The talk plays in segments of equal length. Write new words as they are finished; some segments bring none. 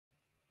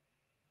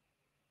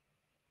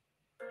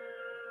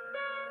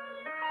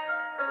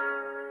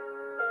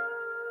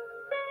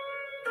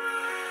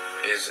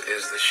Is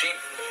the sheep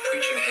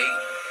preaching hate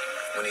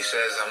when he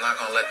says, I'm not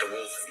going to let the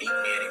wolf eat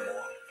me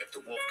anymore? If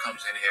the wolf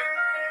comes in here,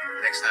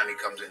 next time he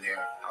comes in here,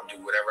 I'll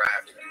do whatever I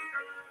have to do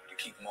to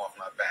keep him off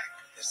my back.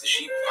 Is the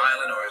sheep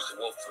violent or is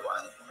the wolf the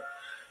violent one?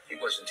 He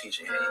wasn't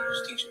teaching hate, he was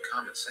teaching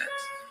common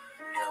sense.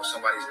 You know,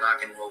 somebody's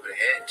knocking you over the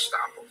head,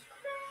 stop them.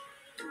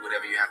 Do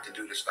whatever you have to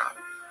do to stop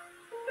them.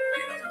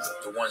 You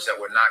know, the ones that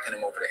were knocking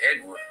him over the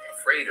head were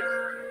afraid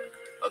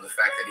of the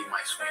fact that he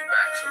might swing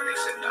back. So they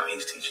said, no,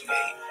 he's teaching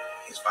hate.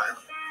 He's violent.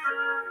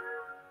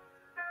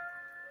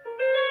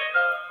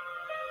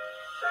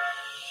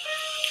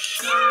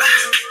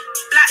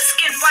 Black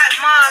skin, white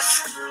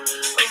mask.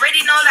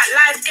 Already know that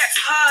life gets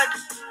hard.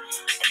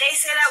 And they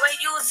say that we're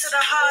used to the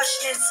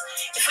harshness.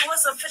 If it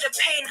wasn't for the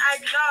pain,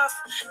 I'd laugh.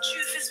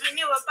 Truth is, we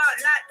knew about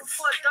light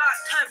before dark.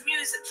 Turned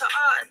music to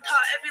art and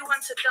taught everyone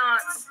to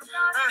dance.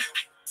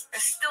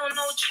 There's still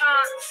no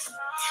chance.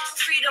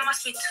 Freedom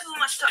must be too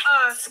much to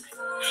ask.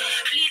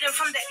 Bleeding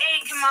from the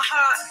ache in my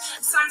heart.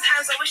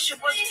 Sometimes I wish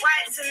it was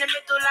whites in the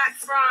middle like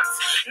France.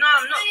 No,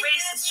 I'm not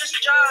racist, just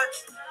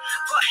jarred.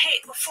 Got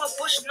hate before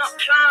bush, not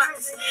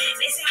plants.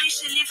 They say we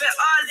should leave it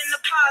all in the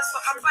past,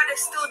 but my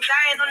brother's still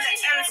dying on the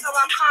end, so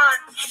I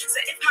can't. So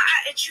if my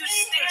attitude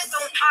stinks,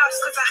 don't ask,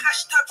 cause a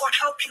hashtag won't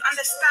help you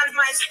understand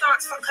my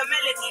stance. Fuck a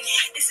melody.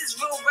 This is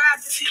real rap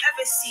if you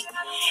ever see.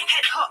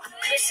 Head hot,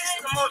 cause the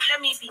system won't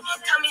let me be.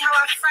 Tell me how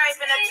I thrive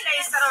in a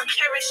place that don't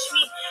cherish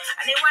me.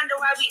 And they wonder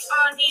why we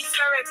all need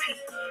therapy.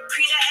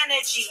 Pre the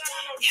energy.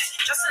 Yeah,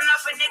 just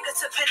another nigga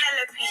to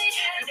Penelope.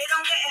 And they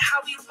don't get it how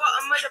we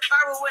bottom of the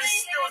barrel and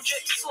still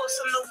drip sauce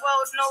from the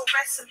world, no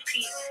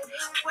recipe.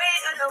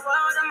 Weight of the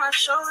world on my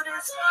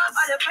shoulders.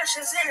 All the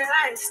pressures in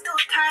life still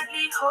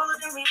tightly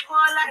holding me. Pour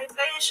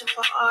libation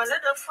for all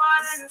of the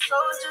fallen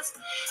soldiers.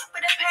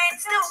 But the pain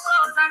still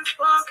goes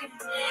unspoken.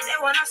 They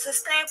want us to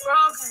stay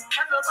broken.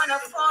 Never gonna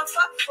fall,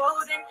 fuck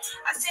folding.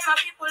 I see my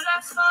people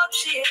lost hope,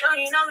 shit. Don't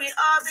you know we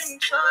all been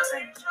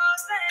chosen?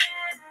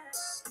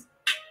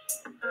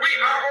 We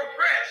are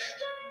oppressed.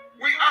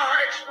 We are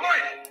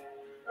exploited.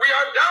 We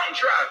are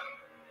downtrodden.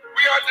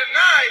 We are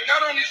denied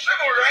not only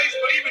civil rights,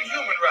 but even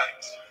human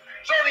rights.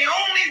 So the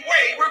only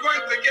way we're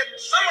going to get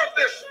some of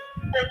this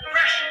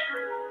oppression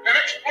and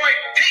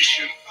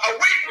exploitation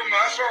away from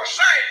us or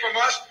aside from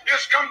us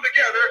is come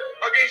together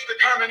against the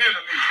common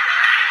enemy.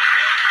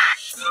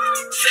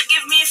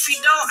 Forgive me if you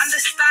don't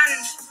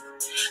understand.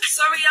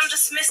 Sorry, I'm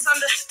just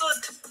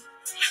misunderstood.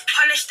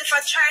 Punished if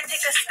I try to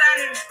take a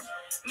stand.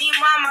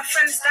 Meanwhile, my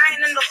friends dying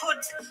in the hood.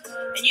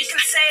 And you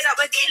can say that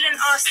we're killing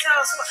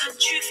ourselves, but the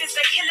truth is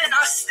they're killing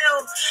us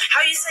still.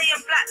 How you saying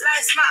Black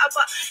Lives Matter,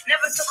 but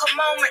never took a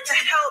moment to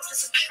help?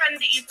 Just a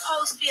trend that you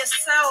post for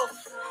yourself.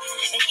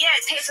 And yeah,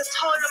 it takes a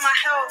toll on my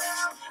health,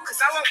 cause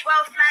I want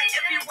wealth like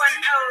everyone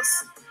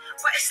else.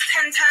 But it's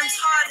 10 times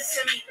harder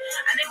to me.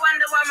 And they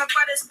wonder why my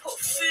brothers put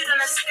food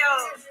on a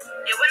scale.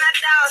 Yeah, when I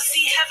die, I'll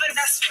see heaven,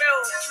 that's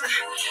real.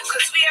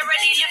 Cause we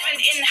already living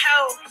in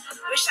hell.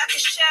 Wish I could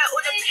share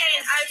all the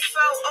pain I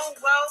felt. Oh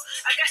well,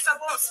 I guess I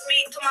won't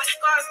speak till my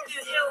scars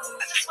do heal.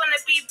 I just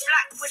wanna be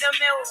black with a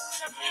mill.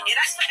 Yeah,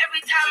 that's for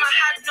every time I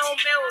had no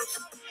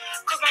meals.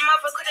 Cause my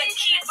mother couldn't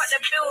keep up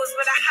the bills.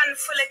 With a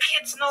handful of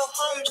kids, no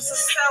home, just a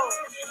cell.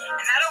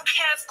 And I don't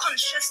care if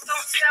conscience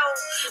don't sell.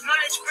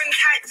 Knowledge brings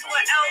height to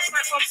an elf.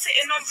 Went from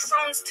sitting on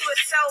thrones to a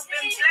cell.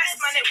 Been blessed,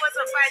 man, it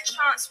wasn't by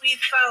chance we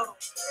fell.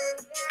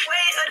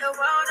 Weight of the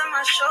world on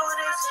my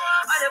shoulders.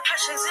 All the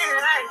pressures in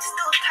life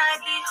still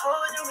tightly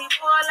holding me.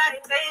 Pour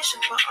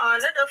libation for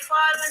all of the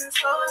fallen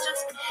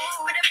soldiers.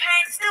 But the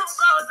pain still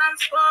goes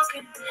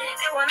unspoken.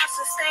 They want us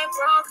to stay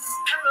broken.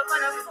 Never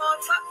gonna fall,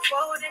 fuck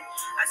folding.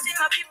 I see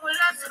my people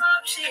lost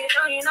hope, shit.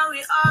 Don't you know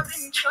we all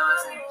been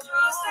chosen?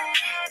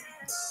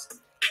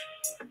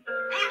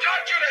 Who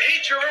taught you to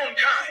hate your own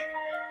kind?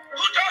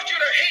 Who taught you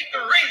to hate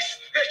the race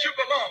that you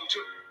belong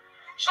to?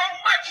 So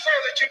much so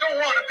that you don't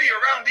want to be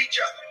around each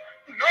other.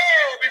 No,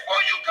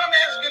 before you come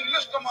asking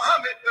Mr.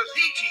 Muhammad, does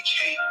he teach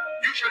hate?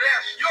 You should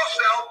ask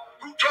yourself,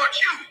 who taught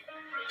you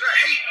to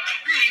hate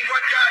being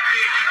what God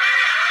made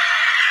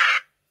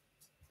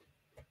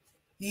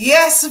you?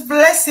 Yes,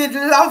 blessed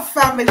love,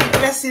 family.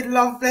 Blessed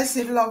love,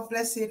 blessed love,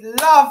 blessed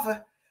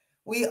love.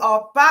 We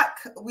are back.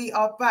 We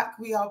are back.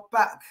 We are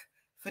back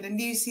for the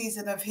new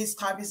season of His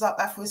Time Is Up,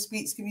 Afro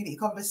Speaks Community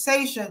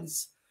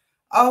Conversations.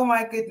 Oh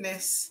my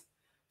goodness.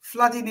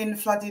 Flooding in,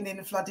 flooding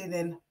in, flooding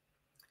in.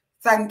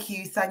 Thank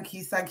you, thank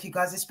you, thank you,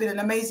 guys. It's been an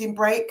amazing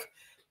break.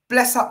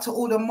 Bless up to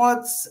all the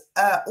mods,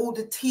 all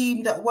the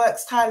team that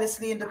works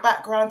tirelessly in the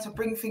background to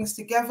bring things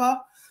together.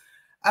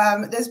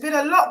 There's been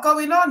a lot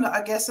going on,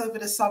 I guess, over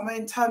the summer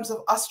in terms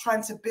of us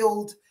trying to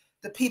build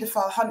the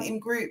paedophile hunting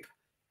group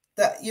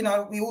that, you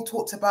know, we all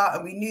talked about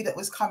and we knew that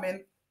was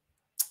coming.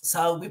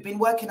 So we've been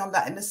working on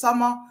that in the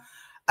summer.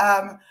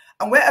 And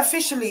we're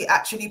officially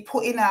actually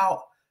putting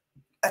out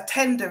a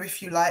tender,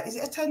 if you like. Is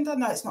it a tender?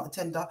 No, it's not a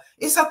tender.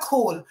 It's a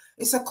call.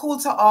 It's a call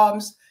to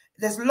arms.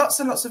 There's lots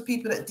and lots of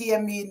people that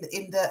DM me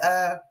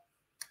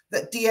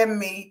that DM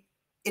me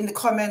in the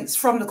comments,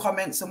 from the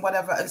comments and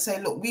whatever, and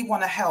say, look, we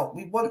want to help.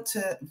 We want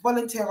to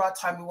volunteer our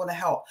time. We want to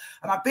help.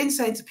 And I've been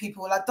saying to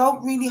people, well, I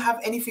don't really have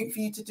anything for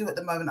you to do at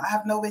the moment. I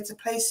have nowhere to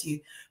place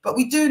you. But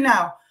we do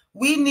now.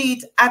 We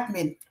need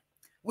admin.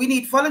 We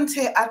need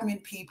volunteer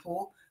admin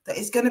people that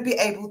is going to be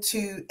able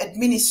to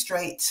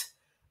administrate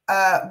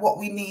what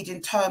we need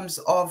in terms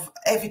of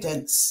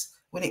evidence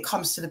when it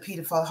comes to the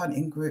paedophile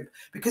hunting group.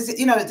 Because,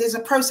 you know, there's a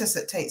process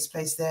that takes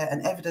place there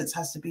and evidence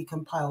has to be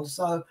compiled.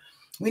 So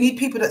we need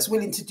people that's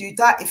willing to do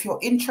that. If you're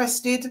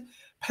interested,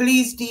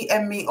 please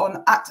DM me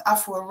on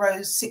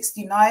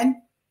 @AfroRose69,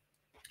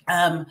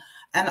 and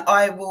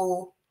I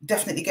will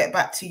definitely get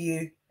back to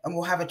you and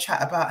we'll have a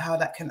chat about how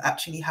that can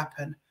actually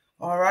happen.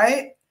 All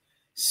right.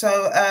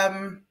 So,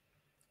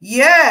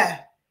 yeah,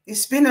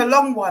 it's been a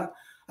long one.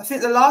 I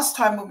think the last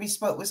time when we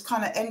spoke was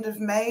kind of end of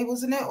May,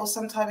 wasn't it? Or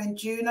sometime in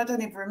June. I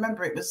don't even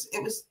remember. It was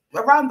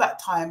around that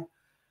time.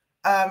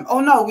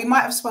 Oh, no, we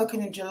might have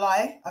spoken in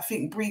July, I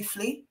think,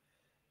 briefly.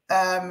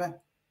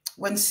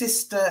 When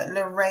Sister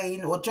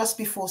Lorraine, or just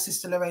before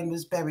Sister Lorraine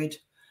was buried.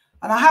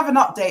 And I have an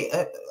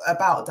update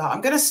about that.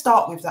 I'm going to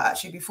start with that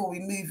actually before we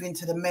move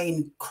into the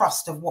main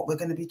crust of what we're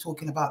going to be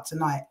talking about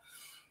tonight.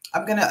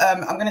 I'm going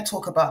to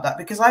talk about that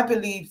because I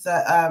believe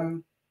that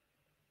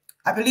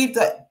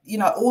you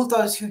know, all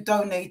those who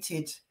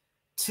donated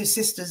to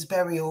Sister's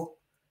burial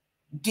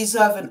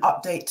deserve an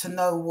update to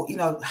know what, you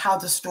know, how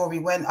the story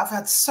went. I've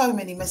had so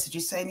many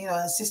messages saying, you know,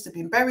 has Sister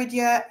been buried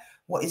yet?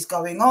 What is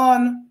going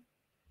on?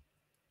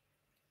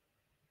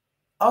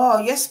 Oh,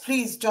 yes,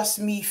 please. Just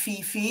me,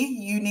 Fifi,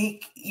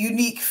 unique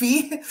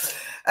Fee.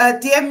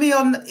 DM me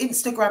on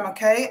Instagram,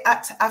 okay?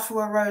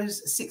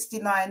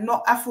 @AfroRose69,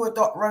 not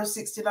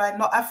Afro.Rose69,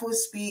 not Afro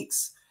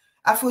Speaks.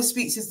 Afro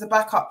Speaks is the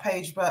backup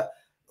page, but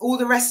all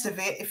the rest of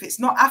it, if it's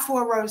not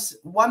Afro Rose,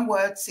 one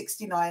word,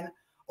 69,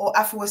 or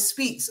Afro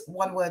Speaks,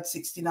 one word,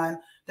 69,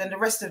 then the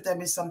rest of them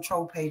is some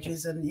troll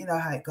pages, and you know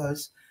how it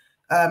goes.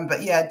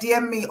 But yeah,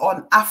 DM me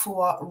on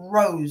Afro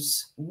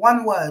Rose,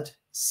 one word,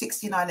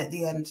 69 at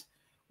the end.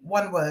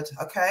 One word,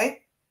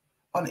 okay,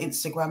 on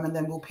Instagram, and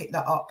then we'll pick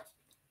that up.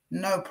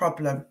 No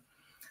problem.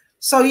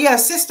 So yeah,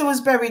 Sister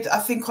was buried, I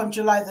think, on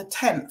July the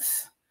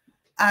 10th.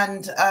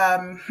 And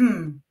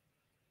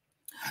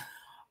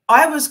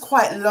I was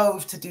quite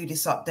loath to do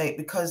this update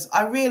because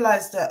I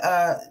realized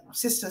that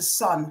Sister's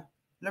son,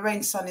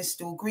 Lorraine's son, is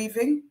still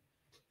grieving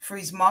for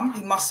his mum.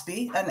 He must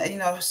be. And, you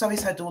know, so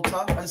is her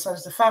daughter, and so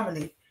is the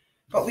family.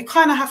 But we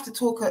kind of have to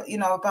talk, you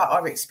know, about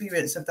our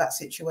experience of that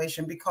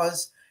situation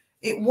because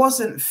it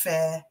wasn't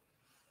fair,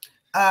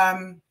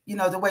 you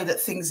know, the way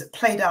that things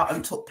played out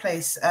and took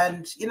place.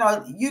 And, you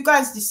know, you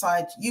guys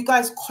decide, you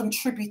guys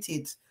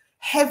contributed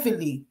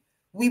heavily.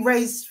 We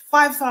raised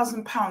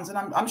 £5,000,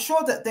 and I'm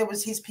sure that there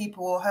was his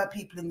people or her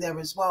people in there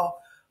as well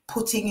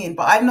putting in.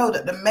 But I know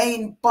that the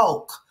main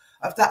bulk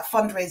of that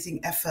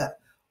fundraising effort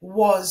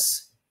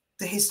was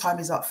the His Time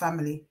Is Up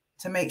family,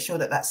 to make sure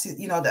that that's,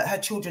 you know, that her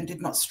children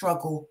did not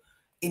struggle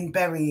in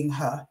burying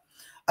her.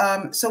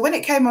 So when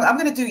it came on, I'm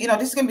going to do, you know,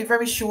 this is going to be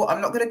very short.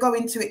 I'm not going to go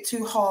into it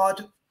too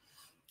hard.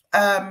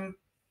 Oh,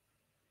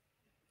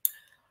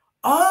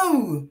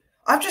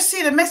 I've just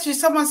seen a message.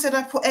 Someone said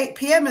I put 8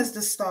 p.m. as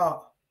the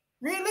start.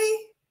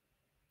 Really?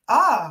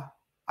 Ah,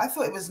 I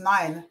thought it was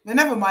 9. But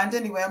never mind.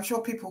 Anyway, I'm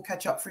sure people will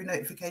catch up through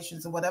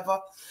notifications or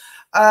whatever.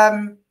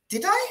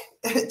 Did I?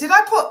 Did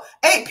I put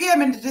 8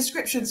 p.m. in the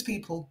descriptions,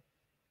 people?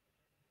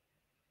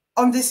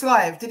 On this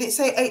live? Did it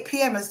say 8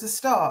 p.m. as the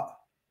start?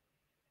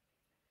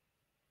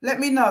 Let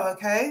me know,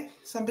 okay?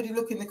 Somebody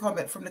look in the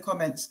comment from the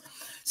comments.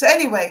 So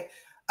anyway,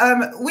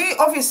 we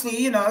obviously,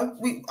 you know,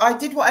 I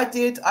did what I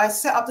did. I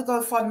set up the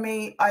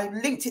GoFundMe. I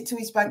linked it to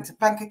his bank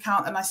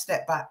account, and I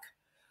stepped back.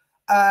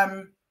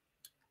 I'm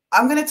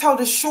going to tell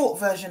the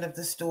short version of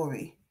the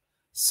story.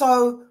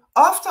 So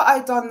after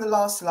I'd done the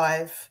last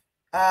live,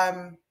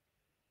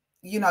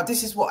 you know,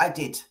 this is what I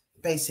did,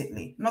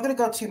 basically. I'm not going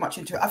to go too much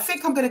into it. I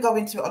think I'm going to go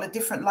into it on a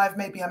different live,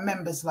 maybe a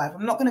members live.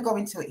 I'm not going to go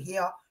into it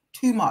here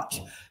too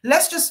much.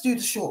 Let's just do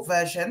the short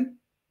version.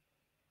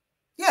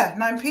 Yeah,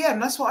 9 p.m.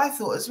 That's what I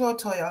thought as well,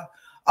 Toya.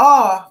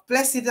 Ah, oh,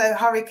 blessed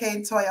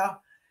Hurricane Toya.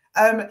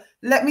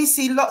 Let me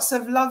see lots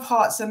of love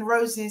hearts and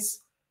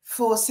roses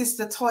for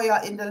Sister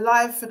Toya in the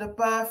live for the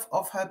birth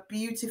of her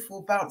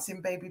beautiful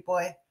bouncing baby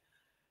boy.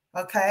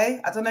 Okay,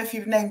 I don't know if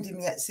you've named him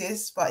yet,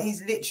 sis, but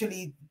he's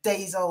literally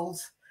days old,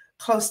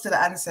 close to the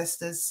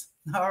ancestors.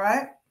 All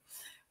right,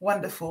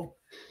 wonderful.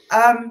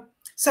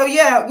 So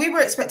yeah, we were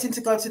expecting to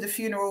go to the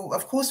funeral.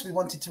 Of course, we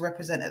wanted to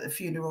represent at the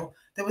funeral.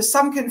 There was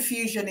some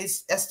confusion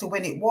as to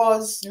when it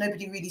was.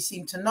 Nobody really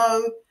seemed to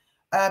know.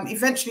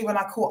 Eventually, when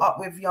I caught up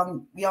with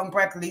young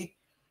Bradley,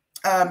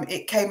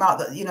 it came out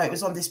that, you know, it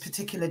was on this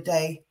particular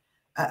day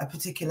at a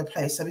particular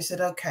place. So we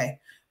said, okay,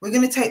 we're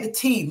going to take the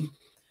team.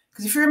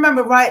 Because if you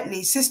remember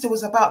rightly, Sister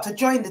was about to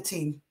join the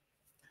team.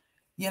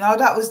 You know,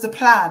 that was the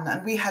plan.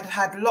 And we had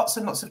had lots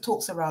and lots of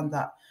talks around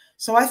that.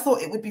 So I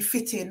thought it would be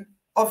fitting,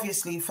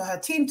 obviously, for her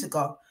team to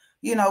go.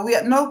 You know, we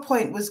at no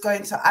point was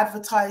going to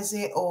advertise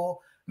it or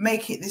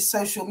make it this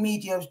social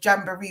media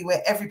jamboree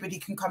where everybody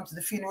can come to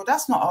the funeral.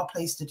 That's not our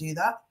place to do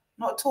that.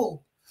 Not at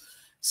all.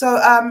 So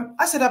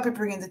I said I'd be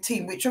bringing the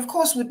team, which of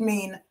course would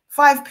mean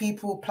 5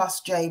 people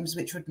plus James,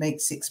 which would make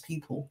 6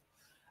 people.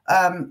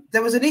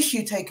 There was an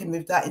issue taken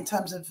with that in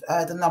terms of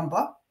the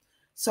number.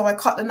 So I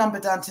cut the number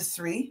down to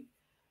 3.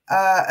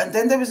 And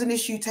then there was an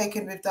issue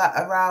taken with that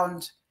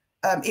around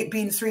it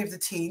being 3 of the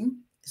team.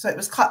 So it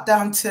was cut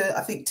down to,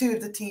 I think, 2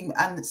 of the team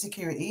and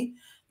security.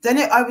 Then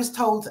I was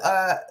told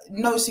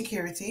no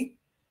security,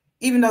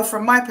 even though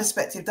from my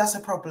perspective, that's a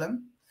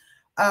problem.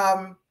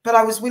 But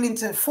I was willing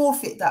to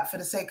forfeit that for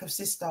the sake of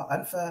Sister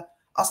and for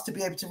us to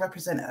be able to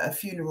represent at a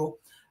funeral.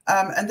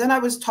 And then I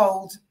was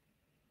told,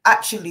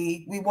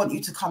 actually, we want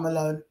you to come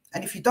alone.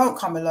 And if you don't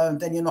come alone,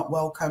 then you're not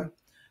welcome.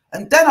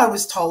 And then I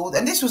was told,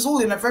 and this was all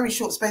in a very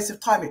short space of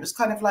time, it was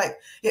kind of like,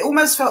 it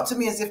almost felt to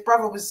me as if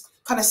brother was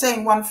kind of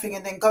saying one thing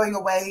and then going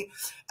away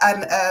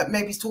and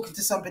maybe talking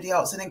to somebody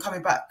else and then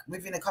coming back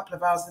within a couple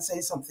of hours and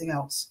saying something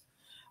else.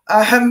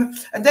 And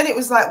then it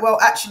was like, well,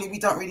 actually, we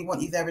don't really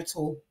want you there at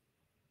all.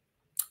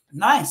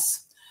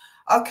 Nice.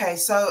 Okay,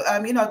 so,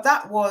 you know,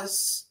 that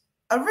was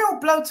a real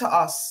blow to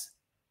us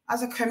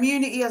as a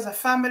community, as a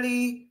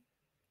family,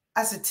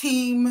 as a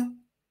team,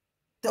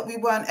 that we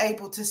weren't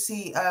able to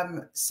see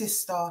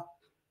Sister,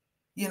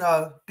 you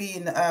know,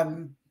 being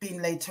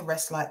laid to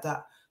rest like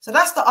that. So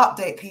that's the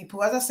update,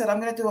 people. As I said, I'm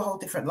going to do a whole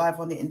different live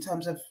on it in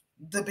terms of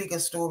the bigger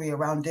story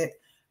around it,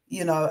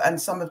 you know, and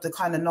some of the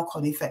kind of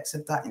knock-on effects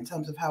of that in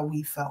terms of how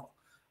we felt.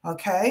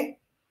 Okay.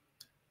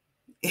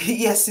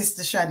 Yes,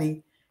 Sister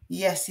Shani.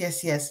 Yes,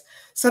 yes, yes.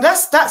 So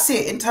that's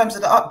it in terms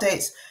of the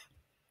updates.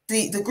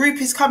 The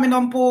group is coming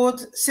on board.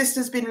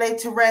 Sister's been laid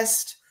to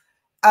rest.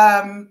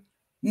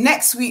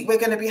 Next week, we're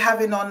going to be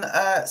having on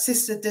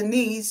Sister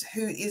Denise,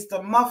 who is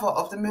the mother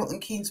of the Milton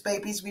Keynes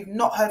babies. We've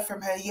not heard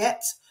from her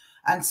yet.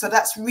 And so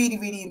that's really,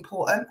 really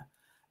important.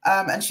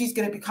 And she's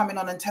going to be coming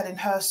on and telling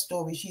her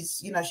story.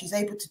 She's, you know, she's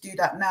able to do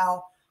that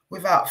now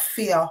without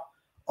fear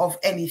of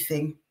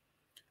anything.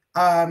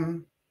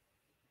 1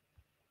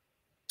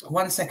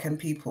 second,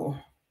 people.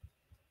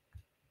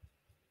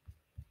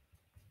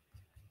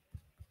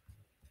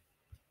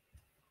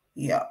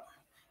 Yeah,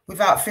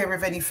 without fear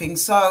of anything.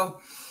 So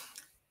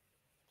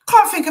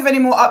can't think of any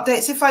more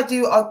updates. If I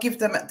do, I'll give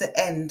them at the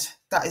end.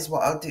 That is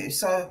what I'll do.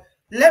 So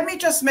let me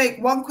just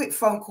make one quick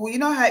phone call. You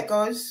know how it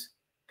goes,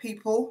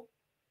 people.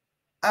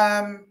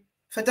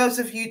 For those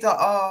of you that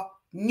are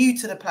new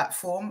to the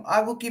platform,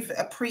 I will give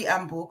a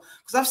preamble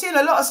because I've seen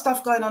a lot of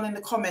stuff going on in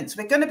the comments.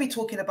 We're going to be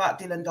talking about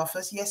Dylan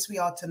Duffus. Yes, we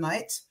are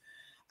tonight.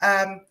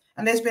 And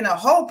there's been a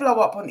whole blow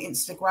up on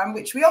Instagram,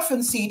 which we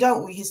often see,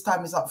 don't we? His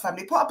time is up,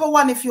 family. Put up a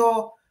 1 if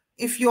you're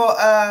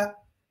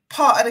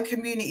part of the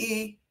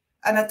community,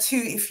 and a 2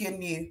 if you're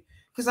new.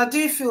 Because I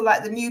do feel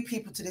like the new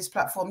people to this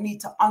platform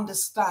need to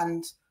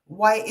understand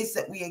why it is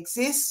that we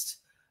exist,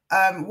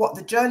 what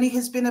the journey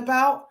has been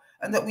about,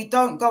 and that we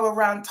don't go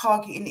around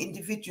targeting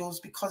individuals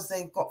because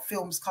they've got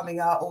films coming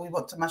out or we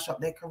want to mash up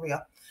their career.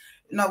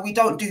 No, we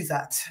don't do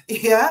that.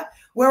 Yeah,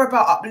 we're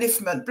about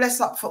upliftment.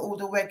 Bless up for all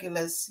the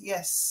regulars.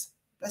 Yes,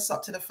 bless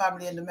up to the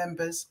family and the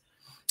members.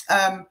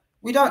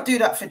 We don't do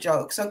that for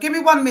jokes. So give me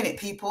 1 minute,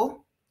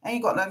 people. I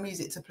ain't got no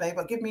music to play,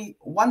 but give me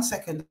 1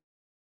 second.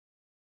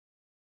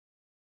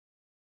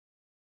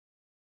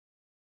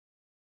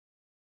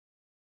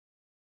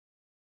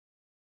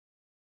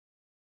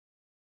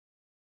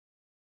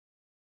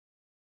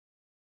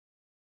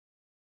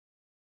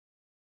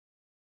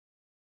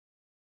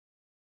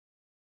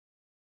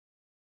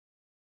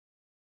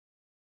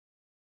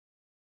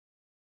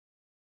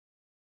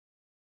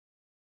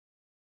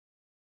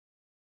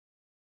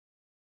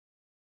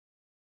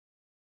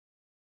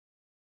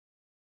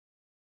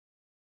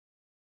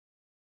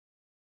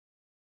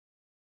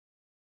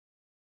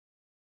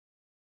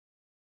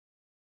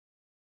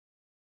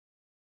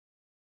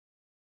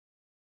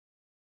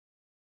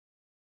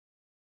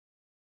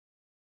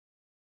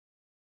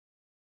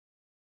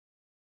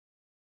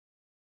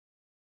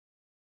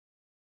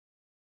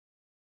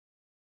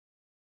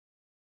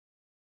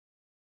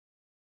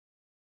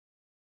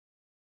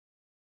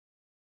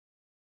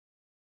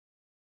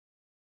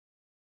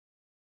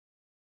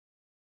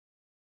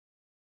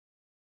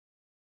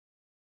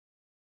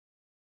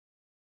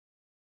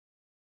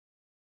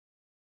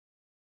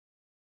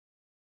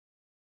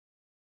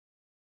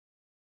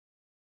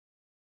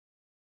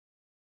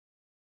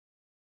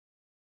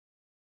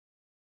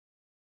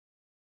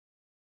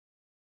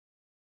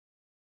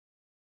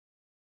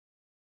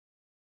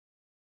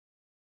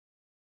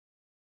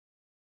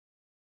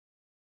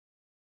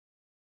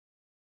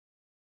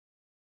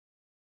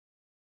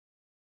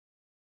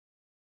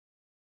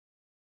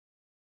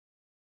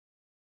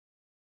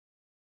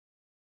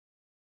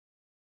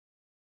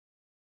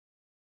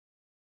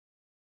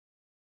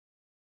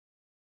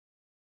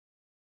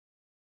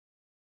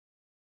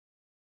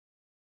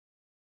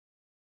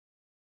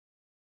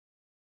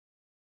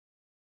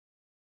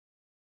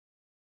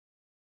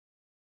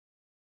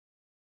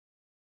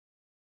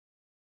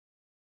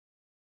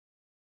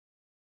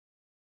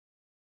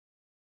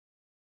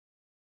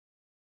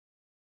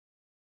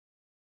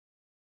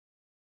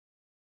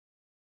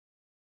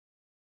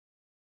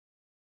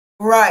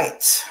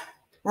 Right.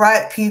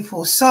 Right,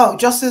 people. So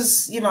just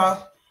as, you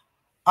know,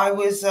 I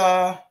was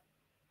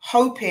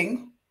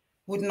hoping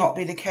would not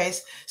be the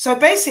case. So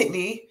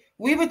basically,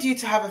 we were due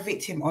to have a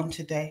victim on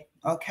today,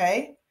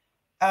 okay?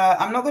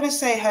 I'm not going to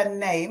say her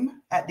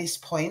name at this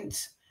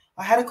point.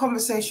 I had a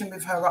conversation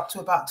with her up to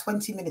about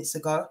 20 minutes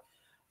ago,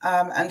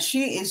 and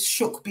she is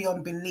shook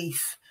beyond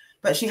belief.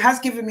 But she has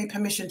given me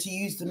permission to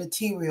use the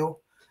material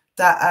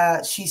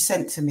that she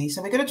sent to me.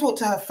 So we're going to talk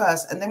to her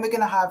first, and then we're going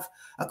to have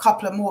a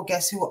couple of more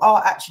guests who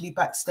are actually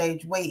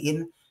backstage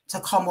waiting to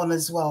come on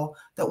as well.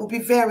 That will be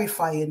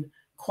verifying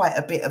quite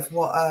a bit of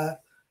what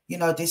you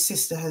know, this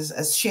sister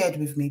has shared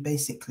with me,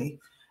 basically.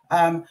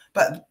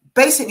 But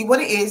basically,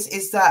 what it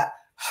is that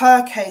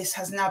her case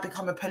has now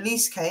become a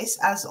police case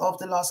as of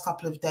the last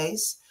couple of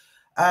days.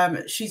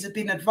 She's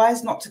been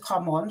advised not to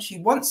come on. She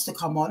wants to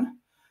come on,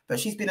 but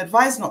she's been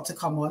advised not to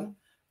come on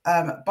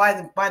by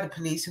the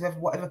police,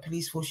 whatever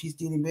police force she's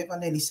dealing with. I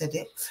nearly said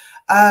it.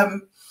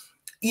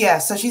 Yeah,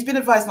 so she's been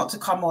advised not to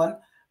come on.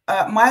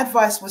 My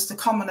advice was to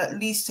come on at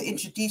least to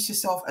introduce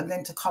yourself and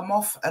then to come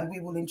off, and we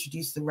will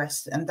introduce the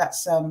rest. And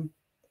that's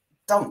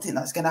don't think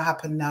that's going to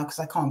happen now because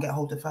I can't get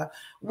hold of her.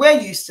 We're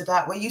used to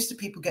that. We're used to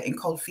people getting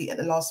cold feet at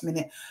the last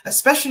minute,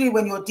 especially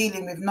when you're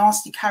dealing with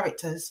nasty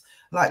characters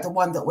like the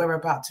one that we're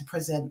about to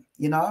present,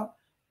 you know,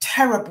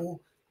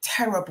 terrible,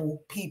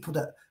 terrible people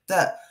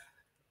that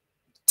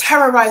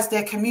terrorize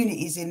their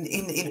communities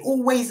in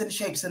all ways and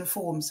shapes and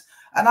forms.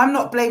 And I'm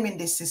not blaming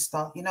this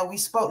sister. You know, we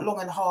spoke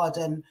long and hard,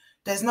 and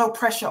there's no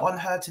pressure on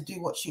her to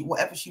do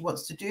whatever she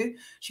wants to do.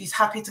 She's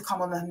happy to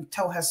come on and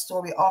tell her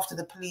story after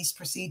the police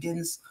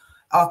proceedings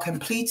are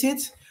completed,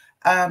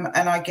 and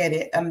I get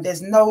it. And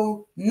there's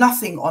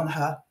nothing on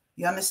her.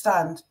 You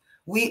understand?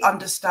 We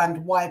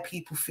understand why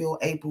people feel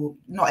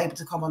not able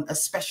to come on,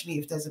 especially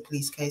if there's a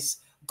police case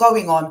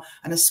going on,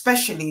 and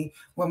especially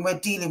when we're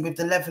dealing with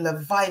the level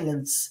of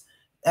violence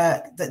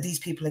that these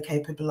people are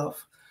capable of.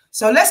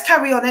 So let's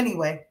carry on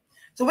anyway.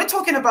 So we're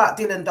talking about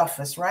Dylan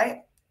Duffus,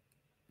 right?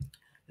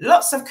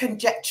 Lots of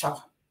conjecture.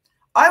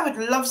 I would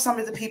love some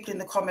of the people in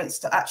the comments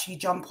to actually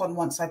jump on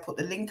once I put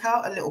the link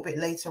out a little bit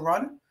later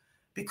on,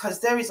 because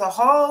there is a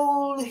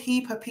whole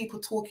heap of people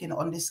talking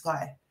on this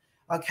guy,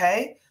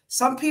 okay?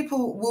 Some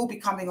people will be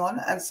coming on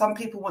and some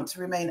people want to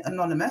remain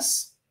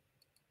anonymous,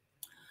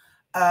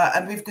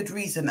 and with good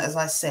reason, as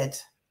I said,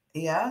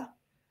 yeah?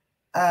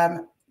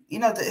 You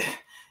know,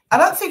 I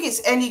don't think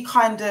it's any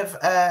kind of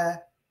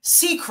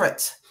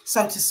secret,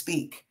 so to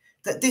speak,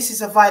 that this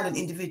is a violent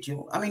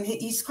individual. I mean,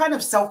 he's kind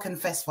of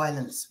self-confessed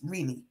violence,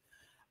 really.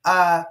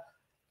 And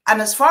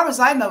as far as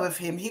I know of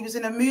him, he was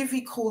in a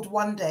movie called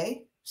One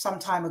Day some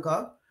time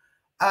ago.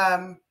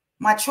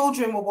 My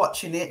children were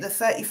watching it. The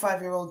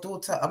 35-year-old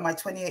daughter and my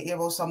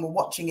 28-year-old son were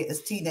watching it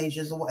as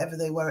teenagers or whatever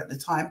they were at the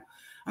time.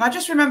 And I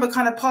just remember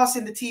kind of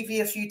passing the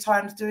TV a few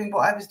times, doing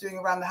what I was doing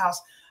around the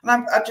house. And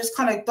I just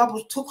kind of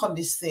double took on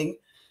this thing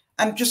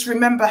and just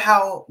remember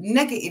how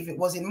negative it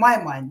was in my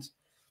mind.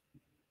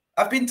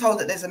 I've been told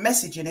that there's a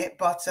message in it,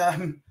 but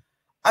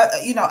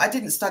you know, I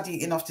didn't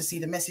study enough to see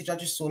the message. I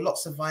just saw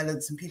lots of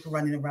violence and people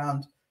running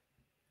around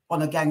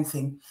on a gang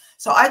thing.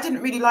 So I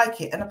didn't really like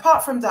it. And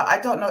apart from that, I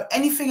don't know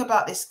anything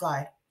about this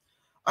guy.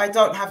 I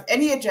don't have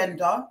any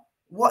agenda.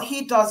 What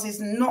he does is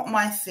not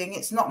my thing.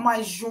 It's not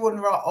my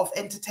genre of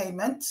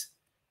entertainment.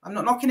 I'm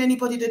not knocking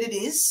anybody that it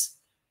is,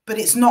 but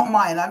it's not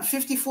mine. I'm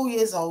 54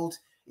 years old.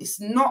 It's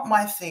not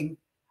my thing.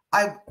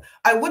 I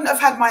wouldn't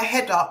have had my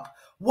head up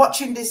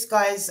watching this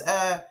guy's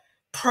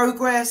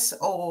progress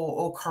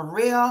or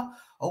career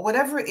or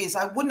whatever it is.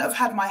 I wouldn't have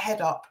had my head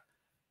up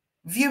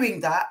viewing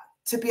that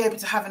to be able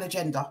to have an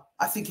agenda,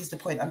 I think is the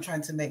point I'm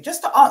trying to make,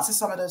 just to answer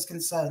some of those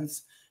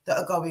concerns that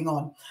are going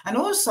on. And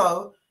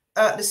also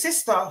the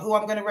sister who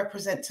I'm going to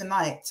represent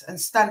tonight and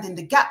stand in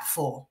the gap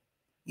for,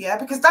 yeah,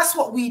 because that's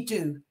what we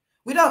do.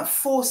 We don't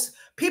force,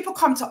 people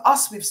come to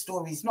us with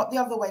stories, not the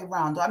other way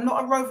around. I'm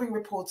not a roving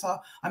reporter.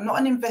 I'm not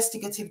an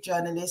investigative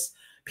journalist.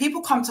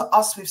 People come to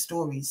us with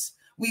stories.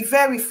 We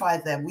verify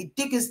them. We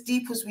dig as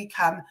deep as we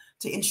can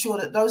to ensure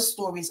that those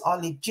stories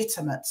are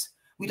legitimate.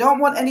 We don't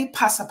want any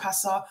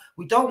passa.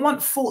 We don't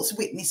want false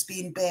witness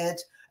being bared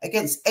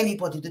against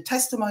anybody. The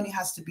testimony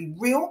has to be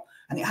real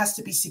and it has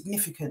to be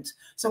significant.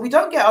 So we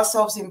don't get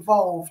ourselves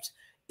involved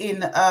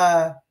in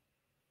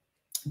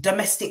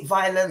domestic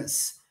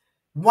violence,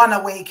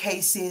 runaway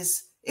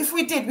cases. If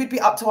we did, we'd be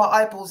up to our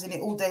eyeballs in it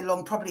all day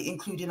long, probably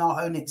including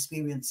our own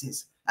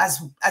experiences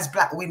as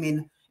Black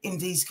women in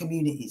these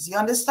communities. You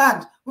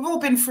understand? We've all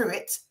been through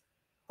it,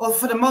 or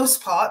for the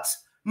most part,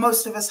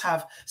 most of us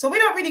have. So we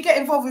don't really get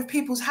involved with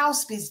people's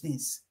house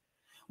business.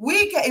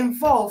 We get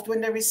involved when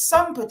there is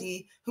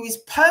somebody who is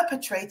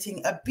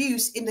perpetrating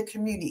abuse in the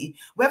community,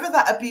 whether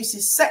that abuse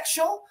is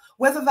sexual,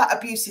 whether that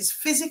abuse is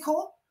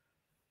physical.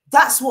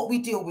 That's what we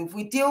deal with.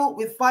 We deal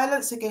with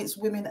violence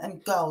against women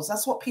and girls.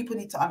 That's what people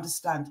need to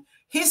understand.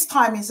 His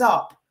time is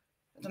up.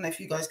 I don't know if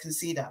you guys can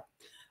see that.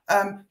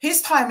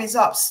 His time is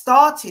up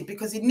started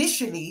because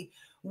initially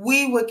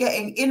we were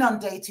getting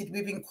inundated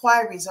with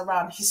inquiries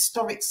around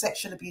historic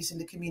sexual abuse in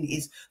the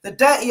communities, the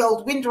dirty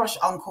old Windrush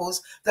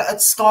uncles that had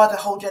scarred a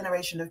whole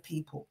generation of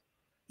people.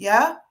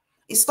 Yeah,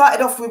 it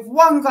started off with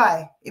one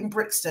guy in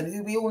Brixton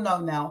who we all know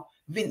now,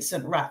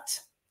 Vincent Rat.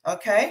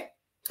 Okay.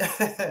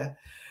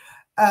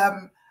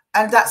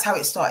 And that's how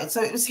it started.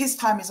 So it was his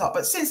time is up.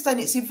 But since then,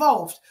 it's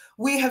evolved.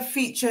 We have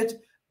featured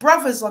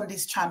brothers on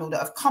this channel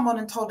that have come on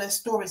and told their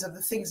stories of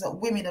the things that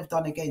women have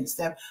done against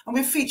them. And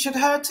we've featured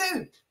her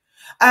too.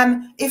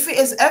 And if it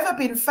has ever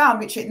been found,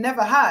 which it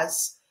never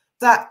has,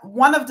 that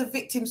one of the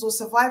victims or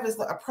survivors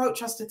that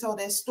approach us to tell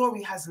their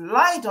story has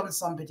lied on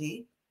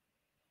somebody,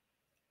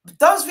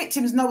 those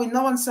victims know in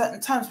no uncertain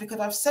terms, because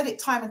I've said it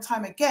time and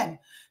time again,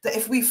 that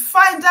if we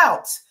find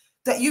out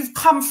that you've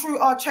come through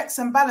our checks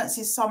and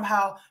balances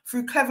somehow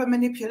through clever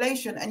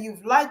manipulation and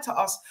you've lied to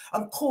us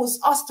and caused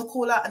us to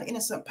call out an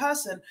innocent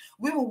person,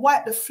 we will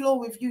wipe the floor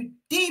with you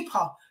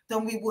deeper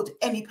than we would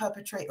any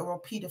perpetrator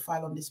or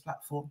paedophile on this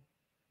platform.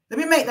 Let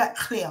me make that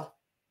clear.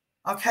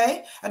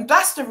 Okay? And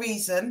that's the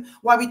reason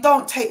why we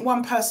don't take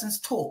one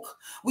person's talk.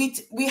 We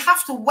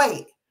have to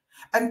wait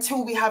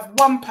until we have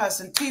one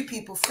person, two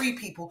people, three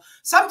people.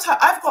 Sometimes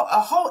I've got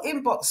a whole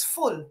inbox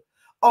full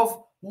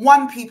of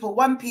one people,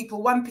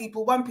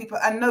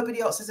 and nobody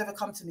else has ever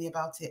come to me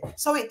about it.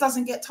 So it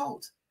doesn't get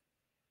told,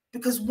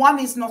 because one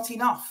is not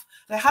enough.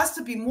 There has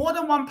to be more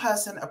than one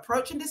person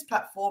approaching this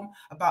platform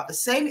about the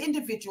same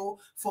individual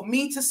for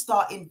me to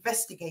start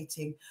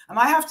investigating. And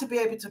I have to be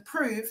able to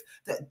prove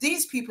that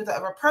these people that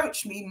have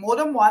approached me, more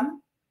than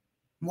one,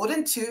 more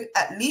than two,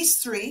 at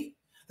least three,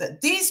 that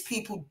these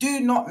people do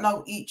not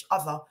know each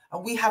other.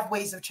 And we have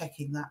ways of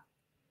checking that.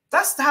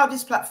 That's how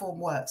this platform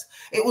works.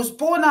 It was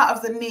born out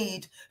of the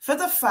need for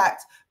the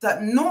fact that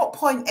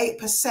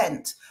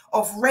 0.8%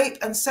 of rape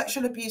and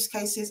sexual abuse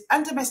cases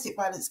and domestic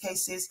violence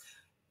cases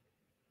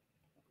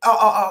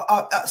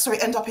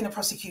end up in a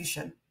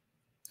prosecution.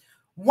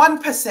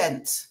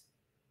 1%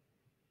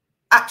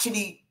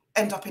 actually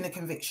end up in a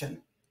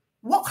conviction.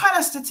 What kind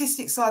of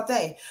statistics are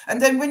they?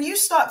 And then when you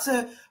start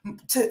to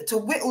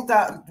whittle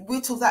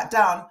that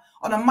down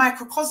on a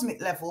microcosmic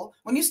level,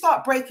 when you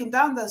start breaking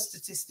down those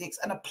statistics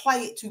and apply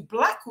it to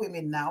Black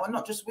women now, and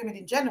not just women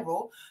in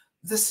general,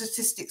 the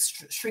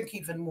statistics shrink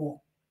even more.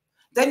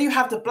 Then you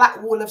have the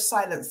black wall of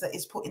silence that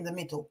is put in the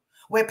middle,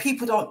 where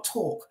people don't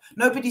talk.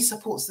 Nobody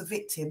supports the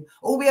victim.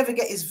 All we ever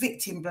get is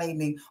victim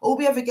blaming. All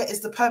we ever get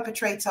is the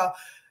perpetrator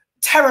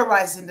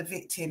terrorizing the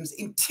victims,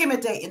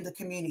 intimidating the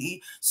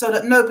community so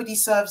that nobody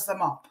serves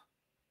them up.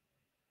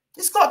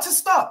 It's got to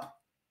stop.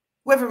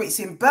 Whether it's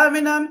in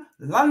Birmingham,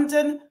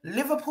 London,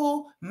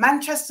 Liverpool,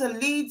 Manchester,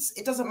 Leeds,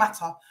 it doesn't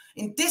matter.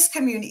 In this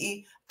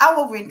community,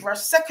 our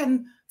Windrush,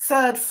 second,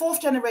 third, fourth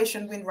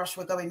generation Windrush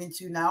we're going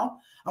into now,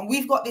 and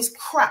we've got this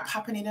crap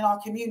happening in our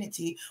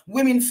community.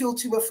 Women feel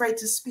too afraid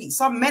to speak.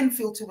 Some men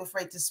feel too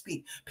afraid to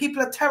speak.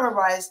 People are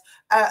terrorized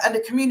and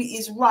the community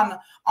is run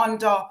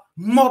under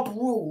mob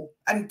rule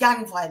and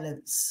gang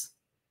violence.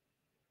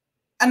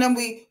 And then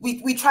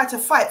we try to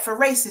fight for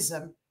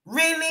racism.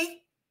 Really?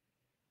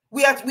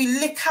 We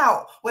lick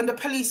out when the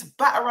police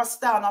batter us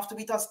down after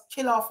we just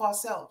kill off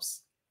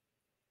ourselves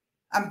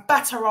and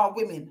batter our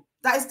women.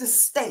 That is the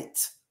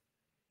state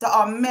that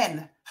our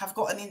men have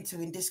gotten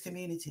into in this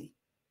community.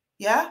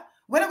 Yeah?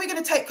 When are we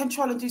going to take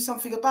control and do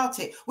something about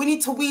it? We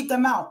need to weed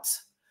them out.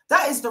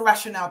 That is the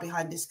rationale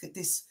behind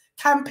this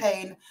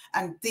campaign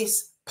and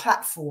this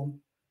platform.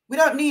 We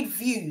don't need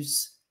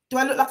views. Do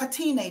I look like a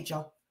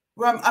teenager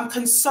where I'm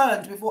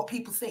concerned with what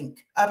people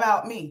think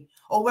about me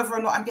or whether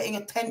or not I'm getting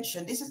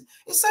attention?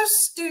 It's so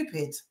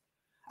stupid.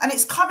 And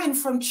it's coming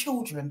from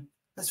children,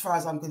 as far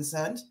as I'm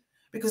concerned,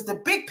 because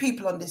the big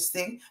people on this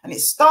thing, and it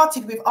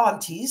started with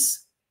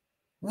aunties,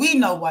 we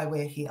know why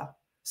we're here.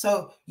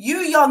 So you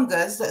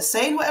youngers that are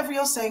saying whatever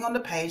you're saying on the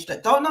page,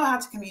 that don't know how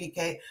to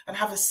communicate and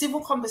have a civil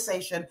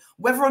conversation,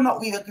 whether or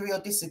not we agree or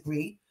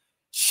disagree,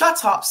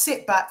 shut up,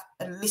 sit back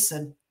and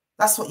listen.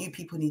 That's what you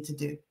people need to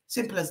do.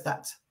 Simple as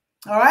that.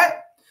 All right?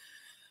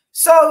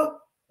 So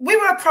we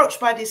were approached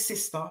by this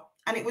sister,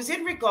 and it was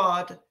in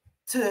regard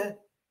to,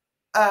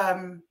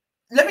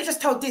 let me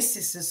just tell this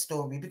sister's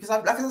story, because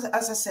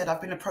as I said,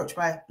 I've been approached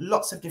by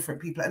lots of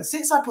different people. And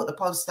since I put the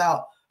post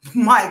out,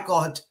 my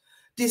God,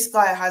 this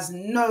guy has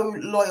no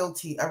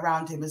loyalty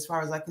around him as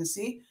far as I can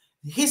see.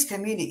 His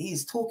community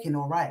is talking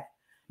all right.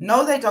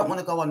 No, they don't want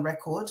to go on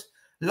record.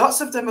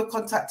 Lots of them have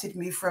contacted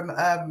me from,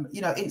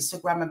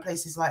 Instagram and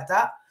places like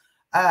that.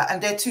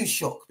 And they're too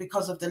shook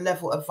because of the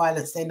level of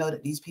violence they know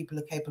that these people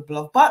are capable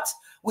of. But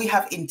we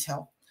have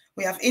intel.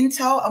 We have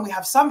intel, and we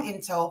have some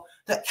intel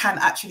that can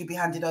actually be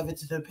handed over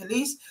to the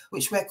police,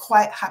 which we're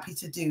quite happy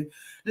to do.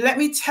 Let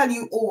me tell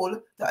you all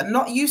that are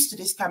not used to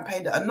this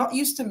campaign, that are not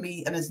used to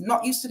me and is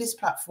not used to this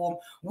platform,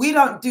 we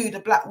don't do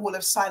the black wall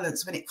of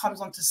silence when it comes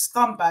onto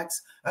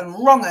scumbags and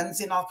wrong-uns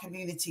in our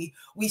community.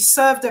 We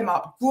serve them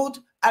up good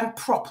and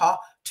proper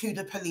to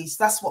the police.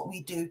 That's what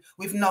we do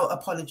with no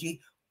apology.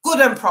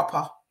 Good and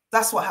proper.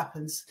 That's what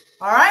happens.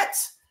 All right?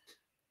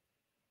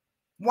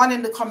 One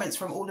in the comments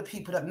from all the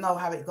people that know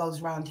how it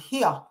goes around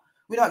here.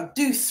 We don't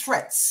do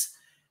threats.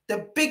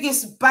 The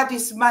biggest,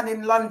 baddest man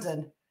in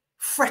London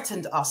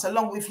threatened us,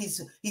 along with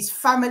his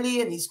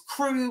family and his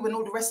crew and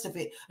all the rest of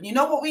it. And you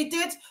know what we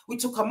did? We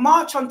took a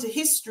march onto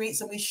his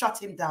streets and we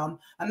shut him down.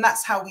 And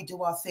that's how we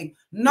do our thing.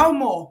 No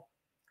more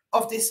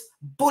of this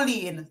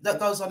bullying that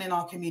goes on in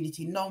our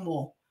community. No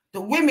more. The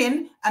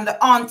women and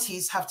the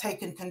aunties have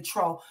taken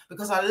control,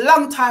 because a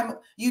long time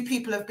you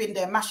people have been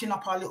there mashing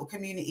up our little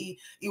community,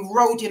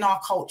 eroding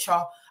our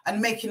culture and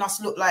making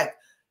us look like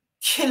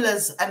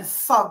killers and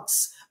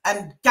thugs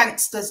and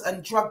gangsters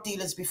and drug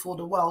dealers before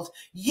the world.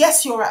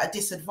 Yes, you're at a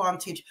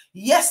disadvantage.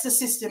 Yes, the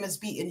system has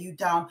beaten you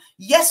down.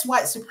 Yes,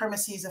 white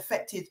supremacy has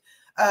affected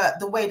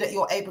the way that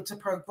you're able to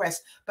progress,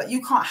 but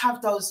you can't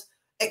have those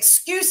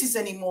excuses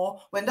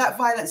anymore when that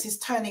violence is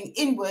turning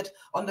inward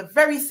on the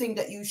very thing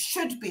that you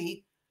should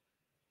be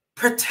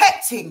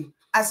protecting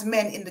as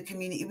men in the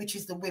community, which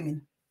is the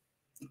women.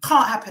 It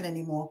can't happen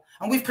anymore.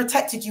 And we've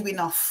protected you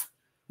enough.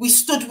 We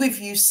stood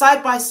with you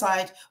side by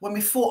side when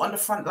we fought on the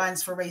front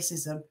lines for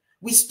racism.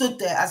 We stood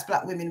there as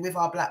black women with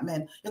our black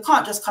men. You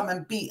can't just come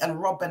and beat and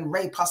rob and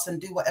rape us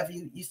and do whatever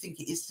you think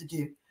it is to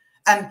do,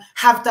 and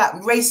have that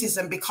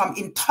racism become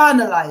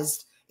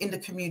internalized in the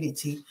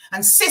community.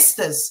 And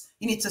sisters,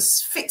 you need to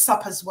fix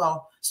up as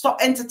well. Stop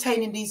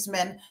entertaining these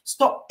men.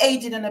 Stop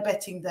aiding and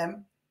abetting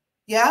them.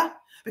 Yeah?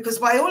 Because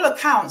by all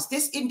accounts,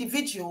 this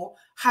individual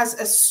has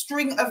a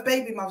string of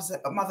baby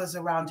mothers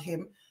around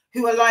him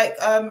who are like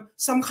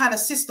some kind of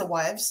sister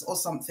wives or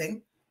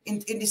something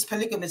in this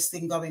polygamous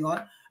thing going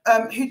on,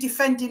 who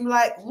defend him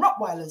like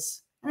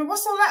Rottweilers. I mean,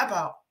 what's all that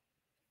about?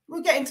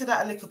 We'll get into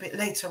that a little bit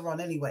later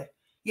on anyway.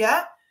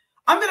 Yeah?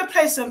 I'm going to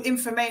play some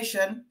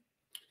information.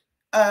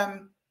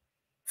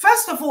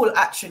 First of all,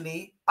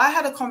 actually, I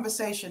had a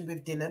conversation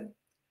with Dylan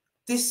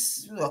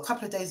a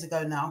couple of days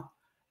ago now.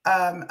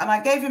 And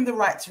I gave him the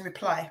right to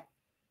reply,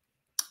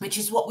 which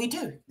is what we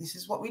do. This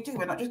is what we do.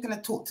 We're not just going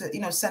to talk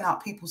to, send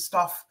out people's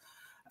stuff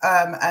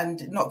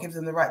and not give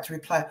them the right to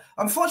reply.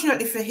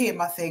 Unfortunately for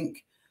him, I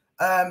think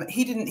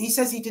he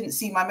says he didn't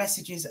see my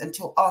messages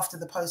until after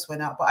the post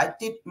went out, but I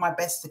did my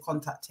best to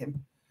contact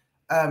him.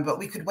 But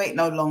we could wait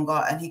no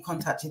longer, and he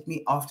contacted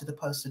me after the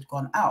post had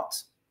gone out.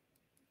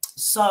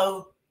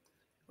 So,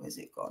 where's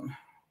it gone?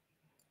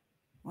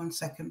 1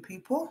 second,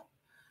 people.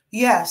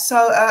 Yeah,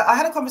 so I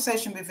had a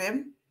conversation with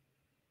him.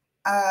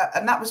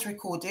 And that was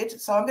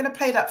recorded. So I'm going to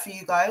play that for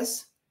you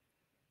guys.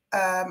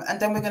 And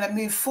then we're going to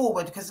move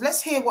forward, because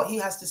let's hear what he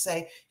has to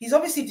say. He's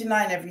obviously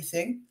denying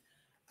everything.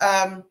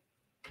 And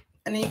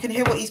then you can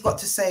hear what he's got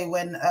to say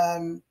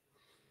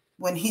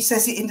when he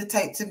says it in the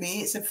tape to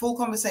me. It's a full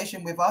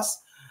conversation with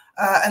us.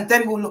 And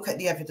then we'll look at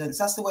the evidence.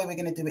 That's the way we're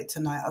going to do it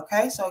tonight.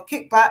 Okay, so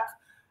kick back.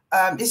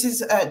 This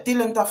is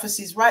Dylan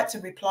Duffus's right to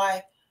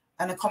reply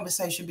and a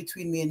conversation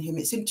between me and him.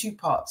 It's in 2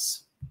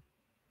 parts.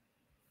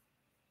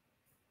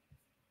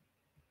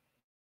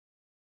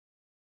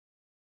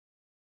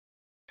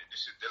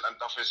 This is Dylan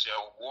Duffus here.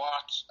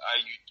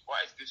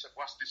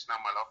 What's this now,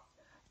 my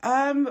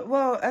love?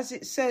 Well, as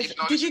it says,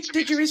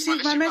 did you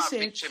receive my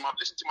message?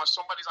 Listen to my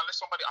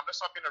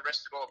unless I've been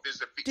arrested or if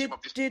there's a victim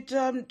of this.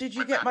 Did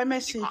you get my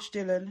message,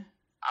 Dylan?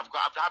 I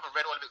haven't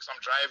read all of it because I'm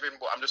driving,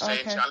 but I'm just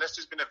saying, okay. Unless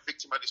there's been a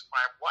victim of this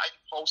crime, what are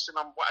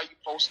you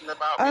posting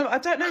about? I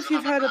don't know if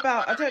you've heard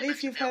about. I don't know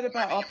if you've heard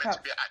about our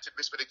to be an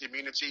activist for the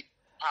community.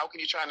 How can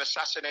you try and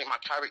assassinate my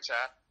character?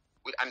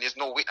 And there's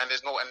no victim.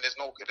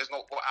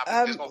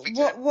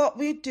 What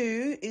we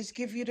do is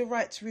give you the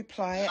right to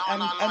reply,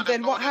 and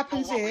then what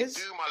happens is,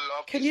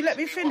 can you let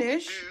me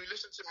finish?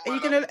 Are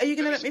you gonna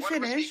let me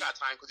finish?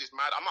 Because it's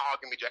mad. I'm not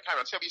arguing with you. Carry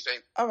on. Tell me you're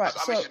saying. All right.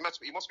 So you must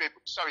be.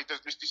 Sorry,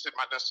 this is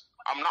madness.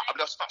 I'm not.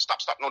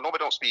 Stop. No, nobody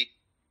don't speak.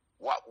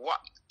 What?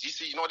 Do you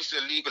see? You know this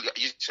is illegal.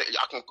 You say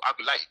I can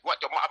like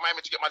what? Am I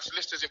meant to get my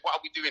solicitors? What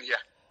are we doing here?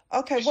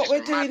 Okay, what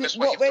we're doing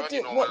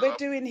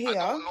here.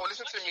 No,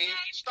 listen to me.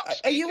 Stop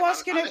are you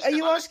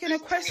asking a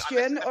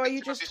question, or are you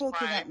just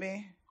talking at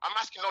me? I'm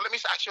asking. No, let me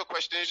ask you a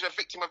question. Is you a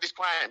victim of this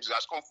crime?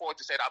 That's come forward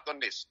to say that I've done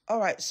this. All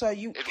right. So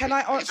can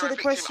I answer the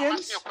questions? I'm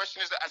asking you a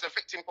question. Is that as a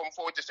victim come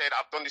forward to say that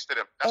I've done this to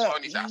them? That's what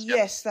I need to ask.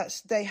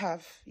 Yes, they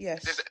have.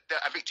 Yes.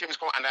 A victim is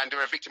come and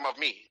they're a victim of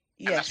me.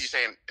 Yes. And that's what you're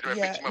saying. They're a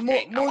victim of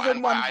me. More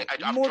than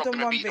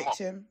one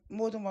victim.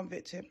 More than one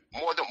victim.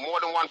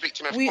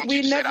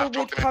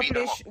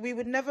 We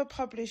would never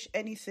publish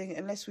anything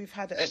unless we've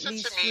had at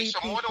least 3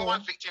 people. More than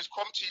one victim's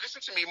come to you.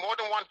 Listen to me. More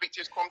than one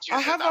victim's come to you.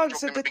 I have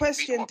answered the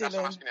question,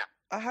 Dylan.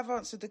 I have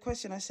answered the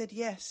question. I said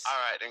yes. All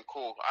right, then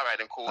cool.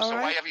 So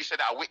why have you said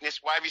that a witness?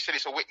 Why have you said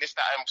it's a witness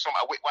that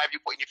why have you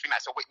put in your thing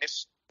that's a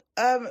witness?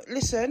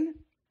 Listen.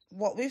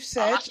 What we've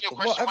said,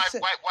 what I've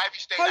said. Why have you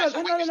stated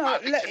hold on, no.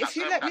 If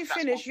you let me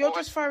finish, you're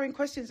just firing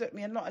questions at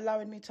me and not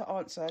allowing me to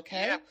answer,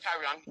 okay? Yeah,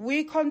 carry on.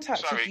 We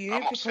contacted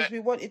you because we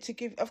wanted to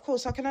give, of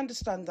course, I can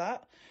understand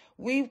that.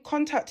 We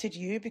contacted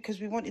you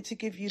because we wanted to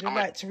give you the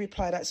right to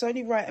reply. That's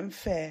only right and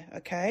fair,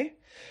 okay?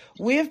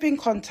 We have been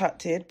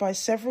contacted by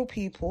several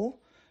people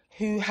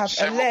who have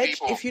Several alleged.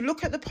 people. If you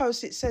look at the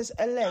post, it says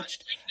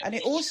alleged, and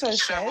it also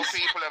Several says,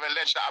 people have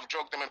alleged that I've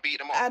drugged them and beat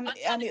them up.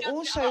 and it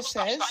also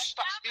says,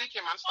 Stop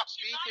speaking, man. Stop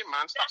speaking,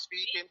 man. Stop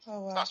speaking.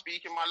 Oh, wow. Stop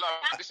speaking, my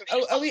love. Listen to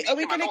Are, me. are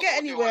we going to get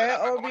anywhere,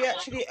 or are I'm we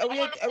actually are we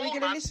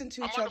going to listen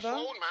to each I'm other? on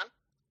the phone, man.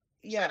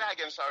 Yeah. Say that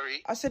again,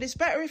 sorry. I said it's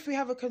better if we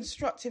have a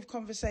constructive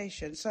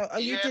conversation. So are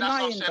you Yeah, denying that's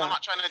what I'm saying. I'm that?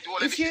 not trying to do all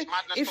of If this you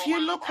madness. if you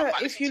look at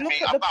the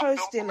I've got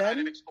post, film coming out in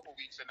the Dylan, next couple of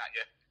weeks and that,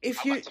 yeah. if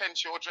I've you got 10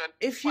 children,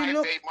 if you 5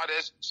 look, baby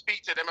mothers,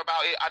 speak to them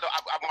about it.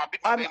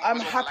 I'm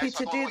happy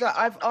to do that.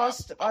 I've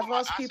asked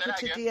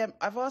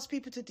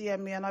people to DM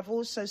me, and I've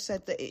also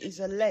said that it is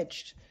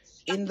alleged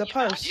in the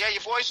post. Yeah,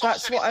 your voice.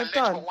 That's what I've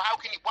done. But how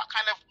can you? What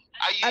kind of?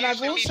 And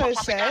I've also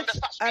said,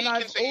 So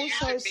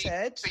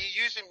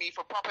you're using me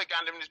for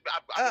propaganda.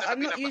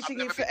 I'm not using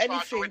you for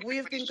anything.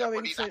 We've been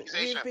going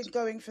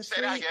for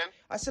 3.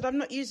 I said I'm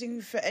not using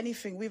you for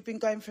anything. We've been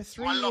going for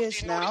 3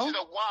 years now.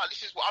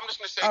 This is what I'm just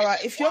going to say. All right,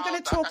 if you're going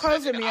to talk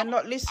over me and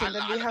not listen,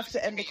 then we have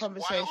to end the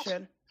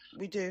conversation.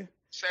 We do.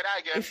 Say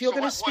that again. If you're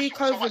going to speak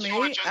over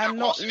me and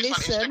not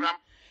listen,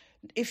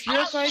 if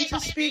you're going to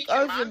speak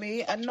over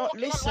me and not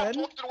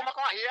listen.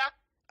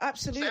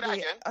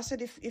 Absolutely. I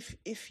said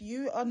if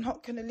you are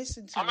not going to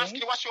listen to me. I'm asking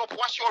you, what's your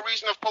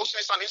reason of posting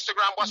this on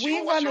Instagram?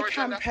 We run a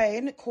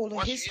campaign called the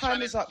His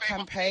Time Is Up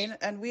campaign,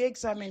 and we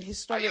examine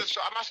historic.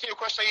 I'm asking you a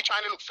question. Are you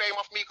trying to look fame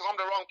off me because I'm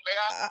the wrong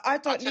player? I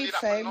don't need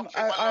fame.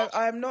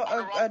 I'm not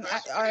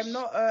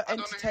an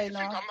entertainer.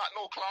 I'm not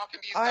no Clark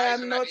and these I guys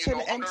am not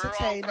an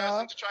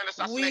entertainer.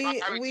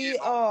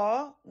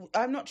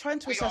 I'm not trying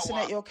to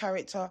assassinate your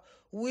character.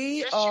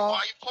 We are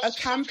a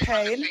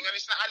campaign. And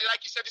it's not,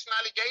 like you said, it's an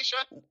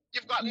allegation.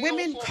 You've got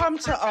women come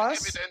to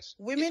us.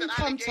 Women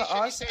come to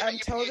us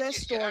and tell their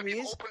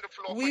stories.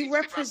 We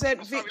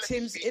represent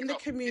victims in the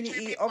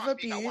community of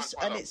abuse,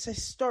 and it's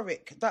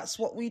historic. That's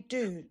what we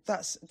do.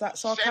 That's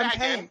our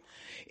campaign.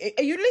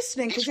 Are you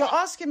listening? Because you're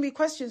asking me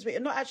questions, but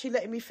you're not actually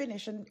letting me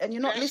finish, and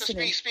you're not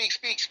listening.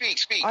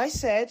 Speak. I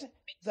said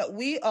that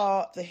we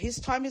are the His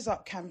Time Is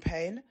Up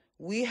campaign.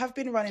 We have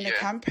been running a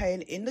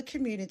campaign in the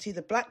community,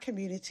 the black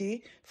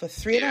community, for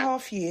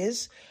 3.5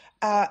 years.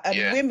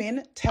 And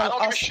women tell us. I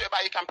don't give a shit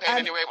about your campaign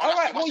anyway. All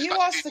right, well, you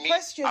asked the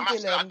question, Dylan.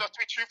 You don't have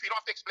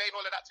to explain all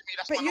of that to me.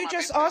 But you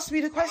just asked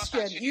me the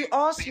question. You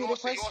asked me the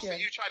question. So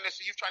you're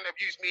trying to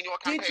abuse me in your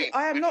campaign. Did you?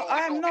 I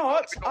am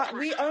not.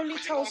 We only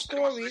tell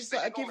stories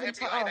that are given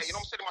to us.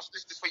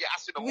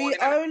 We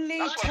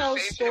only tell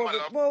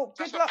stories. Well,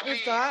 good luck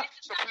with that.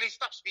 So please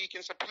stop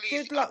speaking. So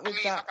please. Good luck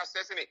with that. Like I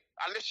said, innit?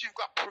 Unless you've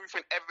got proof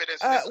and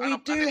evidence. We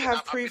do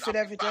have proof and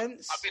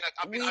evidence.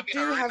 We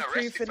do have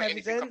proof and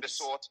evidence.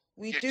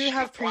 We do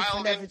have proof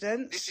and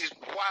evidence. This is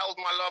wild,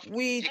 my love.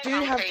 We do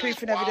have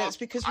proof and evidence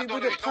because we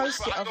wouldn't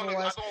post it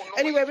otherwise.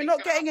 Anyway, we're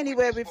not getting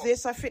anywhere with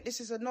this. I think this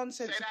is a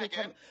nonsensical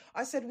comment.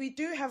 I said we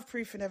do have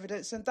proof and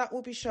evidence, and that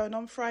will be shown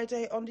on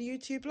Friday on the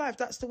YouTube Live.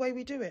 That's the way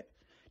we do it.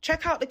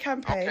 Check out the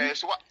campaign,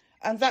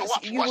 and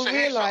you will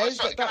realise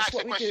that that's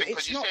what we do.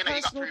 It's not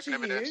personal to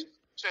you.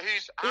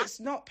 It's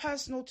not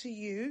personal to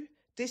you.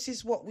 This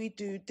is what we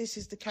do. This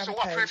is the campaign. So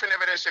what proof and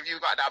evidence have you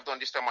got that I've done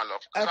this to my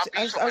love?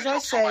 As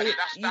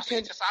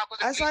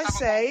I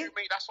say,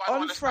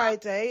 on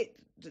Friday,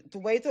 the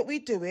way that we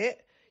do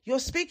it, you're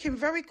speaking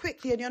very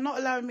quickly and you're not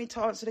allowing me to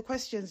answer the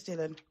questions,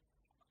 Dylan.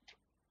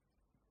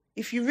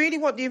 If you really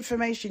want the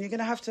information, you're going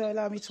to have to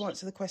allow me to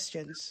answer the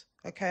questions,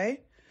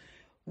 okay?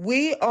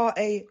 We are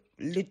a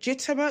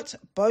legitimate,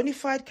 bona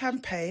fide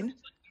campaign,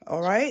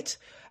 all right?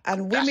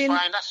 And women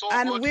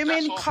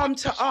come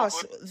to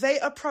us. They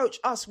approach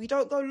us. We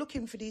don't go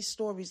looking for these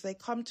stories. They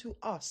come to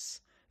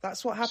us.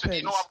 That's what happens. So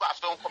you know I've got a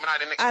film coming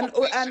out in the next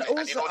couple weeks, and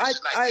also,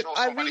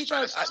 I really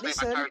don't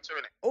listen.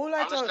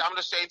 I'm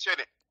just saying to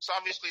you. So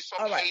obviously,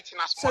 some hating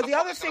us. So the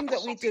other thing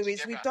that we do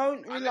is we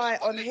don't rely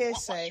on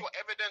hearsay.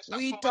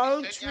 We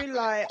don't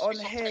rely on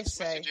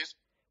hearsay.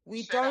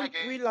 We don't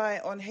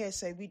rely on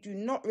hearsay. We do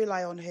not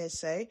rely on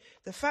hearsay.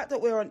 The fact that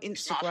we're on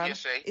Instagram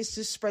is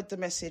to spread the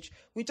message.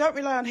 We don't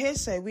rely on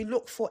hearsay. We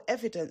look for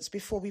evidence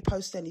before we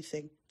post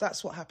anything.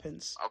 That's what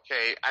happens.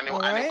 Okay. And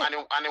what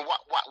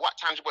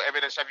tangible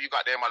evidence have you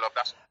got there, my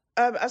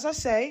love? As I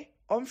say,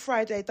 on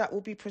Friday that will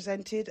be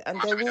presented,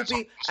 and there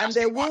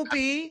will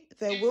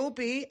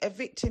be a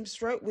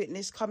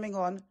victim/witness coming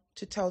on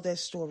to tell their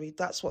story.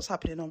 That's what's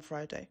happening on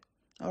Friday.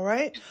 All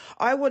right.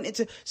 I wanted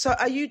to. So,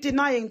 are you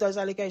denying those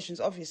allegations?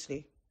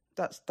 Obviously,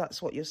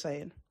 that's what you're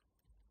saying.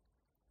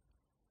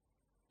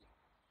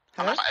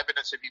 How much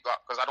evidence have you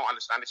got? Because I don't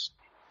understand this.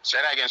 Say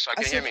that again, so I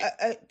can hear me.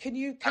 Can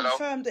you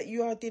confirm that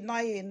you are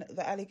denying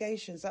the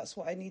allegations? That's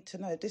what I need to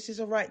know. This is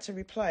a right to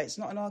reply. It's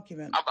not an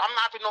argument. I'm not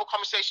having no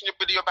conversation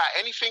with you about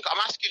anything. I'm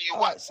asking you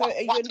what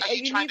are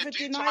you trying to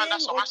do to man?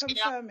 That's what I'm asking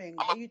confirming? You.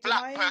 I'm a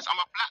black person. I'm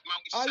a black man.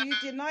 Are you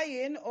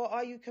denying or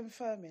are you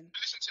confirming?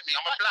 Listen to me.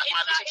 I'm a black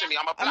man. Listen to me.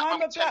 I'm a black man.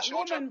 I'm a black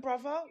woman,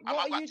 brother.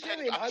 What are you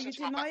doing? Are you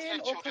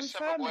denying or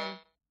confirming?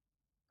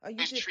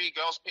 These 3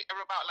 girls pick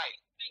her about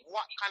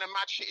what kind of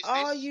mad shit is this?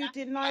 Are you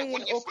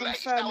denying or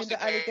confirming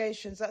the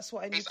allegations? That's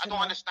what I need to know. I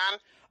don't understand.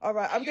 All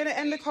right, I'm going to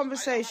end the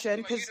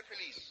conversation because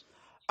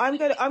I'm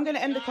gonna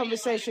end the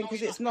conversation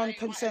because it's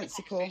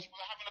non-consensical.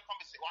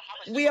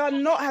 We are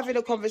not having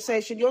a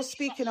conversation. You're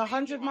speaking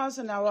 100 miles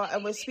an hour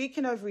and we're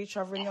speaking over each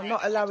other and you're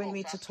not allowing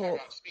me to talk.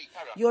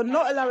 You're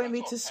not allowing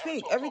me to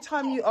speak. Every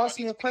time you ask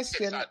me a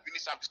question,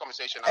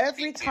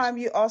 every time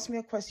you ask me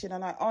a question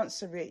and I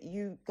answer it,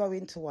 you go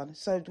into one.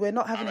 So we're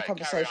not having a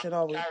conversation,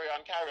 are we? Carry on.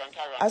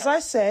 As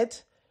I said,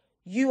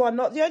 you are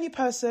not the only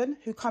person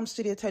who comes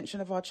to the attention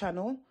of our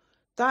channel.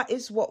 That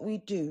is what we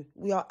do.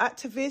 We are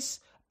activists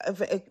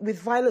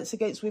with violence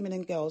against women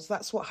and girls.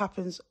 That's what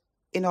happens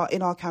in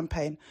our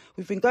campaign.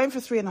 We've been going for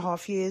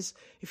 3.5 years.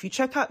 If you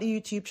check out the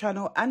YouTube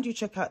channel and you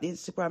check out the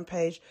Instagram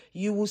page,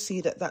 you will see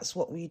that that's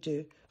what we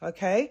do.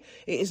 Okay?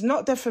 It is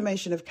not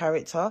defamation of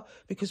character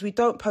because we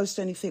don't post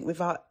anything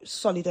without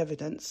solid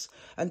evidence.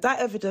 And that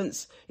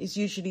evidence is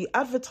usually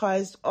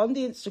advertised on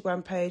the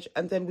Instagram page.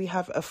 And then we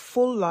have a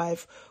full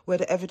live where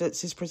the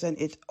evidence is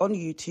presented on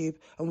YouTube.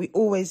 And we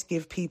always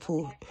give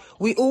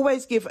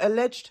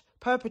alleged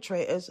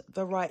perpetrators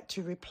the right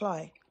to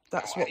reply.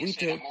 That's what we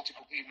do.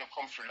 Multiple people have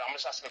come through. I'm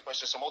just asking a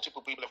question. So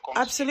multiple people have come.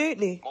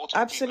 Absolutely.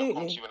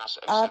 Absolutely.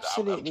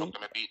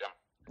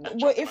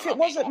 Well, if it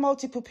wasn't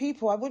multiple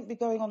people, I wouldn't be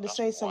going on the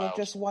say-so with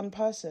just one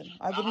person.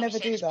 I would never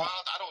do that.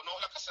 I don't know.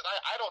 Like I said,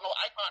 I don't know.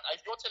 I can't.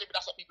 If you're telling me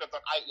that's what people have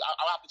done,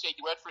 I'll have to take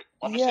your word for it.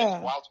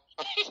 Yeah.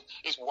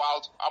 It's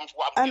wild. It's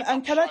wild.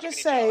 And can I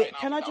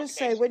just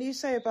say, when you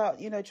say about,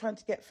 trying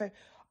to get fair,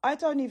 I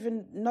don't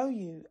even know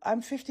you.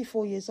 I'm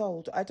 54 years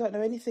old. I don't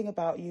know anything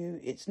about you.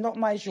 It's not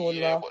my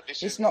genre.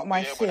 It's not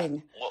my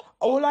thing.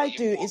 All I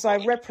do is I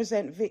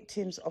represent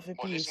victims of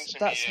abuse.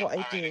 That's what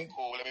I do.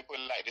 Cool. Let me put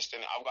it like this.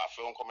 Then I've got a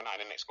film coming out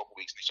in the next couple of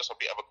weeks. It's just a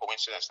bit of a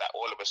coincidence that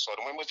all of a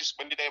sudden, when did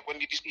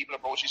these people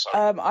approach you?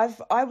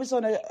 I was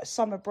on a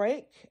summer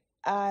break.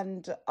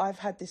 And I've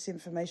had this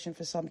information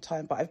for some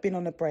time, but I've been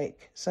on a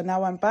break. So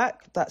now I'm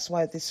back. That's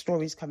why this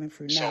story's coming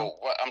through now. So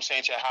what I'm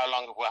saying to you, how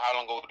long ago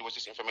was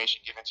this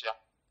information given to you?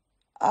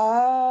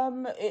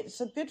 It's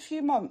a good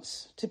few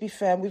months, to be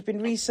fair. We've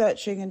been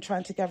researching and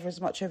trying to gather as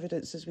much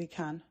evidence as we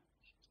can.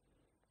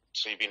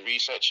 So you've been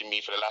researching me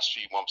for the last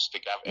few months to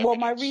gather evidence? Well,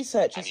 my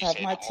researchers have,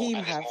 my team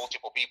have.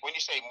 Multiple people. When you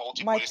say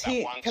multiple, my is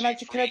team. That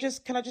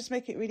Can I just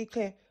make it really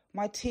clear?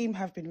 My team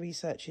have been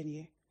researching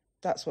you.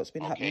 That's what's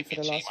been happening for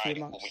the last few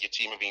months. Your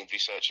team have been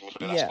researching me for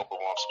the last couple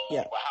of months.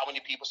 Yeah. Well, how many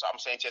people? So I'm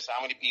saying to you,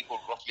 how many people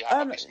roughly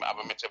have meant to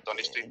have done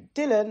this to?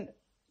 Dylan,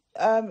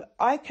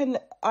 I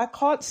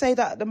can't say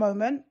that at the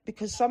moment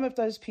because some of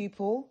those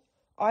people,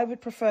 I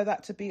would prefer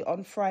that to be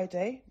on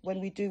Friday when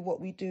we do what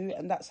we do,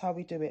 and that's how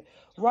we do it.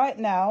 Right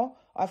now,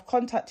 I've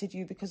contacted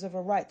you because of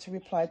a right to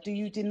reply. Do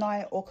you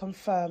deny or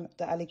confirm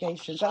the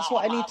allegations? That's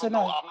what I need to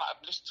know.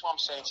 Listen to what I'm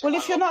saying. Well,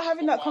 if you're not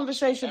having that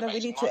conversation, then we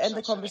need to end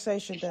the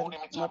conversation then,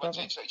 my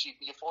brother.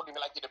 You're phoning me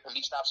like you're the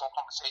police to have some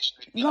conversation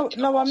with me.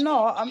 No, I'm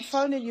not. I'm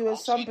phoning you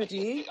as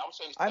somebody.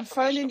 I'm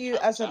phoning you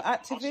as an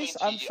activist.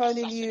 I'm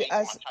phoning you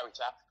as...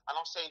 And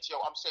I'm saying to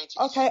you,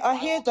 okay, I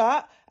hear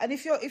that. And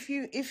if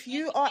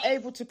you are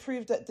able to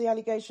prove that the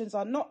allegations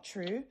are not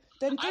true,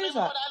 then do that. I don't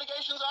know what the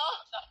allegations are.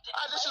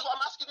 This is what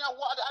I'm asking you.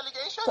 What are the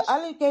allegations? The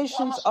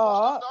allegations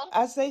are,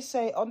 as they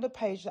say on the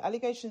page, the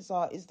allegations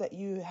is that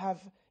you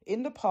have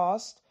in the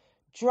past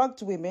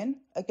drugged women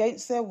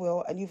against their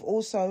will, and you've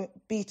also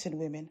beaten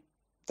women.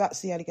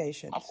 That's the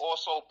allegations. I've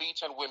also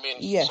beaten women.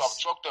 Yes. So I've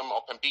drugged them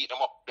up and beat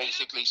them up,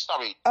 basically.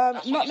 Sorry.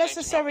 Not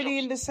necessarily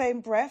in the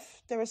same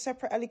breath. There are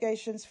separate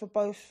allegations for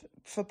both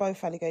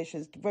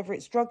allegations, whether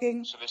it's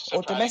drugging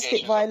or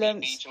domestic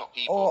violence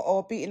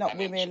or beating up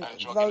women.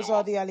 Those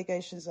are the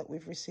allegations that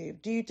we've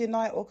received. Do you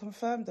deny or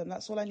confirm them?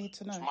 That's all I need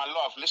to know. My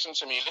love, listen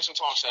to me. Listen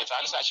to what I'm saying.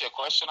 I just asked you a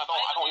question. I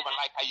don't even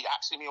like how you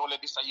asking me all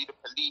of this. Are you the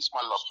police,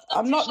 my love?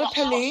 I'm not the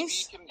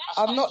police.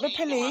 I'm not the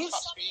police.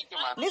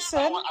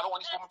 Listen,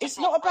 it's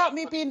not about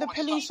me being the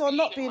police or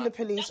not being the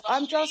police.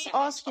 I'm just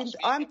asking.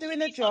 I'm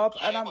doing a job,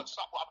 and I'm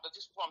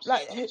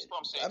like, I'm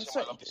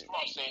sorry.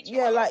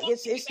 Yeah, like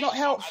it's not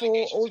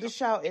helpful all the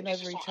shouting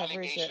over each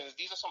other, is it?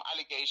 These are some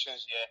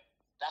allegations, yeah.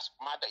 That's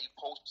mad that you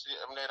posted it.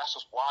 That's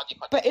just wild.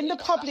 But in the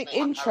public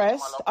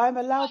interest, I'm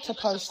allowed to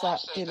post that,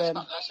 Dylan.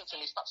 Listen to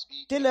me, stop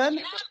speaking. Dylan,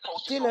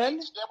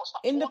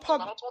 in the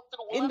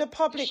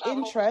public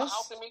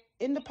interest,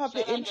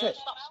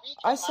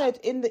 I said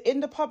in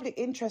the public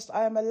interest,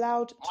 I am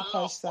allowed to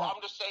post that.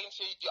 I'm just saying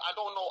to you, I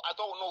don't know.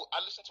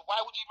 Listen to,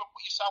 why would you even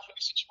put yourself in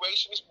this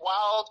situation? It's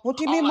wild. What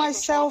do you mean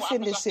myself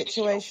in this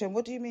situation?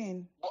 What do you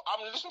mean? Well,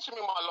 listen to me,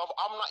 my love.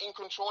 I'm not in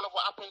control of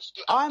what happens.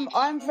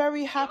 I'm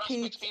very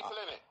happy.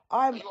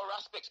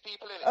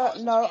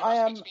 No, I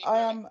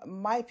am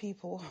my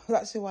people.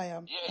 That's who I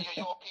am. Yeah,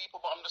 you're your people,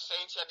 but I'm just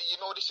saying to you,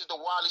 this is the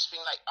wildest thing.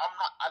 Like,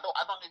 I don't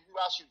know who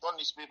else you've done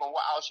this with and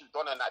what else you've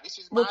done and that. This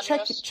is madness.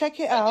 Well, check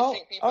it out.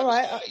 All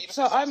right.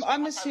 So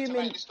I'm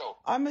assuming.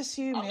 I'm just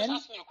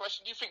asking you a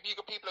question. Do you think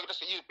people are going to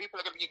say people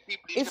are going to give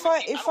people? If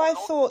I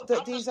thought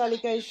that these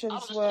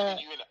allegations were.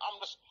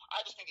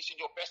 I just think it's in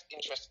your best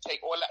interest to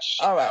take all that shit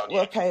All right. down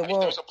here. Okay. And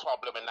Well, if there's a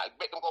problem and that,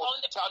 make them go.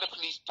 Tell the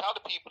police. Tell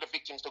the people, the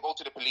victims, to go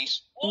to the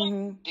police.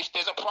 If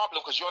there's a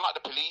problem, because you're not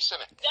the police,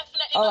 innit?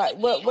 Definitely. All right.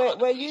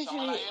 We're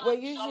usually.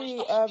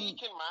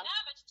 Speaking, man.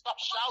 Stop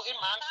shouting,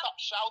 man. Stop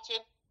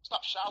shouting.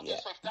 Stop shouting. Yeah.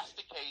 So if that's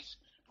the case,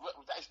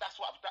 ain't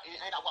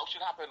that what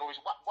should happen, or is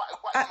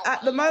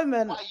at the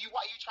moment? What are you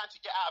trying to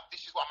get out of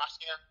this? Is what I'm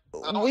asking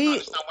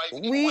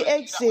you.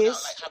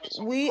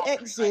 We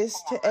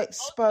exist to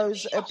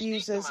expose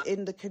abusers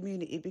in the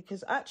community,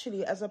 because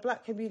actually, as a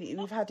black community,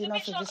 we've had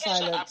enough of the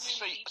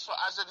silence.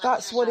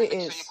 That's what it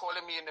is. So you're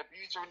calling me an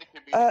abuser in the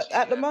community?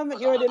 At the moment,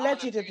 you're an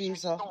alleged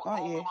abuser,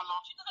 aren't you?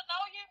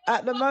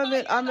 At the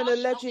moment, I'm an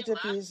alleged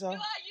abuser.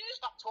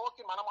 Stop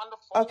talking, man. I'm on the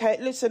phone.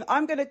 Okay, listen,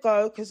 I'm going to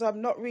go because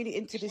I'm not really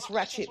into this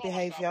ratchet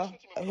behaviour,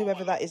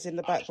 whoever that is in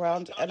the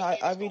background, and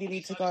I really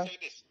need to go.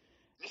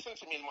 Listen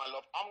to me, my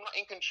love. I'm not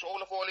in control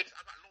of all this.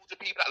 I've got loads of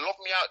people that love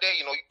me out there.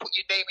 You know, you put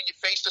your name in your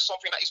face to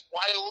something that is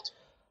wild.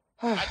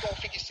 I don't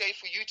think it's safe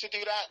for you to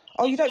do that.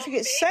 Oh, you don't think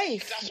it's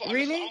safe?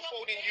 Really? I'm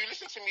phoning you.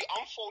 Listen to me.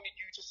 I'm phoning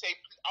you to say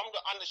I'm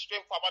the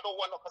strength of. I don't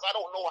want to, because I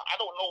don't know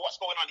what's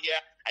going on here,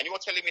 and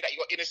you're telling me that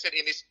you're innocent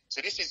in this.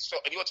 So this is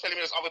and you're telling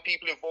me there's other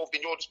people involved,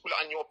 and you're just put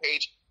it on your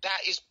page.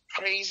 That is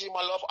crazy,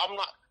 my love. I'm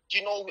not.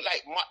 You know,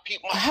 like my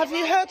people. Have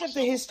you heard of the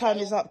His Time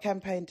Is Up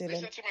campaign, Dylan?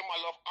 Listen to me, my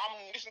love.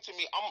 Listen to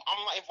me.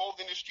 I'm not involved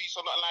in the streets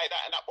or nothing like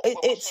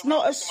that. It's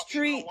not a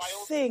street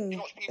thing. You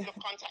know, people have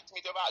contacted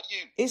me about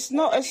you. It's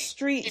not a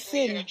street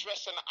thing. Give me an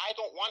address, and I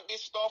don't want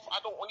this stuff. I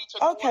don't want you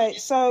to. Okay,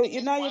 so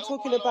now you're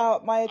talking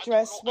about my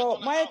address. Well,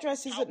 my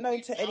address isn't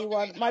known to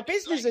anyone. My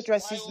business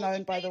address is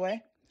known, by the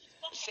way.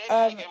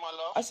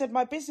 I said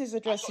my business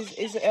address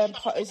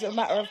is a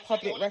matter of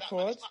public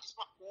record.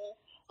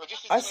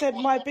 I said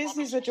my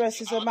business address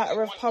is a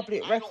matter of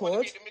public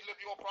record.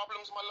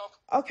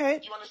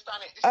 Okay.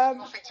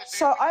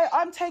 So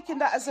I'm taking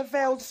that as a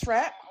veiled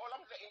threat.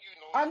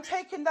 I'm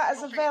taking that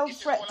as a veiled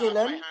threat,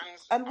 Dylan,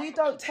 and we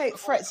don't take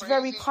threats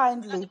very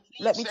kindly.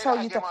 Let me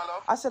tell you that.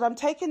 I said I'm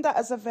taking that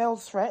as a veiled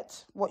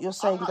threat, what you're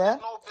saying there.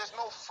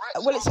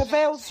 Well, it's a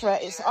veiled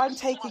threat. I'm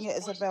taking it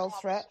as a veiled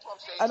threat.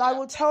 And I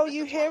will tell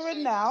you here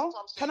and now.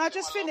 Can I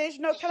just finish?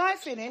 No, can I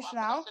finish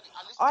now?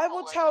 I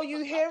will tell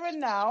you here and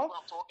now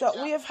that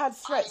we have had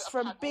threats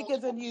from bigger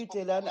than you,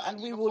 Dylan,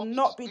 and we will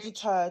not be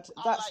deterred.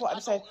 That's what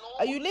I'm saying.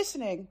 Are you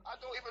listening?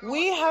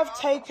 We have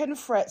taken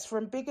threats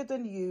from bigger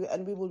than you,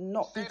 and we will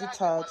not be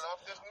deterred.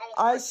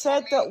 I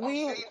said that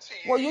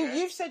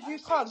you've said you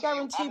can't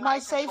guarantee my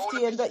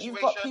safety and that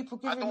you've got people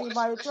giving me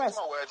my address.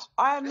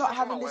 I am not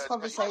having this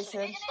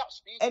conversation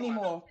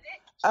anymore.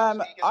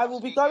 I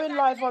will be going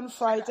live on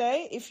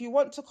Friday. If you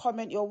want to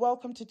comment, you're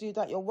welcome to do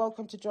that. You're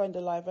welcome to join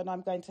the live, and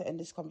I'm going to end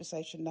this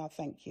conversation now.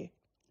 Thank you.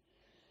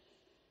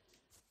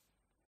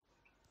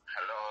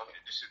 Hello,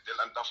 this is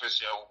Dylan Duffus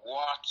here.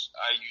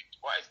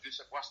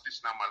 What's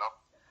this now, my love?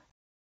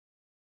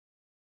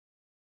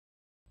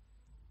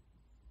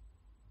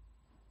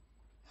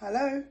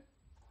 Hello?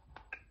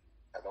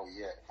 Hello,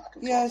 yeah.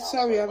 Yeah,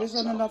 sorry, I was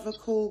on another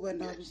call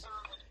when I was...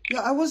 Yeah,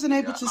 I wasn't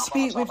able to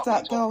speak with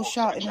that girl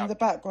shouting in the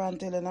background,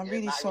 Dylan. I'm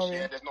really sorry.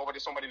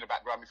 There's somebody in the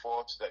background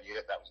before that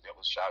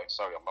was shouting.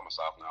 Sorry, I'm by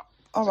myself now.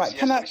 All right,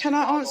 can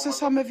I answer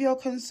some of your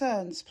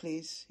concerns,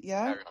 please?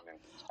 Yeah?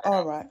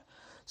 All right.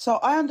 So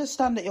I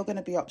understand that you're going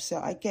to be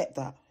upset. I get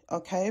that,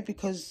 okay?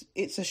 Because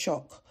it's a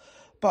shock.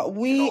 But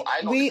Can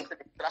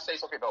I say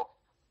something, though?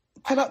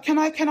 Can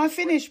I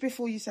finish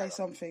before you say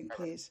something,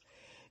 please?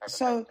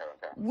 So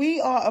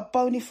we are a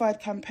bona fide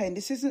campaign.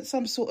 This isn't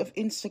some sort of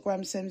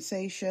Instagram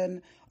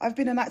sensation. I've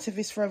been an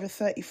activist for over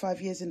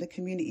 35 years in the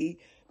community,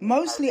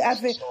 mostly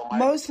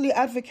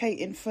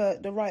advocating for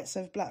the rights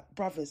of black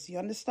brothers. You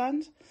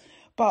understand?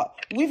 But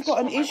we've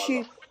got an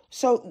issue.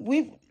 So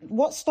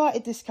what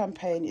started this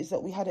campaign is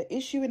that we had an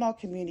issue in our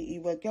community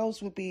where girls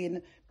were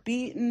being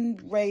beaten,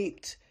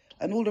 raped,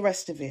 and all the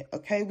rest of it.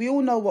 Okay, we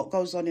all know what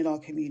goes on in our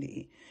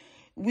community.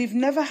 We've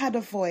never had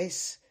a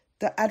voice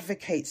that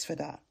advocates for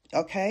that.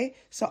 Okay,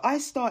 so I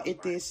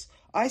started this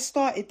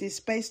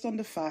based on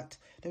the fact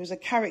there was a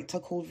character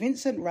called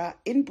Vincent Rat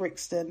in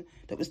Brixton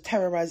that was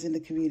terrorising the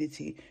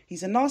community.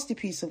 He's a nasty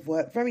piece of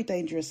work, very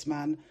dangerous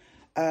man.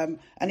 And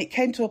it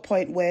came to a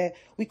point where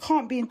we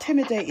can't be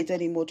intimidated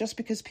anymore just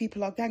because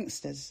people are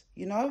gangsters,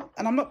 you know?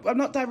 And I'm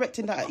not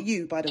directing that at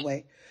you, by the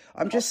way.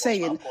 I'm just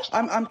saying,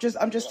 I'm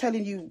just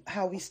telling you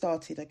how we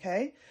started,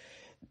 okay?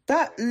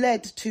 That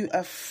led to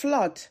a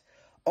flood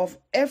of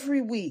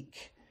every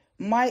week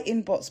my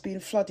inbox being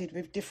flooded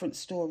with different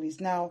stories.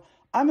 Now,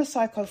 I'm a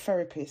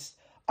psychotherapist.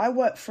 I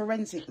work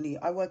forensically.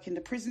 I work in the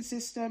prison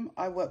system.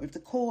 I work with the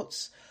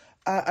courts.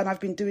 And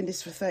I've been doing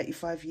this for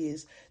 35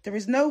 years. There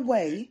is no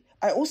way.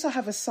 I also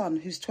have a son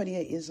who's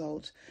 28 years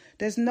old.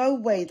 There's no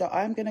way that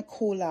I'm going to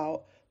call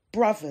out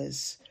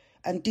brothers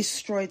and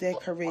destroy their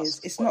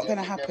careers. It's not going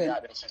to happen.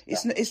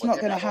 It's not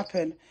going to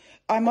happen.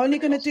 I'm only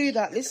going to do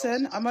that.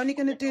 Listen, I'm only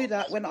going to do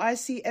that when I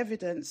see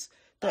evidence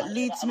that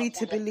leads me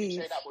to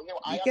believe.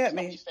 You get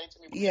me?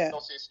 Yeah.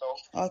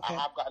 Okay.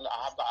 I have got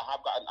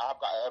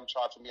a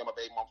charge for me and my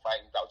baby mum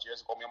fighting. That was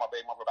years ago. Me and my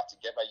baby mum were back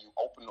together. You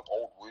open up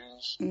old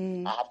wounds.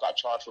 I have got a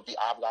charge for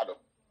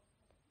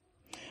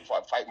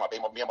fight me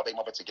and my baby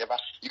mother together.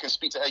 You can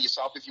speak to her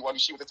yourself if you want.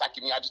 She was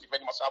attacking me. I just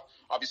defended myself.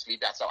 Obviously,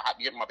 that's how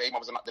happy my baby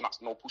mothers. They're not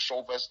no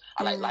pushovers.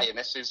 I like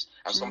lionesses,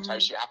 and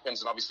sometimes shit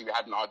happens. And obviously, we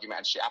had an argument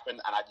and shit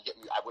happened, and I had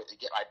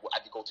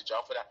to go to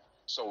jail for that.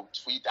 So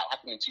that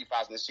happened in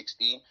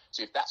 2016.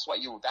 So if that's what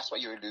you're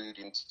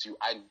alluding to, you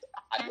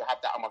have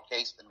that on my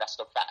case, then that's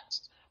the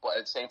facts. But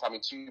at the same time,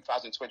 in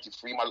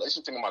 2023,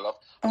 listen to me, my love.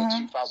 In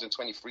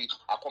 2023,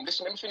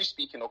 listen. Let me finish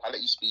speaking, though. I'll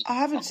let you speak. I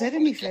haven't said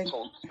anything.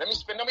 Let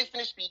me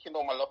finish speaking,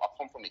 though, my love. I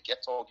come from the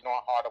ghetto. You know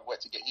how hard I've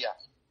worked to get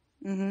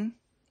here.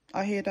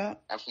 I hear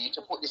that. And for you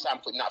to put this,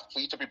 for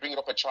you to be bringing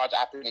up a charge that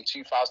happened in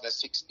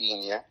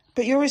 2016, yeah.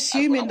 But you're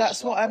assuming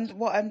that's what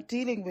I'm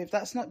dealing with.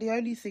 That's not the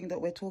only thing that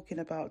we're talking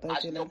about, though,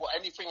 Dylan. No, but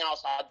anything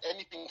else I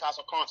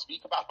can't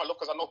speak about, my love,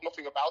 because I know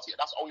nothing about it.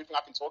 That's the only thing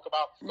I can talk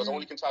about, because I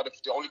only can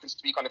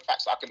speak on the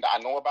facts that I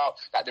know about.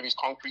 That there is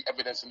concrete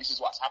evidence, and this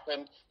is what's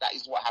happened. That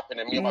is what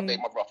happened, and me and my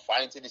baby mother are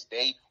fine to this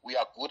day. We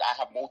are good. I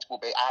have multiple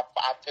babies. I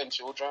have 10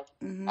 children.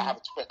 I have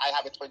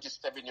a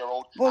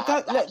 27-year-old. Well,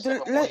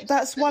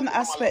 that's one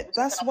aspect.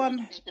 That's one.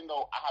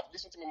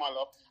 Listen to me, my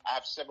love. I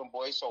have 7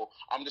 boys, so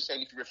I'm just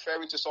saying, if you're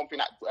referring to something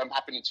that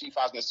happened in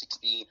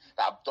 2016,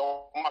 that I've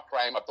done my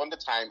crime, I've done the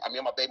time, and me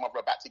and my baby mother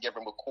are back together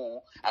and we're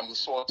cool, and we're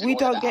sorted. We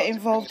don't get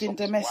involved in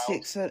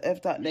domestics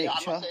of that nature.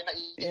 I'm not saying that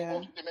you get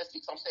involved in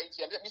domestics. I'm saying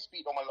to you, let me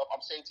speak on my love.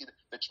 I'm saying to you,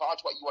 the charge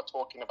what you are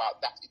talking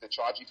about, that is the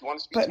charge. If you want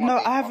to speak, but no,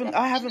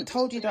 I haven't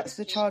told you that's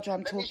the charge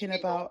I'm talking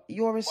about.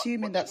 You're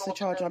assuming that's the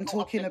charge I'm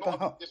talking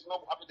about.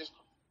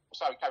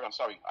 Sorry, carry on.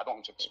 Sorry, I don't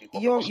want to speak.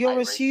 You're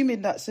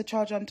assuming that's the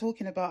charge I'm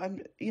talking about.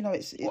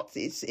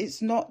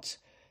 It's not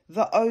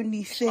the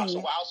only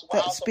thing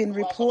that's been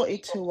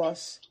reported to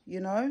us.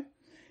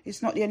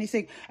 It's not the only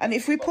thing. And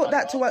if we put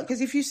that to work,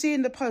 because if you see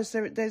in the post,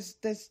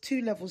 there's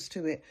 2 levels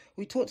to it.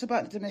 We talked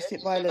about the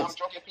domestic violence,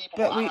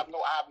 but I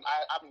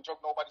haven't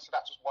drugged nobody, so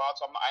that's just wild.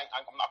 So I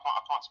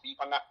can't speak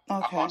on that.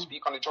 Okay. I can't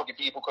speak on the drugging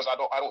people because I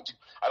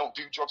don't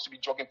do drugs to be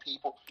drugging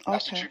people.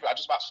 That's the truth. I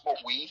just about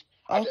smoke weed.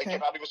 Okay.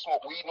 If I even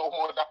smoke weed no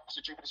more, that's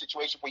the truth of the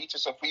situation. For you to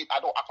some weed, I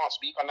can't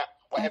speak on that.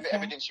 Whatever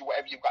evidence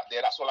whatever you've got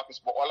there, that's all I can.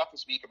 But all I can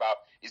speak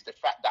about is the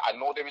fact that I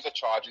know there is a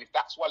charge. And if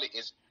that's what it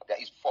is,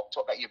 that is fucked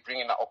up that you're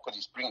bringing that up, because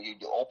it's bringing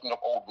you open up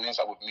old wounds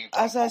that would move.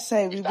 As I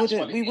say, we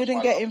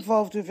wouldn't get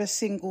involved with a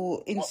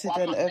single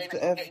incident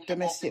of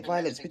domestic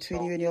violence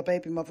between you and your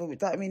baby mother.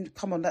 I mean,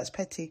 come on, that's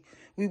petty.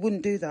 We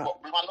wouldn't do that.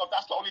 But, my love,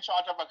 that's the only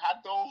charge I've ever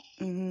had, though.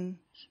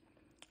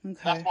 Okay.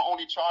 That's my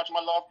only charge, my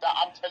love. That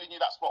I'm telling you,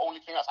 that's my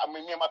only thing. Me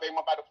and my baby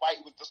mother had a fight.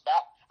 It was just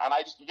that, and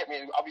I just get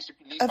me. Obviously,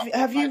 police.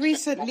 Have you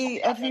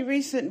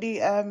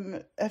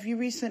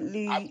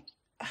recently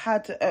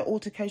had an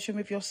altercation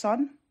with your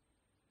son?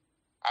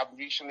 I've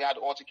recently had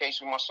an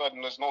altercation with my son,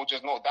 and there's no.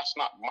 That's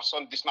not my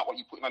son. This is not what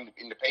you put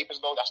in the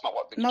papers, though. That's not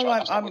what.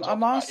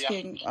 I'm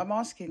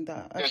asking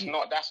that. There's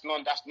not. That's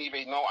none. That's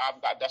neither. No,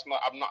 I've got. That's not.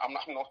 I'm not.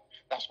 No,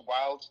 that's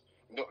wild.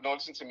 No,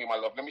 listen to me, my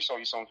love. Let me show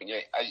you something.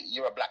 Yeah,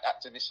 you're a black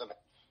activist, and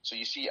so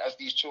you see, as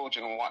these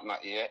children and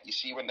whatnot, yeah, you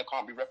see when they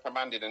can't be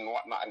reprimanded and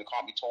whatnot, and they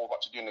can't be told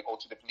what to do, and they go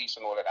to the police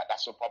and all of that.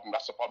 That's a problem.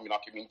 That's a problem in our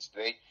community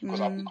today, because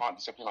we can't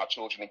discipline our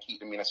children and keep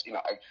them in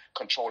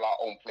control our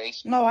own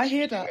place. No, I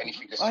hear that.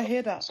 I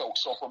hear that. So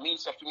for me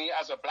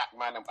as a black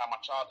man, and I'm a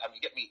child, and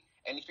you get me,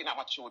 anything that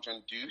my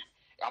children do,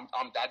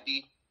 I'm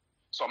daddy.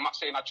 So I'm not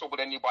saying I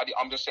troubled anybody.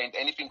 I'm just saying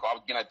anything.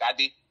 I've been a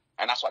daddy.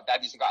 And that's what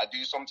daddy's got to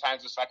do.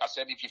 Sometimes it's like I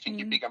said, if you think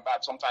you're big and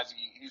bad, sometimes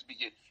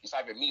it's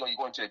either me or you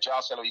go into the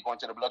jail cell or you go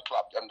into the blood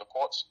club and the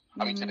courts.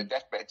 I mean, to the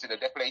death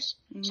place.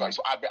 So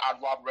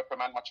I'd rather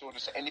reprimand my children.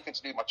 So anything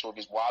to do with my children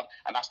is wild,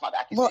 and that's not the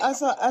accusation.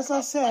 Well, as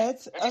I said,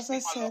 that's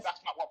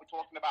not what we're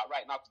talking about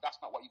right now. That's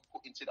not what you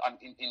put into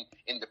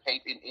in the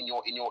paper in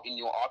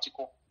your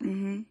article.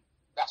 Mm-hmm.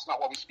 That's not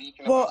what we're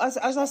speaking about. Well,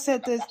 as I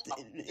said,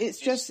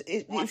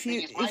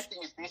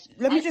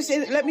 let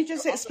me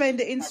just explain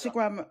the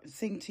Instagram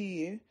thing to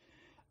you.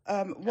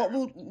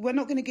 We're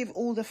not going to give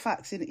all the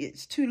facts in.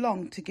 It's too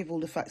long to give all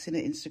the facts in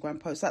an Instagram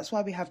post. That's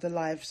why we have the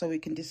live, so we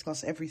can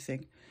discuss everything.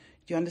 Do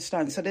you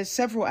understand? So there's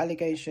several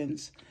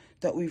allegations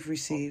that we've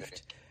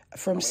received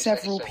from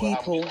several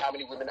people. How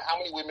many women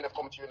have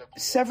come to you?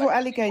 Several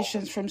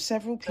allegations from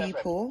several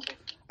people.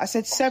 I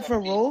said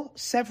several,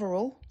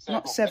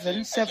 not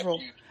seven,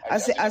 several.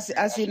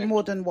 As in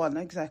more than one,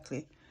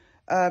 exactly.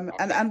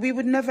 And we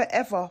would never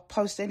ever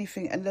post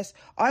anything unless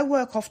I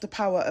work off the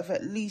power of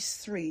at least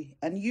 3,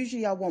 and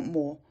usually I want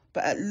more,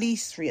 but at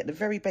least 3 at the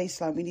very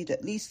baseline. We need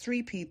at least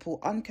 3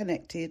 people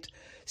unconnected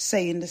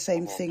saying the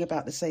same thing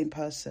about the same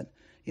person.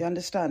 You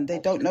understand? They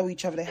don't know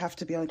each other. They have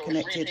to be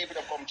unconnected.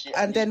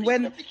 And then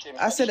when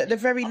I said at the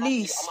very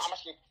least,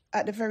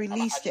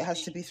 it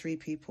has to be 3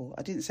 people.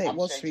 I didn't say it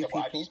was 3 people.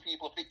 Are these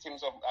people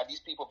victims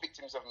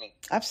of me?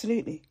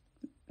 Absolutely.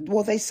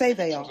 Well, they say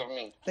they are.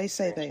 They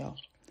say they are.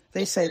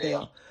 They say they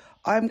are.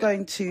 I'm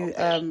going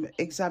to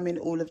examine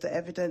all of the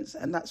evidence,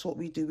 and that's what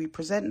we do. We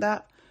present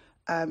that.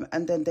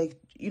 And then they,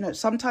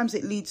 sometimes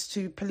it leads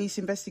to police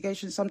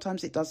investigations,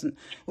 sometimes it doesn't.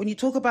 When you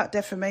talk about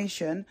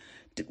defamation,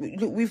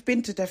 look, we've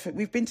been to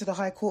the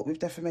High Court with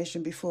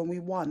defamation before and we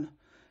won.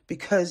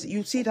 Because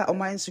you'll see that on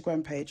my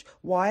Instagram page.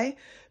 Why?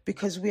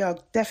 Because we are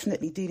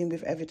definitely dealing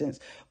with evidence.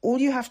 All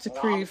you have to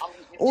prove,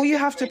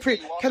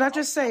 can I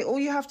just say, all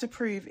you have to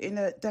prove in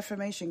a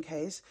defamation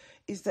case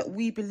is that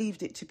we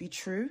believed it to be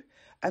true.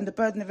 And the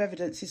burden of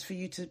evidence is for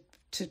you to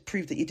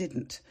prove that you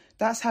didn't.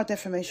 That's how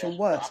defamation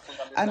works.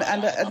 And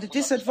the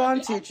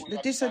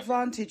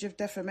disadvantage of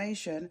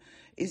defamation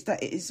is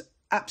that it is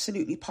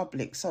absolutely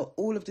public. So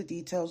all of the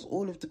details,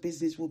 all of the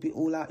business will be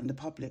all out in the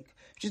public,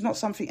 which is not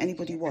something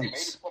anybody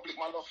wants.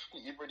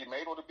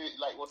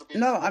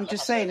 No, I'm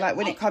just saying, like,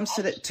 when it comes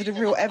to the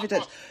real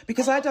evidence,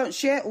 because I don't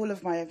share all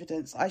of my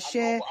evidence. I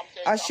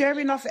share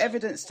enough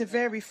evidence to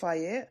verify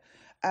it.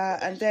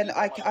 And then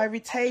I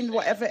retain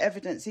whatever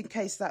evidence in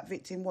case that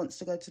victim wants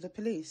to go to the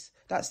police.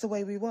 That's the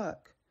way we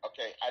work.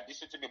 Okay,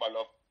 listen to me, my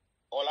love.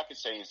 All I can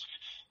say is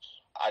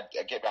I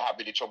have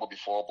been in trouble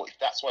before, but if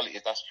that's what it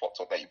is, that's fucked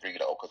up that you bring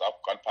it up, because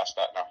I've gone past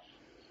that now.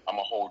 I'm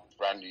a whole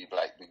brand new,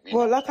 like...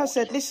 Well, like I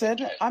said,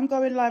 listen, I'm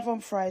going live on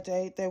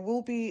Friday. There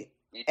will be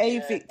a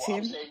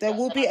victim. There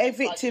will be a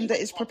victim that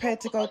is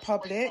prepared to go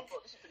public.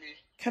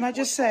 Can I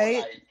just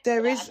say,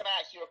 there is... Can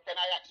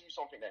I ask you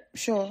something then?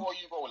 Sure. Before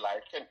you go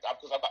live,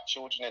 because I've got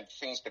children and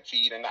things to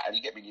feed and that, and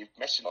you're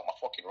messing up my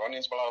fucking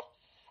runnings, bro.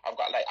 I've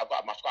got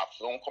a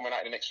film coming out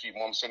in the next few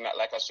months and that,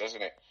 like I said,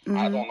 isn't it? Mm-hmm.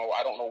 I don't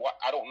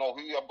know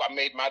who I've got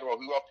made mad or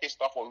who I've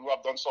pissed off or who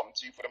I've done something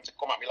to for them to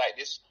come at me like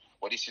this.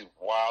 But this is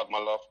wild, my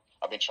love.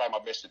 I've been trying my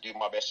best to do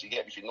my best. You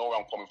get me? If you know where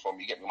I'm coming from,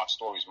 you get me? My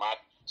story's mad.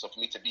 So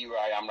for me to be where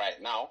I am right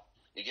now,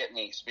 you get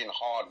me? It's been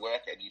hard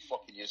work and you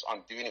fucking just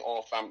undoing it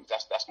all, fam.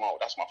 That's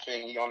my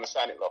thing. You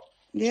understand it, love?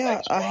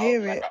 Yeah, I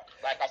hear it.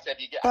 Like I said,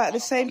 but at the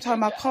same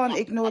time, I can't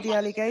ignore the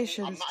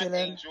allegations, Dylan. I'm not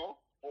an angel,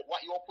 but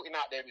what you're putting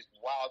out there is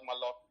wild, my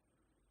love.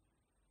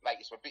 Like,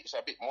 it's a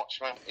bit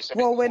much, man.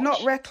 We're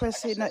not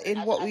reckless in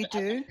what we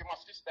do.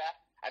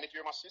 And if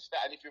you're my sister,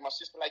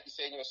 like you're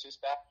saying, you're a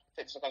sister,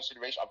 take this into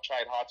consideration. I've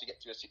tried hard to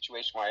get to a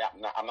situation where I'm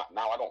not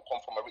now. I don't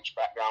come from a rich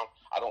background.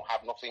 I don't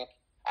have nothing.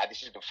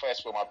 This is the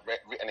first film I've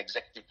written,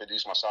 executive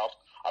produced myself.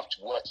 I've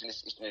worked in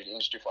this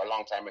industry for a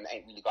long time and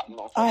ain't really got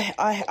nothing.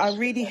 I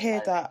really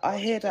hear that. I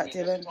hear that,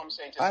 Dylan.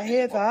 I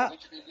hear that.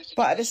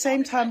 But at the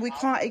same time, we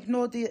can't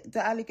ignore the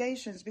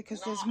allegations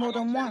because there's more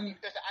than one.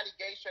 If there's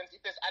allegations,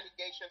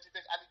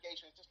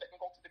 just let them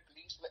go to the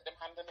police, let them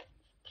handle it.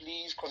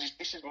 Please, because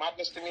this is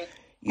madness to me.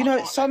 You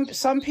know,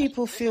 some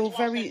people feel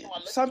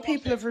some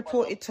people have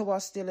reported to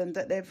us, Dylan,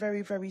 that they're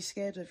very, very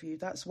scared of you.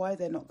 That's why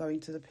they're not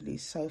going to the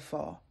police so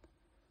far.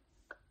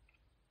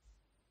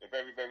 They're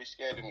very, very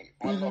scared of me.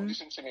 My love,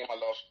 listen to me, my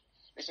love.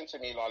 Listen to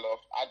me, my love.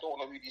 I don't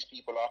know who these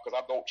people are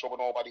because I don't trouble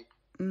nobody.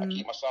 I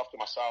keep myself to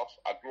myself.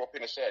 I grew up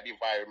in a certain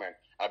environment.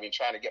 I've been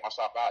trying to get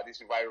myself out of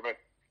this environment.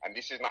 And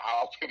this is not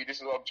how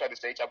this is what I'm trying to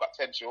say to you. I've got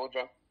 10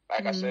 children.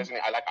 Like I said, isn't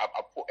it? I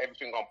put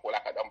everything on pause.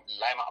 I'm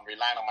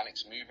relying on my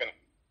next move.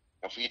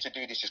 And for you to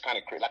do this is kind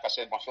of crazy. Like I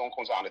said, my film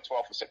comes out on the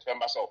 12th of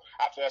September. So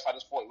at first I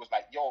just thought it was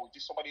like, yo,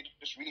 is somebody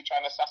just really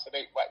trying to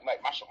assassinate,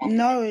 like mash up my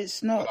No,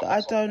 it's not. I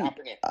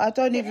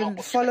don't even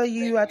follow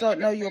you. I don't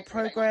know your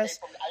progress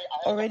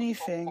or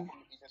anything.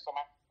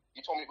 You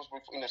told me it was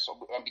in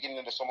the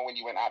beginning of the summer when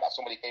you went out that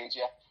somebody came to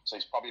you. So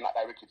it's probably not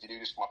directly to do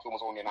this. My film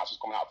was only announced.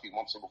 It's coming out a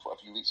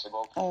few weeks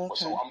ago. Oh,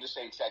 okay. So I'm just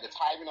saying, the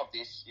timing of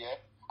this, yeah,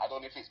 I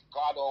don't know if it's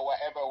God or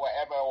whatever,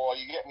 or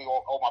you get me,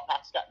 or my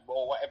past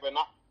or whatever,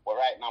 not. But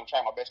right now I'm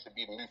trying my best to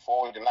move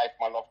forward in life,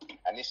 my love.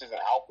 And this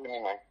isn't helping me,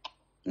 man.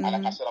 And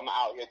like I said, I'm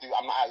not out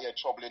here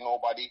troubling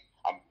nobody.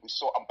 I'm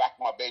back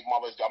with my baby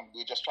mothers.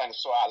 We're just trying to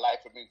sort out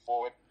life and move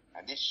forward.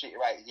 And this shit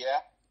right here,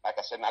 like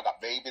I said, I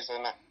got babies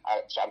and that.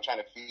 So I'm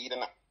trying to feed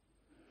and that.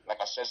 Like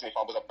I said, if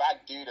I was a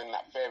bad dude and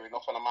that, fair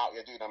enough, and I'm out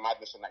here doing the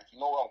madness and that, if you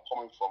know where I'm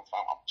coming from,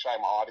 fam, I'm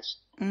trying my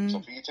hardest. So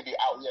for you to be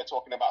out here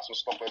talking about some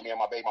stuff with me and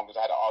my baby mum because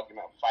I had an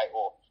argument, fight,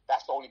 or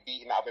that's the only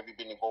beating that I've ever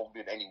been involved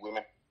with any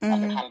women. I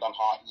can hand on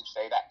heart, you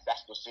say that,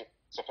 that's just it.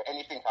 So for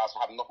anything else,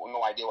 I have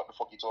no idea what the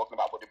fuck you're talking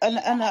about. But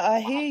and I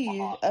hear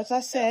you. As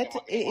I said,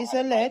 it is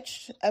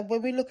alleged. And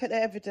when we look at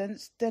the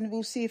evidence, then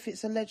we'll see if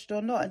it's alleged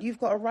or not. And you've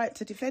got a right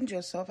to defend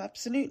yourself,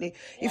 absolutely.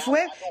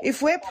 Yeah,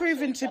 if we're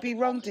proven to be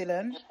wrong,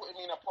 Dylan,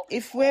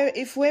 if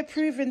we're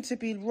proven to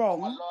be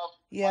wrong,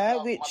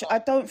 which I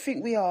don't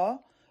think we are,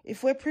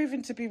 if we're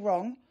proven to be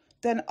wrong,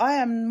 then I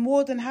am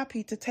more than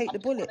happy to take the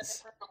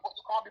bullets. But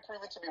you can't be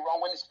proven to be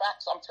wrong when it's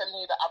facts. I'm telling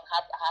you that I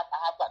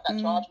have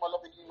that charge, my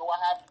love, and you know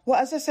I have.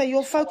 Well, as I say,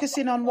 you're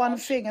focusing on one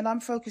thing and I'm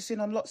focusing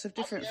on lots of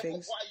different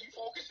things. What are you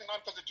focusing on?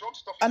 Because the drug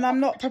stuff... And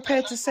I'm not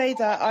prepared to say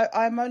that.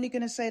 I'm only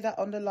going to say that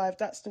on the live.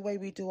 That's the way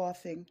we do our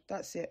thing.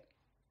 That's it.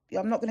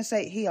 I'm not going to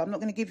say it here. I'm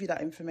not going to give you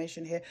that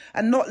information here.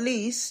 And not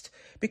least,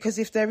 because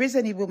if there is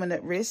any woman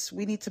at risk,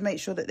 we need to make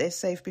sure that they're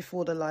safe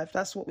before the live.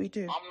 That's what we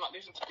do. I'm not,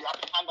 listen to me, I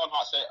can hand on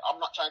heart say, I'm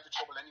not trying to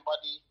trouble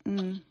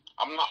anybody.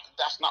 I'm not,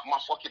 that's not my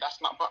fucking,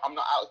 I'm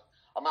not out.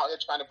 I'm out here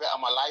trying to better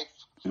my life.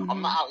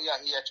 I'm not out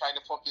here trying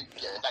to fucking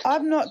get, like,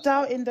 I'm not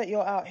doubting that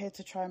you're out here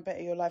to try and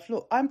better your life.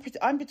 Look,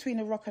 I'm between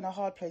a rock and a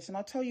hard place, and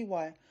I'll tell you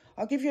why.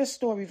 I'll give you a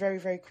story very,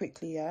 very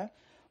quickly, yeah?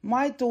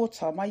 My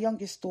daughter, my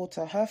youngest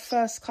daughter, her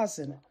first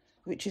cousin,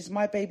 which is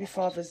my baby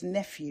father's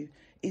nephew,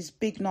 is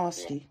Big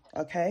Nasty,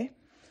 okay?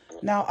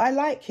 Now, I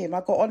like him.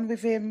 I got on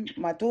with him.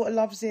 My daughter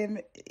loves him.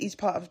 He's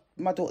part of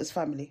my daughter's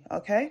family,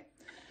 okay?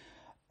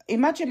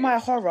 Imagine my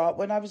horror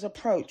when I was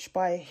approached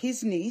by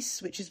his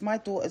niece, which is my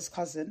daughter's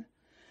cousin,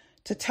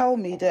 to tell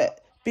me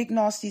that Big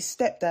Nasty's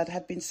stepdad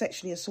had been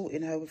sexually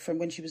assaulting her from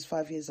when she was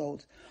 5 years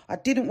old. I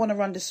didn't want to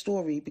run the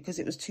story because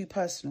it was too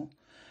personal,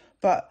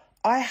 but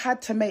I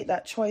had to make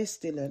that choice,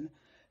 Dylan.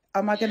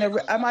 Am I gonna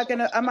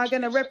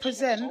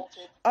represent?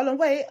 Oh no,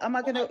 wait. Am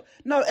I gonna?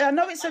 No, I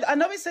know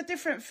it's a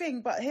different thing,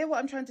 but hear what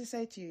I'm trying to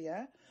say to you.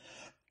 Yeah,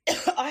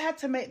 I had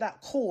to make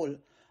that call.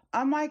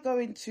 Am I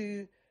going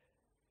to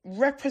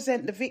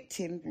represent the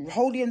victim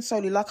wholly and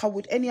solely like I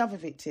would any other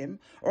victim,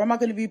 or am I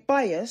going to be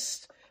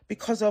biased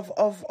because of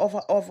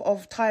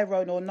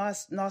Tyrone or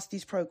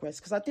Nasty's progress?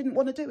 Because I didn't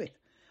want to do it.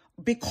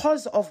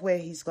 Because of where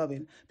he's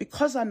going,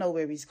 because I know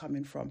where he's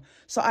coming from.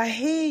 So I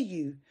hear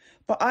you,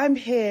 but I'm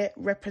here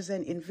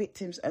representing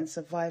victims and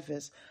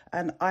survivors,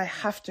 and I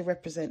have to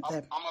represent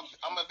them. I'm a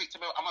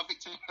victim, and I'm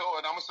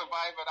a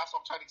survivor. That's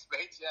what I'm trying to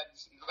explain to you.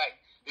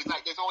 It's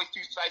like there's always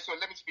two sides to it.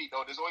 Let me speak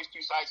though. There's always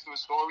two sides to a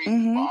story. But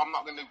I'm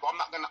not gonna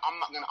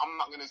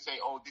say,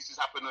 oh, this is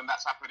happening and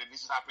that's happening,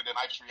 this is happening.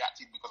 I just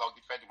reacted because I was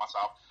defending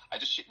myself.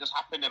 Shit just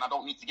happened, and I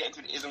don't need to get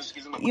into the ism.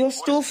 You're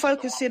still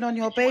focusing on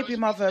your baby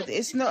mother.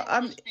 It's not.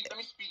 Let me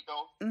speak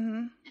though.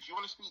 If you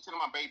want to speak to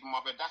my baby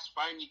mother, that's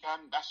fine. You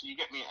can. You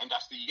get me, and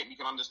you get me. You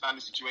can understand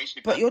the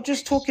situation. But you're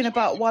just talking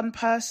about one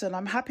person.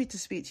 I'm happy to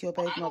speak to your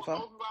baby mother.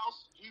 Who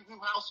else? Who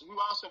else?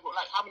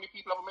 Like, how many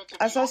people have I meant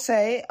to? As I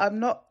say, I'm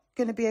not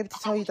going to be able to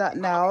tell you that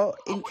now.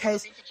 In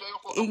case,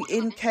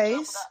 we're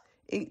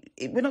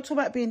not talking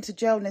about being to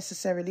jail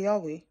necessarily, are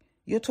we?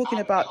 You're talking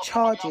about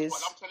charges.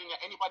 I'm telling you,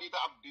 anybody that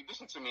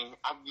listen to me,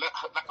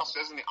 like I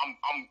said, isn't it? I'm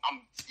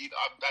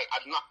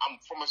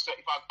from a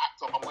certain. If I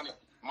act up, I'm gonna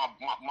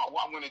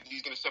what I'm gonna do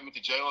is gonna send me to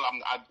jail.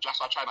 I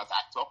try not to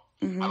act up.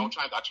 I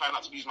try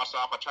not to lose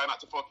myself. I try not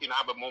to fucking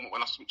have a moment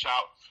when I switch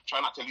out. Try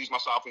not to lose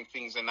myself in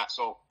things and that.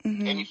 So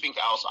anything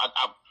else,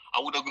 I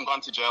would have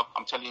gone to jail.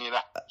 I'm telling you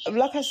that.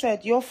 Like I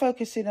said, you're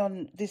focusing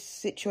on this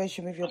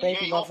situation with your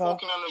baby mother.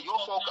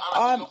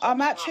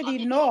 I'm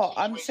actually not.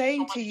 I'm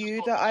saying to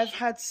you that I've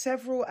had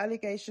several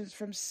allegations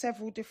from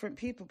several different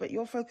people, but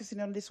you're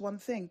focusing on this one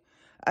thing.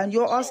 And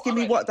you're asking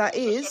me what that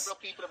is.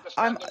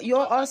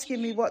 You're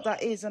asking me what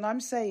that is, and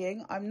I'm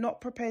saying I'm not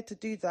prepared to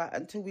do that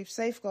until we've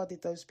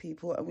safeguarded those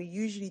people, and we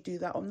usually do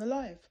that on the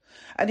live.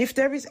 And if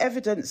there is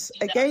evidence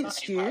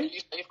against you,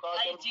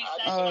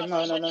 oh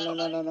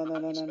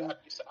no.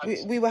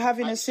 We were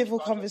having a civil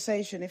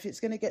conversation. If it's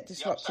going to get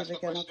disruptive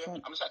again, I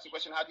can't. I'm just asking a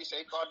question. How do you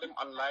safeguard them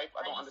on live?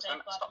 I don't understand.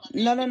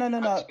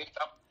 No.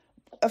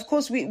 Of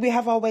course, we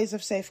have our ways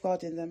of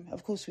safeguarding them.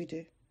 Of course we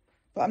do.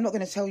 But I'm not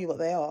going to tell you what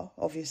they are,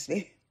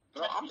 obviously.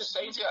 No, I'm just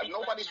saying to you,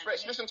 nobody's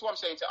threatening. Listen to what I'm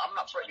saying to you. I'm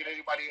not threatening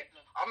anybody.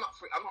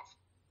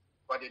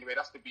 But anyway,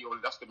 that's the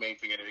main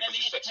thing anyway. Because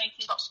you said,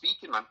 stop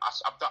speaking, man.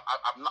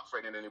 I'm not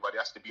threatening anybody.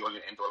 That's the be all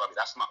and end all of it.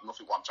 That's not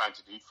nothing what I'm trying to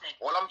do.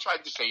 All I'm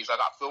trying to say is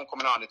I got a film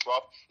coming out on the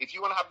 12th. If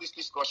you want to have this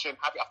discussion,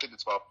 have it after the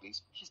 12th,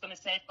 please. She's going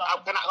to say it. All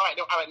right.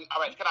 No,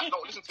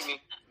 listen to me.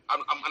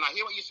 And I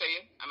hear what you're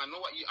saying, and I know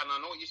what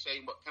you're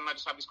saying. But can I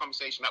just have this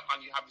conversation?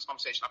 Can you have this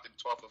conversation after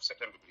the 12th of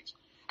September, please?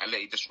 And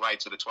let it just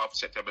ride to the 12th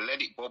of September. Let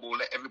it bubble.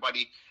 Let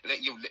you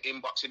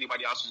inbox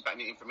anybody else who's got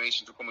any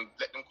information to come and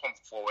let them come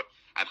forward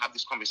and have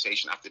this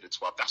conversation after the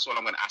 12th. That's all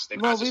I'm going to ask them.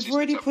 Well, we've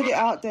already put it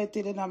out there,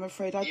 Dylan. I'm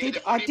afraid I did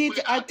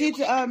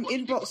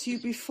inbox you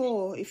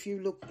before. If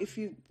you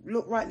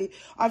look rightly,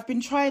 I've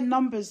been trying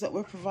numbers that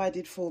were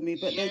provided for me,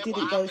 but they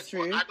didn't go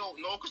through. I don't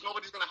know because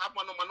nobody's going to have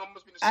my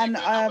number's been the same.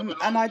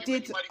 And I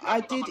did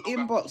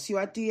inbox you.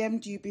 I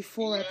DM'd you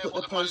before I put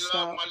the post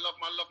out. My love.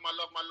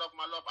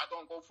 I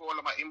don't go through all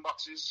of my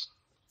inboxes.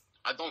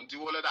 I don't do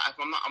all of that.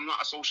 I'm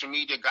not a social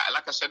media guy.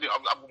 Like I said,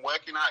 I've been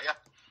working out,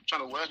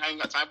 trying to work. I ain't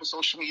got time for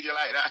social media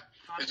like that.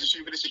 It's just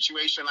the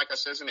situation, like I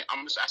said, isn't it?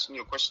 I'm just asking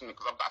you a question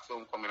because I've got a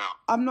film coming out.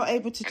 I'm not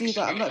able to do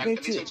that. I'm not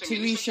able to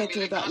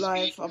reschedule that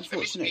live,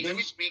 unfortunately. Let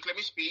me speak.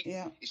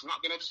 Yeah. It's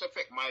not going to just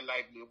affect my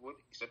livelihood.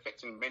 It's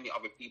affecting many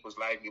other people's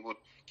livelihood.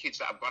 Kids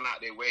that have gone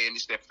out their way and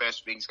it's their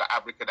first thing. It's got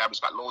abracadabra.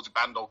 It's got loads of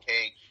band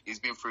okay. He's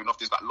been through enough.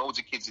 There's got loads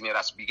of kids in here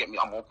that's, you get me,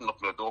 I'm opening up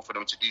the door for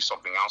them to do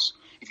something else.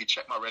 If you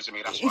check my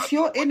resume, that's what if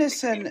you're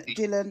innocent,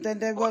 Dylan, then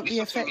they won't be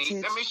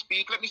affected. Let me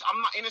speak.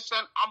 I'm not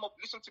innocent.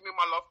 Listen to me,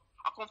 my love.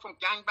 I come from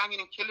gangbanging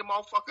and killing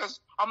motherfuckers.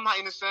 I'm not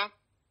innocent.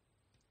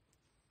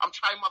 I'm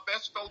trying my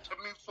best though to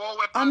move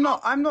forward. I'm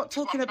not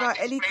talking about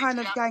any kind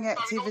of gang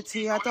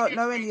activity. I don't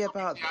know anything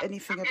about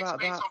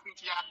that.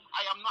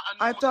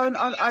 I don't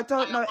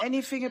know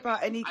anything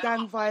about any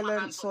gang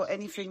violence or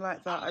anything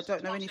like that. I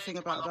don't know anything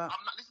about that.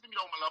 Listen to me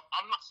though, my love.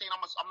 I'm not saying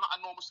I'm not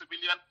a normal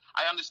civilian.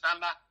 I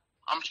understand that.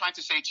 I'm trying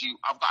to say to you,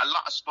 I've got a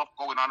lot of stuff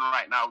going on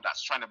right now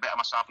that's trying to better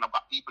myself, and I've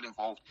got people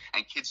involved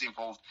and kids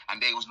involved,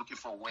 and they was looking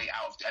for a way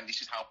out, and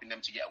this is helping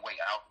them to get a way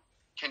out.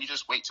 Can you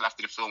just wait till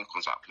after the film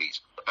comes out,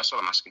 please? That's all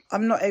I'm asking.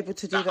 I'm not able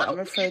to do that, I'm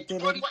afraid,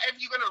 Dylan. Run whatever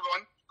you're going to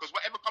run, because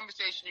whatever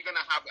conversation you're going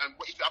to have, and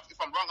if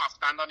I'm wrong, I'll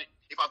stand on it.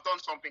 If I've done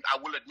something, I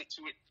will admit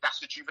to it. That's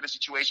the truth of the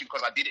situation,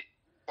 because I did it.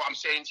 But I'm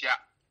saying to you,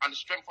 on the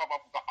strength of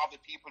I've got other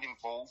people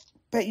involved.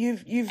 But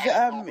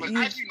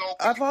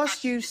I've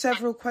asked you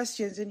several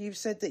questions, and you've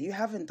said that you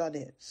haven't done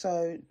it.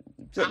 So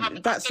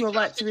that's your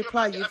right to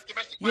reply.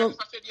 No.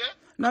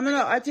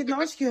 I didn't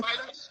ask you.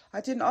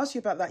 I didn't ask you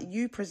about that.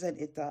 You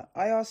presented that.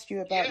 I asked you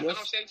about your.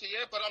 I'm saying to you,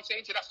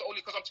 that's the only,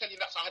 because I'm telling you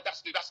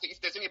that's the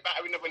if there's any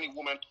battering of any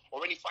woman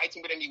or any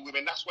fighting with any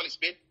women, that's what it's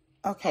been.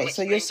 Okay,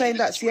 so you're saying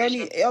that's the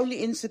only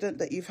incident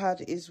that you've had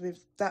is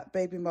with that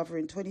baby mother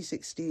in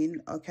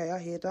 2016. Okay, I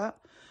hear that.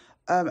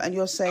 And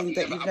you're saying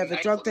that you've never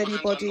drugged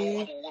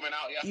anybody,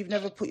 you've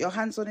never put your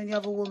hands on any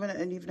other woman,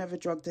 and you've never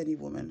drugged any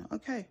woman.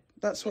 Okay,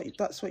 that's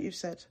what you've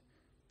said.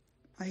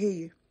 I hear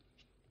you.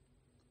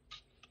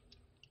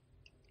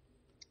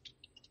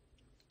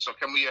 So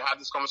can we have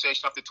this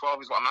conversation after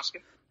 12 is what I'm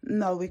asking?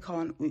 No, we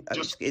can't.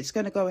 It's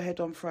going to go ahead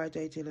on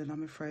Friday, Dylan,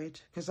 I'm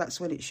afraid, because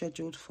that's when it's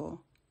scheduled for.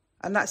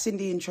 And that's in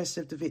the interest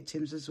of the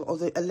victims as well, or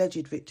the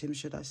alleged victims,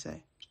 should I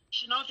say.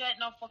 She's not getting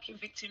no fucking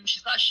victim.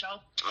 She's got a show.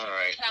 All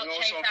right.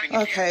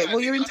 Okay, well,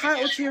 you're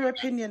entitled to your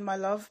opinion, my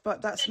love,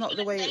 but that's not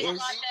the way it is.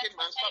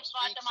 Stop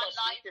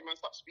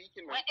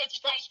speaking, man.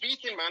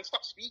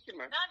 Stop speaking,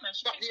 man.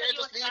 Stop. Yeah,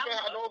 just leave her.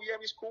 I know,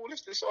 yeah, it's cool.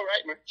 It's all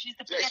right, man.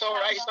 It's all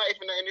right. It's not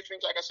even anything.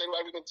 Like I said,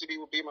 what we're going to be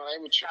will be my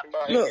name.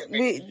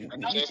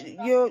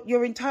 Look,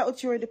 you're entitled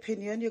to your own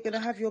opinion. You're going to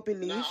have your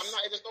beliefs.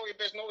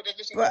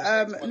 No,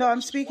 I'm not. But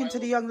I'm speaking to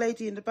the young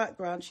lady in the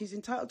background. She's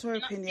entitled to her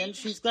opinion.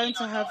 She's going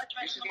to have.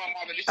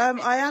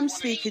 I am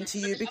speaking to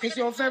you because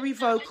you're very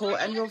vocal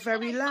and you're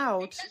very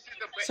loud.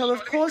 So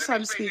of course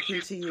I'm speaking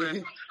to you. Let me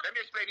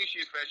explain who she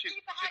is first. She's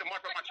the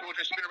mother of my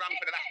children. She's been around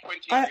for the last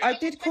 20 years. I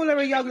did call her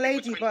a young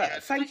lady,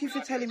 but thank you for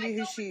telling me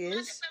who she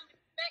is.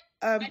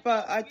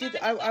 But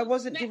I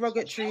wasn't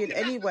derogatory in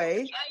any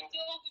way.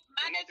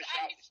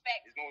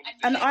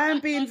 And I am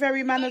being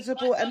very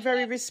manageable and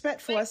very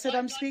respectful. I said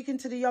I'm speaking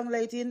to the young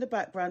lady in the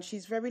background.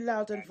 She's very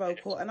loud and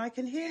vocal, and I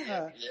can hear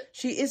her.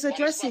 She is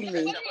addressing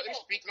me.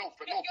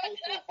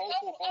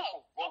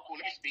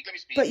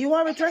 But you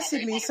are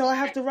addressing me, so I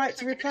have the right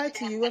to reply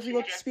to you, whether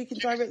you're speaking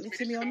directly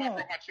to me or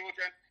not.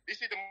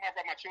 This is the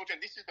mother of my children.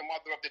 This is the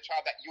mother of the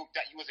child that you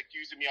was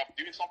accusing me of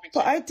doing something.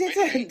 But I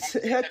didn't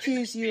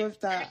accuse you of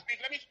that.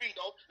 Let me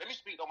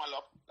speak though, my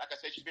love. Like I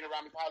said, she's been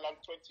around me for how long?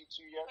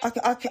 22 years.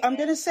 I'm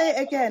going to say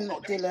it again,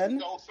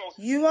 Dylan.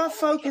 You are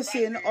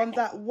focusing on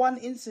that one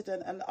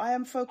incident, and I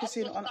am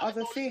focusing on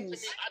other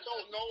things. I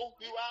don't know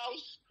who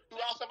else. Who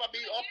else have I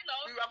beat up?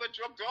 Who have I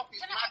drugged up? It's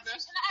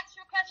madness. Can I ask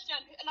you a question?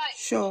 Like,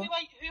 sure. Who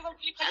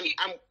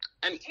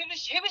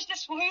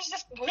is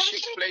this?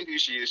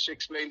 She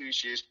explained who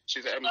she is.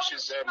 She's an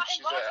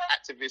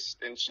activist,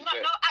 and she's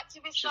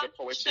a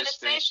poetess,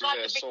 and she's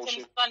a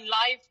social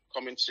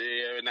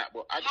commentator and that.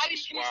 But I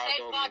just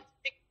wild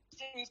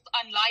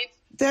on live.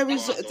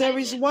 There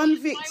is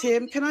one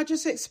victim. Can I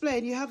just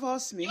explain? You have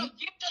asked me.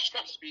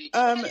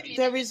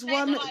 There is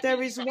one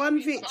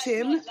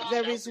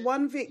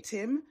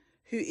victim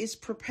who is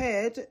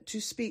prepared to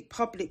speak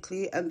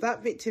publicly, and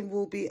that victim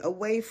will be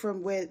away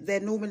from their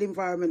normal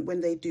environment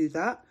when they do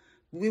that.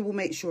 We will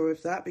make sure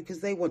of that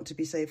because they want to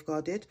be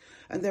safeguarded.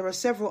 And there are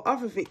several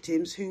other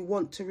victims who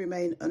want to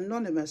remain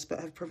anonymous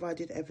but have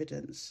provided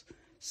evidence.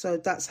 So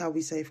that's how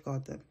we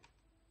safeguard them.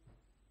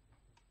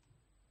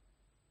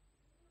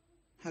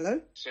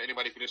 Hello? So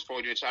anybody could just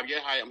forward you a chat. Yeah,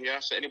 hi, I'm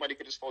here. So anybody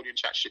could just forward you and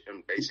chat shit,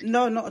 basically.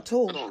 No, not at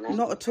all.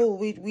 Not at all.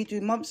 We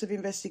do months of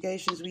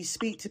investigations. We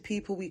speak to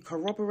people. We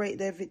corroborate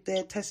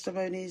their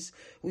testimonies.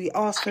 We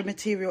ask for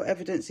material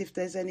evidence if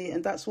there's any,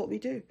 and that's what we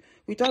do.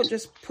 We don't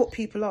just put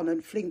people on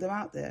and fling them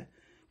out there.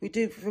 We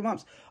do it for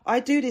months.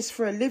 I do this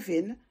for a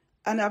living,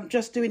 and I'm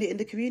just doing it in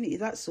the community.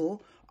 That's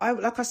all.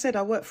 Like I said,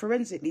 I work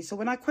forensically. So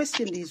when I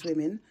question these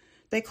women,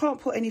 they can't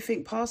put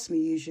anything past me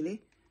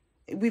usually.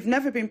 We've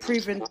never been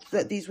proven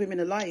that these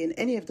women are lying,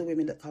 any of the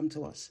women that come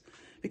to us,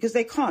 because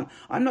they can't.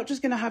 I'm not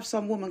just going to have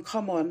some woman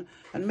come on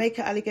and make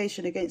an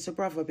allegation against a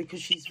brother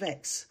because she's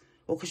vexed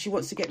or because she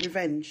wants to get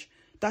revenge.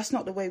 That's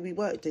not the way we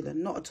work, Dylan,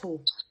 not at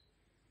all.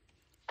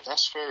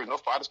 That's fair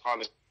enough, but I just can't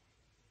understand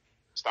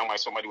why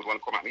somebody would want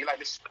to come at me like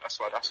this. That's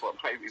what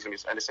my reason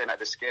is. And they're saying that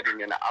they're scared of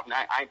me, and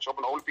I ain't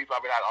trouble. The only people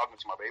I've been had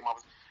arguments with my baby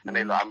mothers, and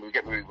they like,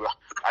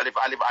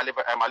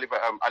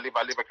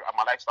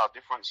 my lifestyle's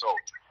different, so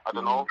I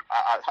don't know.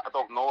 I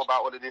don't know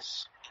about all of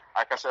this.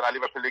 Like I said, I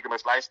live a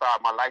polygamous lifestyle.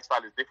 My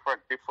lifestyle is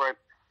different.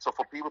 So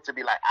for people to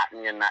be like at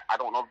me and that, I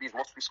don't know. These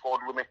must be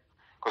scored with me,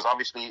 because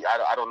obviously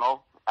I don't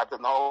know. I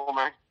don't know,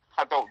 man.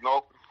 I don't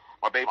know.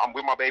 I'm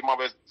with my baby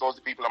mothers. Those are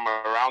the people I'm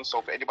around.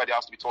 So for anybody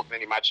else to be talking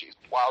any mad shit is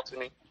wild to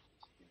me.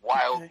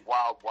 Wild.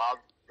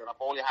 And I've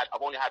only had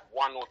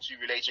one or two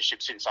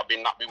relationships since I've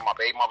been not with my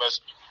baby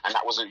mothers, and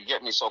that wasn't, you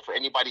get me. So for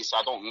anybody, so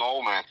I don't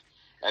know, man.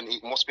 And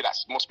it must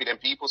be them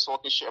people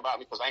talking shit about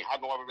me because I ain't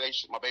had no other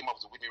relationship. My baby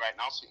mother's with me right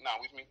now, sitting down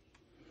with me.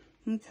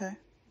 Okay.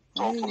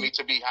 So for me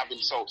to be having,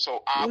 so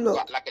I've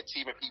got like a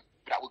team of people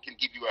that can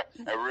give you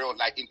a real,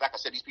 like I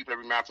said, these people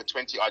have been around for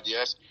 20 odd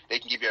years. They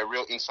can give you a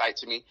real insight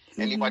to me.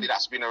 Anybody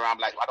that's been around,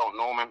 like, I don't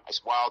know, man.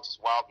 It's wild,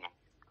 man.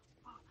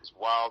 It's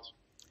wild.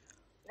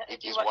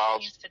 It is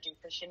wild. She needs to do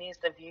because she needs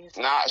the views.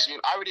 Nah, I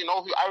already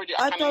know who.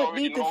 I don't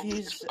need the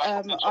views.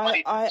 I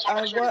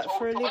work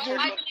for a living.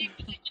 I believe,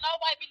 you know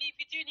why I believe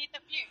you do need the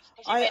views?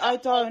 I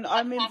don't.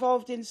 I'm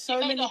involved in so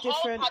many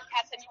different.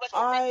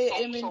 I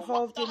am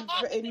involved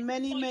in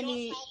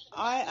many.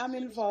 I am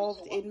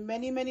involved in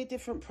many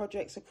different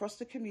projects across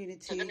the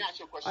community.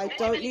 I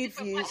don't need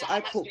views. I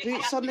put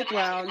boots on the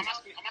ground,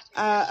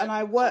 and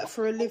I work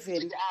for a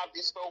living.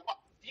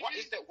 What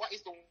is the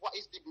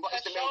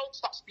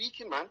stop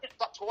speaking, man.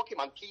 Stop talking,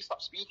 man. Please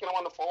stop speaking. I'm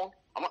on the phone.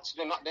 I'm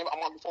not there. I'm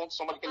on the phone to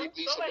somebody. Can you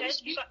please let me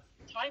speak?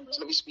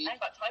 Let me speak.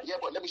 Yeah,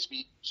 but let me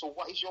speak. So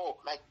what do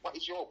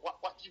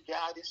you get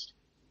out of this?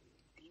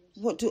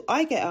 What do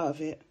I get out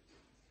of it?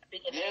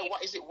 Yeah,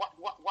 what is it? What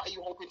are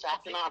you hoping to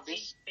happen out of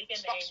this?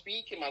 Stop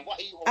speaking, man. What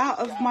are you hoping out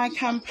of my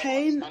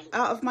campaign?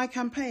 Out of my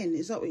campaign?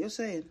 Is that what you're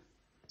saying?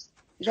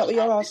 Is that what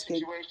you're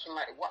asking?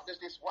 What does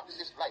this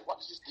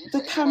do?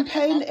 The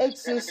campaign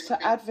exists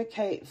to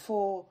advocate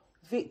for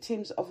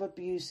victims of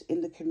abuse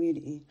in the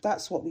community.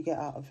 That's what we get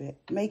out of it.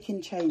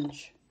 Making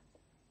change.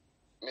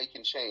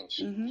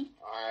 Mm-hmm.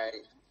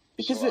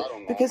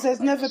 Because there's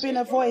never been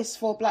a voice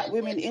for black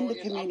women in the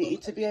community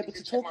to be able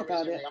to talk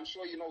about it. I'm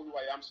sure you know who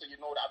I am, so you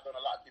know that I've done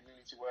a lot of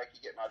community work.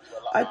 You get me? I do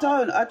a lot. I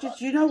don't. I just.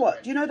 You know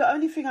what? You know the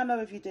only thing I know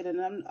of you did,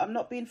 and I'm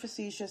not being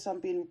facetious. I'm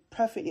being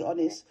perfectly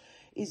honest.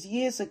 Is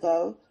years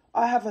ago.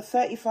 I have a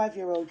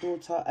 35-year-old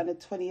daughter and a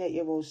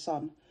 28-year-old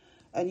son.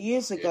 And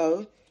years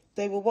ago,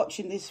 they were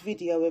watching this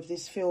video of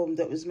this film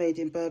that was made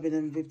in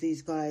Birmingham with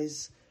these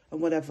guys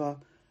and whatever.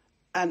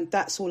 And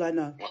that's all I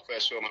know. My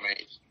first film I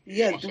made.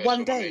 Yeah,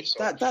 one day.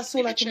 That's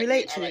all I can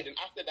relate to. Right,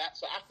 after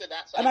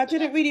that, and I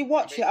didn't really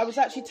watch it. I was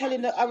actually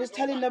telling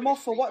them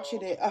off for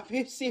watching it. I'm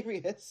being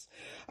serious.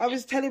 I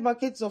was telling my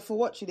kids off for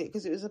watching it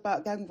because it was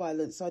about gang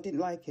violence, so I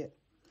didn't like it.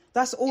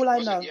 That's all I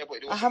know.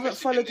 I haven't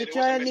followed the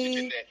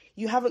journey.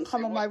 You haven't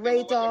come on my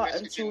radar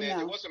until now.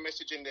 There was a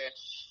message in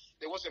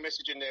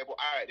there. But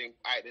all right then.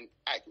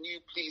 Can you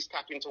please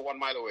tap into 1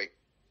 mile away?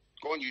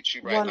 Go on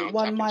YouTube right now.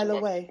 1 mile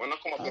away. When I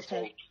come up the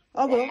phone,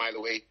 I will. 1 mile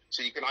away,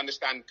 so you can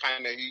understand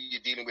kind of who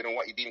you're dealing with and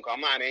what you're dealing with.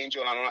 I'm not an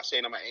angel, and I'm not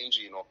saying I'm an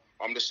angel, you know.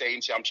 I'm just saying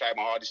to you, I'm trying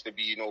my hardest to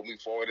be, you know,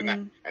 move forward and that.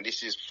 And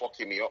this is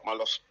fucking me up, my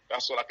love.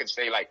 That's all I can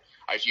say. Like,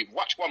 if you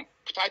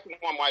type in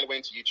 1 mile away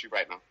into YouTube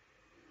right now.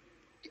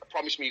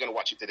 Promise me you're going to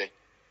watch it today.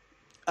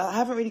 I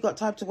haven't really got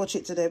time to watch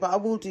it today, but I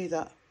will do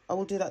that. I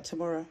will do that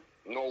tomorrow.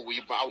 No,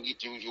 I'll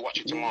need you watch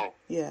it tomorrow.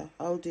 Yeah,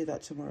 I'll do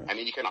that tomorrow. And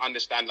then you can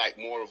understand like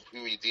more of who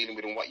you're dealing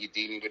with and what you're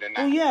dealing with and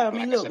that. Well, yeah, I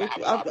mean, look,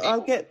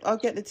 I'll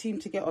get the team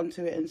to get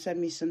onto it and send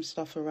me some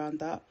stuff around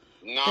that.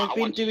 No, they've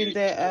been doing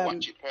their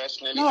watch it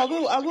personally. No,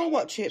 I will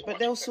watch it, but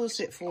they'll source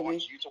it for me. I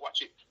want you to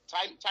watch it.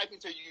 Type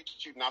into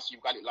YouTube now, so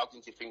you've got it logged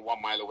into your thing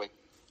 1 mile away.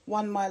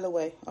 1 mile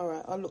away. All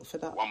right, I'll look for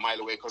that. 1 mile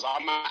away, because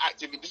I'm an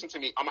activist. Listen to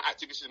me. I'm an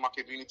activist in my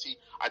community.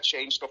 I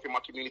change stuff in my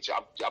community.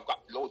 I've got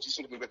loads.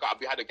 Listen to me. We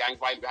had a gang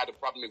fight. We had a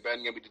problem in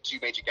Birmingham with the 2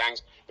 major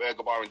gangs,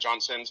 Burger Bar and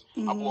Johnson's.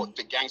 I brought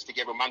the gangs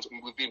together, man.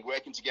 We've been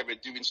working together,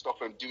 doing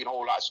stuff and doing a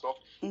whole lot of stuff.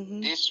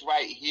 This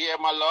right here,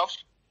 my love,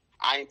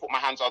 I ain't put my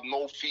hands on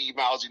no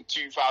females in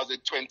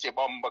 2020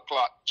 bomber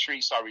clock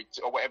tree,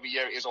 or whatever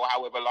year it is, or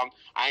however long.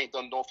 I ain't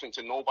done nothing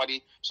to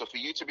nobody. So for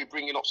you to be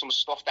bringing up some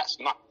stuff that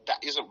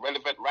isn't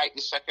relevant right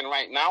this second,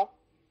 right now,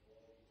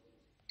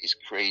 it's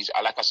crazy.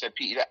 Like I said,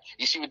 Peter,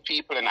 you see with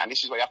people and that, and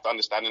this is what you have to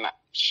understand, and that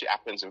shit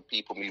happens and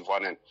people move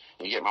on, and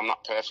you get me, I'm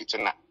not perfect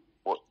in that.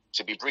 But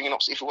to be bringing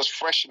up, if it was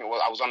fresh and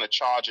I was on a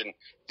charge and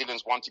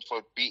Dylan's wanted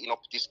for beating up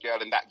this girl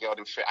and that girl,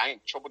 then I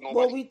ain't trouble nobody.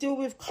 Well, we deal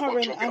with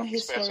current and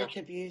historic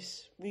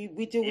abuse. We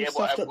deal with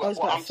stuff that goes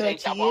back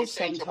 30 years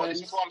sometimes.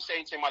 Listen to what I'm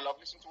saying to you, my love.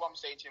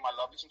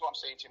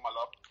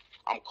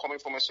 I'm coming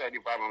from a certain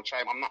environment.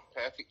 I'm not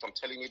perfect. I'm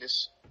telling you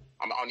this.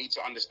 I need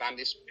to understand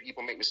this.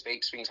 People make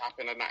mistakes. Things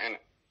happen and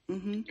that.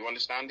 You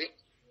understand it?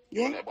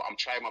 Yeah. But I'm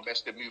trying my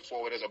best to move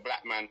forward as a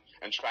black man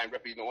and try and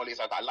represent all this.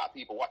 I got a lot of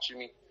people watching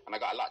me, and I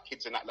got a lot of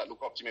kids and that look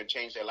up to me and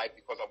change their life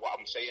because of what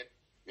I'm saying.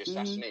 You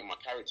assassinate my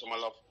character, my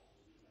love.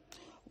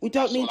 We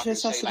don't need to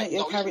assassinate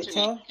your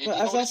character,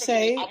 but as I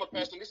say... I'm a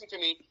person, listen to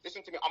me,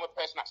 I'm a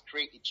person that's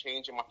created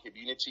change in my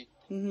community.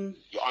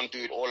 You're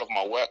undoing all of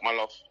my work, my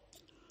love.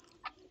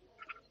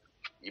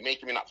 You're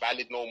making me not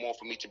valid no more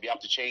for me to be able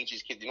to change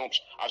these kids. You know,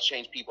 I've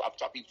changed people, I've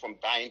stopped people from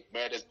dying,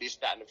 murders, this,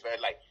 that, and the third.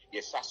 Like, you're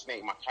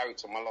assassinating my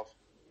character, my love.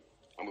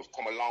 And we've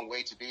come a long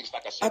way to do this.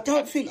 Like I said, I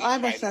don't think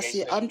I'm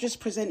assassinating. I'm just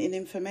presenting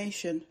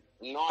information.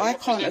 No, I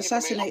can't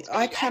assassinate.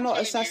 I cannot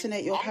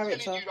assassinate your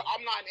character. I'm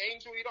not an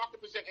angel. You don't have to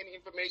present any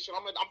information.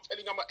 I'm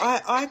telling you,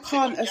 I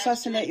can't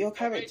assassinate your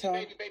character.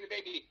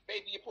 Baby,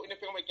 you're putting the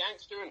film a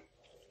gangster in.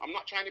 I'm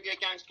not trying to be a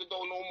gangster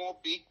though, no more,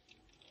 B.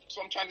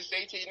 So I'm trying to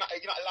say to you, you're not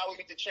allowing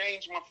me to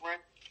change, my friend.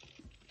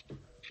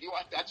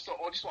 this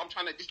is what I'm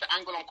trying to. This is the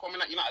angle I'm coming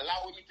at. You're not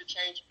allowing me to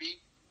change, B.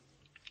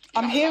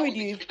 I'm hearing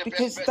you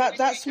because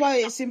that's why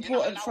it's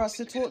important for us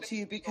to talk to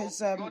you,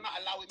 because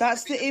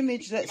that's the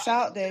image that's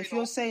out there. If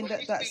you're saying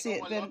that that's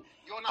it, then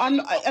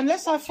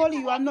unless I follow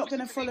you, I'm not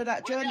going to follow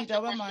that journey,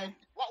 though, am I?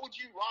 What would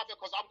you rather?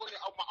 Because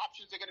my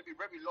options are going to be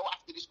very low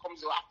after this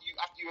comes, or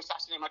after you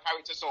assassinate my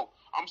character. So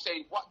I'm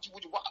saying, what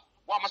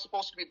am I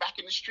supposed to be back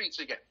in the streets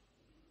again?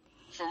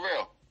 For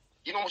real,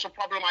 you know what's a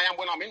problem I am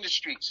when I'm in the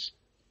streets.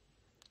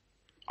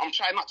 I'm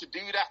trying not to do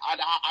that.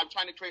 I'm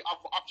trying to create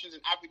other options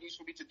and avenues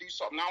for me to do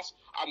something else.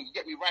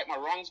 Get me right my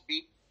wrongs,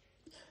 B.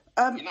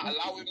 You're not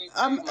allowing me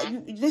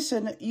to,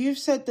 listen, you've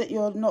said that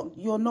you're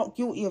not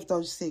guilty of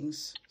those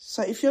things.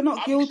 So if you're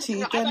not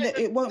guilty, then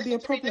it won't be a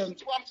problem.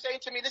 Listen to what I'm saying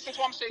to me. Listen to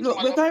what I'm saying. Look,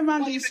 to we're going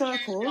round in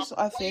circles,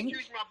 I think.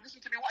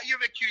 Listen to me. What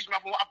you've accused me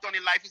of and what I've done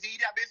in life is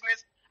idiot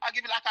business. I'll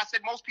give you, like I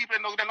said, most people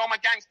know my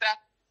gangster.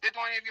 They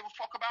don't even give a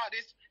fuck about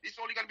this. This is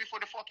only going to be for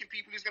the fucking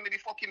people who's going to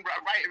be fucking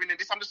writing in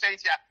this. I'm just saying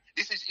to you,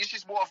 this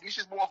is more of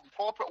the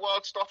corporate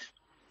world stuff.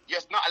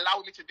 You're not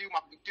allowing me to do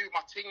my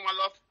thing, my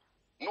love.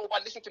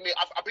 Nobody listen to me.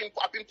 I've been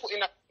put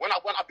in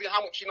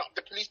how much, you know,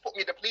 the police put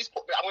me. I'm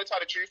going to tell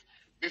the truth.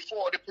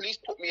 Before the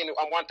police put me in,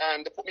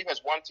 they put me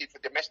as wanted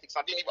for domestics.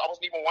 I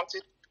wasn't even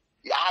wanted.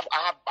 I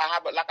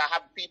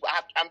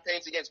have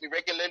campaigns against me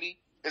regularly.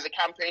 There's a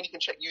campaign, you can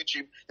check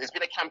YouTube. There's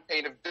been a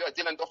campaign of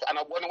Dylan Duffus, and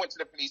when I went to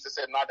the police, they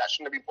said, no, that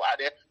shouldn't have been put out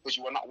there because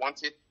you were not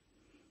wanted.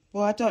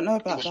 Well, I don't know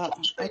about that.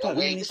 I don't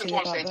know anything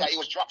about that. It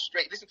was dropped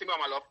straight. Listen to me,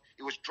 my love.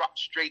 It was dropped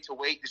straight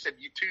away. They said,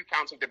 2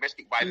 counts of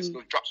domestic violence. It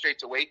was dropped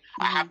straight away.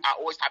 I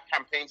always have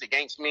campaigns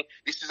against me.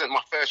 This isn't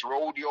my first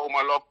rodeo,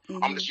 my love.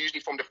 I'm just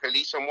usually from the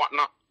police and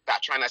whatnot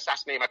that trying to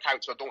assassinate my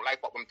character. I don't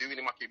like what I'm doing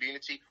in my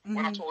community.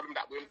 When I told them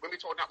that, when we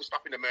told them that we're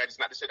stopping the murders,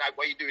 and that, they said, hey,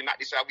 why are you doing that?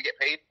 They said, how we get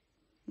paid?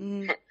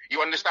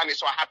 You understand it?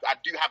 So I have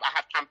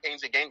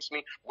campaigns against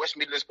me. West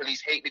Midlands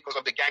police hate because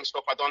of the gang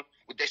stuff I done.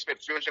 They spent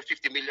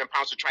 £350 million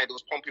to try. They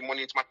was pumping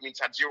money into my community.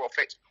 Had zero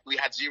effect. We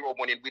had zero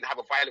money. We didn't have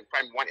a violent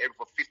crime in one area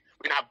for 50.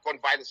 We didn't have gun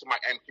violence in my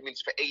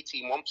community for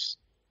 18 months.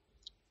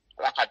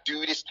 Like, I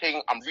do this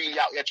thing. I'm really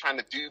out here trying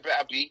to do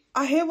better, B.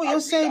 I hear what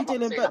you're saying,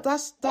 Dylan, but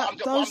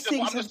those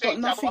things have got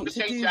nothing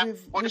to do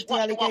with the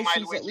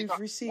allegations that we've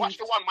received. Watch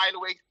the 1 mile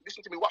away.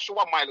 Listen to me. Watch the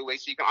 1 mile away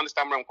so you can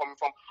understand where I'm coming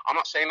from. I'm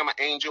not saying I'm an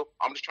angel.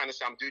 I'm just trying to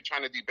say I'm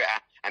trying to do better.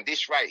 And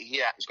this right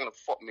here is going to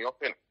fuck me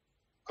up, in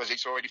because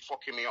it's already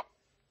fucking me up.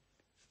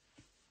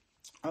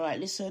 All right,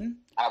 listen.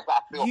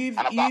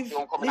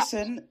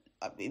 Listen,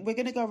 we're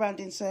going to go around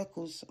in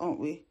circles, aren't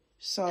we?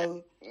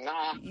 So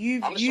nah,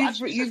 you've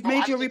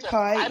made your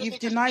reply. You've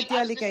denied the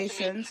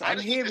allegations. I'm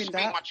hearing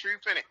that.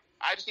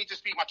 I just need to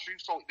speak my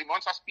truth. So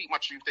once I speak my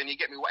truth, then you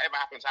get me. Whatever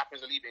happens,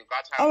 I'll leave it in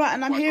God's hands. All right,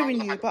 and I'm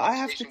hearing you, but I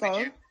have to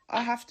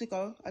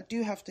go. I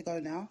do have to go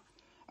now.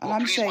 And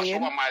I'm saying, watch the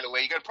 1 mile away.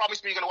 You're gonna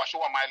promise me you're gonna watch the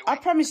 1 mile away. I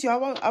promise you, I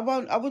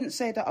won't. I wouldn't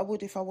say that I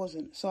would if I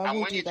wasn't. So I will do that.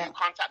 And when you do,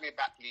 contact me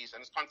back, please,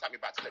 and just contact me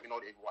back to let me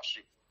know that you've watched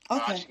it.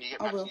 Okay,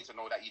 I will. To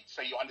know that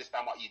so you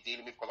understand what you're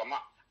dealing with, because I'm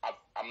not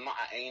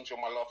an angel,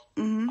 my love.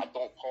 I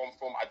don't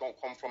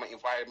come from an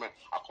environment.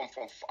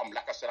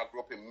 Like I said, I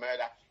grew up in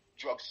murder,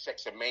 drugs,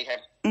 sex, and mayhem.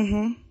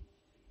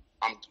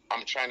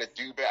 I'm trying to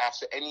do better.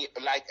 So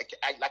like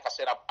I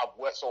said, I've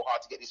worked so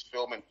hard to get this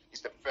film, and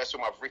it's the first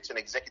film I've written,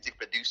 executive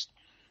produced.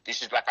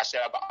 This is, like I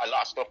said, I've got a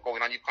lot of stuff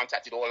going on. You've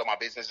contacted all of my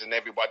business and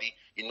everybody.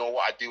 You know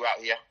what I do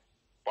out here.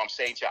 But I'm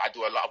saying to you, I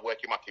do a lot of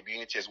work in my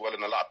community as well,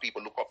 and a lot of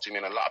people look up to me,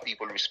 and a lot of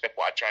people respect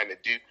what I'm trying to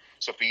do.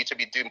 So for you to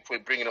be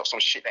bringing up some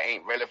shit that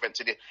ain't relevant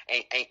to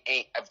ain't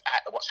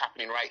what's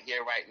happening right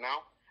here, right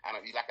now, and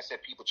like I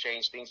said, people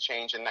change, things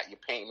change, and that you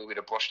paint me with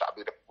a brush that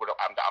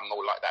I'm no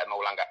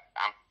longer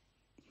am.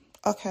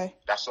 Okay.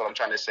 That's what I'm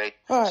trying to say.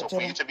 All right, so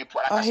for you to be,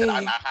 like I said,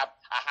 I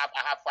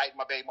have fighting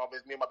my baby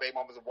mothers. Me and my baby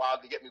mothers are wild.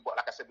 They get me, but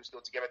like I said, we're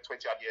still together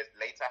 20 odd years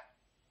later.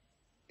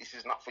 This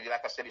is not for you.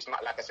 Like I said, it's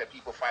not like I said,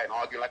 people fight and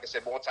argue. Like I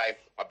said, more time,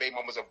 my baby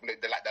mamas are like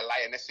the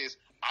lionesses.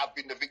 I've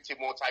been the victim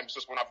more times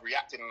just when I've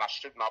reacted and I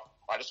shouldn't have.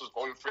 I just was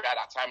going through that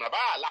time and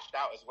I laughed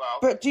out as well.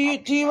 But do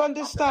you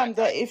understand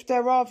that if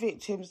there are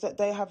victims, that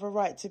they have a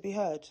right to be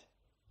heard?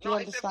 Do you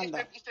understand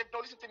that? If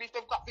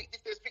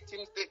there's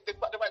victims,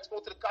 they've got the right to go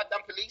to the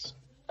goddamn police.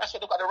 That's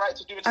what they've got the right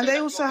to do. And they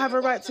also have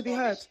a right to be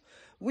heard.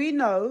 We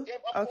know,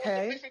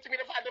 okay. Listen to me,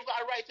 they've got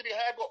a right to be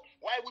heard, but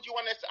why would you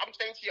want to? I'm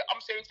saying to you,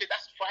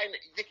 that's fine.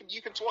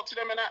 You can talk to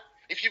them and that.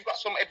 If you've got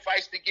some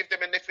advice to give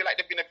them and they feel like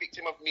they've been a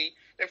victim of me,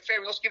 then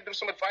fair enough, give them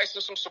some advice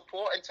and some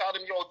support and tell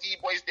them, yo,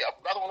 D-boys,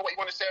 I don't know what you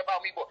want to say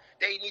about me, but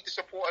they need the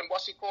support and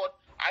what's it called?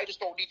 I just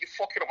don't need you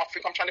fucking up. I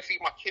think I'm trying to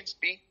feed my kids,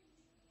 B.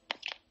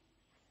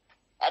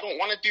 I don't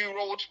want to do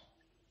road.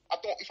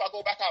 If I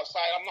go back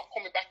outside, I'm not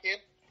coming back in.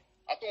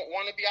 I don't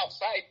want to be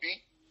outside, B.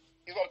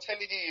 Is what I'm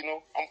telling you,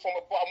 I'm from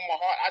the bottom of my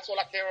heart. That's all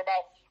I care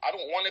about. I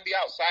don't want to be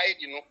outside,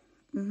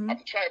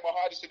 I'm trying my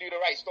hardest to do the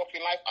right stuff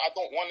in life. I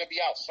don't want to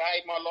be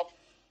outside, my love.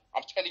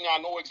 I'm telling you,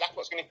 I know exactly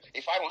what's going to.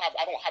 If I don't have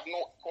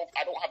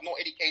no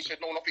education,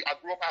 no nothing. I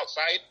grew up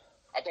outside.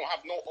 I don't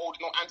have no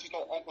old, no aunties,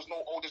 no uncles,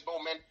 no elders,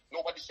 no men.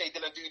 Nobody say,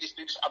 Dylan, do this.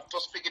 I've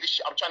just figured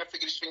this shit. I'm trying to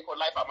figure this thing called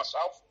life out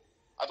myself.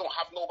 I don't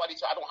have nobody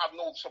I don't have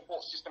no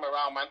support system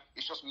around, man.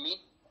 It's just me.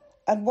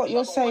 And what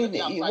you're saying,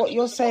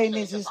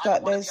 is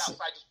that there's...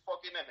 Just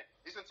fucking in it.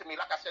 Listen to me,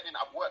 like I said,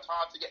 I've worked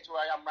hard to get to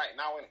where I am right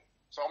now, innit?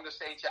 So I'm just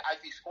saying to you,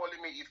 if he's calling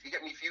me, if you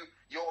get me, you're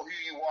who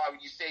you are,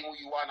 you're saying who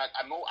you are, and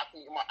I know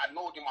in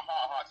my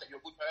heart of hearts that you're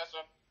a good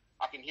person.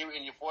 I can hear it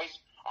in your voice.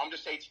 I'm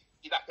just saying to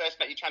you, that person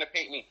that you're trying to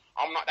paint me,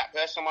 I'm not that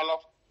person, my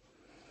love.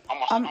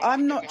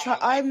 I'm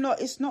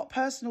not. It's not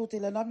personal,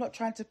 Dylan. I'm not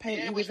trying to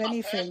paint you with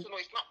anything.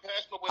 It's not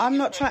personal. I'm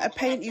not trying to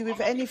paint you with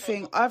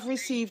anything. I've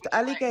received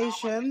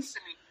allegations.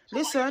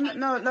 Listen,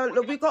 no,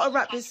 look, we got to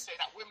wrap this.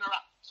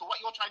 So what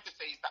you're trying to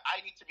say is that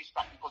I need to be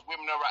stopped because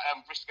women are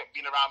risk of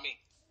being around me.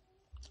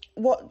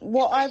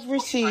 What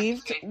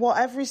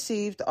I've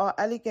received are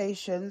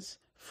allegations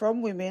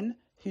from women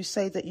who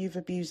say that you've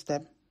abused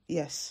them.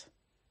 Yes,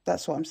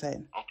 that's what I'm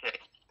saying. Okay,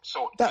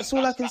 so that's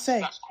all I can say.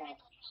 That's cool.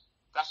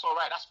 That's all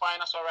right. That's fine.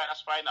 That's all right.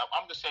 That's fine.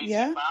 I'm just saying to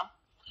you, fam.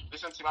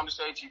 Listen to me. I'm just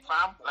saying to you,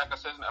 fam. Like I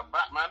said, I'm a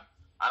Batman.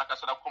 And like I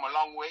said, I've come a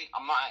long way.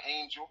 I'm not an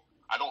angel.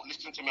 I don't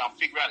listen to me. I'm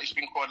figuring out this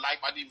thing called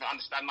life. I didn't even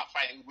understand not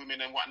fighting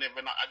women and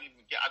whatever.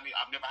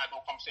 I've never had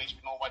no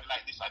conversation with nobody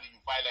like this. I didn't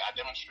violate. I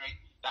demonstrate.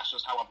 That's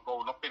just how I've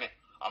grown up in it.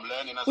 I'm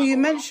learning as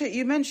you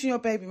mentioned your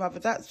baby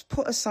mother. That's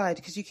put aside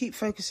because you keep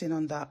focusing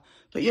on that.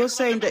 But you're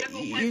saying that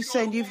you've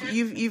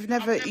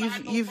never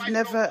I've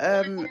never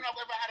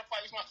had a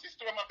fight with my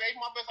sister and my baby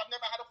mothers. I've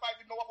never had a fight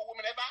with no other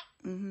woman ever.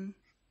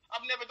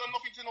 I've never done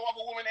nothing to no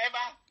other woman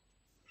ever.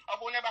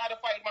 I've never had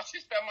a fight with my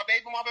sister and my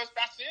baby mothers.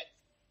 That's it.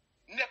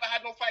 Never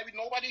had no fight with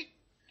nobody.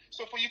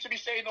 So for you to be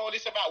saying all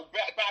this about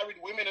married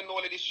women and all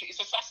of this shit, it's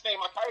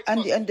assassinating my character.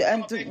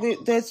 And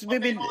there's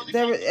women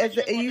there.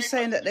 Are you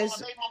saying that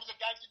there's?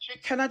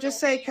 Can I just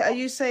say? Are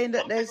you saying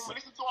that there's?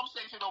 Listen to what I'm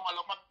saying, though, my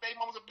love. My baby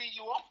moms will beat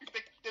you up.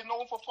 They're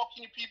known for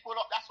fucking people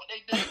up. That's what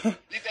they do.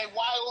 They're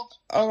wild.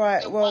 All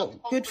right. Well,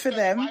 good for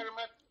them.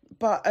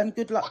 But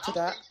good luck to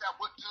that.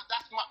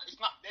 It's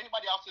not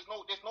anybody else.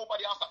 There's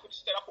nobody else that could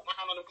just say I put my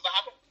hand on them because I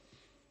haven't.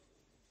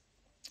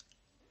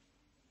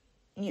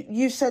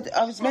 You said,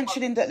 I was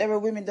mentioning that there are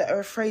women that are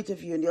afraid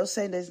of you, and you're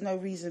saying there's no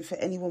reason for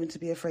any woman to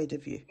be afraid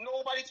of you.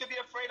 Nobody to be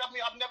afraid of me.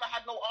 I've never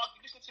had no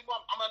argument. Listen to me,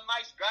 I'm a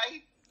nice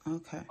guy.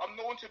 Okay. I'm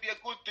known to be a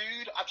good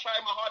dude. I try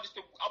my hardest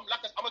to.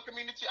 I'm a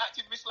community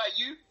activist like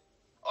you.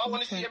 I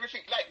want to see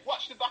everything. Like,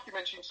 watch the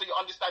documentary so you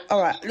understand.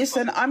 All right,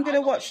 listen, I'm going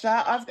to watch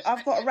that. I've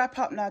got to wrap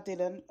up now,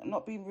 Dylan. I'm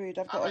not being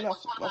rude. I've got to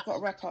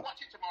wrap up.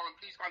 Watch it tomorrow and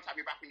please contact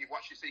me back when you've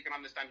watched it so you can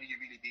understand who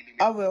you're really dealing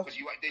with. I will. Because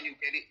then you'll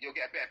get it. You'll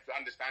get a better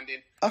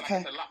understanding.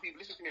 Okay. Like I said, a lot of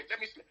people, listen to me.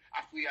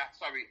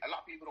 Sorry, a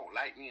lot of people don't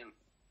like me.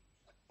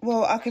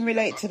 Well, I can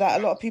relate to that.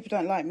 A lot of people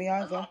don't like me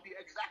either.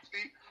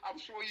 Exactly. I'm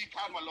sure you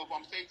can, my love.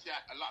 I'm saying to you,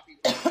 a lot of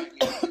people don't like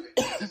me.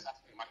 That's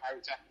my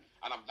character.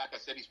 And like I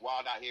said, it's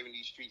wild out here in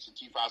these streets in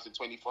 2020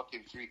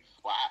 fucking free.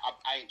 But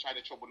I ain't trying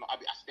to trouble. I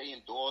stay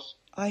indoors.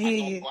 I hear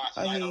you.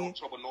 I don't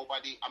trouble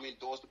nobody. I'm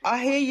indoors.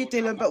 I hear you,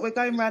 Dylan, but we're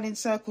going round in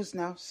circles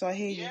now, so I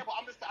hear you. Yeah, but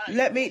I'm just,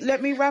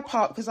 let me wrap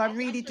up because I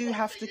really do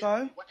have to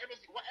go.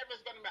 Whatever's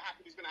going to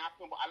happen is going to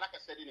happen. But like I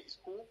said, it's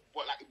cool.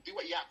 But like, do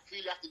what you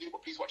feel you have to do.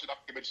 But please watch the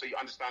documentary so you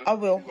understand. I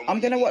will. I'm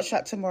going to watch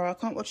that tomorrow. I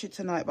can't watch it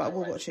tonight, but I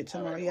will watch it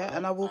tomorrow. Yeah,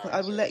 and I will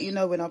let you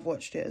know when I've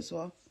watched it as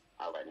well.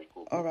 All right,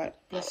 cool. All right,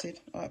 blessed.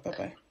 All right,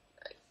 bye.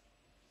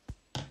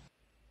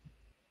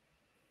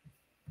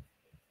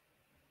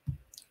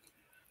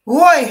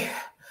 Boy,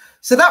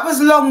 so that was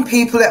long,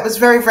 people. That was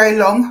very, very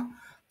long.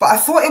 But I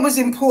thought it was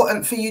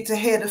important for you to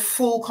hear the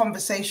full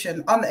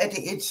conversation,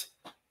 unedited,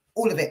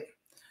 all of it.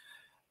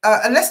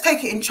 And let's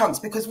take it in chunks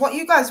because what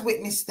you guys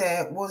witnessed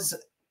there was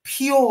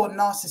pure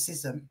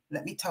narcissism,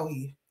 let me tell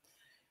you.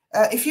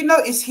 If you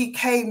notice, he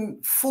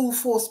came full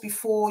force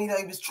before,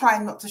 he was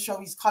trying not to show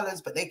his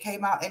colours, but they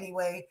came out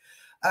anyway.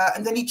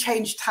 And then he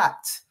changed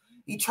tact.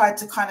 He tried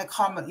to kind of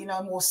come,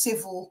 more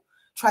civil,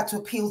 tried to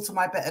appeal to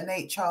my better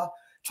nature,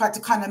 tried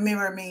to kind of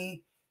mirror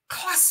me.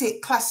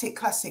 Classic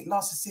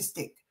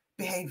narcissistic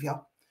behavior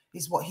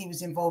is what he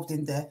was involved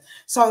in there.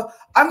 So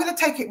I'm going to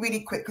take it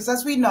really quick because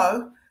as we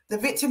know, the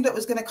victim that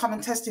was going to come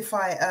and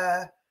testify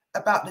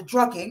about the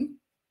drugging,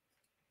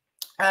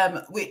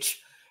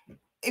 which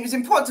it was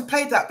important to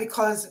play that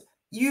because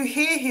you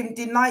hear him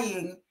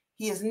denying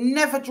he has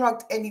never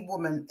drugged any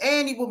woman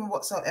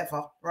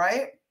whatsoever,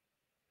 right?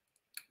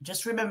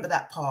 Just remember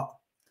that part.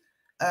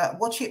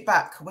 Watch it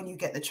back when you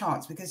get the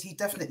chance because he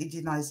definitely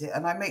denies it.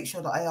 And I make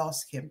sure that I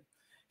ask him.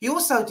 He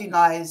also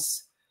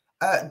denies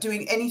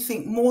doing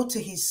anything more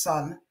to his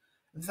son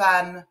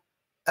than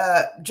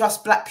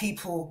just black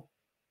people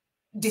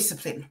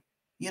discipline,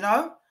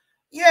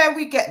 Yeah,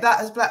 we get that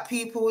as black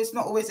people. It's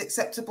not always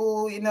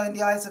acceptable, in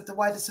the eyes of the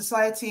wider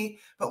society.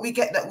 But we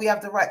get that we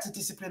have the right to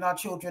discipline our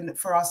children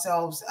for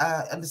ourselves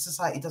and the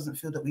society doesn't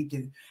feel that we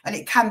do. And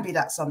it can be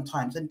that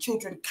sometimes. And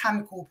children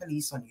can call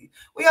police on you.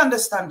 We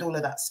understand all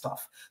of that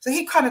stuff. So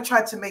he kind of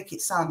tried to make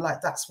it sound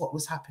like that's what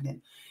was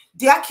happening.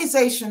 The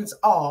accusations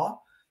are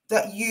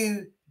that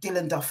you,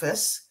 Dylan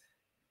Duffus,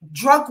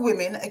 drug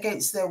women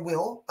against their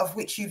will, of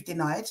which you've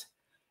denied.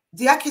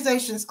 The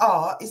accusations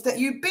is that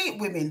you beat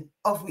women,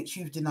 of which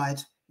you've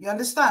denied. You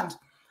understand?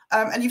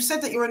 And you've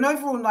said that you're an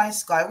overall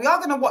nice guy. We are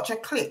going to watch a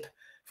clip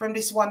from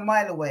this 1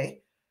 Mile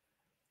Away,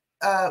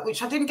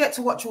 which I didn't get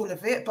to watch all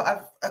of it,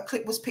 but a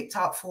clip was picked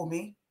out for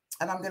me,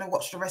 and I'm going to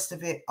watch the rest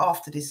of it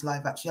after this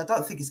live, actually. I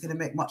don't think it's going to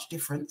make much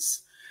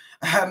difference.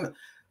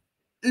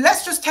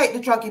 Let's just take the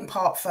drugging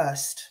part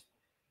first,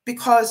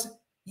 because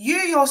you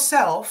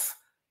yourself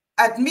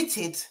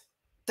admitted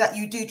that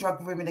you do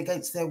drug women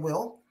against their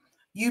will.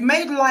 You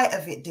made light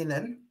of it,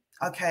 Dylan,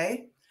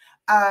 okay?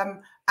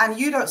 And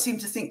you don't seem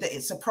to think that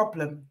it's a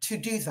problem to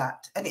do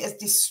that. And it has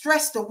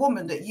distressed a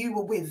woman that you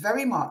were with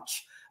very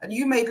much. And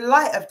you made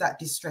light of that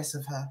distress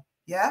of her.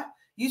 Yeah.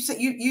 You said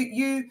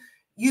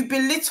you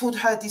belittled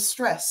her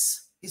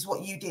distress is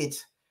what you did.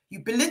 You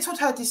belittled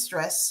her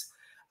distress.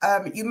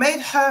 You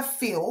made her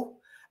feel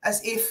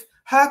as if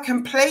her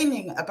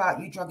complaining about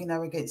you drugging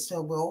her against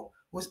her will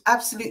was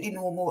absolutely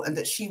normal and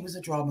that she was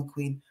a drama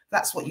queen.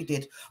 That's what you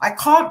did. I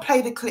can't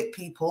play the clip,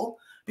 people,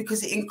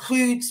 because it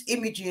includes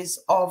images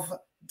of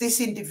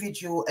this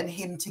individual and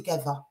him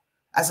together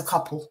as a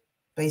couple,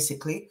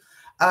 basically,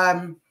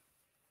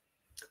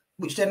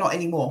 which they're not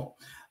anymore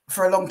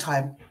for a long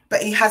time.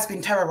 But he has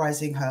been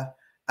terrorizing her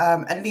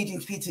and leading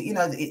to people, you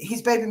know,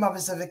 his baby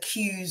mothers have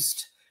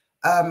accused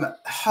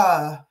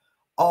her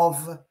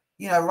of,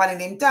 you know, running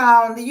him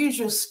down, the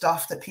usual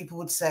stuff that people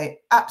would say.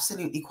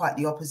 Absolutely quite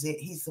the opposite.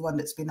 He's the one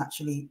that's been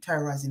actually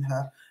terrorizing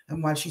her,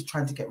 and while she's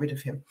trying to get rid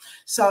of him.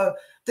 So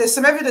there's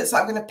some evidence that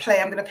I'm going to play.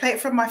 I'm going to play it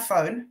from my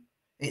phone.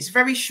 It's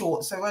very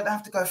short, so I won't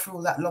have to go through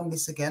all that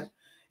longness again.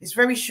 It's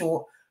very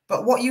short,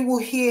 but what you will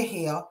hear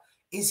here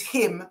is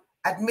him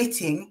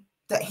admitting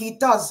that he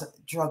does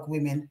drug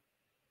women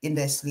in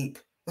their sleep.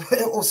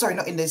 Or sorry,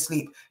 not in their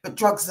sleep, but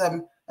drugs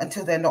them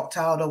until they're knocked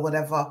out or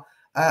whatever,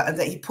 and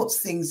that he puts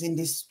things in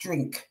this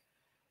drink.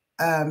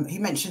 He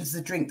mentions the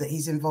drink that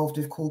he's involved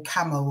with called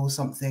Camo or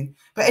something.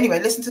 But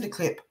anyway, listen to the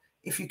clip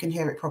if you can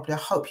hear it properly. I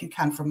hope you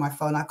can from my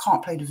phone. I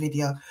can't play the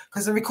video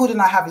because the recording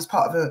I have is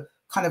part of a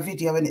kind of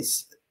video, and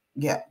it's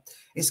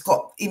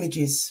got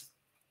images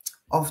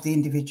of the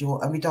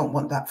individual, and we don't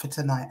want that for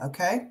tonight,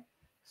 okay?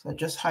 So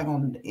just hang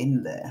on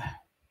in there.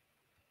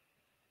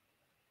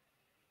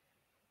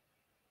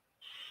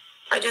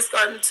 I just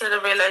got into the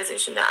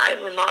realization that I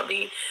will not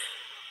be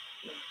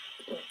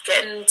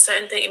getting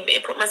certain things,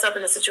 put myself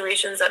in the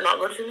situations that are not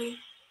good for me.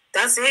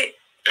 That's it.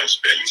 That's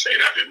fair. You say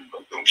that, then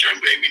don't try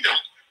and blame me now.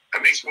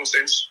 That makes more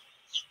sense.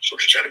 So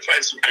to try to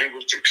find some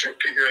angles to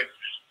figure it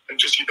and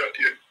just keep out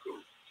here.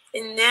 Cool.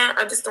 In there,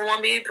 I just don't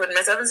want to be putting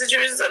myself in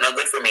situations that are not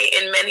good for me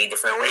in many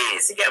different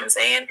ways. You get what I'm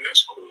saying?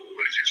 That's cool.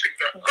 What did you think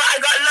that? But I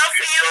got love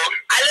for you.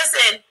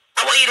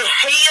 I want you to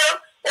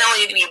heal, and I want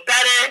you to be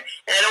better,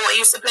 and I don't want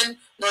you sipping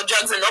no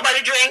drugs and nobody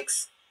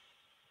drinks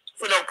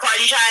for no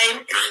party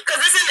time. Because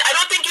listen, I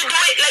don't think you do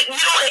it like you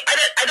don't.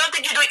 I don't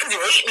think you do it because you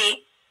hate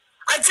me.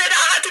 I said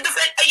I had to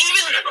defend.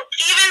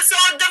 Even so,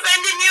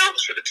 defending you.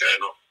 It's for the turn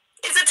up.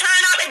 It's a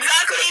turn up,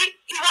 exactly.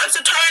 He wants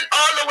to turn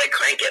all the way,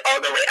 crank it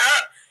all the way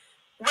up.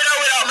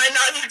 Without my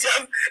knowledge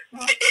of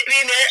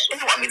being there,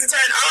 he want me to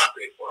turn up.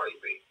 Why you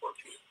mean? What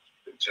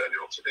you turn it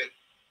up today?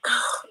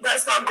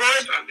 That's not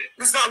good.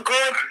 It's not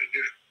good.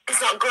 It's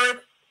not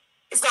good.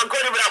 It's not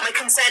good without my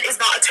consent. It's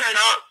not a turn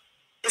up.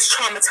 It's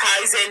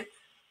traumatizing.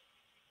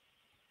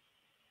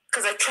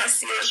 Because I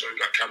trust you. So you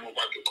got camera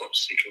back your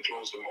cups, you can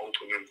close them,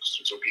 open them,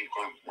 so people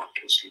can't want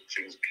to sleep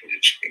things. Can you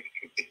change?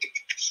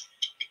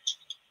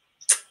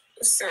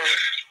 Listen,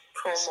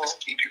 promo. Just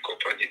keep your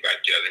cup on your back,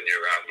 girl, and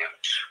you're around, man.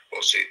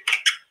 Close it.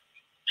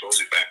 Close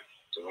it back.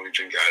 Don't want to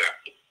drink out of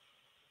that.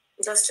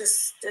 That's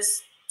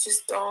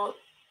just don't.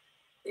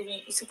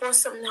 Suppose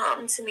something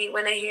happened to me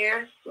when I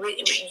hear, with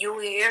you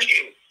here.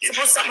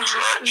 Suppose something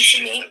happened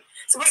to me.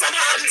 Suppose something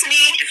happened to me.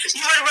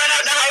 You would run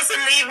out the house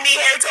and leave me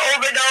here to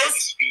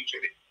overdose.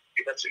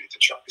 You got to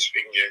chop this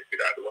thing here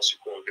without the what's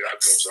it called, without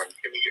gloves on.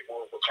 Can you get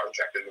more of a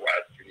contact than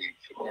what you need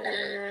for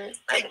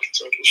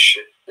talking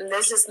shit?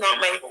 This is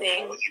not my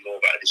thing. You know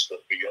about this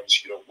stuff, but you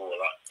obviously don't know a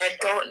lot. I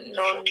don't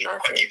know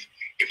nothing.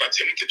 If I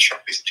tell you to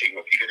chop this thing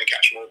up, you're going to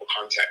catch more of a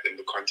contact than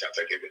the contact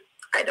I give it.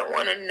 I don't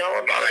want to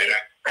know about it.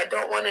 I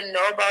don't want to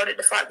know about it.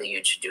 The fact that you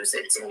introduce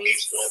it to me.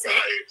 It's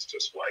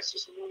just why it's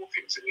just a normal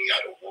thing to me.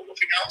 I don't know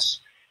nothing else.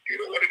 You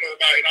don't want to know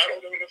about it. I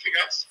don't know nothing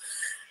else.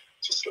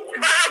 Just don't.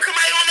 But how come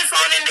I only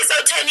found in this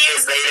out 10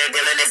 years later,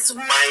 Dylan? It's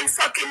mind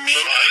fucking me.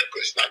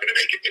 Because it's not going to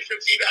make a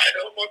difference either. I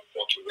don't want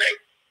fucking way.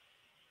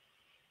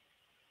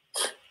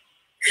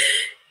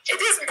 It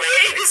just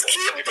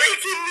keep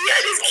breaking me. I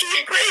just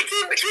keep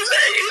breaking because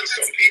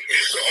some people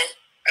it's wrong.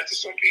 And to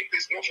some people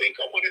it's nothing.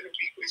 I'm one of them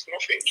people, it's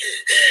nothing.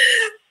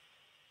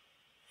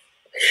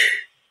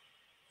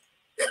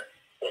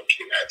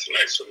 Okay, that's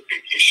like some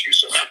big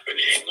issues are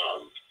happening.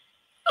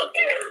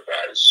 Okay,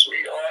 everybody's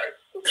sweetheart.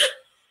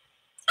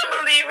 I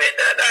believe it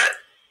that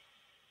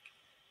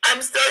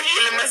I'm still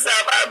healing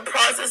myself. I'm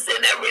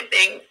processing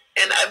everything,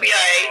 and I'll be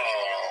alright.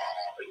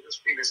 You just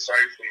feeling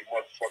sorry for your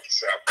motherfucking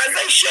self. As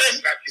I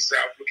should. Slap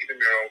yourself, look in the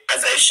mirror.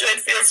 As I should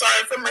feel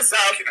sorry for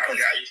myself.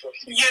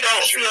 You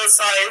don't feel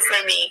sorry for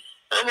me.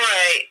 I'm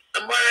alright.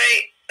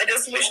 I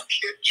just wish.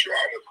 Kid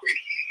drama queen.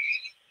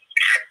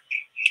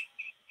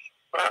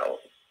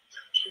 Wow.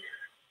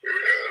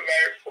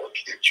 Like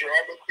fucking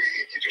drama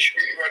queen. You just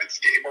really wanted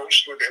to get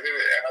emotional then, innit?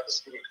 And I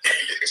just didn't.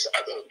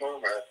 I don't know,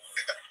 man.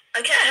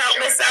 I can't help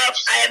myself.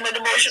 I am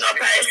an emotional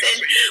person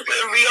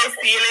with real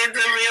feelings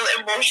and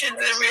real emotions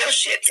and real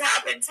shit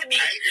happen to me.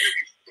 I ain't gonna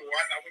be the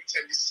one. I would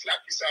tell you,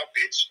 slap yourself,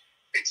 bitch.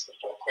 Fix the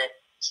fuck up.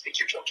 Stick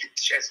your fucking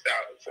chest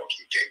out and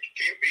fucking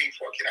can't be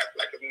fucking act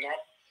like a knob.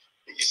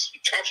 You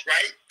be tough,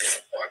 right?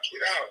 Fuck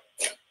it out.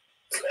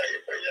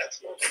 You have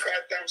to go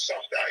goddamn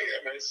soft out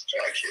here, man. It's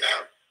fuck it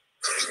out.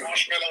 It's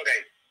marshmallow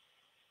day.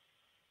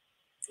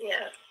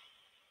 Yeah.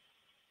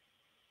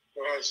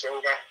 Well, it's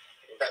over.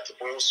 We're back to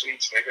boiled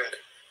sweets, nigga.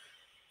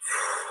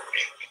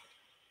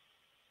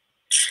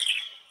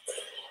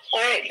 All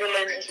right,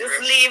 Dylan,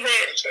 just leave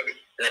it.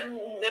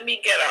 Let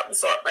me get up and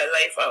sort my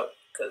life out,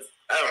 because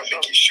I don't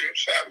know. think you should,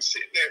 fam.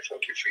 Sitting there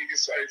fucking feeling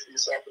sorry for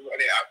yourself and what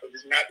happened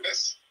is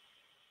madness.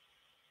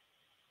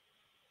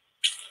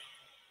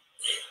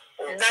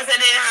 Nothing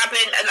didn't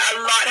happen, and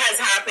a lot has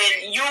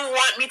happened. You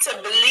want me to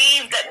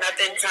believe that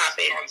nothing's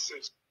happened.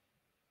 Nonsense.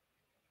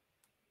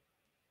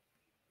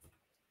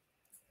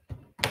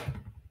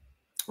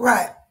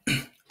 Right.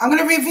 I'm going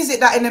to revisit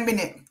that in a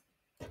minute.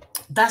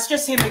 That's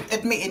just him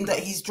admitting that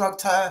he's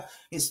drugged her.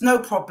 It's no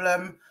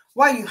problem.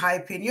 Why are you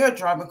hyping? You're a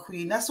drama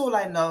queen. That's all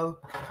I know,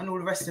 and all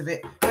the rest of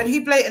it. When he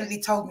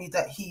blatantly told me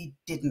that he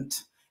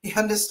didn't. You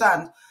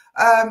understand?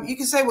 You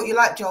can say what you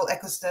like, Joel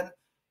Eccleston.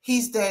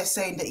 He's there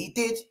saying that he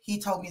did. He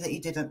told me that he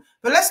didn't.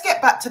 But let's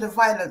get back to the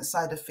violent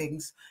side of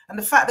things and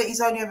the fact that he's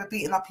only ever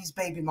beaten up his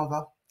baby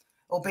mother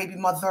or baby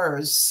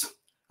mothers.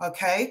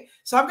 Okay?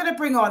 So I'm going to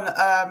bring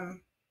on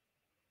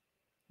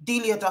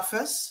Delia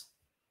Duffus,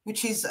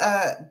 which is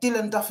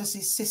Dylan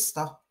Duffus's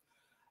sister.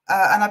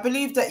 And I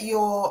believe that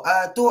your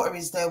daughter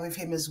is there with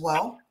him as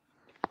well.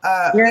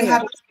 We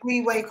had a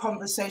three-way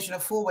conversation, a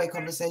four-way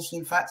conversation,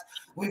 in fact,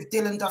 with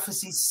Dylan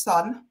Duffus's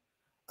son.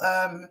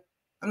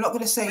 I'm not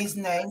going to say his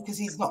name because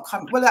he's not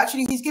coming. Well,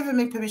 actually, he's given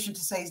me permission to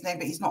say his name,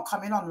 but he's not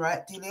coming on,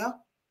 right, Delia?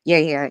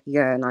 Yeah,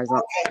 no, he's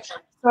not. Okay.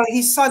 So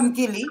his son,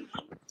 Gilly,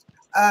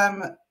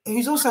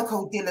 who's also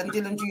called Dylan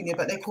Jr.,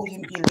 but they call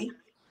him Gilly.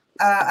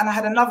 And I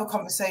had another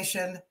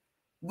conversation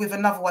with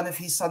another one of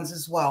his sons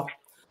as well.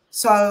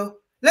 So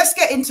let's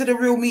get into the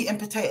real meat and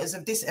potatoes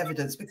of this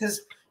evidence, because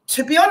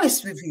to be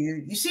honest with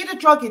you, you see the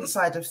drugging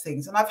side of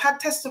things, and I've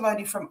had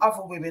testimony from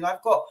other women.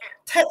 I've got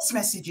text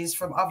messages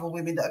from other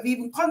women that have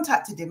even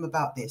contacted him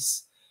about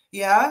this.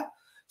 Yeah.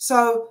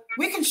 So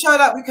we can show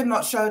that, we can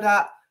not show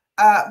that.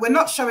 We're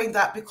not showing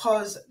that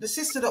because the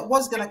sister that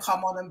was going to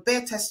come on and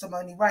bear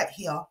testimony right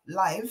here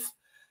live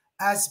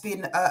has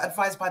been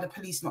advised by the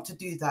police not to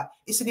do that.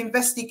 It's an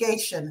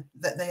investigation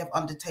that they have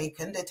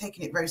undertaken. They're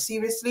taking it very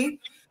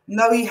seriously.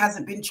 No, he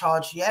hasn't been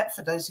charged yet,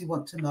 for those who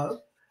want to know.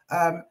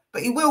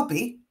 But he will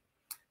be,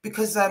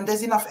 because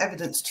there's enough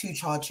evidence to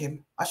charge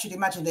him. I should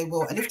imagine they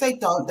will. And if they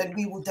don't, then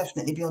we will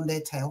definitely be on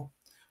their tail.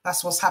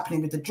 That's what's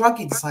happening with the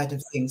drugging side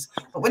of things.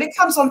 But when it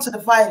comes on to the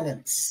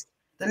violence,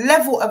 the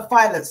level of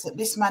violence that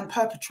this man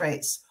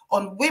perpetrates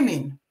on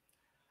women,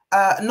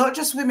 not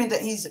just women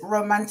that he's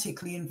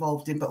romantically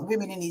involved in, but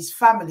women in his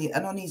family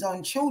and on his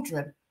own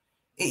children,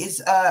 it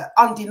is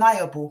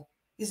undeniable,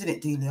 isn't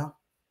it, Delia?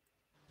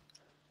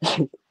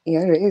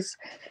 Yeah, it is.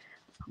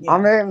 Yeah.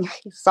 I'm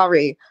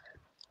sorry.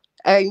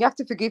 You have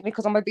to forgive me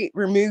because I'm a bit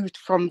removed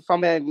from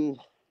that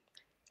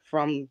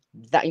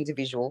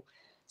individual,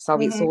 so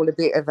it's all a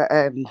bit of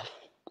a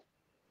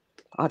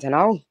I don't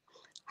know.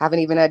 Haven't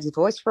even heard his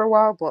voice for a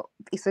while, but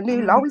it's a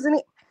new low, isn't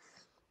it?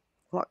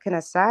 What can I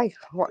say?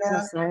 Can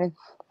I say?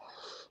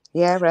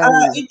 Yeah.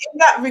 In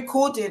that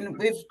recording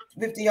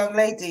with the young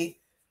lady,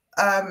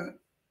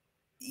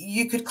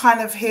 you could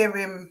kind of hear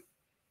him,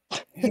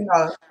 you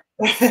know,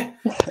 you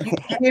could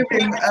hear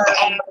him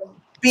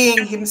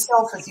being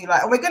himself, as you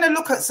like. And we're going to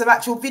look at some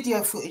actual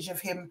video footage of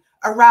him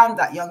around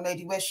that young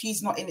lady where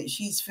she's not in it,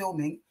 she's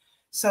filming.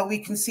 So we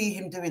can see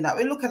him doing that.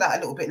 We'll look at that a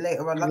little bit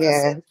later on. Like I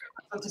said,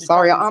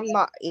 sorry, I'm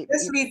not.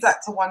 Let's leave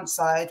that to one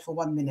side for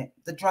 1 minute,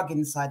 the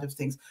drugging side of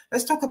things.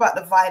 Let's talk about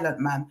the violent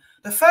man.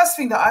 The first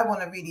thing that I want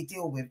to really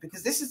deal with,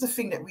 because this is the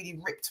thing that really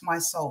ripped my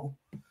soul,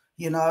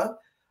 you know.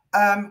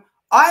 I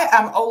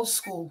am old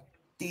school,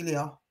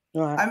 Delia.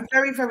 Right. I'm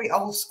very, very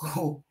old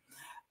school.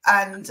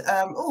 And,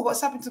 oh,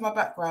 what's happened to my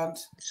background?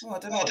 Oh, I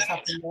don't know what's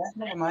happened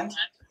there. Never mind.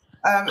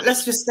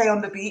 Let's just stay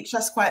on the beach.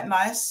 That's quite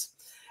nice.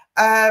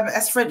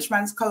 As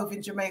Frenchman's Cove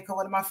in Jamaica,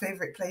 one of my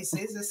favorite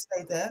places. Let's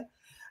stay there.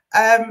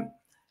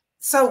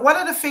 So one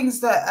of the things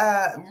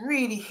that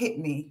really hit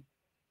me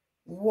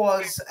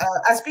was,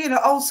 as being an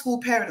old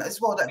school parent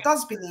as well, that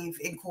does believe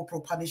in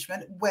corporal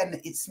punishment when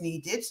it's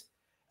needed.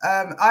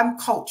 I'm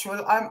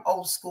cultural, I'm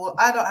old school.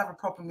 I don't have a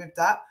problem with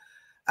that.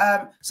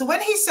 So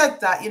when he said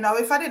that, you know,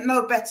 if I didn't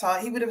know better,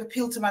 he would have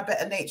appealed to my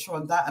better nature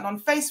on that. And on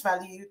face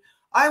value,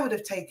 I would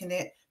have taken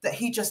it that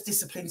he just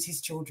disciplines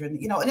his children,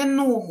 you know, in a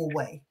normal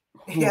way.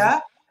 Yeah.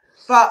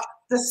 But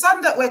the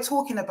son that we're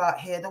talking about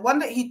here, the one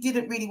that he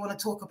didn't really want to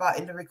talk about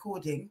in the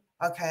recording,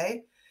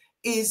 okay,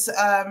 is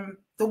the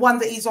one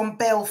that he's on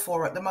bail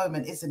for at the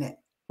moment, isn't it?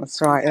 That's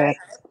right. Okay? Yeah.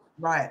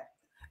 Right.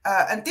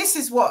 And this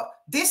is what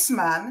This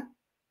man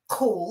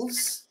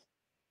calls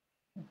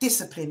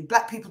discipline,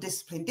 black people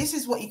discipline. This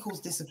is what he calls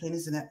discipline,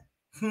 isn't it?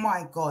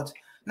 My God.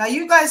 Now,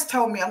 you guys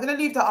tell me, I'm going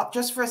to leave that up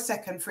just for a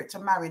second for it to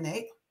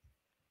marinate.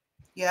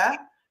 Yeah?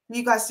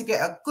 You guys to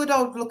get a good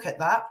old look at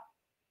that.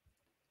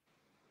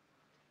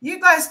 You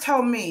guys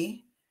tell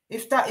me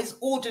if that is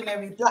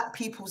ordinary black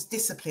people's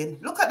discipline.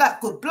 Look at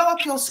that good. Blow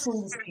up your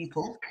screens,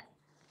 people.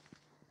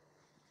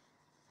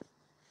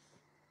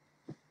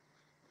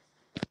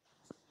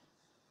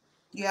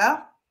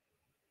 Yeah?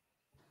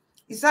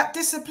 Is that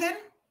discipline?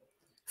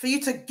 For you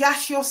to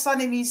gash your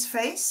son in his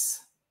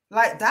face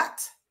like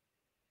that?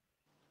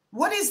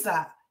 What is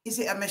that? Is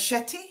it a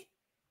machete?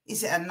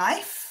 Is it a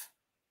knife?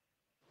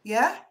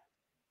 Yeah?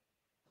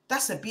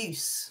 That's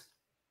abuse.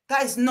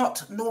 That is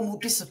not normal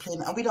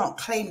discipline, and we don't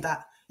claim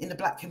that in the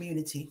black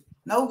community.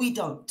 No, we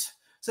don't.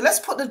 So let's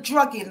put the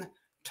drugging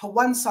to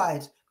one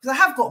side, because I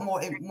have got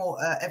more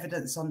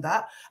evidence on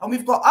that, and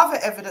we've got other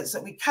evidence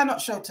that we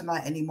cannot show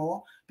tonight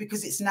anymore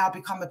because it's now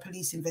become a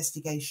police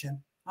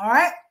investigation. All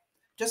right?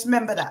 Just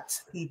remember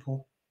that,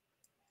 people.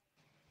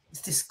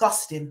 It's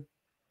disgusting.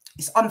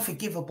 It's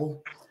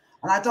unforgivable.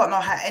 And I don't know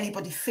how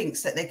anybody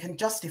thinks that they can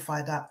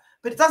justify that.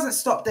 But it doesn't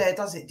stop there,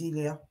 does it,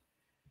 Delia?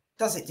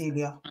 Does it,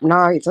 Delia?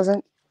 No, it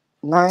doesn't.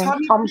 No.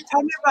 Tell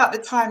me about the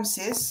time,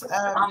 sis.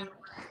 No,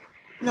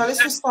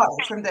 let's just start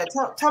from there.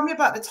 Tell me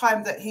about the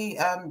time that he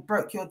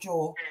broke your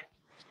jaw.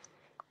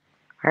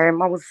 I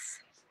was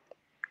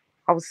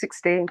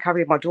 16,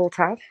 carrying my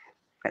daughter.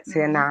 That's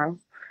here now.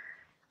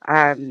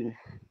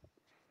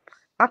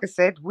 Like I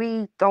said,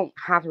 we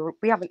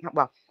haven't,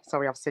 well,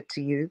 sorry, I've said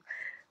to you,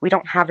 we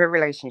don't have a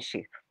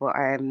relationship, but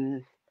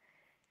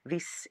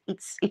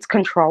it's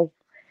control.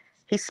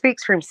 He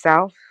speaks for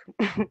himself.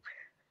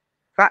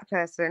 That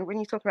person, when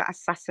you talk about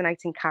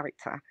assassinating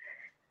character,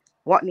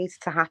 what needs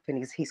to happen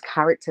is his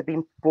character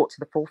being brought to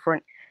the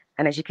forefront.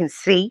 And as you can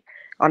see,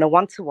 on a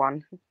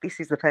one-to-one, this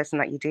is the person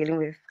that you're dealing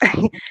with.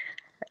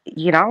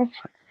 You know,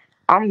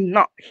 I'm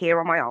not here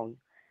on my own.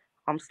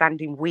 I'm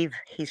standing with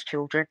his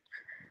children.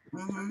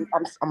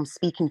 I'm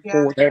speaking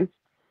for them.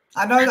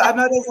 I know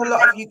there's a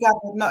lot of you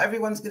gathered. Not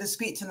everyone's going to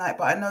speak tonight,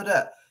 but I know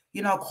that,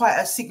 you know, quite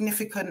a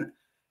significant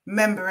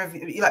member of,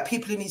 like,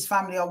 people in his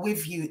family are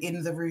with you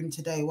in the room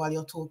today while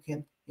you're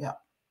talking. Yeah.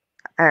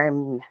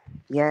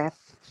 Yeah.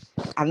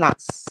 And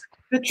that's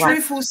the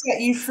truth will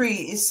set you free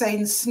is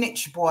saying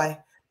snitch boy.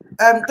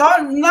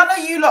 None of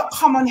you lot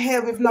come on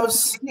here with no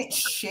snitch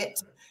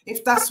shit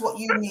if that's what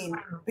you mean,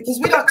 because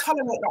we don't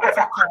tolerate that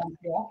around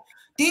here.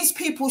 These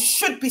people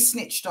should be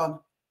snitched on.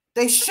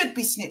 They should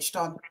be snitched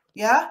on.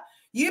 Yeah.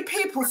 You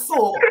people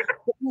thought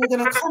that you were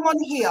going to come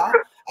on here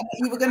and that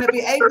you were going to be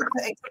able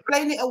to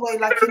explain it away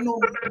like you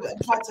normally do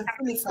and try to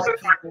vilify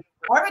people.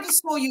 I already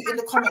saw you in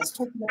the comments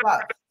talking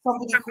about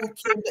somebody called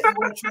Kim that you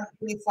want to try and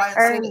vilify and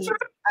say that she's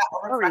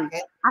or a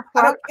crackhead.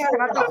 I don't care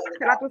about that.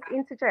 Can I just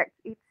interject?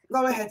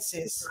 Go ahead,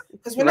 sis.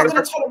 Because we're not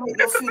going to tolerate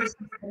your foolishness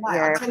tonight.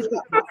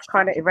 Yeah, it's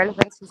kind of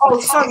irrelevant.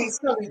 Oh, sorry,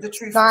 the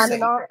truth. No,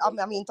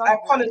 I mean, I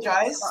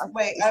apologise.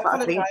 Wait, I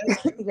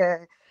apologise. Yeah.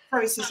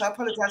 Sorry, sis, I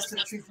apologise to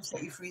the truth will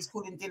set you free. He's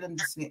calling Dylan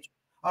the snitch.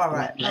 All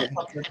right, no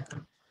problem.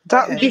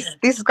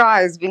 This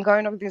guy has been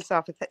going on with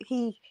himself.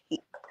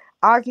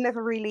 I've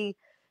never really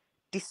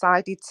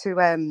decided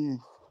to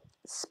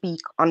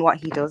speak on what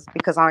he does,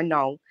 because I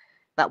know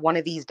that one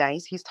of these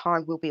days his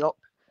time will be up.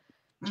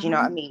 Do you know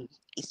what I mean?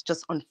 It's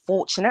just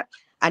unfortunate,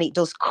 and it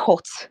does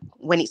cut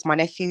when it's my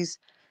nephews.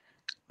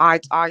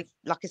 I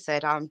like I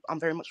said, I'm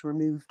very much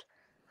removed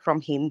from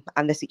him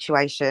and the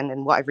situation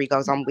and whatever he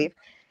goes on with.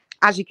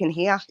 As you can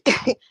hear,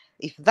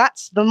 if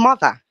that's the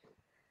mother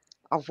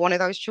of one of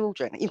those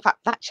children, in fact,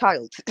 that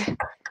child,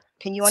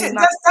 can you imagine?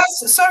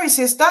 Sorry,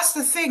 sis, that's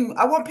the thing.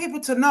 I want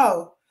people to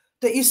know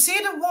that you see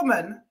the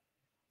woman,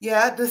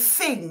 yeah, the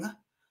thing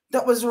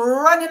that was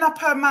running up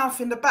her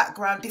mouth in the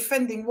background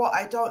defending what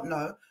I don't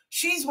know.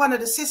 She's one of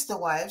the sister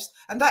wives,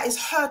 and that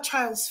is her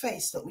child's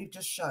face that we've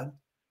just shown.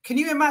 Can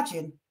you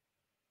imagine?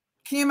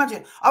 Can you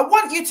imagine? I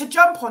want you to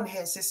jump on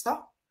here, sister.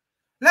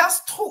 Let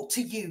us talk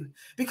to you,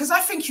 because I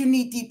think you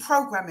need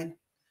deprogramming.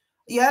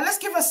 Yeah, let's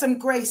give her some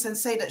grace and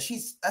say that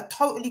she's a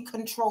totally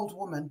controlled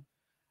woman.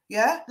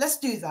 Yeah, let's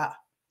do that.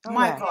 Oh,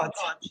 my God.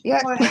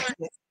 Yeah,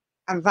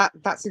 and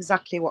that's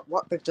exactly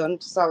what they've done.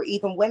 So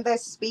even when they're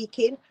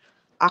speaking,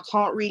 I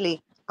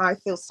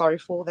feel sorry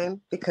for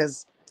them,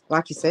 because,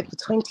 like you said, for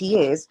 20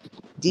 years,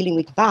 dealing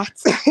with that,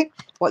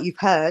 what you've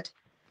heard,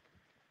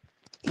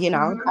 you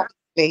know,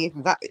 obviously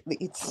that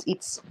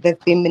they've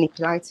been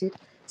manipulated.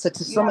 So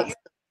to some extent,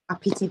 I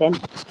pity them.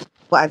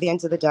 But at the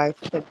end of the day,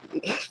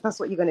 that's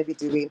what you're going to be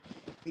doing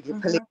with your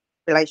political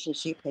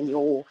relationship and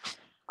your,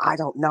 I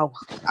don't know.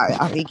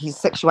 I think his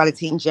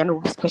sexuality in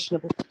general is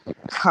questionable.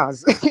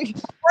 Because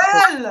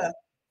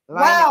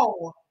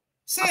wow,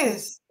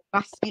 sis,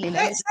 say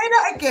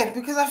that again,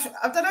 because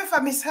I don't know if I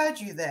misheard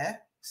you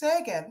there. Say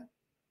again.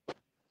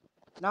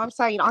 No, I'm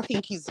saying I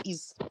think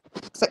his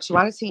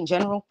sexuality in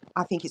general,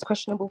 I think it's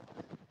questionable,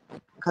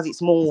 because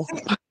it's more.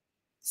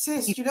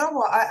 Sis, you know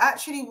what? I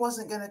actually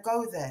wasn't going to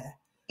go there.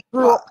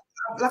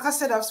 like I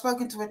said, I've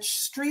spoken to a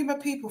stream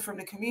of people from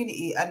the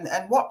community, and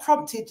what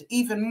prompted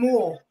even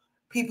more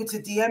people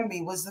to DM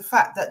me was the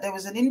fact that there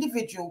was an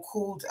individual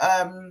called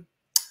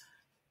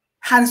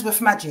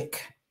Handsworth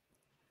Magic,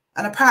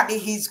 and apparently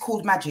he's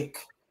called Magic,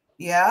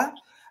 yeah.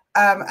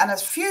 And a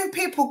few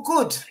people,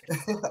 good,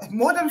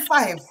 more than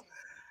 5,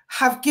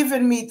 have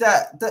given me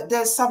that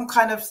there's some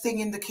kind of thing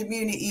in the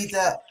community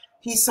that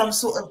he's some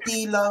sort of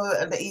dealer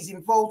and that he's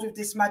involved with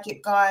this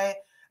magic guy,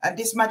 and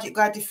this magic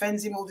guy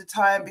defends him all the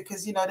time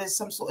because, you know, there's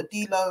some sort of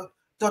dealer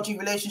dodgy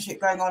relationship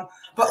going on,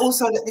 but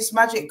also that this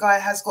magic guy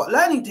has got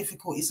learning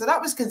difficulties. So that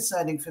was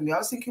concerning for me. I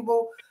was thinking,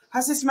 well,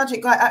 has this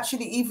magic guy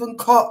actually even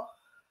got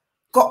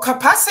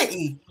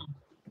capacity?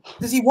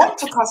 Does he want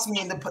to cuss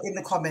me in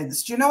the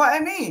comments? Do you know what I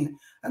mean?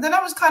 And then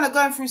I was kind of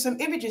going through some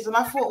images, and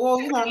I thought, well,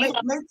 you know, make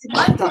your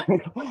mind up.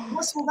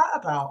 What's all that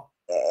about?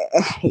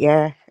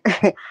 Yeah.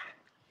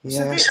 It's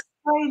a bit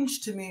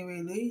strange to me,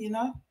 really, you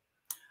know.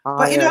 Oh,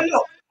 but you know,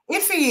 look,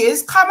 if he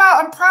is, come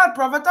out and proud,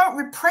 brother. Don't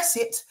repress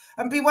it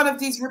and be one of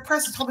these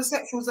repressed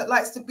homosexuals that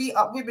likes to beat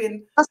up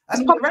women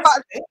and all the rest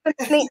of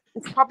it.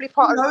 It's probably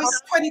part of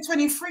it's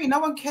 2023. No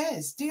one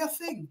cares. Do your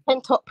thing.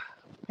 Pent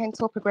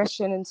up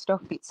aggression and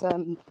stuff. It's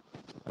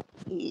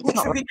which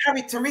would be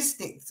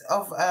characteristic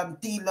of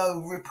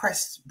D-low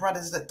repressed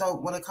brothers that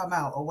don't want to come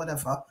out or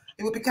whatever.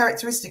 It would be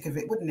characteristic of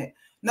it, wouldn't it?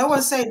 No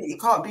one's saying that you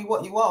can't be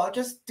what you are.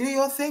 Just do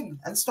your thing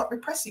and stop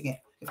repressing it.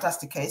 If that's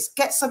the case,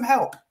 get some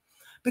help.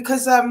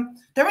 Because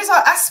there is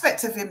an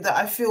aspect of him that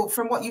I feel,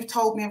 from what you've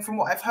told me and from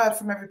what I've heard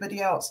from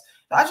everybody else,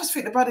 that I just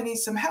think the brother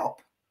needs some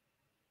help.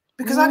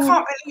 Because I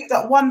can't believe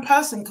that one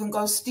person can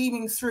go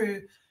steaming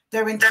through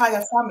their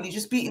entire family,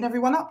 just beating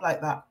everyone up like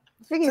that.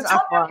 The thing is,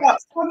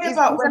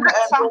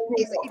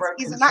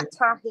 he's an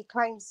actor. He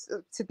claims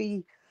to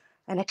be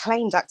an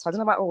acclaimed actor. I don't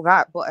know about all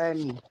that, but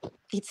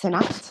it's an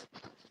act.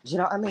 Do you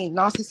know what I mean?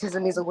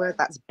 Narcissism is a word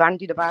that's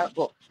bandied about,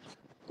 but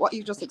what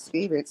you just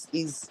experienced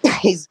is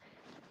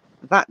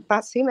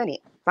that's him, innit?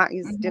 That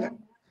is Dylan.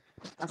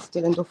 That's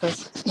Dylan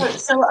Duffus.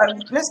 So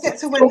let's get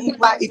to when he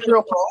grew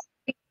up.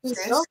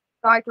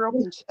 I grew up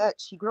in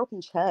church. He grew up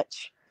in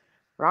church,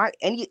 right?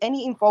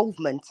 Any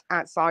involvement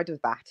outside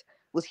of that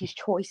was his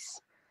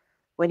choice.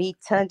 When he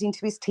turned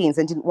into his teens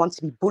and didn't want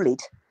to be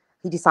bullied,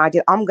 he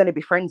decided, I'm going to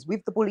be friends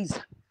with the bullies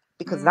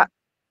because that,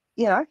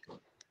 you know,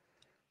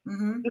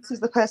 this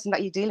is the person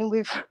that you're dealing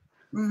with.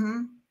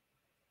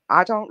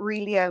 I don't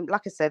really,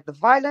 like I said, the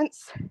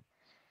violence,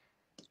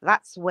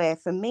 that's where,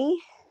 for me,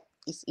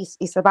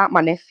 it's about my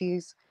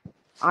nephews.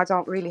 I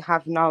don't really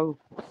have no,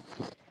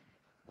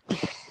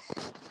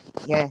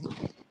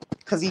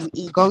 because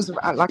he goes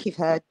around, like you've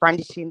heard,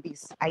 brandishing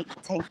these 8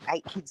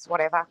 kids,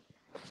 whatever.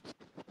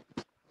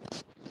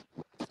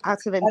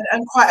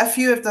 And quite a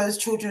few of those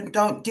children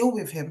don't deal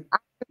with him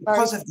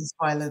because of this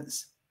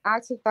violence.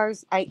 Out of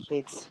those 8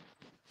 kids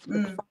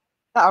that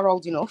are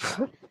old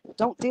enough,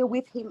 don't deal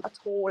with him at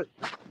all.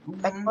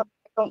 They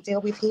don't deal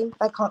with him.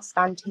 They can't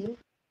stand him.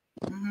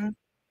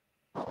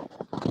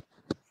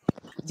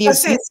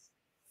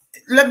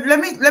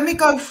 Let me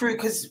go through,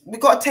 because we've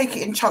got to take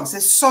it in chunks.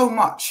 There's so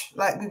much,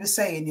 like we were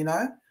saying, you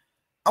know.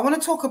 I want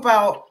to talk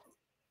about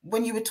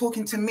when you were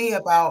talking to me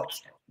about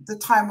the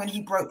time when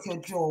he broke your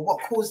jaw. What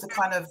caused the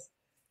kind of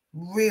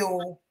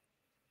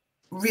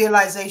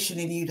realization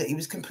in you that he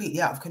was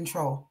completely out of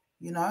control,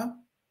 you know?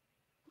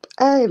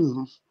 I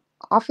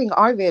think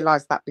I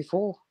realized that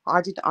before.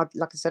 Like I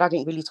said, I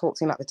didn't really talk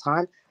to him at the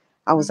time.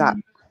 I was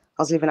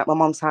living at my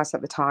mom's house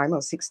at the time. I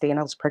was 16.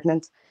 I was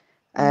pregnant.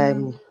 I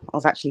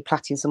was actually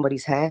plaiting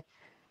somebody's hair,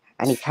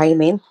 and he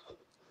came in.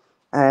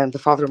 The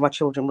father of my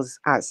children was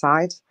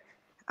outside,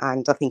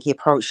 and I think he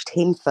approached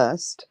him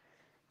first,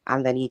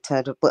 and then he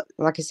turned up. But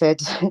like I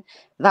said,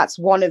 that's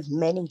one of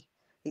many.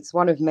 It's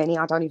one of many.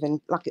 I don't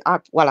even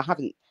I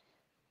haven't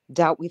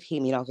dealt with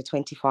him in over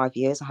 25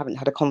 years. I haven't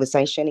had a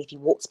conversation. If he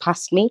walks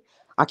past me,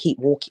 I keep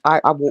walking.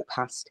 I walk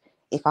past.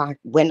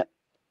 When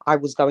I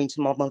was going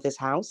to my mother's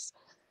house,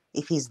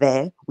 if he's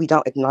there, we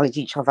don't acknowledge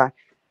each other.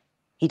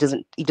 He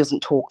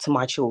doesn't talk to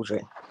my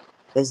children.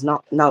 There's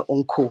no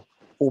uncle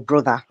or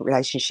brother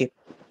relationship.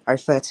 I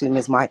refer to him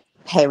as my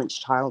parents'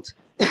 child.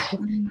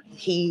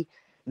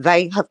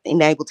 They have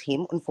enabled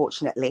him,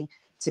 unfortunately,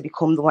 to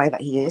become the way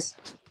that he is.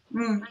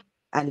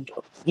 And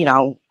you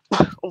know,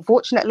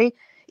 unfortunately,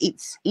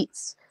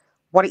 it's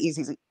what it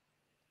is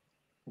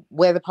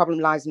where the problem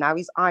lies now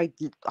is I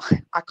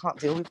can't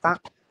deal with that.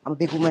 I'm a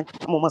big woman.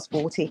 I'm almost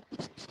 40,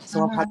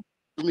 so I've had to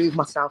remove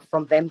myself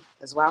from them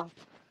as well.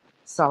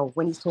 So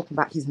when he's talking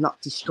about he's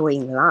not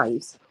destroying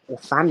lives or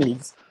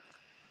families,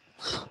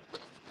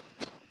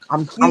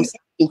 I'm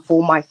speaking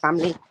for my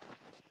family,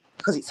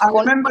 because it's. I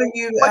remember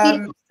you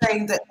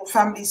saying that the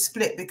family's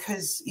split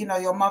because, you know,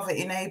 your mother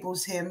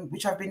enables him,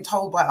 which I've been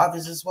told by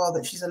others as well,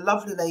 that she's a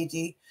lovely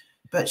lady,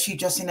 but she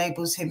just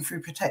enables him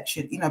through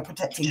protection, you know,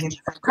 protecting him.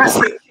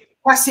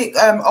 Classic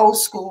old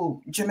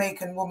school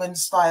Jamaican woman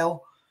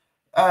style.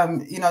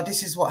 You know,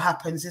 this is what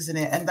happens, isn't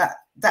it? And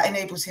that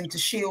enables him to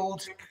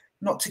shield,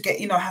 not to get,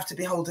 you know, have to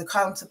be held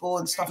accountable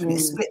and stuff, and it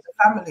split the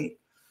family,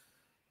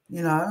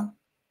 you know.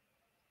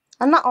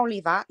 And not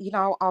only that, you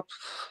know, I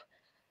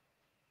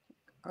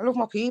love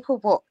my people,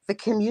 but the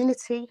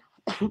community,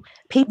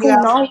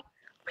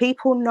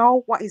 people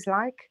know what it's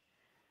like.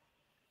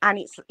 And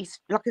it's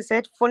like I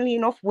said, funnily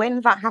enough,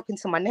 when that happened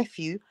to my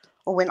nephew,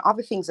 or when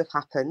other things have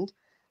happened,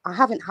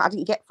 I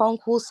didn't get phone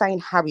calls saying,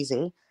 how is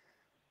he?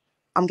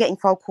 I'm getting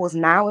phone calls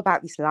now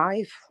about this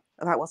live,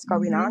 about what's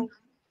going on.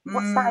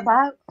 What's that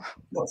about?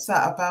 What's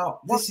that about?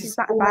 What is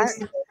that about?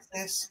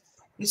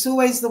 It's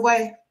always the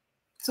way.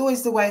 It's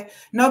always the way.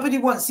 Nobody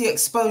wants the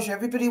exposure.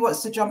 Everybody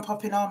wants to jump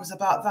up in arms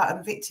about that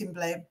and victim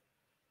blame,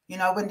 you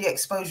know, when the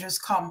exposures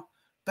come.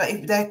 But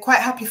if they're quite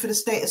happy for the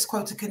status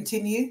quo to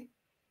continue,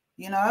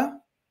 you know.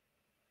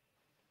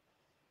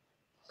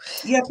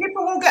 Yeah,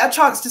 people will get a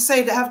chance to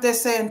say they have their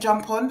say and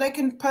jump on. They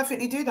can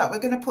perfectly do that. We're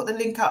going to put the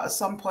link out at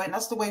some point.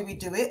 That's the way we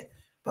do it.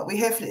 But we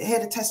hear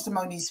the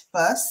testimonies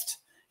first.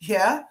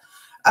 Yeah.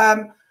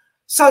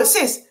 So,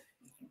 sis,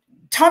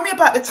 tell me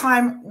about the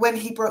time when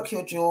he broke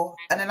your jaw,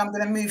 and then I'm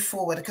going to move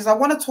forward because I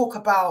want to talk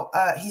about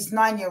his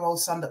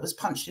 9-year-old son that was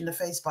punched in the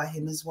face by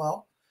him as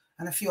well,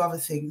 and a few other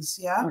things.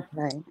 Yeah.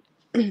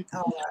 Okay.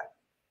 All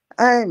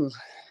right.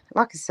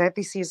 Like I said,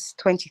 this is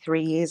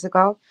 23 years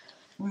ago,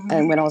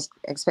 when I was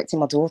expecting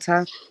my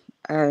daughter.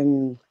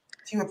 You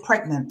were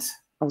pregnant.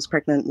 I was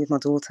pregnant with my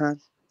daughter,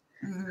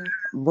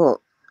 but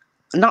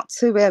not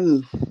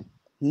to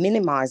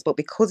minimize, but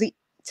because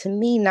to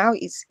me now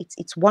it's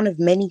one of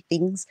many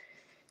things.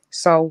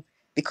 So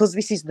because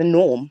this is the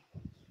norm,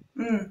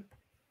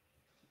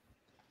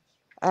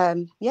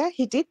 yeah,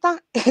 he did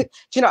that. Do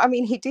you know what I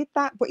mean? He did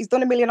that, but he's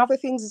done a million other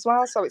things as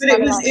well. So it's but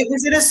it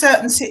was in a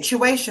certain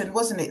situation,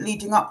 wasn't it?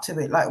 Leading up to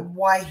it, like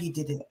why he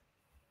did it.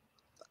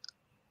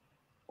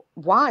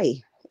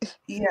 Why?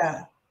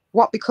 Yeah.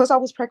 What? Because I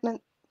was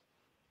pregnant.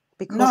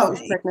 Because I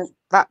was pregnant.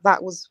 That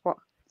was what.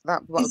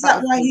 Is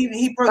that why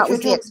he broke your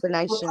jaw? The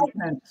explanation.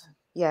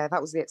 Yeah,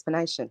 that was the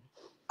explanation.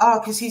 Oh,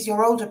 because he's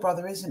your older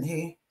brother, isn't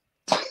he?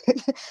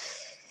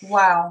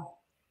 Wow.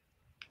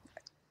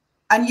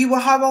 And you were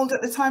how old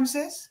at the time,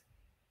 sis?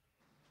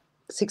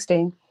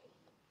 16.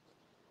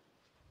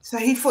 So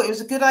he thought it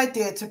was a good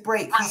idea to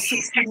break his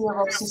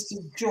 16-year-old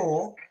sister's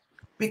jaw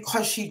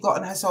because she'd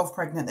gotten herself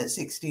pregnant at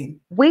 16.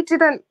 We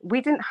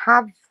didn't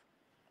have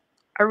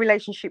a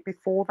relationship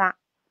before that.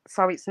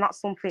 So it's not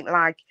something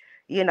like,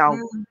 you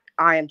know,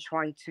 I am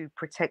trying to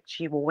protect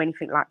you or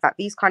anything like that.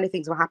 These kind of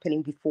things were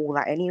happening before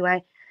that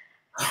anyway.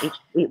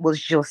 It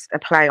was just a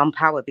play on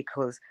power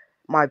because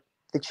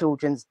the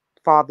children's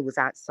father was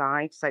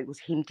outside. So it was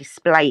him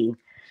displaying,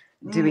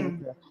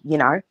 doing, you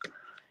know,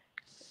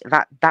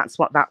 that's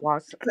what that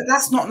was. But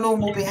that's not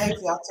normal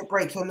behavior to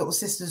break your little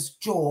sister's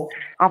jaw.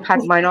 I've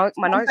had my nose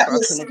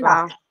broken as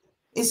well.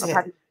 Is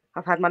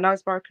I've had my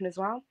nose broken as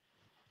well.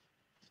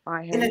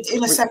 In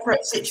a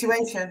separate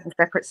situation. A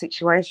separate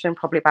situation,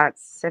 probably about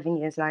 7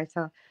 years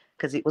later,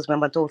 because it was when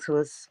my daughter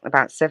was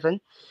about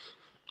 7,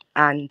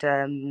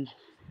 and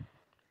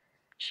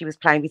she was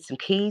playing with some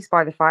keys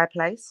by the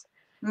fireplace,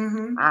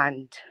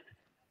 and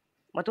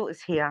my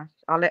daughter's here.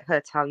 I'll let her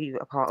tell you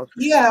a part of.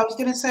 Yeah, I was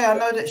going to say I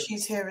know that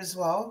she's here as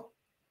well.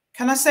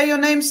 Can I say your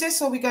name,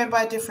 sis, or are we going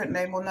by a different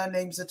name or no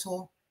names at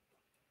all?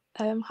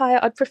 Hi,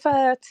 I'd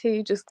prefer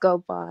to just go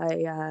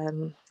by.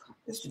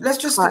 Let's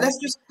just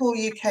call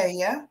UK,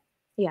 yeah.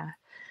 Yeah.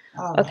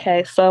 Oh.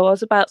 Okay, so I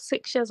was about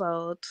 6 years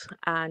old,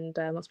 and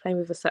I was playing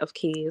with a set of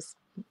keys,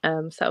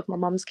 set of my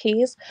mum's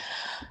keys.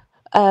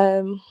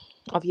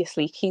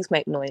 Obviously, keys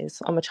make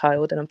noise. I'm a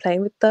child, and I'm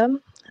playing with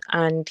them.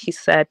 And he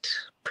said,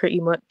 pretty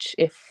much,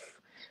 if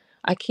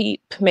I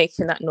keep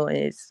making that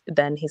noise,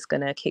 then he's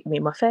gonna kick me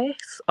in my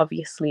face.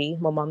 Obviously,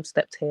 my mum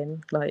stepped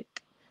in,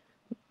 like,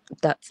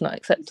 that's not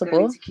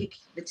acceptable. He's going to kick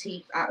the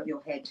teeth out of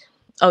your head.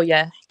 Oh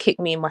yeah, kick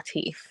me in my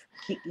teeth.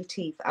 Kick your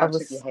teeth out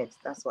of your head.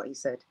 That's what he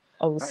said.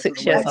 I was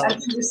 6 years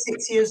old. She was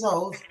 6 years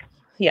old.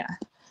 Yeah.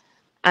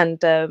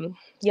 And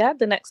yeah,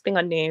 the next thing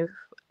I knew,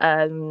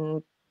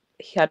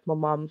 he had my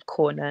mum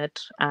cornered,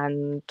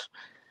 and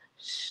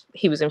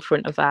he was in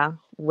front of her.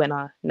 When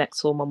I next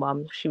saw my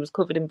mum, she was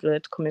covered in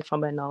blood coming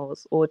from her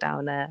nose all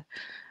down there.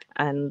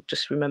 And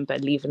just remember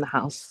leaving the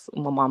house,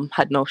 my mum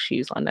had no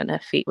shoes on and her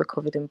feet were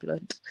covered in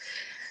blood.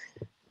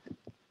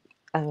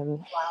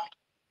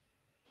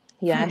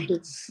 Yeah,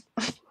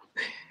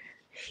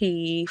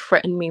 he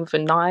threatened me with a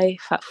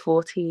knife at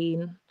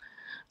 14.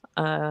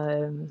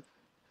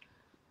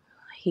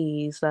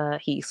 He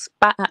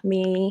spat at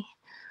me.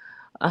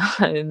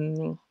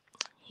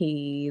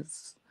 He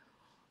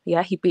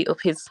beat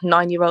up his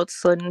 9-year-old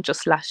son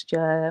just last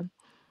year.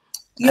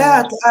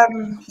 Yeah,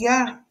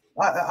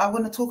 I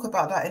want to talk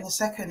about that in a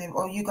second,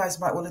 or you guys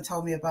might want to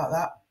tell me about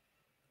that.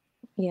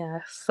 Yeah,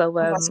 so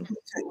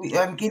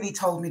Gilly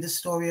told me the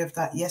story of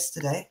that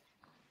yesterday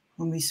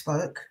when we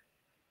spoke.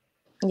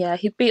 Yeah,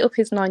 he beat up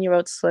his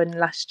 9-year-old son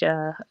last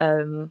year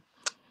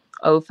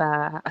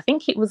over, I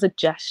think it was a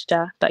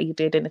gesture that he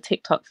did in a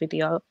TikTok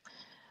video,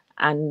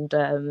 and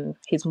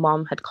his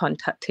mom had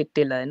contacted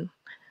Dylan.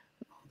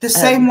 The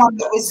same one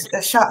that was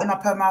shouting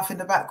up her mouth in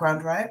the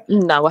background, right?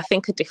 No, I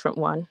think a different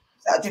one.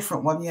 A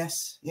different one,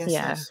 yes.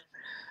 Yeah.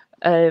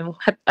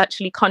 had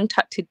actually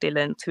contacted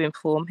Dylan to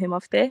inform him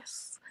of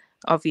this,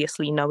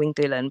 obviously knowing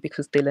Dylan,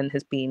 because Dylan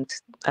has been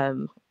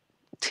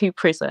to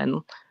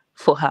prison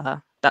for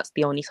her. That's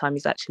the only time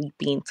he's actually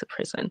been to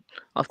prison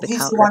of the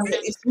He's the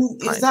countless one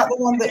that is that the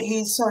one that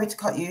he's, sorry to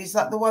cut you, is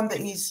that the one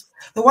that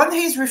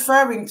he's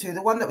referring to,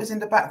 the one that was in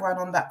the background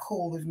on that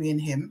call with me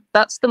and him?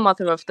 That's the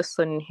mother of the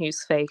son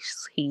whose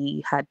face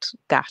he had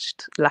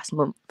gashed last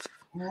month.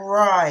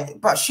 Right,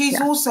 but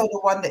she's also the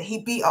one that he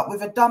beat up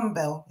with a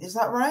dumbbell, is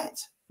that right?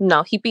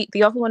 No, he beat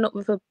the other one up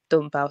with a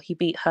dumbbell. He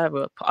beat her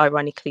up,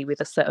 ironically,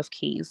 with a set of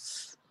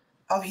keys.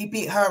 Oh, he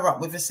beat her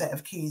up with a set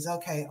of keys.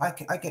 Okay,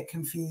 I get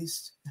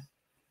confused.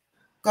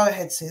 Go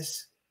ahead,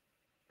 sis.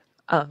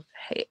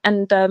 Okay,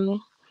 and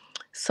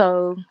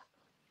so,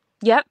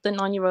 yeah, the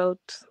 9-year-old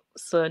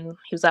son,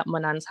 he was at my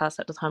nan's house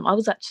at the time. I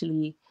was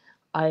actually,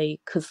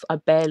 because I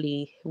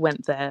barely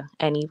went there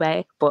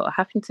anyway, but I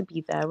happened to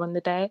be there on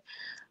the day,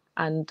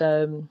 and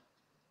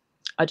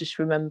I just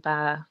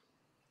remember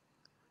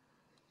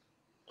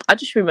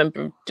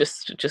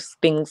just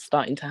things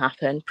starting to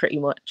happen pretty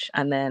much,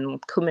 and then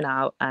coming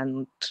out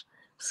and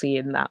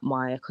seeing that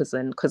my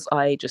cousin, because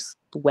I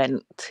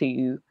went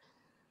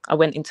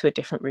into a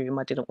different room.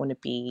 I didn't want to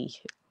be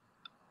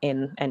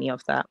in any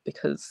of that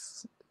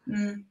because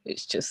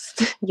it's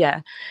just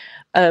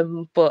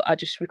but I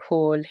just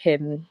recall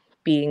him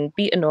being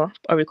beaten up.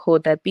 I recall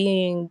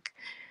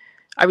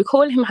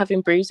him having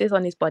bruises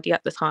on his body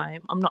at the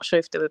time. I'm not sure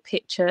if there were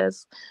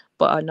pictures,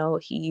 but I know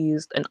he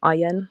used an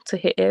iron to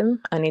hit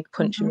him, and he'd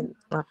punched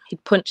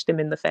him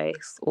in the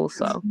face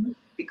also.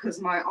 Because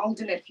my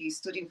older nephew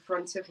stood in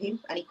front of him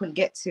and he couldn't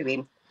get to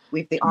him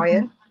with the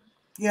iron.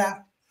 Yeah.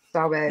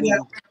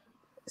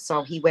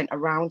 So he went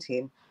around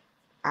him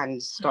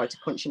and started to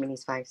punch him in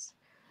his face.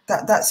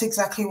 That's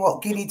exactly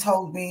what Gilly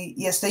told me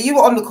yesterday. You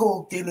were on the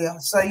call, Delia,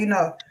 so you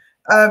know.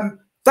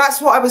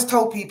 That's what I was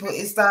told, people,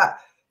 is that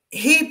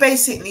he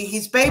basically,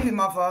 his baby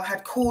mother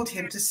had called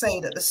him to say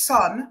that the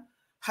son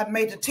had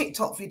made a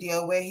TikTok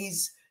video where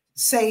he's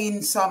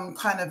saying some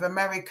kind of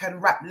American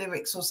rap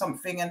lyrics or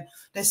something, and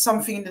there's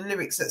something in the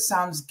lyrics that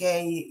sounds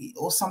gay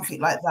or something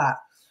like that.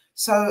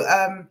 So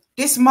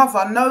this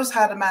mother knows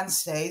how the man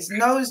stays,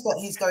 knows that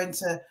he's going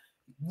to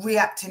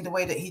react in the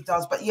way that he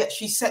does, but yet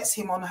she sets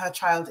him on her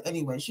child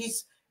anyway.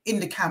 She's in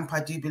the camp,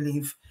 I do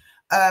believe.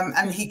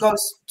 And he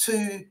goes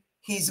to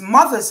his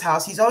mother's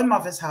house, his own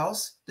mother's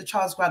house, the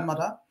child's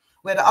grandmother,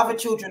 where the other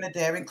children are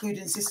there,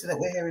 including sister that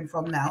we're hearing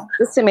from now.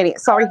 Just a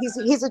minute. Sorry,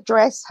 his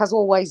address has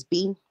always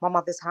been my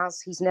mother's house.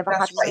 He's never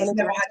had his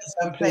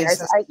own place. He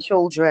has 8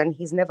 children.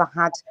 He's never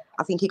had,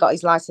 I think he got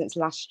his license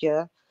last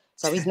year.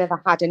 So he's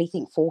never had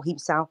anything for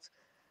himself.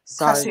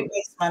 So classic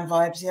wasteman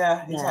vibes,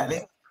 yeah,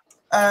 exactly.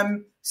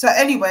 So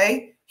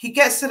anyway, he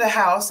gets to the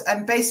house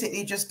and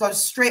basically just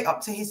goes straight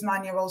up to his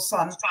 9-year-old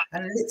son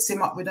and lifts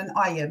him up with an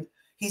iron.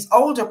 His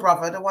older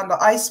brother, the one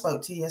that I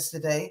spoke to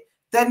yesterday,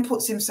 then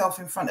puts himself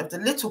in front of the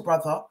little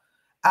brother.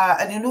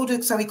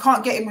 And so he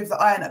can't get him with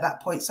the iron at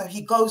that point. So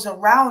he goes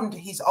around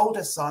his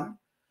older son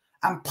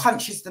and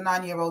punches the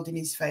 9-year-old in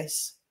his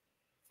face.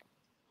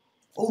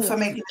 All for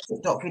making a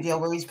TikTok video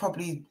where he's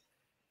probably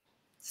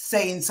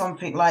saying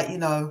something like, you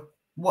know,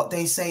 what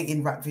they say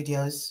in rap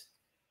videos.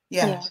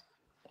 Yeah,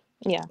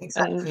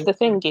 exactly. And the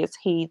thing is,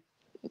 he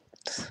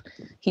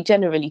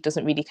generally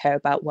doesn't really care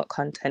about what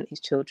content his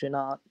children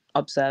are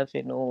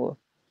observing or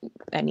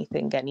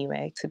anything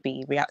anyway, to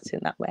be reacting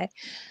that way.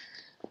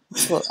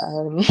 But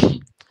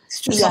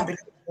it's just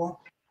unbelievable.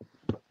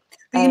 But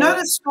you know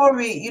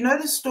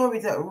the story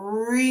that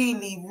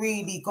really,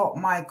 really got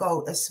my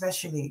goat,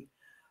 especially,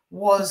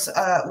 was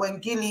when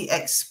Gilly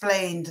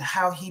explained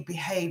how he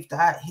behaved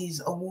at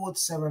his award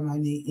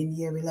ceremony in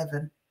year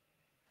 11.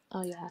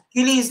 Oh yeah.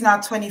 Gilly is now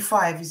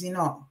 25, is he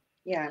not?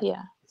 Yeah.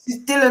 This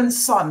is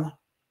Dylan's son.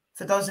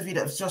 For those of you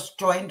that have just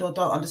joined or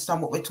don't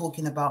understand what we're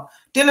talking about,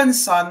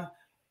 Dylan's son,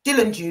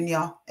 Dylan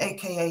Jr.,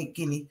 aka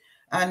Gilly.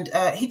 And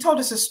he told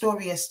us a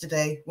story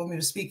yesterday when we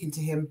were speaking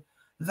to him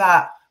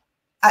that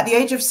at the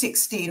age of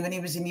 16, when he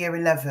was in year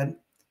 11,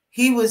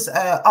 he was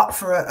up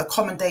for a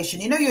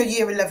commendation. You know, your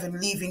year 11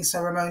 leaving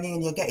ceremony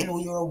and you're getting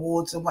all your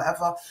awards and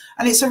whatever.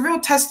 And it's a real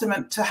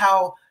testament to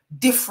how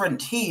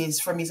different he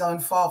is from his own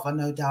father,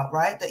 no doubt,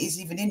 right? That he's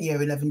even in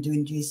year 11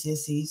 doing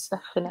GCSEs.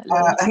 Definitely.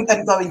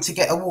 And going to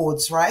get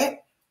awards, right?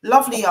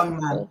 Lovely young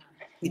man.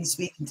 Been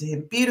speaking to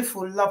him.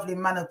 Beautiful, lovely,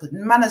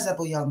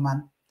 manageable young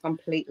man.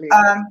 Completely.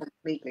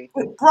 Completely.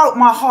 It broke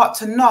my heart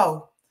to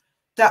know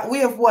that we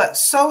have worked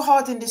so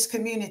hard in this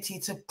community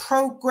to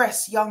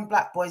progress young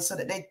black boys so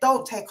that they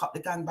don't take up the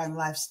gangbang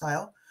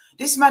lifestyle.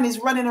 This man is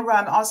running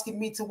around asking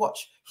me to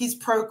watch his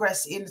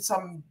progress in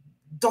some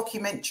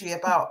documentary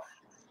about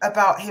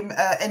him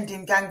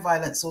ending gang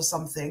violence or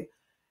something.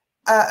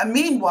 And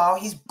meanwhile,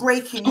 he's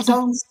breaking his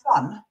own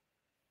son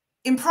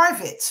in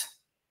private.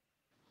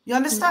 You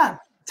understand?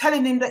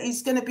 Telling him that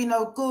he's going to be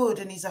no good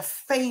and he's a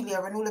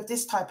failure and all of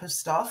this type of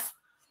stuff.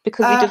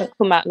 Because he didn't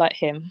come out like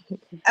him.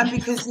 And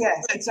because,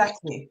 yes,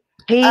 exactly.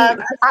 At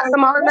the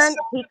moment,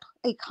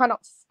 he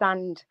cannot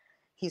stand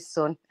his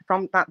son.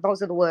 From that,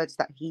 those are the words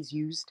that he's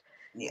used.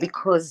 Yeah.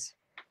 Because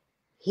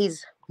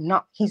he's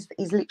not. He's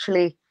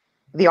literally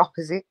the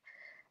opposite.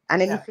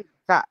 And anything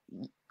that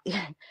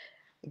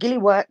Gilly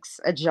works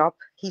a job,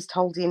 he's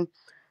told him,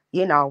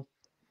 you know,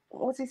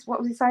 what was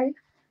he saying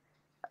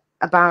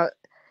about,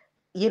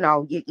 you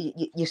know,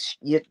 you're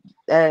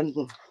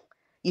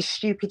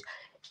stupid.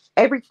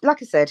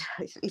 Like I said,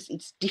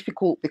 it's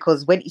difficult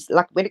because when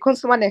it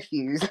comes to my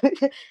nephews,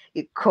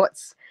 it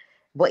cuts.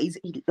 But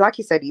like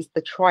you said,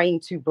 they're trying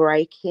to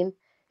break him.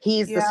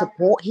 He is the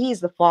support. He is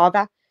the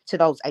father to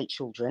those 8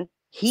 children.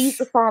 He's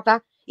the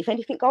father. If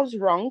anything goes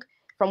wrong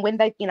from when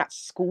they've been at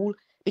school,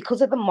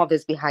 because of the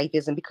mother's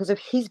behaviours and because of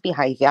his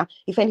behaviour,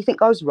 if anything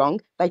goes wrong,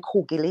 they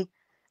call Gilly.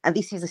 And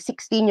this is a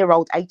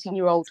 16-year-old,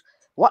 18-year-old,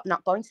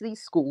 whatnot, going to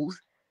these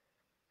schools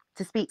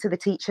to speak to the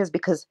teachers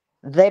because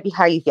their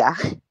behaviour,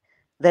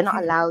 they're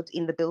not allowed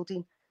in the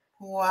building.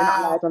 Wow. They're not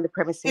allowed on the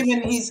premises.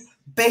 Even his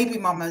baby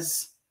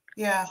mamas.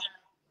 Yeah.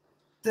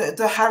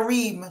 The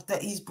harem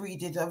that he's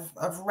breeded of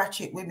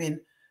ratchet women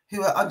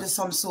who are under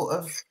some sort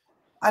of,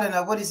 I don't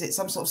know, what is it?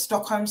 Some sort of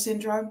Stockholm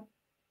syndrome?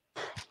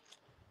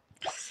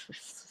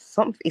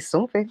 It's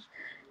something.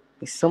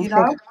 You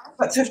know?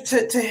 But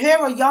to hear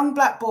a young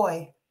black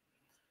boy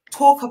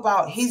talk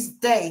about his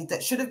day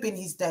that should have been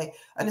his day,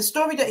 and the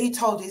story that he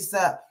told is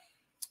that,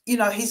 you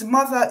know, his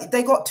mother,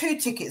 they got 2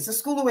 tickets. The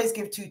school always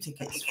give 2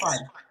 tickets. Fine.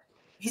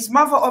 His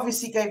mother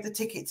obviously gave the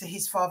ticket to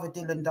his father,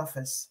 Dylan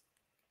Duffus,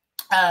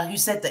 who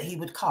said that he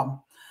would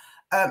come.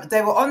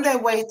 They were on their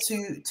way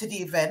to the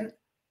event,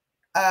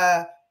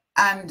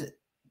 and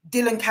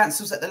Dylan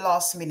cancels at the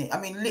last minute. I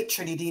mean,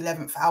 literally the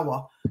 11th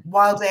hour,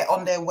 while they're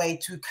on their way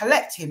to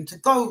collect him to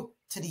go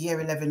to the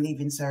year 11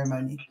 leaving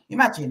ceremony.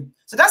 Imagine.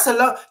 So that's a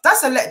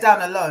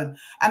letdown alone.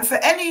 And for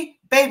any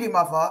baby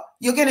mother,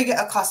 you're going to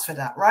get a cuss for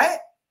that, right?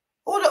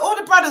 All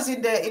the brothers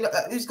in there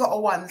who's got a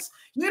ones,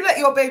 you let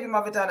your baby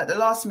mother down at the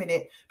last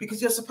minute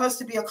because you're supposed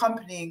to be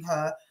accompanying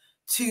her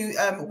to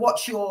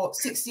watch your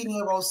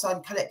 16-year-old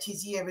son collect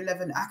his year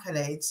 11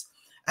 accolades.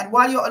 And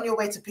while you're on your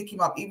way to pick him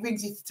up, he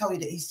rings you to tell you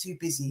that he's too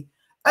busy.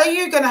 Are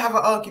you going to have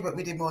an argument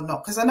with him or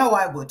not? Because I know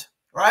I would,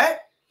 right?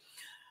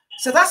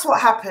 So that's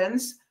what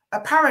happens.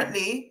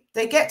 Apparently,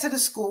 they get to the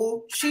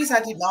school. She's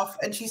had enough.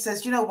 And she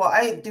says, you know what?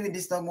 I ain't doing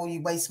this no more,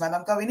 you waste man.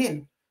 I'm going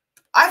in.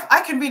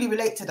 I can really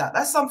relate to that.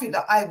 That's something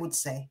that I would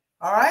say.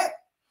 All right.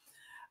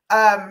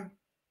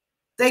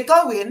 They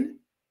go in.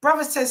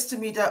 Brother says to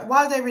me that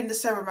while they're in the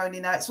ceremony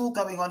now, it's all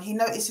going on. He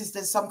notices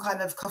there's some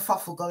kind of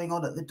kerfuffle going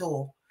on at the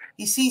door.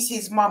 He sees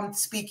his mum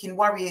speaking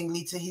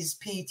worryingly to his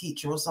PE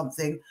teacher or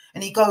something,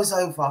 and he goes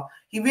over.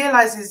 He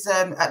realizes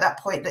at that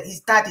point that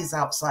his dad is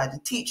outside. The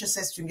teacher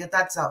says to him, your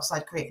dad's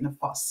outside creating a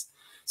fuss.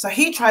 So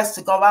he tries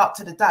to go out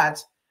to the dad,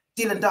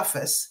 Dylan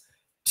Duffus,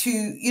 to,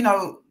 you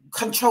know,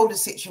 control the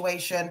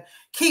situation,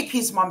 keep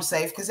his mum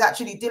safe, because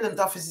actually Dylan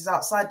Duffus is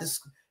outside the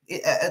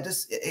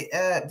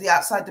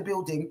outside the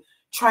building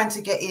trying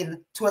to get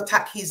in to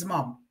attack his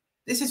mum.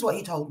 This is what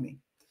he told me.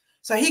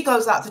 So he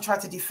goes out to try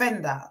to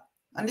defend that.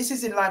 And this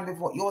is in line with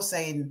what you're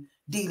saying,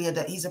 Delia,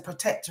 that he's a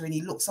protector and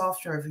he looks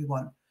after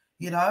everyone.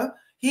 You know,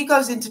 he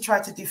goes in to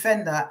try to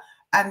defend that,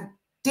 and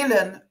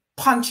Dylan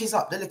punches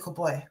up the little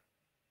boy.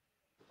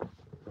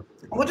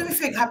 What do we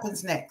think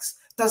happens next?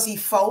 Does he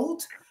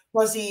fold?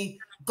 Does he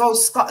go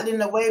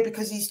scuttling away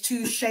because he's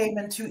too shamed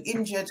and too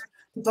injured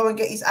to go and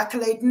get his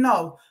accolade?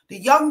 No. The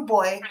young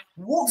boy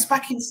walks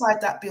back inside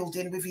that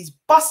building with his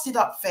busted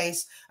up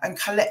face and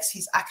collects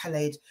his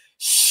accolade.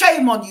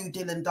 Shame on you,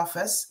 Dylan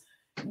Duffus.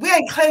 We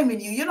ain't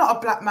claiming you. You're not a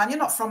black man. You're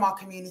not from our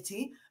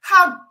community.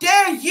 How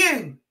dare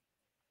you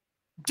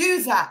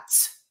do that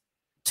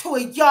to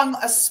a young,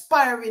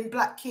 aspiring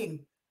black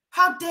king?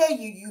 How dare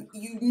you,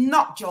 you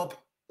nut job.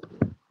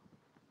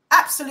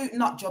 Absolute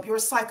nut job. You're a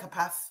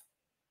psychopath.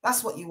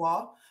 That's what you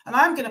are. And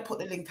I'm going to put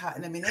the link out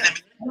in a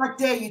minute. And I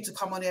dare you to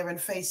come on here and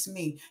face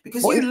me.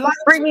 Because you lied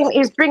to me.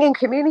 He's bringing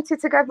community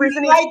together,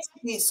 isn't he? You lied to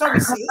me. Sorry,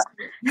 sis.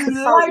 You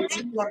lied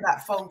to me on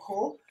that phone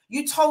call.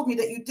 You told me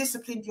that you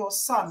disciplined your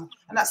son.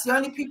 And that's the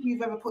only people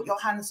you've ever put your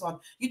hands on.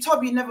 You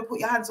told me you never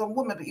put your hands on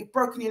women, but you've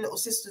broken your little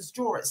sister's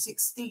jaw at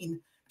 16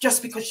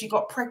 just because she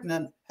got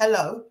pregnant.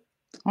 Hello?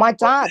 My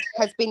dad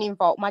has been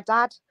involved. My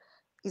dad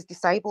is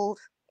disabled.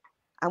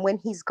 And when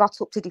he's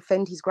got up to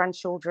defend his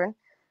grandchildren,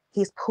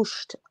 he's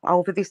pushed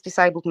over this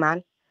disabled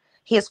man.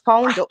 He has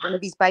phoned up one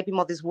of his baby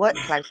mother's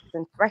workplaces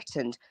and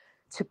threatened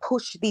to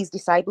push these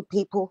disabled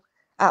people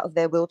out of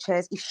their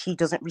wheelchairs if she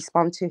doesn't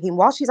respond to him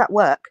while she's at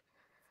work,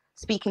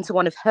 speaking to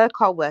one of her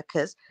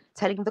co-workers,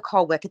 telling the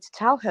co-worker to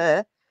tell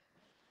her,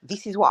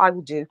 this is what I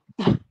will do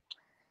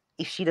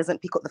if she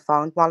doesn't pick up the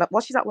phone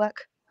while she's at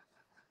work.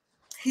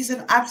 He's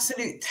an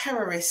absolute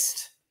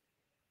terrorist.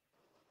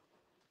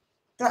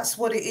 That's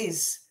what it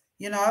is.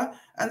 You know,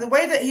 and the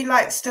way that he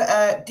likes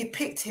to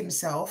depict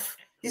himself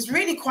is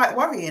really quite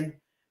worrying,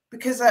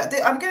 because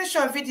I'm going to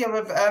show a video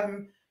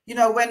of, you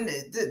know, when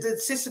the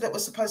sister that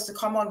was supposed to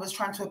come on was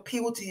trying to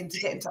appeal to him to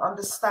get him to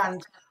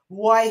understand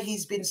why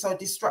he's been so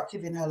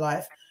destructive in her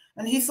life.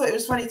 And he thought it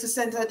was funny to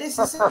send her this.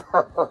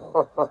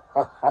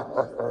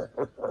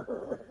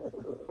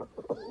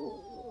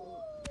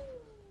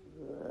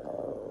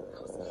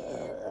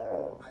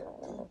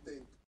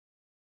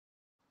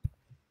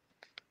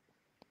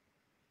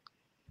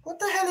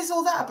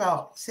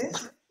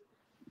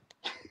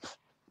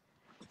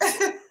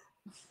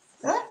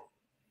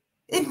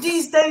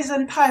 these days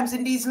and times,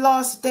 in these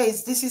last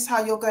days, this is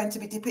how you're going to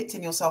be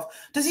depicting yourself.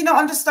 Does he not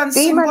understand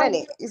Demon, symbol?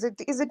 innit? Is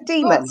a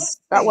demon.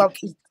 That well,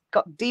 he's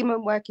got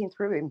demon working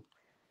through him.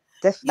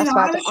 That's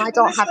why I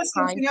don't have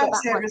time for that.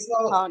 Here as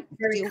well,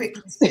 very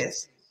quickly,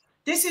 sis.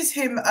 This is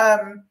him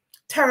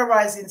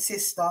terrorizing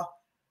sister.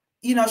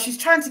 You know, she's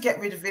trying to get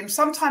rid of him.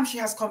 Sometimes she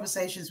has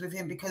conversations with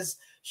him because,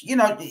 you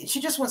know, she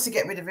just wants to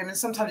get rid of him. And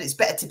sometimes it's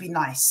better to be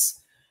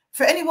nice.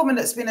 For any woman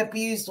that's been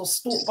abused or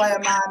stalked by a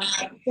man,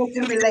 they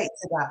can relate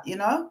to that, you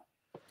know?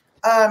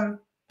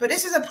 But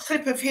this is a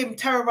clip of him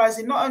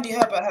terrorizing not only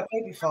her, but her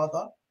baby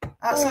father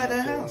outside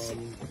her house.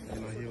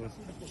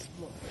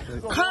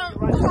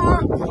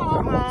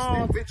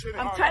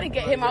 I'm trying to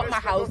get him out my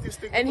house,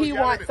 and he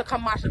wants to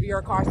come mash up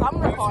your car. So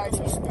I'm recording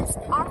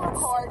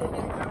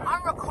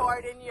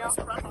you.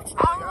 Because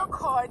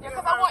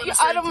I want you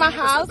out of my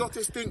house.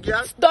 Dirty stink,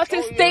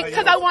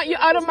 because I want you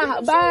out of my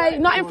house. Bye.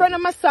 Not in front of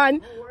my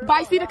son.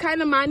 Bye. See the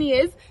kind of man he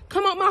is.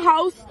 Come out my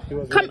house.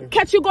 Come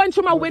catch you going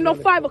through my window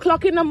 5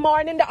 o'clock in the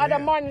morning. The other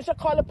morning, you should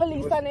call the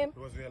police on him.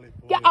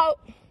 Get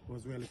out. It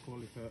was really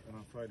cold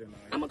on Friday night.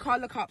 I'm gonna call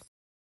the cops.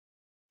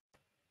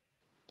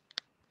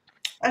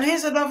 And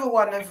here's another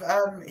one of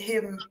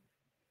him,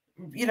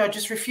 you know,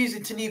 just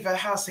refusing to leave her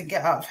house and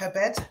get out of her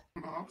bed.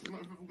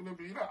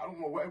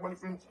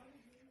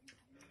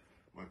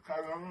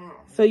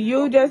 So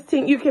you just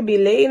think you can be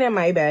laying in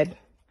my bed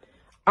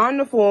on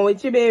the phone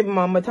with your baby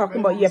mama talking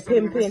about your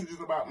pimping?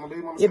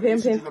 Your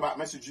pimping? About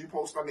message you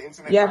post on the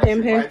internet. Yeah,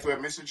 pimping. To her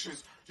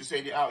messages. You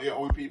say you're out here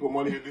owing people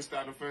money and this,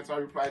 that, and the third. I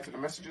reply to the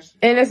messages.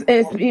 And it's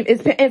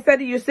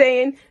instead of you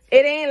saying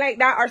it ain't like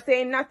that or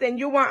saying nothing,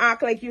 you want to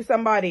act like you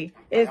somebody.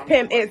 It's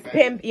pimp.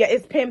 Yeah,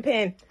 it's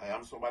pimping. I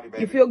am somebody,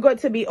 baby. You feel good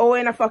to be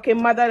owing a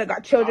fucking mother that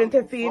got children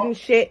to feed and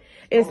shit.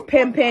 It's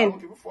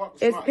pimping.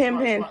 It's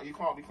pimping. You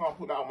can't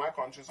put that on my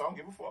conscience. I don't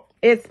give a fuck.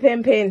 It's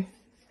pimping.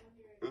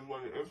 It's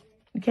what it is.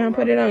 You can't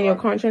put it on your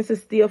conscience to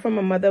steal from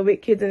a mother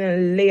with kids and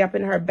then lay up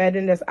in her bed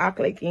and just act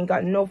like you ain't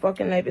got no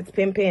fucking life. It's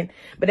pimping.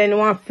 But then you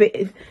want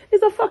fit.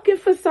 It's a fucking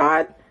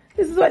facade.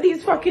 This is what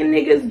these fucking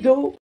niggas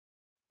do.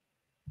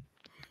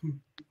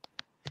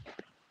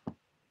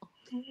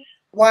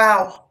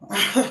 Wow.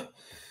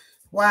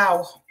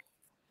 Wow.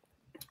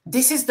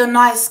 This is the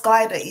nice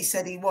guy that he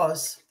said he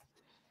was.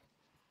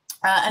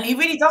 And he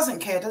really doesn't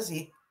care, does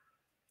he?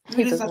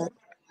 He doesn't.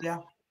 Yeah.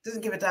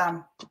 Doesn't give a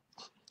damn.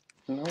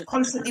 No.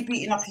 Constantly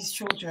beating up his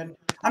children.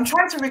 I'm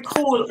trying to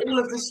recall all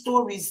of the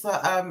stories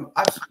that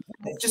I've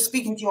just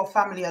speaking to your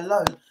family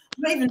alone. I'm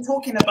not even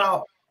talking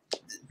about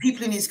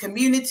people in his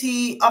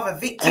community, other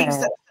victims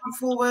that come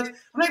forward.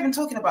 I'm not even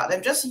talking about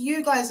them, just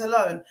you guys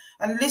alone,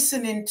 and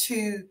listening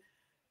to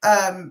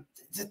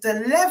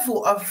the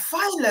level of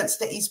violence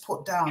that he's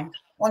put down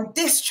on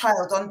this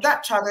child, on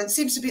that child, and it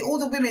seems to be all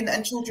the women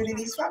and children in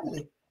his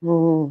family.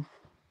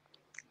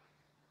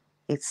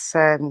 It's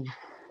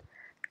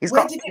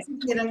where did it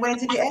begin and where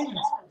did it end?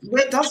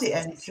 Where does it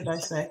end, should I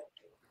say?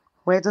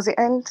 Where does it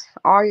end?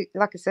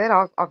 Like I said,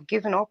 I've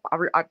given up.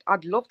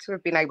 I'd love to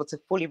have been able to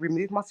fully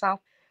remove myself,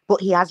 but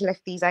he has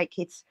left these 8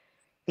 kids.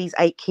 These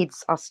 8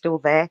 kids are still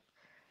there,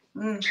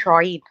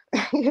 trying.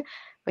 When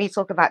you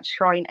talk about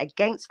trying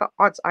against the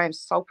odds, I am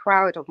so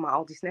proud of my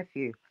oldest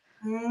nephew.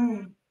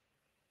 100%.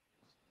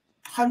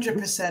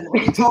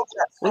 When you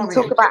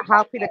talk about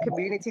helping the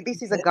community,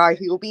 this is a guy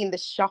who will be in the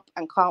shop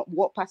and can't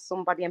walk past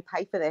somebody and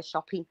pay for their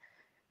shopping.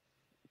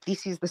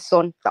 This is the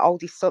son, the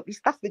oldest son.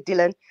 That's the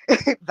Dylan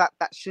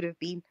that should have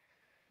been.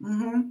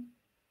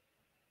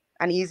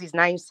 And he is his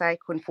namesake,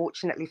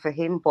 unfortunately for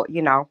him, but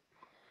you know.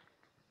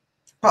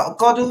 But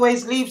God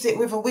always leaves it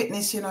with a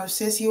witness, you know,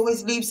 sis. He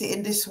always leaves it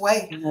in this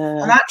way.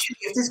 And actually,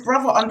 if this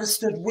brother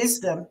understood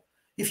wisdom,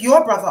 if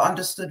your brother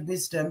understood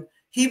wisdom,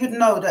 he would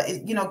know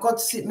that, you know,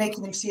 God's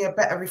making him see a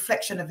better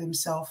reflection of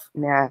himself.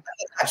 Yeah.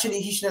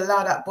 Actually, he should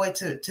allow that boy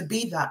to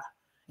be that.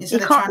 He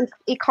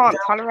can't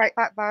tolerate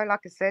that, though.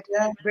 Like I said,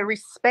 the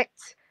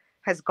respect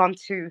has gone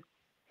to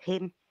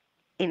him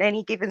in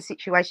any given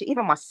situation.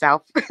 Even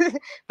myself,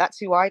 that's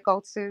who I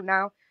go to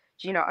now.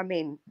 Do you know what I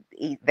mean?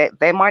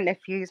 They're my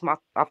nephews.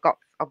 I've got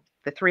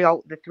the three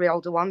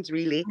older ones,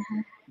 really.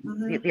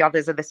 The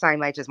others are the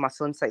same age as my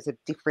son, so it's a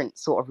different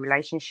sort of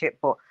relationship.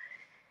 But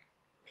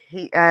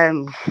he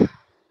and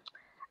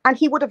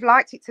he would have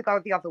liked it to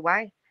go the other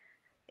way.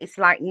 It's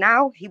like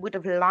now he would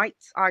have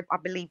liked. I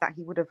believe that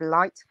he would have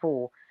liked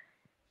for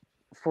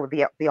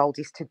the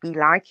oldest to be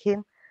like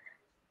him.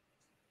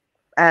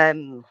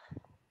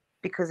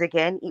 Because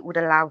again, it would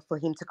allow for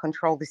him to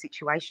control the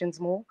situations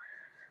more.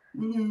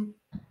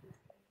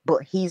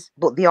 But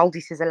the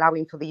oldest is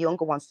allowing for the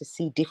younger ones to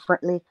see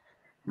differently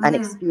and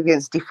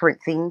experience different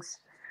things.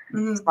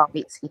 So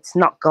it's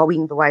not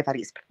going the way that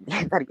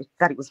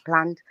it was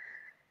planned,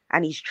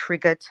 and he's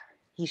triggered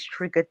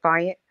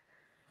by it.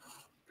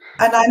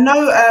 And I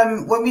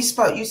know when we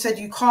spoke, you said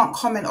you can't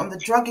comment on the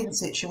drugging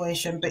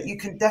situation, but you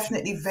can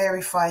definitely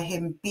verify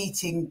him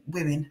beating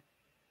women.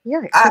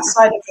 Yeah,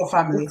 outside of your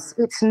family.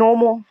 It's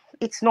normal.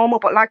 It's normal,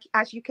 but like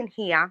as you can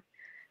hear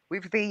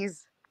with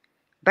these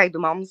baby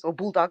mums or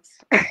bulldogs,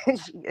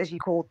 as you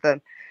called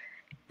them,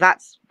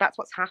 That's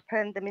what's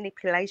happened, the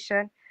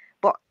manipulation.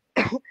 But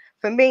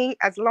for me,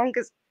 as long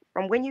as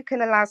from when you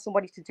can allow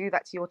somebody to do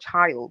that to your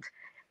child,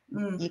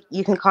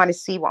 you can kind of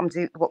see what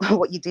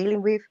what you're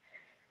dealing with.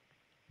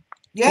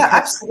 Yeah, Because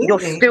absolutely.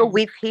 you're still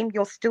with him,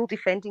 you're still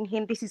defending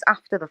him. This is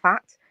after the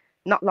fact,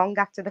 not long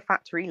after the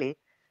fact, really.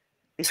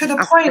 This to is the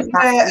after point the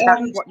fact, where and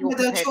that's what some you're of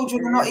their prepared to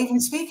children do. are not even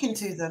speaking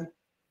to them.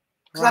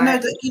 Because I know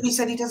Right. that Gilly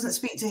said he doesn't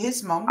speak to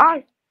his mum.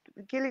 Oh,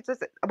 Gilly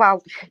doesn't.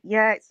 Well,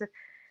 yeah, it's a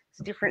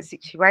different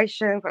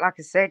situation. But like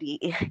I said,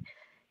 he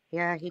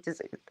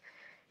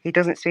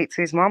doesn't speak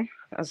to his mum.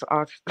 As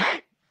I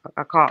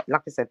can't,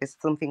 like I said, there's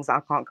some things that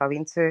I can't go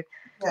into.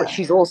 Yeah. But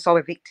she's also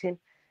a victim.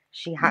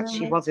 She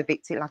was a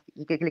victim.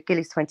 Like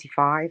Gilly's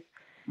 25.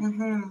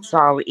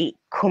 So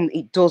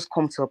it does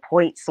come to a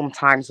point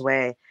sometimes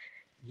where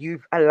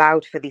you've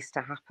allowed for this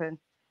to happen,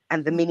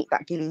 and the minute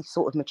that Gilly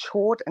sort of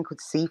matured and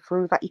could see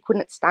through that, he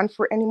couldn't stand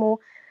for it anymore.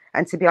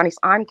 And to be honest,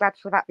 I'm glad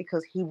for that,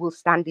 because he will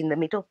stand in the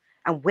middle.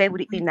 And where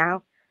would it be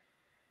now?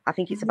 I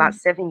think it's about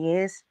 7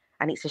 years,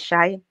 and it's a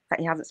shame that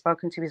he hasn't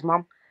spoken to his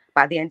mum.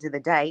 But at the end of the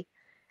day,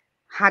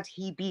 had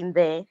he been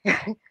there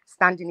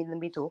standing in the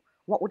middle,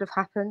 what would have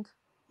happened?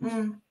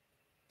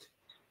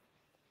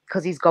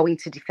 Because he's going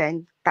to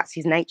defend. That's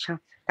his nature.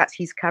 That's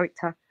his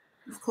character.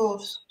 Of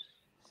course.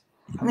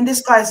 I mean,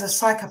 this guy's a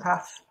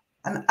psychopath,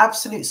 an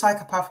absolute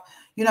psychopath.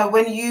 You know,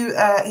 when you,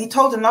 he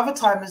told another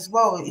time as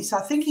well,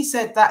 I think he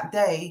said that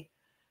day,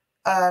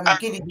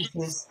 Gilly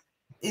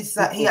is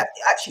that he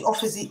actually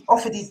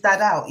offered his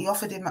dad out. He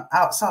offered him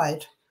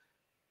outside.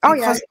 Oh,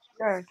 yeah.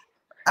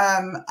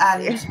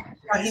 And you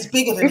know, he's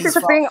bigger than this his is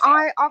the father. thing.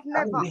 I've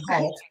never.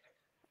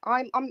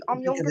 I'm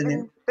Bigger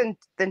younger than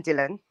than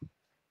Dylan,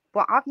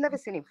 but I've never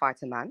seen him fight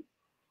a man.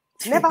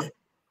 Never.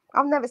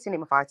 I've never seen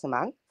him fight a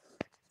man.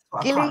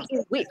 Gilly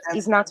in width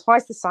is now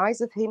twice the size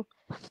of him.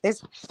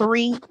 There's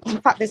 3. In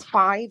fact, there's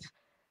 5.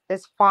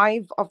 There's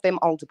 5 of them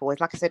older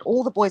boys. Like I said,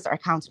 all the boys that are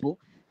accountable,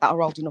 that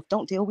are old enough,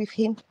 don't deal with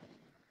him.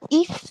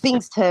 If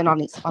things turn on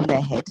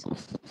their head,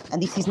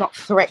 and this is not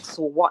threats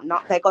or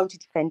whatnot, they're going to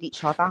defend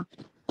each other.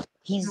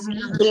 He's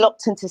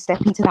reluctant to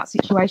step into that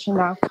situation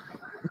now,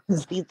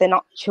 because they're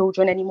not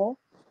children anymore.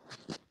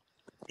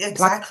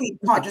 Exactly.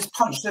 You can't just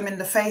punch them in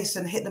the face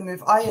and hit them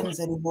with irons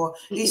anymore.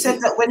 He said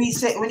that when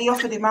he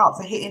offered him out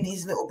for hitting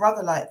his little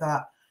brother like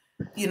that,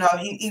 you know,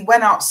 he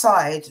went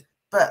outside,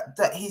 but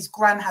that his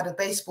gran had a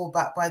baseball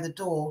bat by the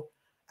door,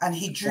 and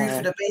he drew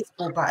for the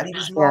baseball bat, and he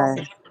was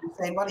laughing,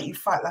 saying, "Why don't you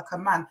fight like a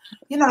man?"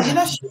 You know,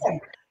 shame.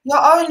 Your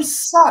own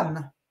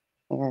son,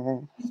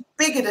 he's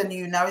bigger than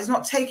you now. He's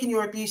not taking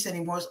your abuse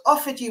anymore. He's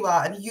offered you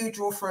out, and you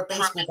draw for a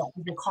baseball bat,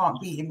 and you can't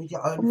beat him with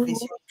your own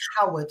fist. You're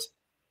a coward.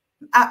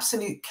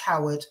 Absolute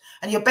coward.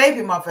 And your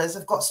baby mothers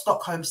have got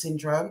Stockholm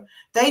syndrome.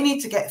 They need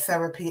to get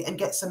therapy and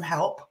get some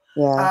help.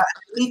 They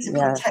need to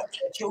protect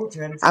their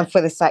children. And that's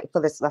what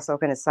I'm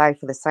going to say,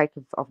 for the sake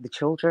of the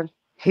children,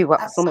 who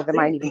some of them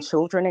ain't even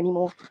children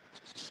anymore.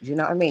 You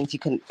know what I mean? You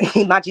can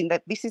imagine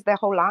that this is their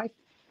whole life.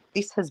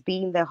 This has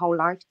been their whole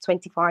life,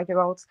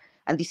 25-year-olds.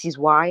 And this is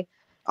why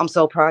I'm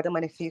so proud of my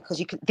nephew,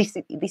 because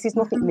this is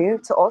nothing new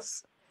to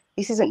us.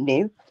 This isn't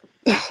new.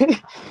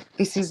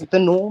 This is the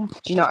norm.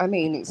 Do you know what I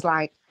mean? It's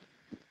like,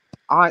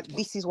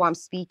 this is why I'm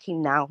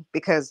speaking now,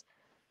 because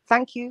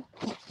thank you.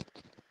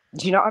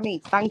 Do you know what I mean?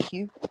 Thank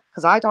you.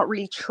 Because I don't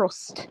really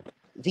trust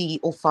the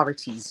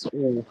authorities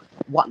or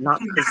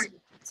whatnot, because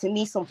to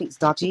me something's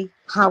dodgy.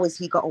 How has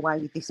he got away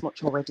with this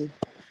much already?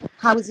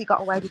 How has he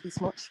got away with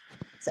this much?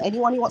 So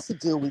anyone who wants to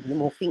deal with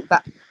him or think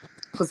that,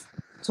 because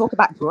talk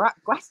about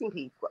grassing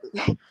people,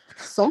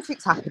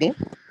 something's happening.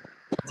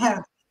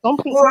 Yeah. Well,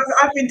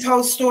 I've been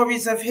told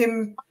stories of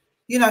him,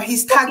 you know,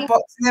 his tag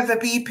box never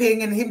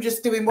beeping and him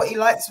just doing what he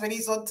likes when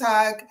he's on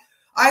tag.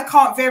 I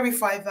can't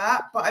verify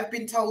that, but I've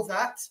been told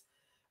that.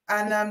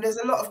 And there's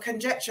a lot of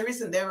conjecture,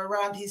 isn't there,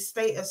 around his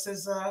status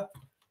as a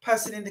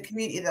person in the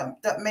community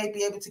that may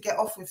be able to get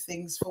off with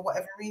things for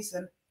whatever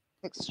reason.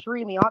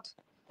 Extremely odd.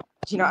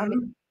 Do you know what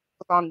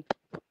I mean?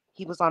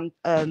 He was on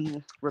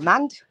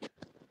remand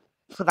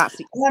for that.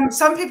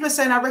 Some people are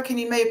saying, I reckon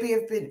he maybe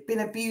have been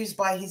abused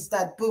by his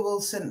dad,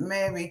 Buell St.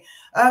 Mary.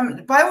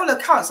 By all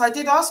accounts, I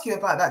did ask you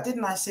about that,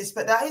 didn't I, sis?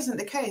 But that isn't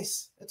the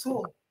case at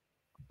all.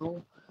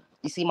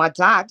 You see, my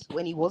dad,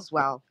 when he was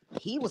well,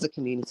 he was a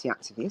community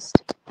activist.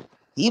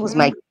 He was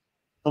making,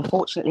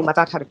 unfortunately, my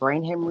dad had a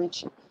brain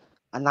hemorrhage,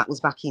 and that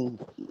was back in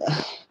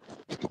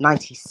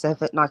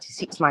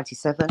 96,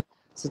 97.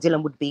 So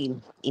Dylan would be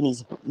in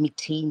his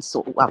mid-teens,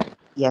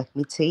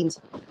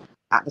 mid-teens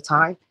at the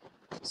time.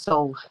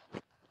 So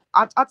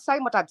I'd say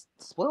my dad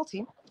spoiled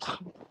him.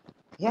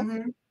 Yeah,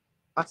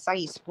 I'd say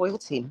he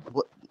spoiled him.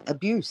 But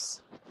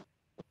abuse,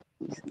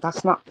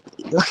 that's not,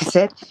 like I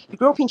said, you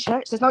grew up in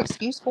church, there's no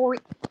excuse for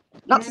it.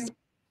 Not to say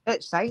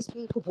church saves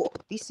people, but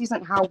this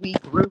isn't how we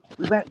grew.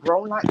 We weren't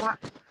grown like that.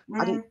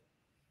 I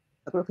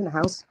grew up in a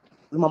house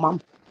with my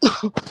mum.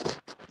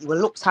 You were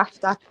looked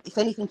after. If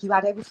anything, you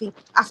had everything.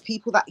 Ask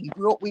people that you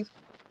grew up with,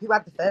 who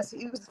was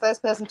the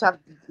first person to have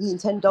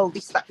Nintendo,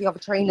 this, that, the other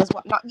trainers,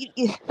 whatnot.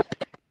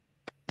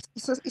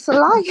 It's a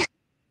lie.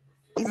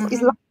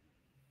 It's a lie.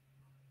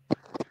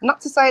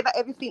 Not to say that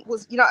everything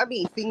was, you know what I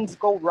mean? Things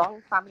go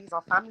wrong. Families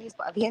are families,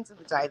 but at the end of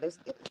the day, there's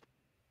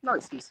no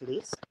excuse for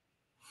this.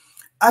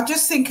 I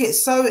just think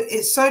it's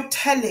so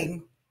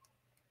telling.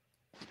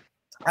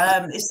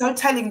 It's so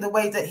telling the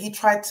way that he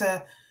tried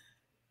to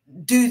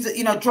do the,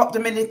 you know, drop the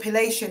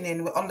manipulation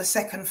in on the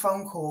second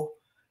phone call,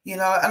 you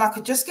know, and I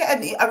could just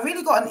I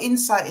really got an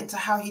insight into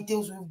how he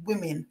deals with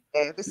women.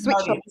 Yeah, the switch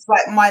up. It's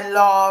like my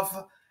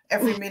love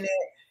every minute.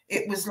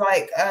 It was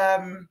like,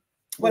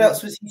 what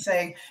else was he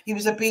saying? He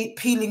was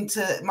appealing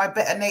to my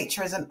better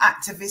nature as an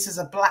activist, as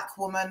a black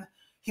woman.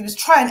 He was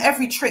trying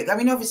every trick. I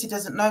mean, obviously he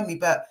doesn't know me,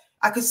 but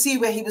I could see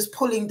where he was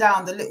pulling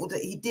down the little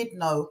that he did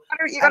know.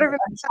 You gotta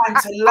and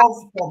trying to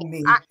love bomb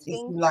me, if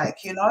you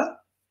like, you know?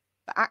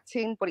 The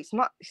acting, but it's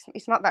not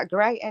that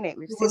great, is it?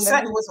 We've seen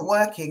certainly wasn't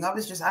working. I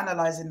was just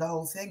analysing the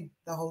whole thing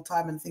the whole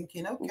time and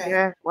thinking, okay,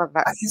 yeah, well,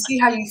 I can see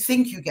how you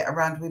think you get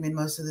around women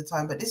most of the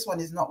time, but this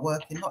one is not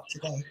working, not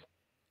today.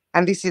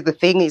 And this is the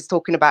thing, he's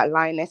talking about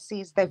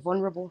lionesses. They're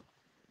vulnerable.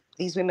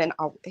 These women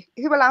are,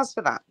 who allows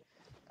for that?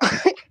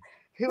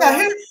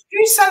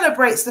 Who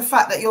celebrates the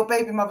fact that your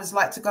baby mothers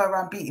like to go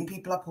around beating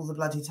people up all the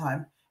bloody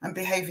time and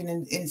behaving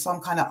in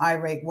some kind of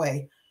irate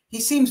way? He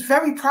seems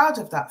very proud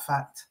of that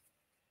fact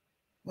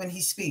when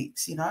he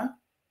speaks, you know?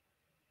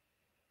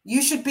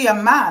 You should be a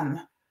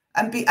man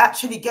and be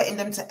actually getting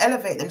them to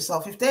elevate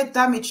themselves. If they're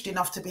damaged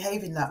enough to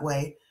behave in that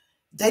way,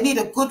 they need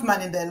a good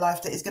man in their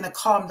life that is going to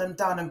calm them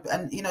down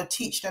and you know,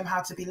 teach them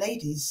how to be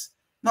ladies,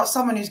 not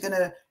someone who's going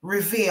to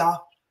revere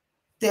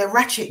their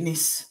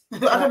ratchetness. I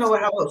don't know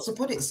how else to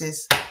put it,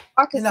 sis.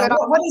 You know,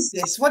 what is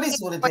this? What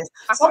is all of this?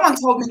 Someone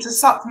told me to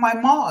suck my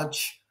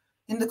Marge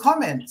in the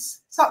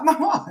comments. Suck my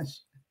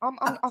Marge.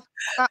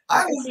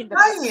 I was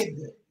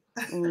dying.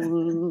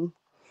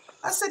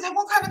 I said,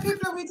 what kind of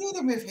people are we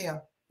dealing with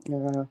here?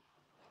 Yeah.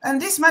 And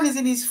this man is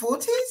in his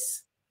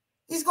 40s.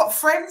 He's got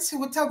friends who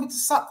would tell me to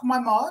suck my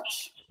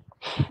Marge.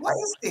 What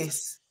is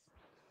this?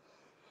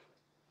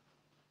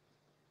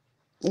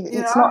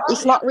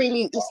 It's not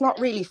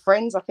really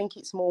friends. I think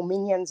it's more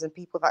minions and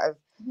people that have,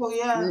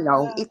 you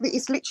know,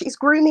 it's literally, it's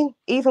grooming.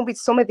 Even with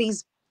some of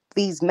these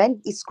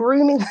men, it's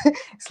grooming.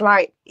 It's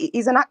like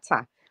he's an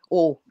actor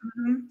or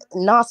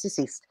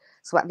narcissist.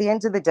 So at the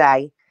end of the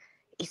day,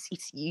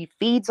 he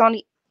feeds on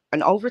it,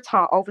 and over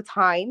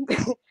time,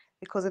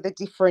 because of the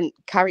different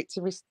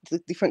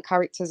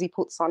characters he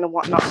puts on and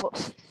whatnot.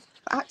 But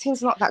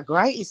acting's not that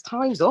great. His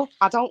time's up.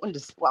 I don't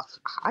understand. Well,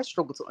 I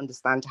struggle to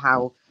understand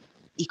how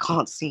you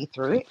can't see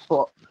through it,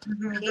 but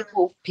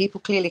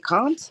people clearly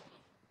can't.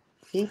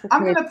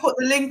 I'm going to put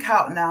the link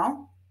out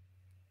now,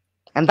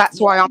 and that's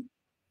why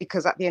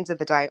because at the end of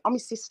the day, I'm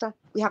his sister.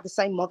 We have the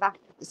same mother,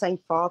 the same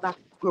father,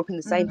 grew up in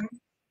the same.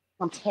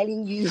 I'm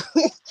telling you,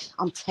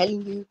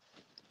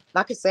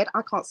 like I said,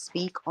 I can't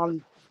speak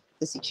on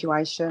the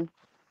situation,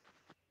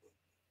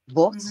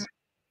 but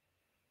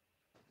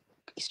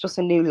it's just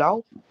a new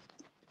low.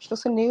 It's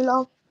just a new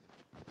low.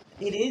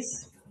 It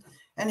is.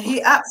 And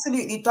he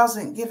absolutely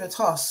doesn't give a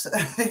toss.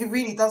 He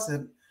really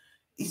doesn't.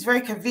 He's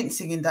very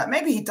convincing in that.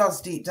 Maybe he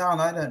does deep down,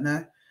 I don't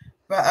know.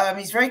 But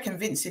he's very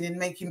convincing in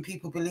making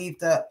people believe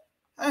that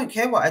I don't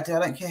care what I do. I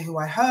don't care who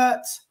I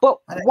hurt. But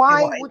I don't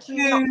why care what would I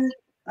you do. not?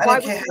 I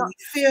don't care how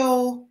you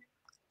feel.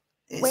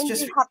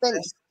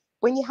 It's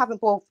when you haven't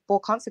bore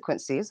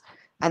consequences,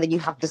 and then you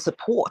have the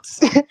support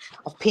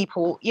of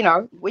people, you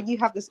know, when you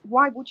have this,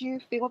 why would you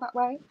feel that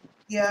way?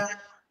 Yeah.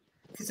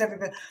 Because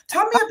everybody,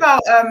 tell me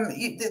about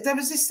there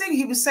was this thing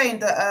he was saying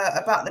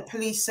that about the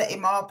police set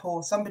him up,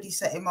 or somebody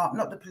set him up,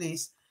 not the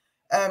police,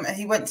 and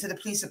he went to the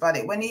police about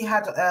it when he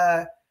had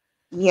I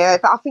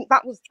think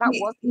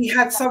he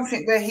had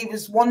something where he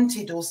was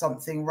wanted or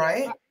something,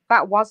 right?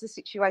 That was the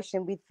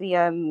situation with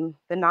the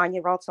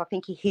 9-year-old. So I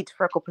think he hid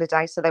for a couple of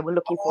days, so they were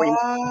looking for him.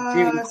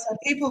 So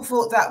people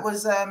thought that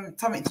was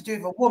something to do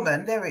with a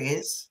woman. There it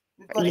is.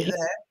 We've got it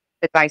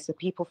there. So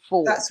people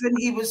thought that's when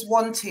he was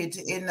wanted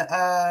in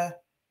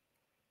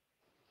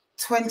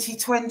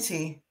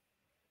 2020.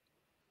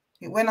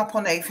 It went up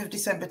on 8th of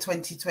December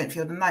 2020,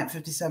 or the 9th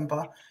of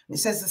December. It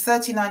says the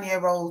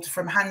 39-year-old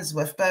from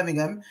Handsworth,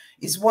 Birmingham,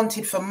 is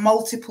wanted for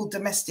multiple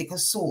domestic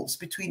assaults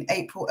between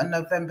April and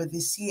November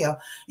this year.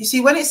 You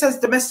see, when it says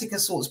domestic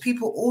assaults,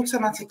 people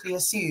automatically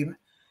assume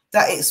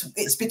that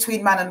it's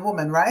between man and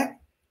woman, right?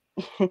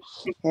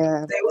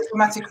 Yeah. They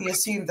automatically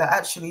assume that,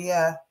 actually,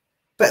 yeah.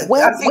 But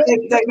I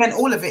think they meant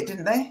all of it,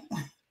 didn't they?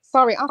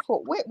 Sorry, I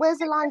thought, where's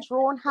the line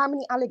drawn? How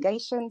many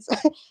allegations?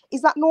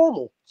 Is that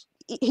normal?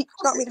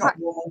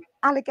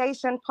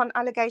 Allegation upon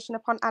allegation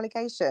upon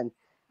allegation,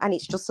 and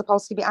it's just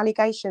supposed to be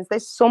allegations.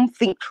 There's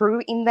something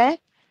true in there.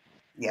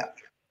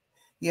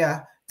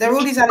 Yeah, there are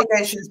all these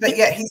allegations, but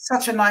yet he's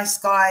such a nice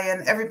guy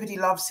and everybody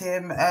loves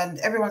him and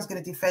everyone's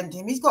going to defend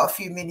him. He's got a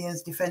few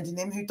minions defending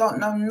him who don't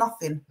know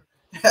nothing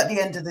at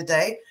the end of the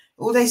day.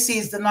 All they see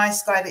is the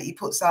nice guy that he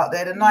puts out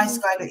there, the nice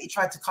guy that he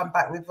tried to come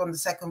back with on the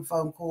second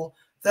phone call,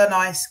 the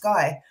nice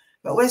guy.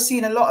 But we're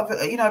seeing a lot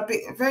of, you know,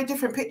 a very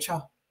different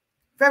picture.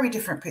 Very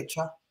different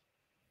picture.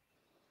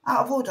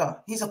 Out of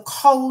order. He's a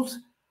cold,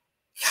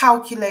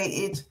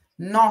 calculated,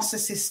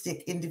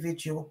 narcissistic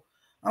individual.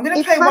 I'm going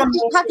to play one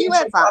more. Have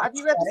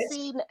you ever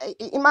seen,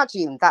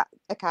 imagine that,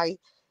 okay,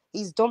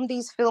 he's done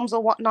these films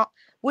or whatnot.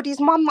 Would his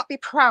mum not be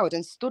proud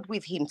and stood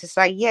with him to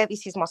say, yeah,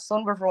 this is my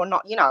son, whether or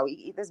not, you know,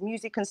 there's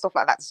music and stuff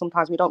like that.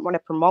 Sometimes we don't want to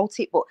promote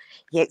it, but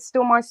yeah, it's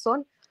still my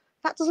son.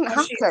 That doesn't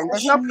happen.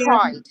 There's no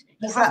pride.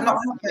 Has that not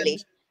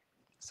happened?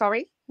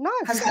 Sorry? No.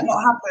 Has that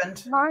not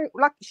happened? No,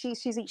 like she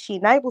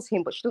enables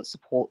him, but she don't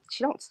support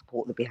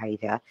the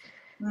behaviour.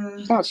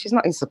 No, she's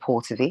not in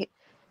support of it.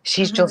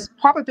 She's just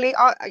probably,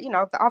 you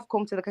know, I've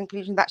come to the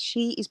conclusion that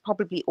she is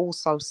probably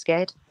also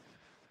scared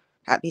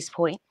at this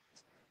point.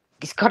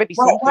 It's got to be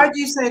something. Why do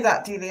you say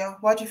that, Delia?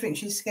 Why do you think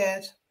she's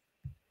scared?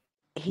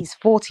 He's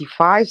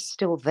 45,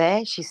 still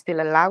there. She's still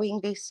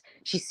allowing this.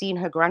 She's seen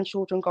her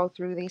grandchildren go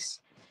through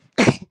this.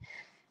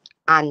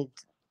 And,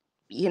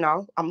 you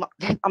know, I'm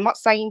not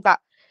saying that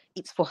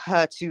it's for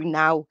her to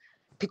now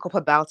pick up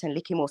a belt and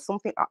lick him or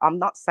something. I'm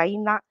not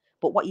saying that.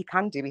 But what you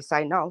can do is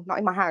say, no, not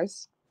in my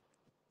house.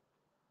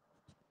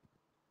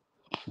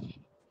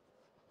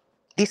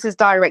 This is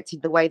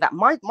directed the way that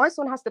my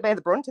son has to bear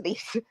the brunt of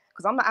this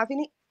because I'm not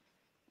having it.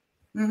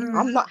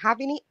 I'm not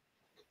having it.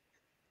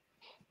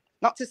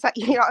 Not to say,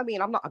 you know what I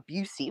mean? I'm not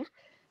abusive,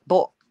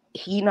 but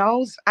he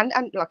knows. And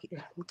like,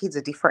 kids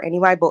are different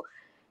anyway, but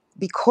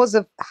because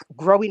of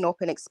growing up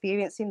and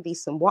experiencing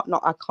this and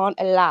whatnot, I can't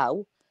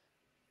allow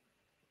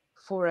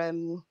for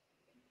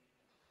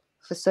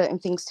certain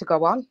things to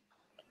go on.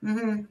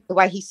 The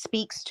way he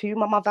speaks to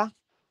my mother.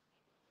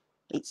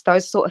 It's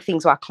those sort of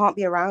things where I can't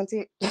be around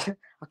it.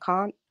 I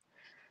can't.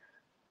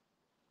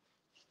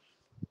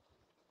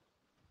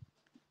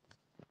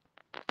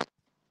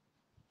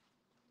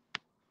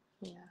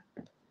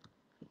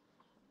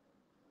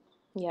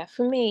 Yeah,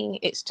 for me,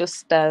 it's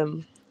just, I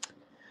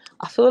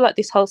feel like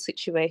this whole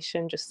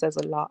situation just says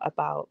a lot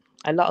about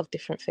a lot of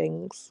different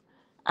things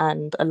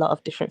and a lot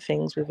of different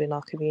things within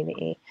our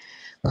community.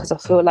 Because I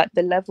feel like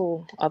the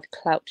level of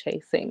clout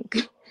chasing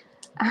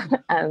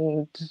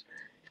and,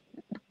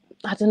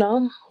 I don't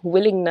know,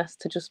 willingness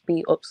to just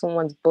be up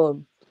someone's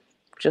bum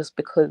just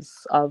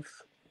because of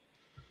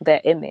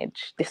their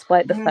image,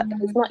 despite the fact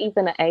that it's not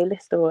even an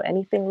A-lister or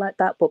anything like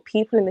that, but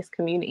people in this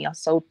community are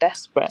so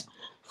desperate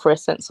for a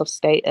sense of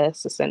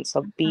status, a sense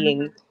of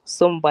being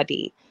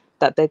somebody,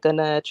 that they're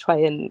gonna try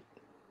and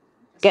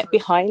get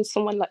behind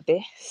someone like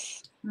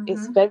this.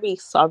 It's very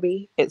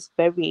sorry. It's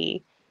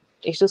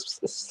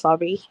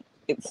sorry.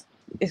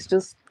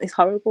 It's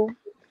horrible.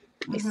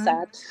 It's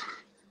sad.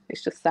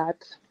 It's just sad.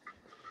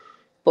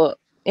 But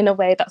in a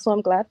way, that's why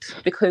I'm glad,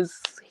 because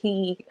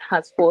he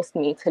has forced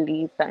me to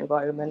leave that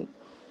environment.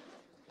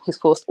 He's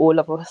forced all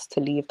of us to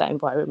leave that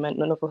environment.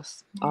 None of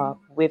us are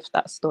with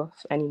that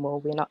stuff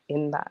anymore. We're not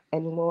in that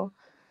anymore.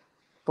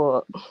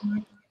 But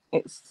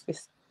it's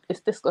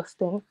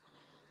disgusting,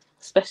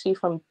 especially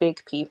from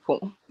big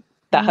people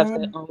that have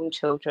their own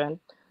children.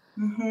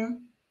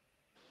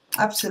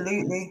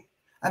 Absolutely.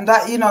 And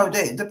that, you know,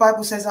 the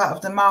Bible says out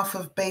of the mouth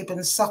of babe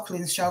and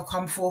sucklings shall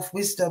come forth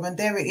wisdom. And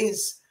there it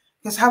is.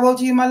 Because how old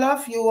are you, my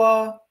love? You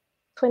are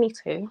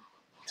 22.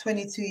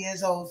 22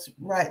 years old,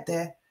 right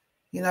there.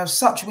 You know,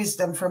 such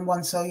wisdom from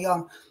one so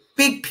young.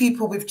 Big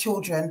people with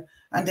children,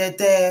 and they're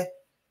there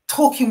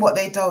talking what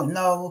they don't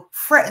know,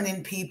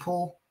 threatening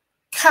people,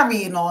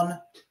 carrying on,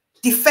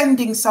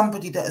 defending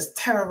somebody that has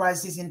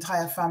terrorized his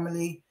entire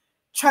family,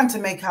 trying to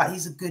make out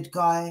he's a good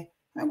guy.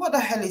 And what the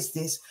hell is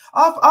this?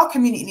 Our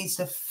community needs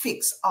to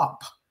fix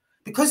up.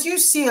 Because you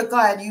see a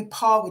guy and you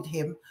par with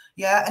him,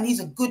 yeah, and he's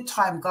a good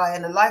time guy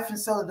and the life and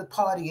soul of the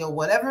party or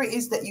whatever it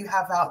is that you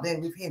have out there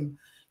with him.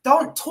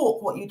 Don't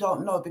talk what you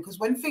don't know, because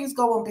when things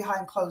go on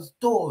behind closed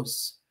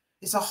doors,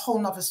 it's a whole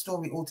nother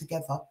story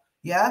altogether.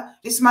 Yeah,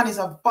 this man is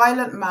a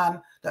violent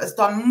man that has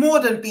done more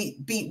than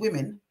beat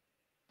women.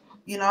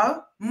 You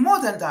know, more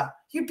than that.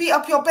 You beat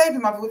up your baby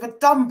mother with a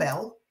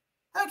dumbbell.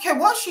 I don't care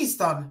what she's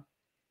done.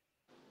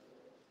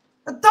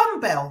 A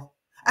dumbbell.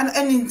 And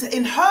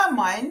in her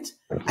mind,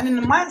 and in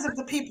the minds of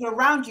the people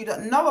around you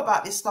that know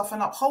about this stuff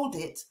and uphold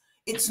it,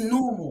 it's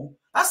normal.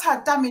 That's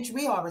how damaged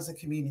we are as a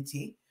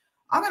community.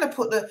 I'm going to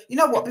put you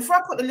know what, before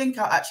I put the link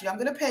out, actually, I'm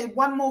going to play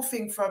one more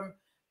thing from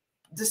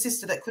the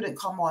sister that couldn't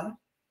come on.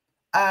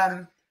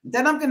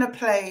 Then I'm going to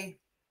play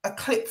a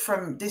clip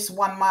from this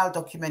 1 Mile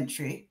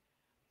documentary.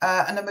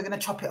 And then we're going to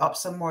chop it up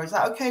some more. Is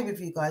that okay with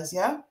you guys?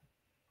 Yeah?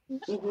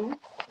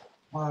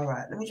 All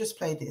right. Let me just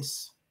play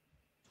this.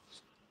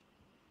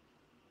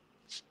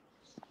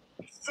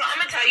 So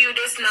I'm going to tell you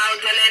this now,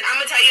 Dylan. I'm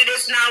going to tell you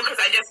this now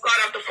because I just got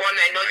off the phone.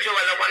 I know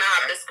Joella want to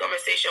have this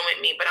conversation with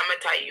me, but I'm going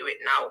to tell you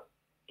it now.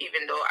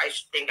 Even though I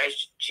think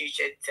she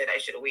said I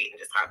should wait and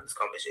just have this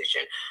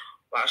conversation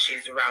while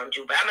she's around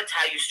you. But I'm going to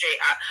tell you straight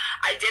up.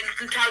 I did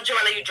tell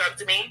Joella you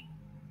drugged me.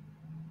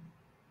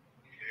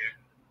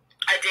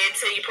 I did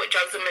say you put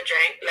drugs in my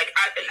drink. Like,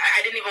 I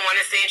didn't even want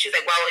to say it. She's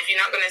like, well, if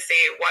you're not going to say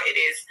what it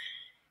is,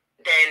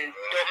 then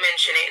don't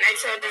mention it. And I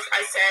said this.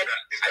 I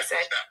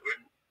said.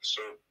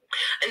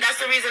 And that's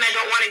the reason I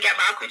don't want to get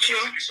back with you.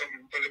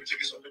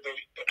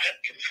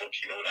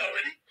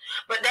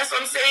 But that's what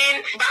I'm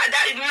saying. But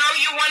now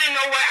you want to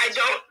know what I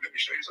don't. Let me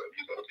show you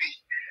something.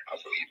 I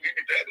thought you knew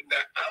me better than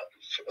that.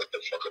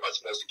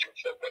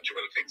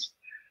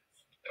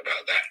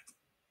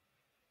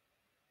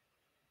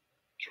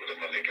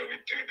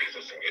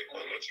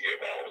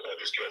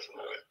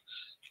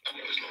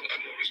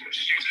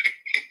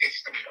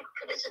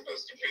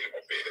 supposed to feel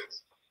my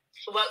feelings.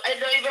 Well, it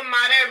don't even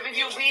matter if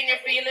you be in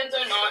your feelings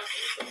or not.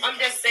 I'm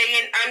just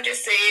saying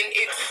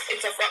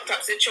it's a fucked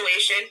up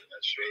situation.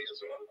 That's straight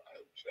as well.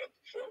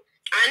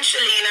 And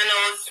Shalina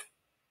knows.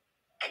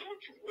 I don't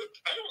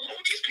know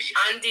these people.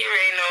 And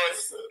D-Ray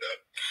knows.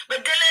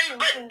 But Dylan,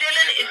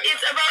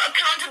 it's about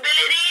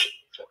accountability.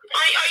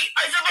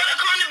 It's about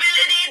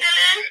accountability,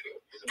 Dylan.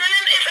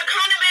 Dylan, it's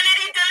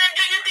accountability. Dylan,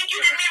 do you think you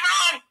did me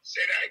wrong? Say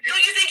that again. Do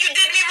you think you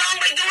did me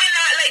wrong by doing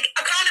that? Like,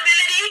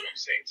 accountability?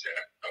 I'm saying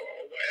that.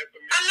 Whatever.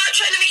 I'm not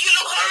trying to make you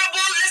look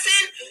horrible.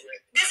 Listen,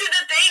 this is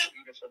the thing.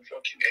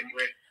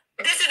 Anyway.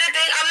 This is the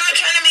thing. I'm not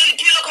trying to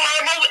make you look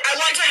horrible. I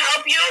want to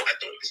help you. I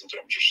don't listen to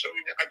him. Just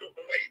showing you. I don't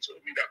know why you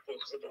told me that for,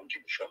 because I don't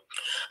give a fuck.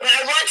 But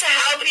I want to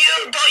help you.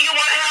 Don't you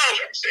want to help?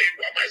 I'm saying,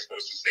 what am I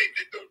supposed to say?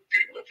 They don't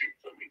do nothing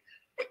for me.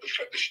 But the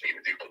fuck does she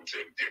need to do? Come to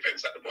the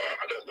events at the bar.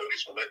 I don't know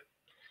this woman.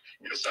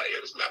 You just sat here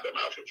just lab them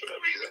out for no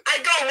reason. I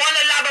don't want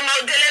to lab them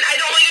out, Dylan. I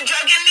don't want you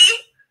drugging me.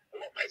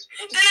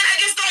 Dylan, I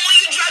just don't want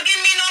you drugging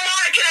me no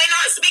more. Can I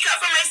not speak up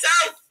for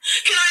myself?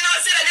 Can I not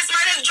say that this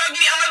man has drugged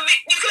me?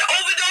 You could have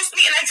overdosed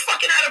me and I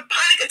fucking had a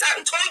panic attack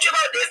and told you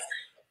about this.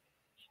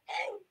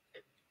 Oh,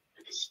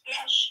 with a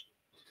splash.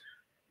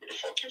 With a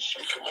fucking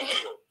freak in my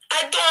heel.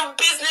 I don't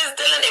business,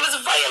 Dylan. It was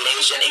a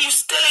violation and you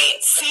still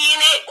ain't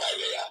seeing it.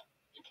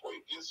 The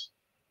point is,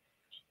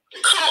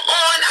 come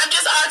on, I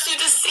just asked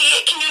you to see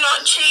it. Can you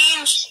not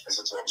change?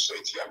 Listen to what I'm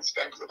saying to you,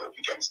 understand? Because I don't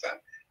think you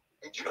understand.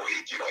 You know what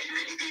you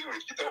really do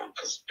with, you don't,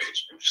 because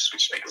bitch,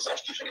 switch niggas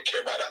off, you think you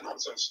care about that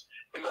nonsense.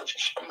 I'm known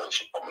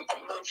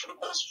for the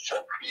most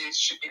fuckery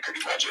shit you could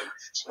imagine.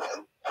 So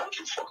I don't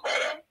give a fuck about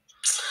that.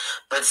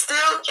 But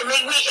still, it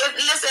make me,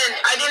 listen,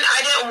 I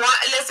didn't want,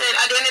 listen,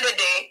 at the end of the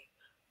day,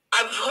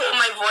 I hold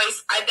my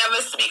voice. I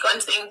never speak on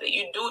things that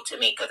you do to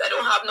me because I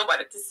don't have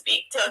nobody to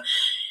speak to.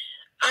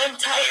 I'm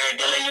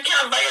tired, Dylan. You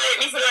can't violate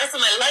me for the rest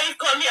of my life.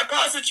 Call me a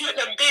prostitute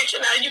and a bitch,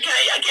 and I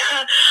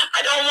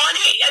don't want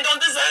it. I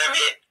don't deserve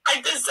it. I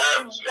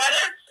deserve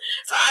better.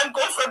 So I'm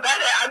going for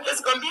better. I'm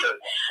just going to be.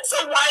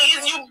 So why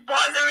is you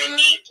bothering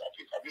me?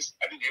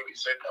 I didn't hear what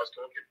you said. I was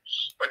talking.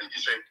 What did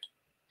you say?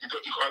 You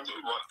can't do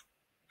what?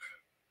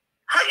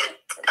 How you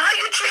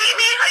treat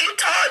me, how you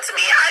talk to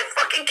me, I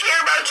fucking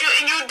care about you,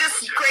 and you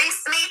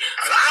disgrace me.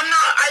 So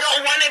I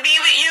don't want to be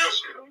with you.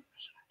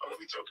 What are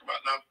we talking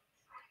about now?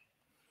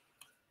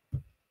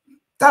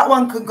 That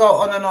one could go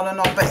on and on and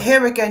on, but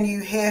here again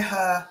you hear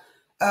her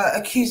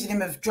accusing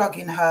him of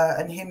drugging her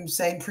and him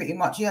saying pretty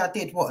much, yeah, I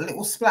did. What, a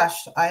little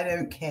splash? I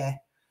don't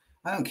care.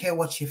 I don't care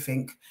what you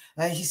think.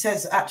 He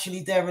says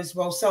actually there as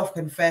well,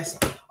 self-confess,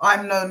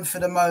 I'm known for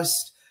the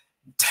most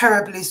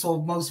terriblest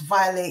or most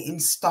violating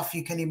stuff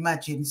you can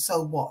imagine.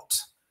 So what?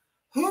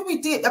 Who we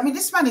did? I mean,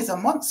 this man is a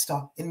monster,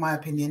 in my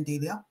opinion,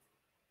 Delia.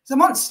 He's a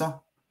monster.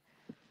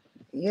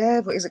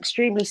 Yeah, but he's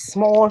extremely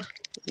small,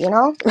 you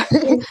know.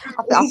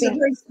 He's a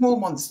very small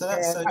monster.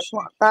 That's so true.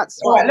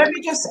 All right,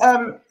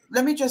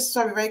 let me just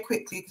sorry, very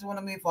quickly, because I want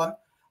to move on.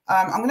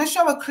 I'm going to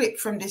show a clip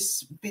from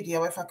this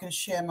video if I can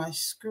share my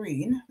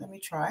screen. Let me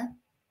try.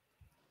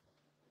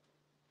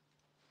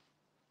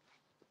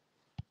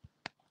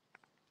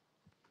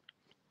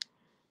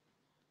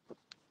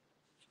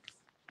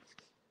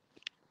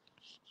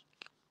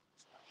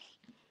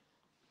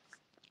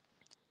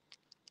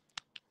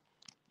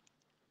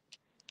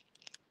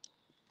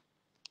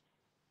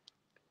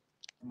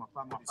 My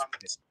family's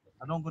pissed.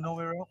 I don't go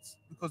nowhere else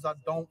because I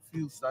don't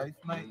feel safe,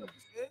 mate.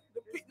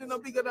 The picnic are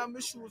bigger than my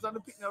shoes, and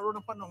the picnic run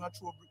up and down and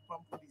throw a brick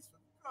from police.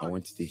 I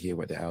wanted to hear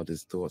what the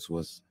elders' thoughts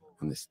was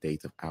on the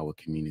state of our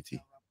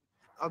community.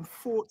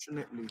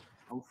 Unfortunately,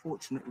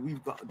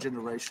 we've got a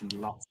generation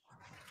lost.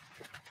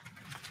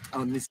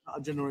 And it's not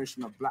a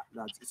generation of black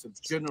lads, it's a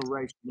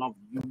generation of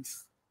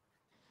youth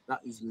that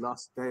is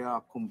lost. They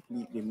are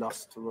completely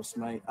lost to us,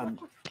 mate, and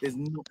there's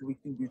nothing we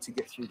can do to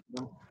get through to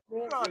them.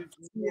 God,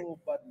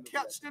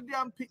 catch the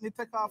damn picnic,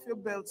 take off your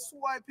belt,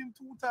 swipe him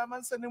 2 times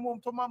and send him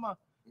home to mama.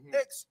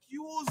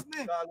 Excuse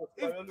me,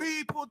 if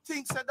people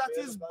think that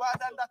is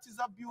bad and that is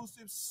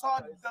abusive,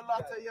 sod the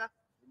latter, yeah.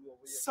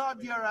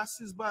 Sod your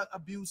ass is bad,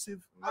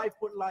 abusive. I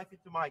put life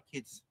into my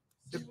kids.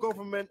 The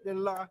government, the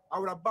law, I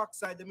would have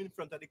backside them in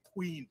front of the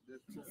Queen.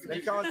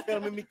 They can't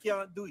tell me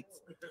can't do it.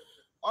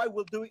 I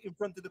will do it in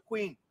front of the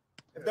Queen.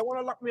 If they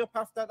want to lock me up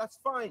after, that's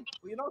fine.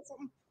 But you know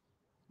something?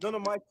 None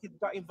of my kids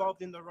got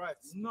involved in the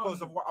riots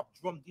because of what I've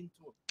drummed into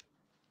them.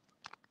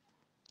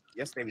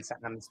 Yesterday we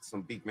sat down and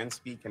some big men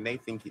speak and they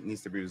think it needs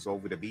to be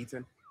resolved with a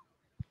beating.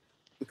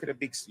 Look at the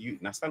big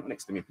youth. Now stand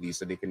next to me, please,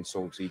 so they can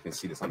so you can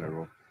see this on the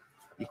road.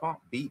 You can't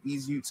beat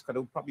these youths because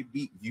they'll probably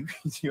beat you.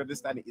 Do you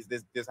understand it?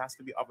 There has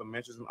to be other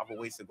measures and other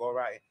ways to go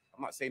right.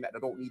 I'm not saying that they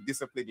don't need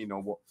discipline, you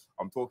know, but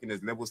I'm talking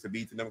there's levels to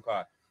beating them,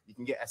 because you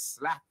can get a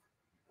slap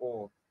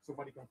or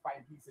somebody can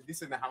find a piece of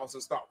this in the house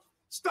and stop,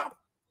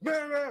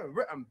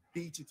 and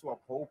beat you to a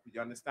pulp.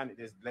 You understand it?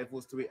 There's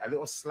levels to it. A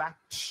little slap,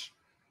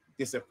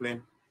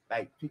 discipline,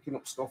 like picking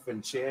up stuff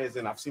and chairs.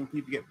 And I've seen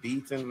people get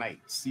beaten, like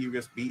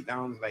serious beat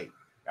downs. Like,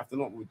 you have to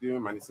know what we're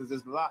doing, man. It says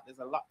there's a lot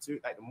to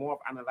it. Like, the more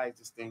I've analyzed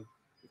this thing,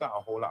 We got a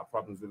whole lot of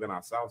problems within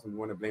ourselves, and we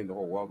want to blame the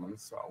whole world, man.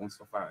 So I want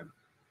stuff out.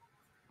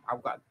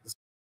 I've got this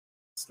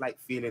slight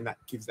feeling that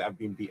kids that have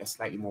been beat are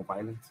slightly more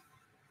violent.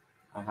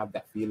 I have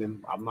that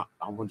feeling. I'm not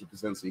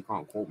 100%, so you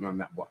can't quote me on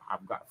that, but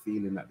I've got a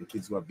feeling that the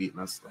kids who are beaten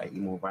are slightly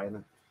more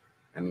violent.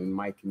 And in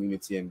my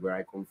community and where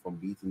I come from,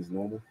 beating is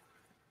normal.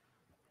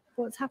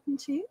 What's happened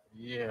to you?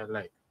 Yeah,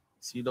 like,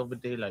 see the other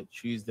day, like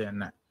Tuesday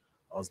and that,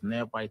 I was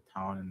nearby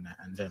town and that,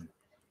 and then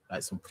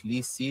like some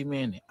police see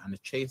me in it and they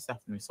chased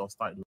after me, so I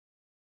started.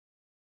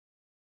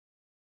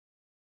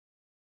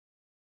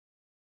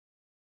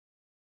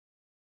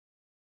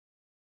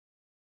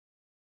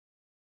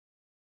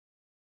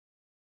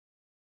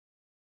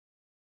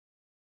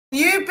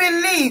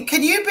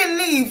 Can you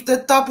believe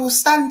the double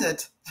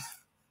standard?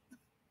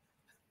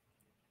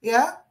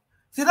 Yeah?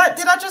 Did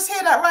I just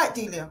hear that right,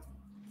 Delia?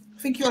 I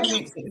think you're on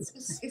mute.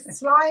 It's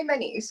slime,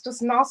 and it's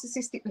just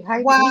narcissistic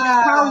behavior.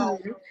 Wow.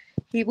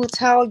 He will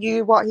tell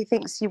you what he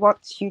thinks you want.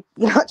 Do you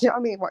know what I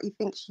mean? What he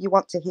thinks you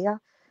want to hear.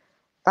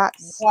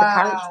 That's the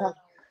character.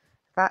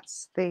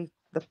 That's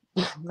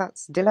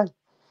that's Dylan.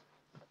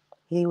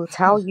 He will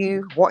tell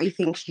you what he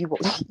thinks you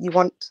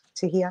want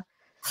to hear.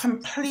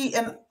 Complete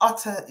and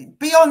utter,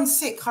 beyond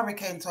sick,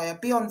 Hurricane Toya,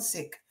 beyond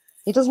sick.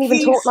 He doesn't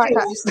even talk like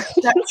that.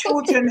 That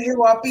children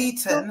who are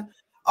beaten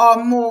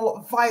are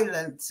more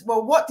violent.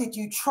 Well, what did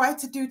you try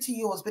to do to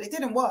yours? But it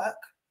didn't work.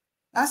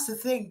 That's the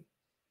thing.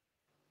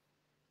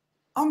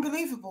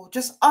 Unbelievable,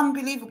 just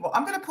unbelievable.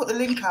 I'm going to put the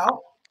link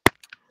out.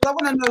 I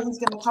want to know who's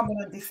going to come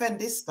in and defend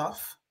this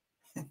stuff.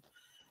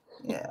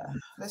 Yeah,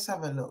 let's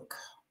have a look.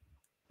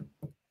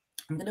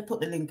 I'm going to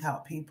put the link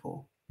out,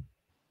 people.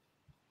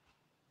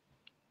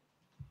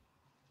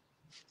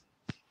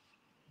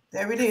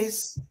 There it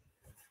is.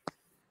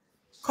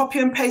 Copy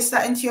and paste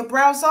that into your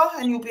browser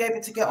and you'll be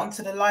able to get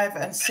onto the live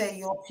and say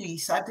your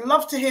piece. I'd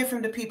love to hear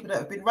from the people that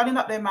have been running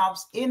up their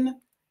mouths in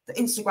the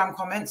Instagram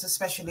comments,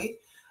 especially.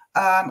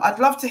 I'd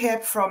love to hear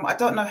from, I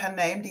don't know her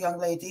name, the young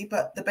lady,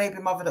 but the baby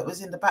mother that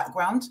was in the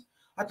background.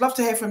 I'd love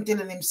to hear from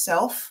Dylan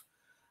himself.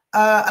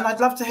 And I'd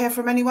love to hear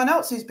from anyone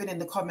else who's been in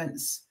the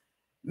comments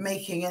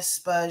making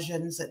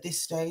aspersions at this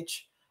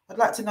stage. I'd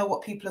like to know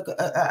what people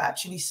are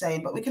actually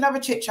saying, but we can have a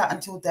chit chat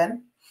until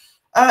then.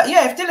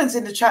 Yeah, if Dylan's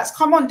in the chats,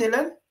 come on,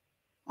 Dylan.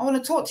 I want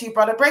to talk to you,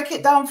 brother. Break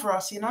it down for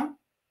us, you know?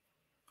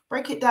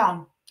 Break it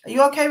down. Are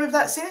you okay with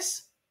that,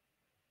 sis?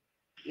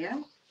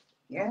 Yeah.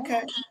 Yeah.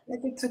 Okay. We're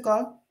good to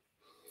go.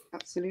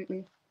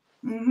 Absolutely.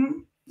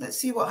 Let's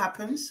see what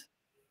happens.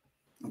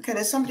 Okay,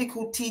 there's somebody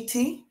called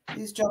TT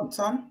who's jumped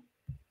on.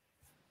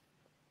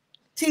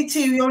 TT,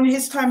 you're on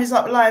His Time Is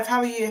Up Live. How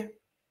are you?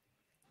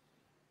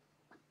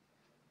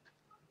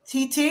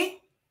 TT?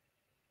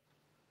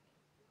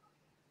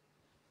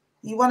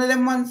 You one of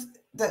them ones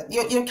that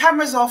your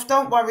camera's off,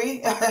 don't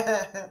worry.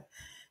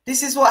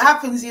 This is what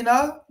happens, you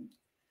know.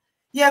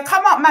 Yeah,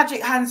 come up,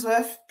 Magic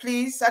Handsworth,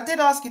 please. I did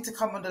ask you to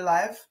come on the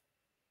live.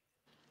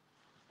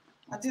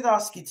 I did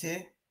ask you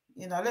to.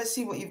 You know, let's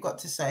see what you've got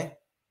to say.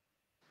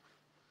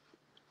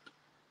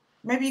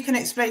 Maybe you can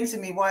explain to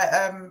me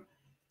why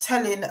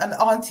telling an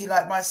auntie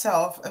like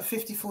myself of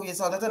 54 years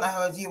old, I don't know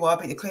how old you are,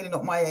 but you're clearly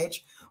not my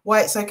age,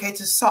 why it's okay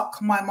to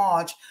suck my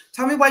marge.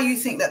 Tell me why you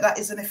think that that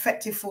is an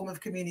effective form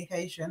of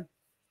communication.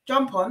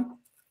 Jump on.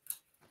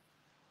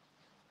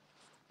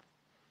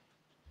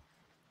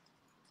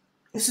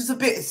 This is a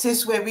bit,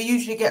 sis, where we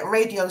usually get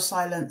radio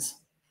silence.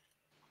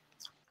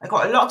 I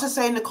got a lot to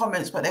say in the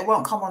comments, but they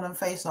won't come on and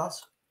face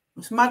us.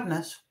 It's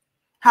madness.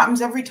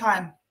 Happens every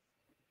time.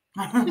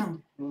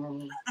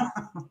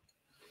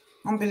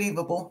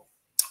 Unbelievable.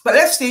 But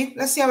let's see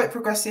how it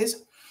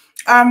progresses.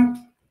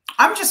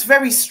 I'm just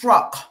very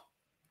struck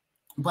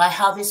by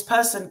how this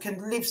person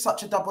can live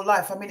such a double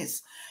life. I mean,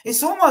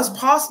 it's almost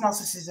past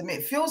narcissism.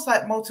 It feels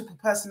like multiple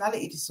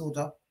personality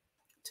disorder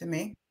to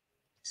me.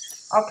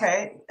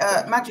 Okay,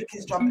 Magic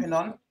is jumping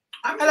on.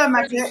 Hello,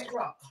 Magic.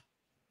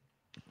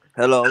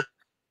 Hello.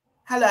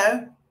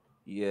 Hello.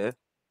 Yeah.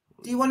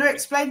 Do you want to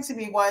explain to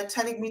me why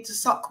telling me to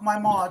suck my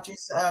marge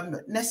is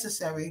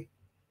necessary?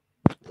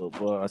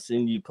 Well, I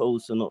seen you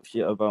posting up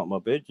shit about my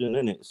bedroom,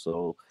 innit?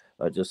 So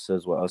I just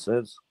says what I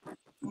says.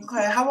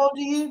 Okay, how old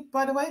are you,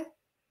 by the way?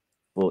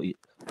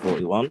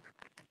 41.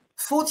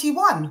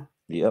 41?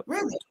 Yep.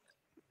 Really?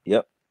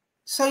 Yep.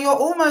 So you're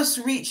almost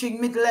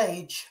reaching middle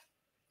age.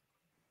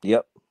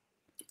 Yep.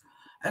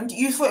 And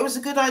you thought it was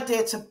a good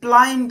idea to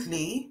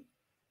blindly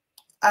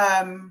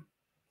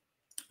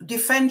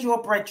defend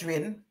your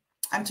brethren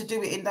and to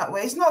do it in that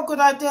way. It's not a good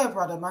idea,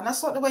 brother, man.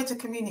 That's not the way to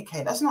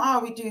communicate. That's not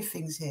how we do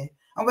things here.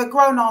 And we're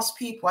grown-ass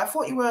people. I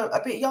thought you were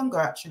a bit younger,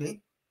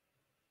 actually.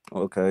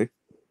 Okay.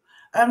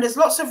 There's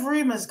lots of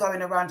rumors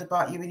going around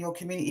about you in your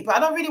community, but I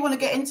don't really want to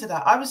get into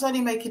that. I was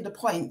only making the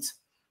point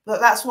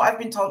that that's what I've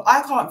been told.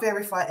 I can't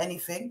verify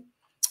anything.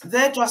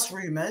 They're just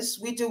rumors.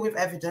 We deal with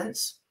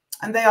evidence,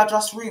 and they are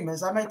just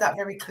rumors. I made that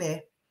very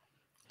clear.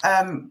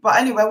 But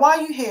anyway, why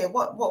are you here?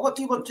 What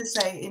do you want to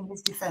say in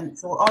his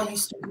defense, or are you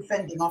still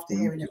defending after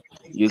hearing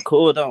everything? You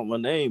called out my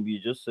name. You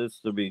just said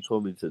to be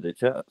coming to the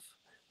chats,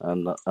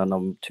 and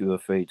I'm too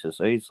afraid to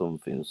say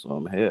something, so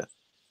I'm here.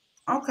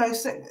 Okay,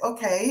 so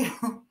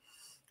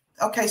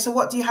okay, so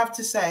what do you have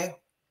to say?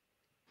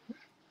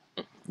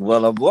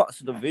 Well, I've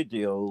watched the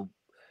video,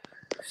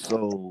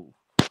 so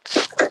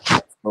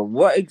but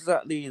what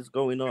exactly is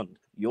going on?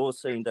 You're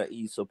saying that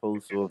he's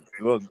supposed to have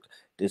drugged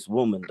this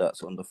woman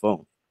that's on the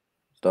phone.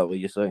 Is that what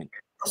you're saying?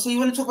 So you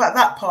want to talk about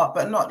that part,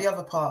 but not the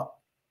other part?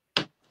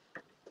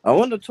 I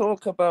want to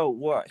talk about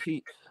what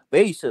he...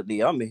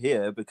 Basically, I'm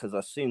here because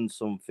I've seen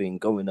something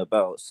going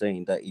about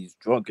saying that he's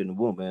drugging a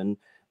woman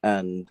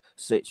and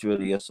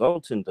sexually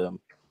assaulting them.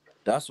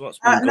 That's what's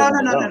been No.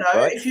 going around,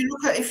 right?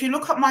 If you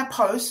look at my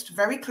post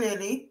very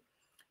clearly,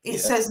 it Yeah.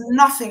 says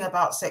nothing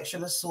about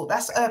sexual assault.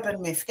 That's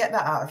urban myth. Get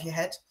that out of your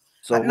head.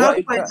 So At no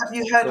what point exactly?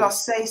 have you heard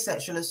us say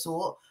sexual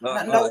assault, and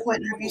at no Alright,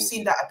 point have you cool.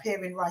 seen that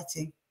appear in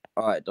writing.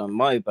 All right, then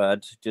my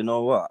bad. Do you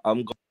know what?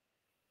 I'm going.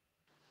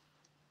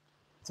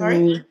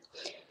 Sorry?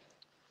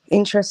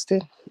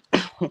 Interesting.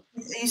 Are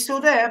you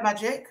still there,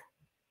 Magic?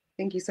 I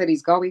think he said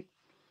he's going.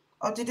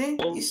 Oh, did he?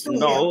 He's still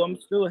No, here. I'm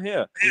still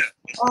here.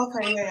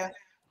 Okay, yeah.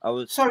 I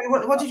was. Sorry,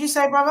 what did you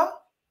say, brother?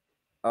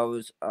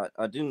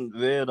 I didn't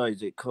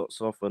realize it cuts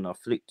off when I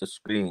flick the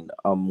screen.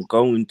 I'm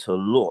going to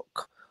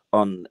look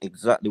on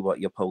exactly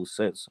what your post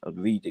says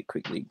and read it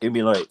quickly. Give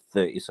me like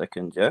 30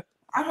 seconds, yeah?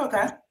 I'm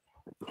okay.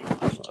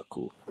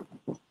 Cool.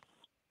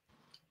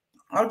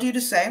 I'll do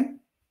the same,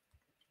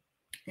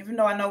 even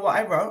though I know what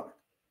I wrote.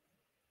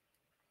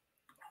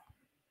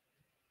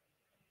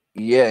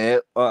 Yeah,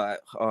 all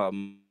right.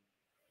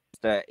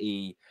 That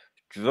he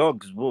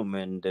drugs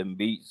women, then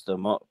beats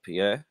them up,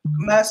 yeah?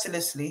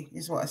 Mercilessly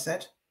is what I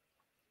said.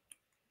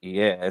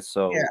 Yeah,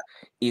 so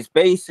he's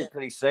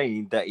basically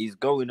saying that he's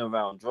going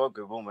around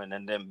drugging women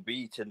and then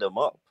beating them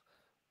up.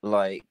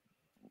 Like,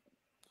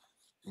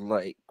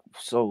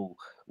 so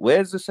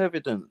where's this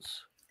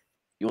evidence?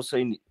 You're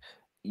saying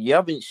you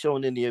haven't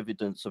shown any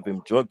evidence of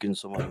him drugging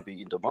someone and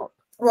beating them up.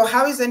 Well,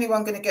 how is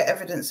anyone going to get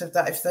evidence of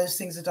that if those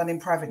things are done in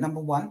private, number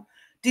one?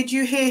 Did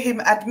you hear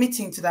him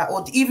admitting to that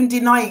or even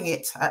denying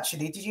it,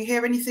 actually? Did you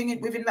hear anything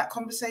within that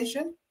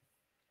conversation?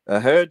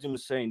 I heard him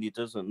saying he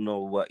doesn't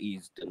know what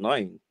he's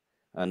denying.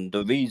 And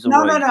the reason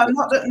No, why...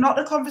 not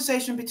the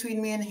conversation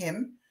between me and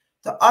him.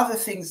 The other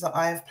things that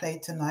I have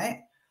played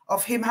tonight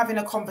of him having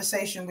a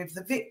conversation with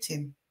the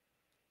victim.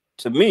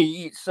 To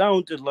me, it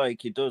sounded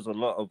like he does a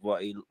lot of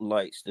what he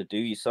likes to do.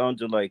 He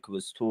sounded like he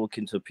was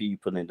talking to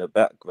people in the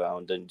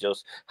background and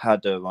just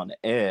had her on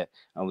air.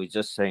 And we're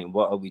just saying,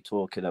 what are we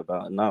talking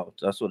about now?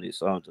 That's what it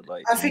sounded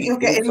like. I think you're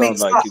getting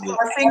mixed up.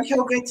 I think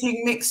you're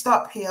getting mixed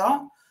up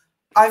here.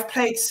 I've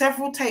played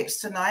several tapes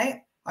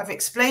tonight. I've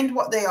explained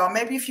what they are.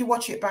 Maybe if you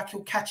watch it back,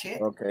 you'll catch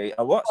it. Okay,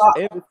 I watched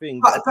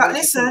everything. But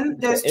listen,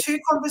 there's two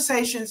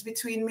conversations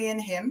between me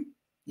and him.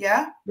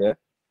 Yeah? Yeah.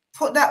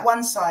 Put that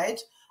one side.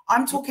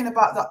 I'm talking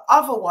about the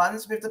other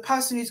ones with the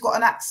person who's got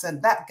an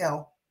accent, that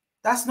girl.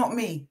 That's not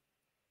me.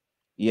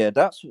 Yeah,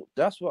 that's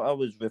what I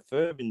was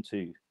referring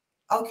to.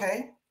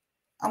 Okay.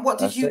 And what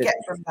did you get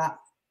from that?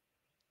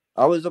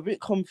 I was a bit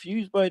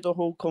confused by the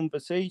whole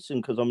conversation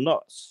because I'm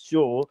not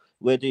sure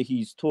whether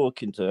he's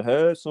talking to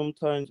her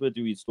sometimes, whether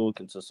he's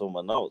talking to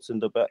someone else in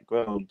the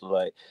background.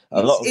 Like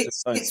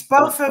it's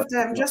both of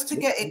them. Just to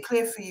get it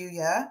clear for you,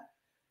 yeah.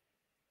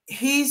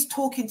 He's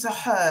talking to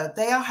her.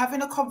 They are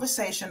having a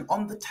conversation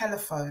on the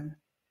telephone.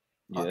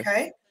 Yeah.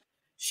 Okay.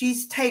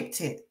 She's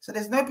taped it, so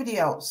there's nobody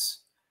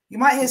else. You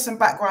might hear some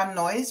background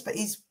noise, but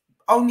he's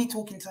only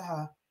talking to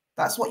her.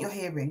 That's what you're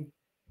hearing.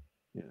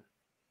 Yeah.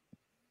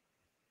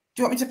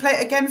 Do you want me to play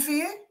it again for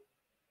you?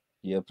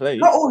 Yeah, play.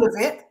 Not all of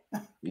it.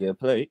 Yeah,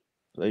 play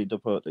the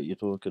part that you're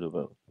talking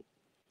about.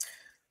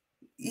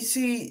 You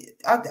see,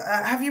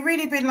 have you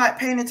really been like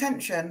paying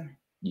attention?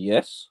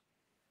 Yes.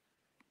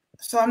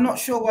 So I'm not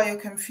sure why you're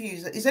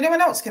confused. Is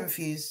anyone else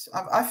confused?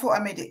 I thought I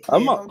made it clear.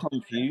 I'm not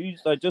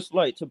confused. I just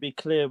like to be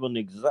clear on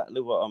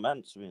exactly what I'm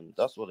answering.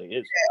 That's what it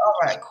is. Yeah, all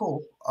right,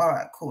 cool. All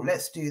right, cool.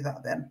 Let's do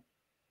that then.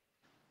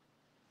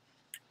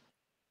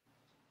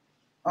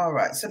 All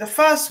right. So the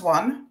first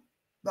one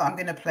that I'm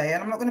going to play,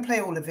 and I'm not going to play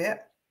all of it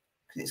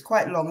because it's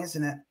quite long,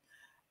 isn't it?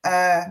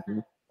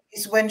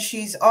 Is when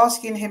she's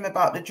asking him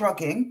about the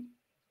drugging.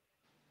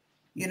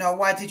 You know,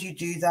 why did you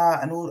do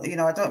that? And all, you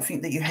know, I don't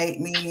think that you hate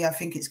me. I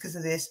think it's because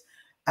of this.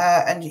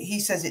 And he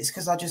says it's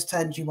because I just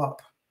turned you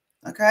up.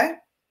 Okay?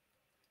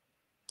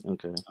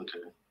 Okay.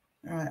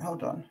 All right,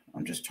 hold on.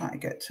 I'm just trying to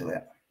get to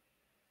it.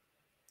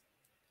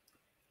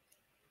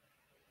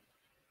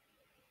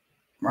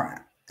 Right,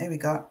 here we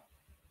go.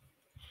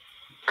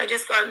 I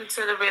just got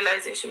into the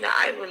realization that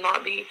I will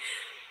not be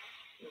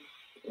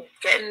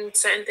getting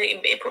certain things,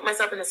 put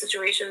myself in the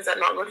situations that are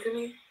not good for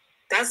me.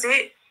 That's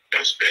it.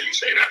 That's fair. You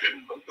say that,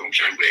 then don't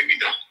try and blame me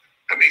now.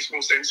 That makes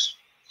no sense.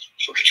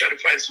 So to try to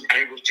find some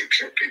angles to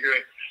figure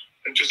it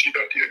and just keep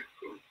out here.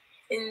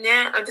 And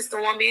yeah, I just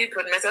don't want to be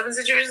putting myself in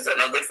situations that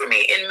are not good for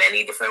me in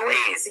many different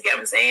ways. You get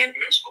what I'm saying?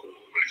 That's cool.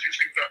 What if you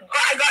think that?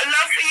 But I got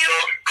love for you.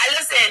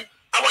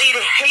 I want you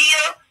to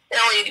heal, and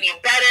I want you to be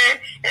better,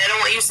 and I don't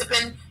want you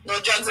sipping no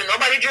drugs and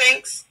nobody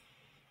drinks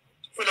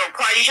for no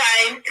party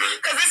time.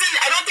 Because listen,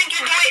 I don't think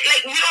you do it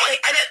like you don't.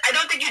 I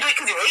don't think you do it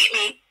because you hate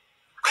me.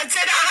 I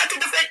said I had to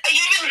defend.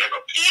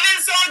 Even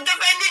so,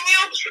 defending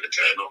you. It's for the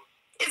turn up.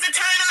 It's a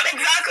turn up,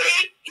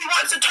 exactly. He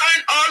wants to turn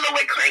all the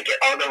way, crank it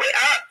all the way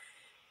up.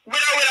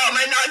 Without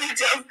my knowledge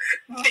of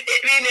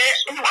being it,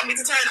 he want me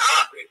to turn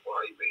up.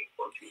 Why, mate?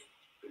 Fuck you.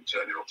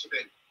 Turn it up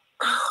today.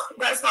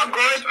 That's not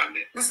good.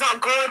 It's not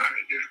good.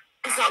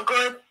 It's not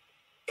good.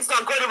 It's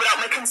not good without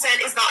my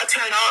consent. It's not a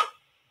turn up.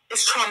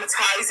 It's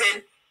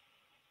traumatizing.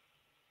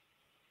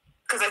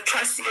 Because I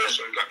trust you.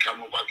 So you got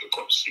camera back the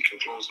cops, you can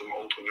close them,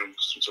 open them,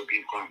 so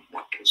people can't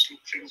want to sleep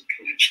things.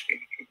 Can you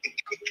change?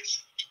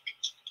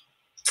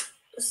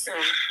 Listen,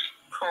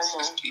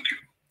 promo.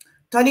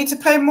 Do I need to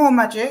play more,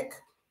 Magic?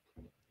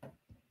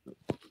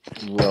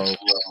 Well,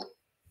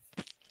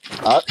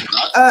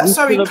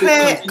 sorry,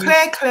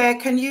 Claire,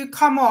 can you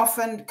come off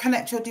and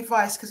connect your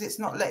device because it's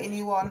not letting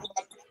you on?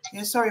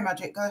 Yeah, sorry,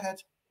 Magic, go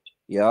ahead.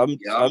 Yeah,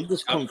 I'm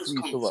just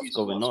confused to what's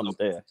going on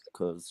there,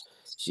 because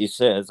she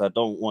says, I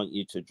don't want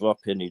you to drop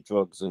any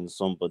drugs in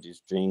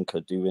somebody's drink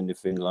or do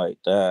anything like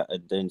that.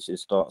 And then she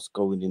starts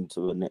going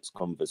into the next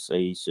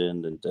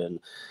conversation, and then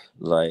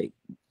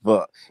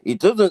but it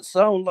doesn't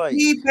sound like...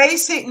 He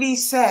basically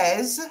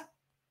says,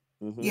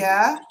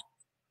 yeah,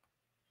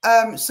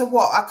 so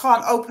what, I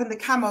can't open the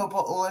camo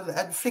bottle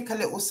and flick a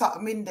little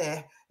something in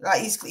there.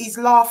 Like he's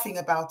laughing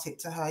about it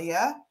to her,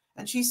 yeah?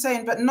 And she's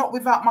saying, but not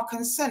without my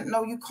consent.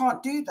 No, you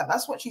can't do that.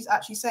 That's what she's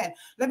actually saying.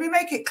 Let me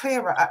make it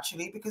clearer,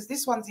 actually, because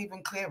this one's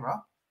even clearer.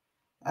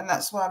 And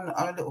that's why I'm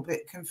a little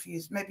bit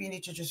confused. Maybe you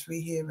need to just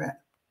rehear it.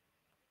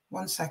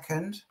 1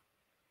 second.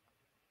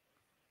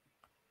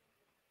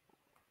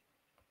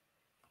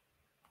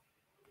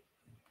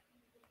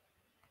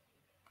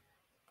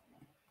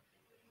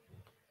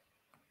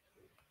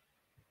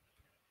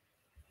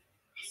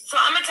 So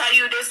I'm going to tell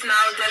you this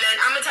now, Dylan.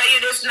 I'm going to tell you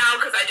this now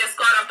because I just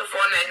got off the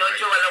phone and I know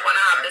Joella want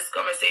to have this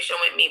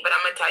conversation with me, but I'm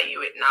going to tell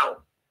you it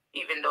now,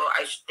 even though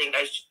I think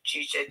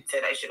she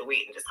said I should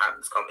wait and just have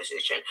this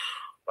conversation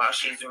while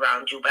she's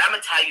around you. But I'm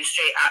going to tell you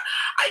straight up.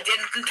 I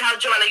didn't tell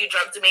Joella you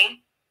drugged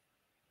me.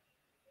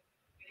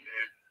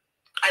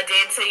 I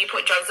did say you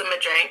put drugs in my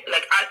drink.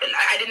 Like,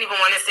 I didn't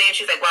even want to say it.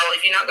 She's like, well,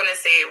 if you're not going to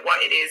say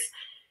what it is,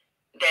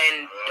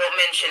 then don't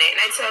mention it.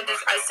 And I said this,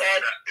 I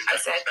said.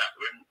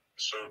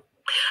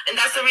 And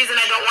that's the reason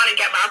I don't want to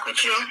get back with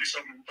you.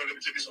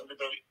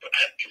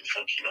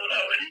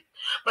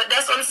 But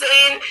that's what I'm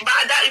saying.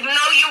 But that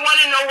now you want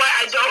to know why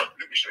I don't.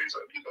 Let me show you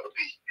something.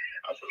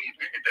 I thought you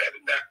knew your dad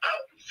and that.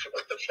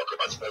 What the fuck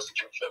am I supposed to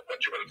give a fuck about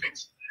other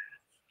things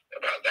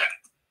about that?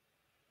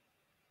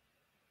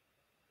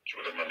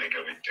 My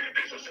nigga, we do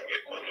business and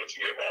get money to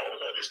get around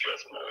with all this girl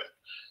from nowhere.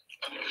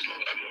 I know it's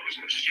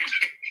not just you.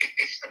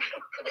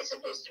 I'm not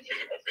supposed to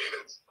feel my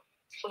feelings.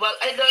 Well,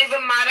 it don't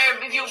even matter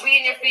if you be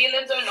in your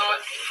feelings or not.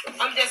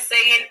 I'm just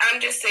saying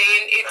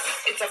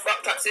it's a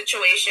fucked up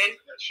situation.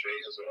 That's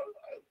straight as well.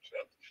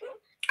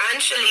 And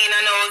Shalina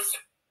knows.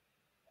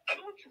 I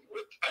don't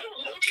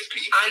know these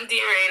people. And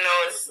DeRay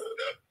knows.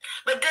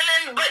 But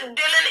Dylan,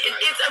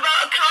 it's about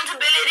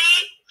accountability.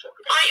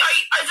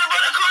 It's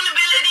about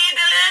accountability,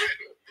 Dylan.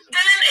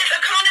 Dylan, it's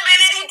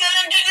accountability.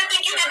 Dylan, do you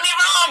think you did me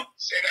wrong?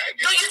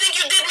 Do you think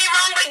you did me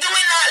wrong by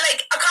doing that?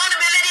 Like,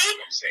 accountability?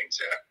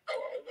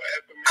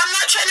 I'm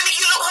not trying to make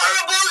you look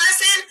horrible.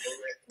 Listen,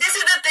 this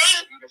is the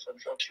thing.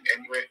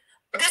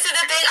 This is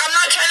the thing. I'm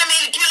not trying to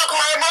make you look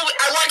horrible.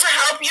 I want to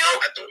help you.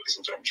 I don't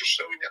listen to. I'm just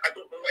showing you. I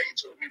don't know why you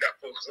told me that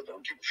because I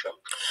don't give a fuck.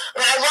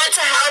 But I want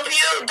to help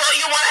you. Don't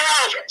you want to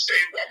help? I'm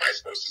saying, what am I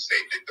supposed to say?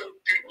 They don't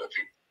do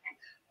nothing.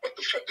 What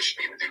the fuck does she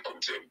mean? They come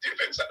to the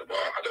events at the bar.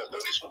 I don't know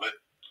this woman.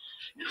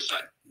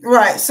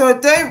 Right, so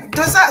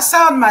does that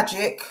sound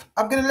Magic?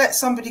 I'm going to let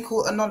somebody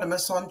called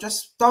Anonymous on.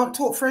 Just don't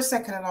talk for a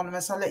second,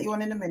 Anonymous. I'll let you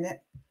on in a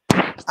minute.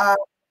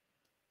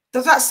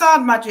 Does that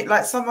sound Magic,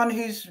 like someone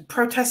who's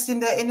protesting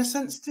their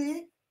innocence to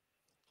you?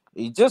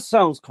 It just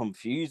sounds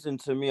confusing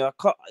to me.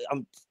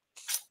 I'm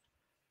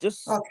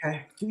just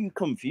too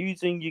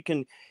confusing. You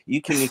can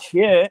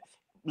hear,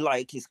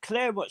 like, it's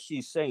clear what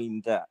she's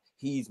saying that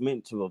he's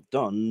meant to have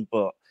done,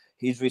 but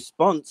his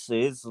response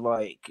is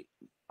like,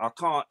 I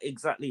can't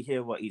exactly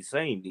hear what he's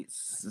saying. It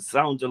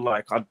sounded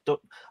like I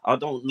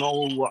don't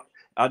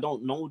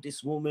know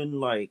this woman.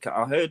 Like,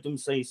 I heard him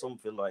say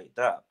something like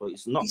that, but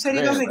it's not. He said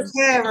he doesn't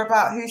care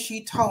about who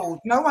she told.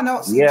 No one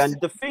else. Yeah, and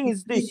the thing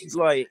is this,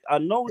 like, I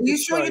know. Are you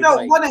sure you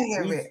don't want to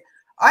hear it?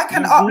 I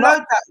can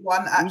upload that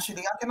one.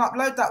 Actually, I can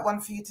upload that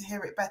one for you to hear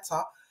it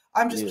better.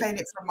 I'm just playing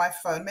it from my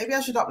phone. Maybe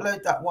I should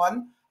upload that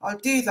one. I'll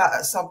do that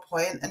at some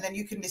point, and then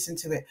you can listen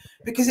to it.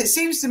 Because it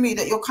seems to me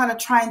that you're kind of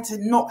trying to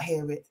not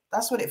hear it.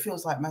 That's what it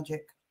feels like,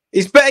 Magic.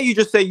 It's better you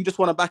just say you just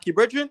want to back your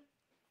brethren.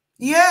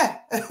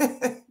 Yeah.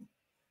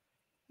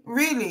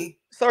 Really.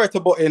 Sorry to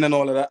butt in and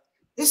all of that.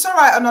 It's all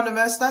right,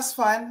 Anonymous. That's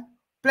fine.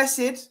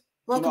 Blessed.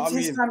 Welcome to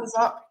His Time Is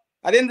Up.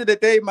 At the end of the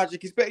day,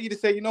 Magic, it's better you to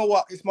say, you know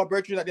what, it's my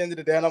brethren at the end of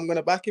the day, and I'm going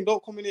to back him.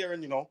 Don't come in here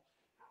and,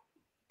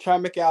 try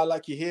and make it out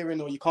like you're hearing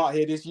or you can't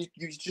hear this. You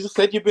just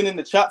said you've been in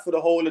the chat for the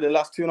whole of the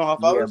last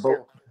 2.5 hours.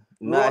 But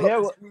Now,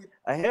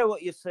 I hear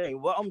what you're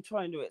saying. What I'm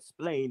trying to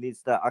explain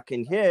is that I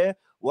can hear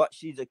what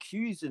she's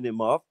accusing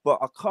him of, but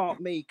I can't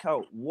make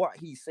out what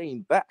he's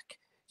saying back.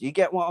 Do you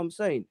get what I'm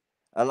saying?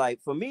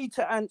 Like, for me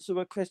to answer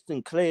a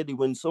question clearly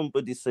when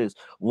somebody says,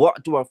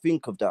 what do I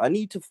think of that? I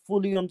need to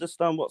fully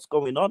understand what's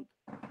going on.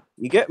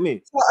 You get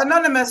me? So,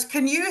 Anonymous,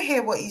 can you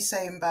hear what he's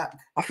saying back?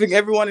 I think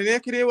everyone in here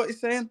can hear what he's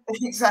saying.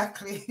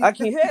 Exactly. I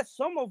can hear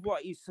some of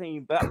what he's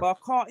saying back, but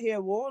I can't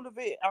hear all of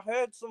it. I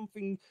heard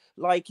something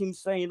like him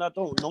saying, I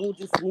don't know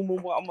this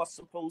woman, what am I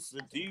supposed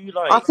to do?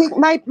 Like, I think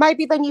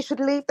maybe then you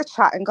should leave the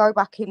chat and go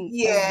back and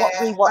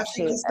rewatch I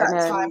think it. it's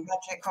that time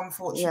magic,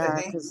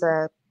 unfortunately. Yeah, because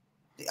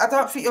I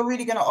don't think you're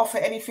really going to offer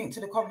anything to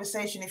the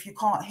conversation if you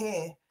can't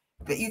hear.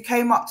 But you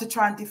came up to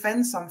try and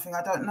defend something.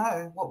 I don't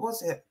know. What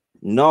was it?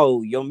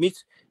 No,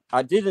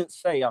 I didn't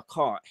say I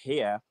can't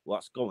hear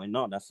what's going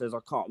on. I says I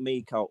can't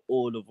make out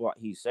all of what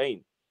he's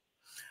saying.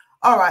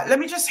 All right, let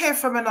me just hear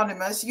from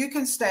Anonymous. You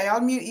can stay. I'll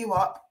mute you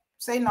up.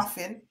 Say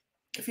nothing.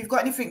 If you've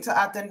got anything to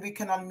add, then we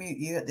can unmute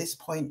you at this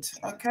point.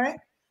 Okay? I'm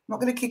not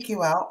going to kick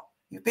you out.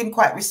 You've been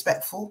quite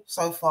respectful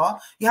so far.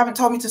 You haven't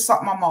told me to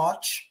suck my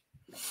march.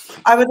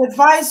 I would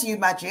advise you,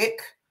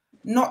 Magic,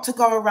 not to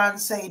go around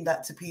saying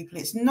that to people.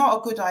 It's not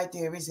a good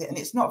idea, is it? And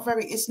it's not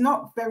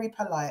very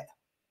polite.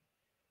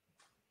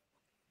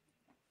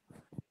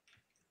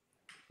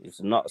 It's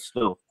not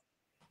still.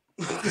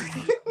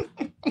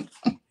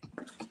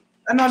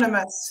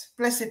 Anonymous,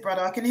 blessed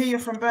brother, I can hear you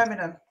from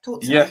Birmingham.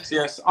 Talk to me.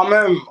 Yes. I'm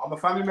a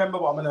family member,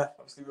 but I'm gonna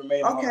obviously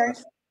remain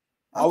anonymous.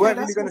 I weren't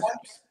really gonna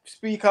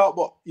speak out,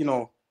 but you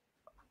know,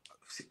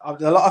 a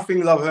lot of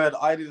things I've heard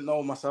I didn't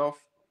know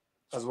myself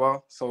as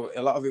well. So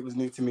a lot of it was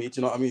new to me. Do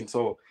you know what I mean?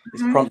 So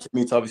it's prompted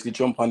me to obviously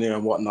jump on here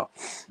and whatnot.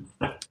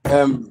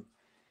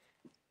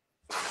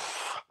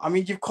 I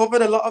mean, you've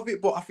covered a lot of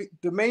it, but I think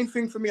the main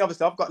thing for me,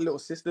 obviously, I've got little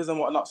sisters and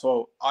whatnot,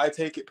 so I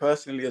take it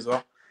personally as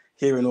well,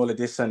 hearing all of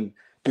this and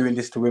doing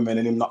this to women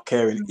and him not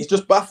caring. It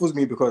just baffles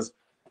me because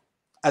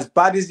as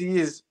bad as he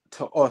is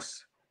to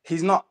us,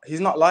 he's not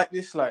like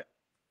this. Like,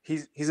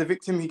 he's a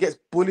victim. He gets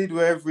bullied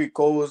wherever he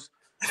goes.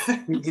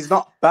 He's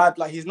not bad.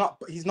 Like, he's not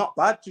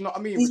bad. Do you know what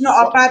I mean? He's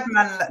not a bad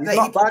man. He's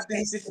not bad.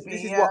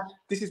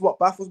 This is what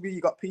baffles me.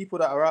 You got people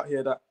that are out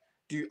here that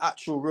do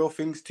actual real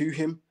things to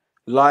him,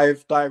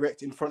 live,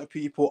 direct, in front of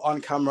people,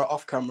 on camera,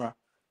 off camera,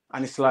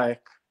 and it's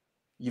like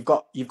you've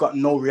got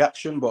no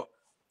reaction. But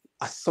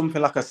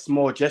something like a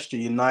small gesture,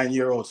 your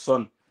 9-year-old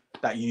son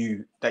that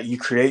you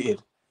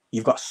created,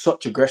 you've got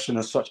such aggression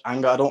and such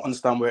anger. I don't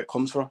understand where it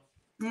comes from.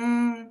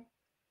 Do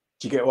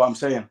you get what I'm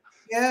saying?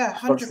 Yeah,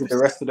 100%. The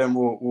rest of them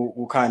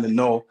will kind of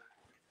know.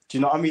 Do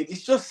you know what I mean?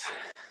 It's just,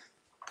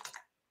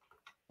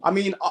 I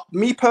mean,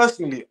 me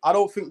personally, I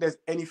don't think there's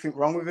anything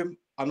wrong with him.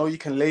 I know you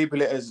can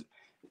label it as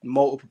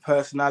multiple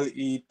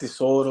personality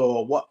disorder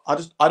or what.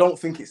 I don't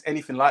think it's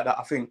anything like that.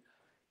 I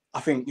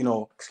think, you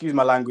know, excuse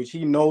my language,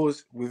 he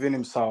knows within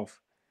himself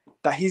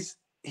that he's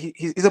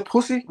a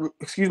pussy,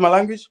 excuse my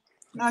language.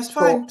 No, it's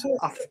fine. So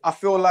I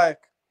feel like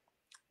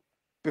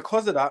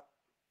because of that,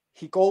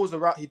 he goes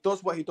around, he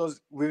does what he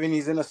does within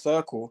his inner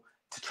circle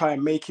to try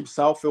and make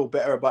himself feel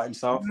better about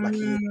himself. Like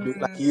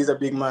he is a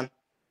big man,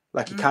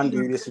 like he can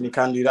do this and he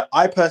can do that.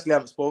 I personally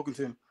haven't spoken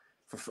to him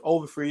for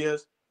over 3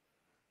 years,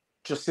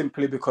 just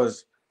simply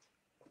because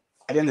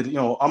at the end of the, you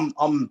know,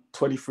 I'm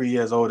 23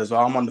 years old as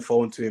well. I'm on the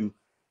phone to him.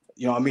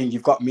 You know what I mean?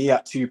 You've got me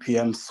at 2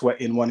 p.m.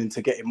 sweating, wanting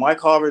to get in my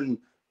car and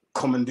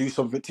come and do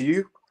something to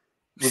you.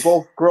 We're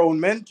both grown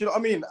men. Do you know what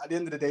I mean? At the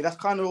end of the day, that's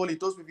kind of all he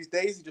does with his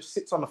days. He just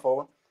sits on the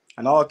phone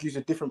and argues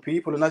with different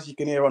people. And as you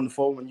can hear on the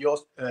phone when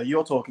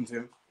you're talking to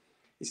him,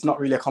 it's not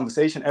really a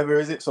conversation ever,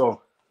 is it?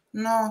 So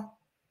no.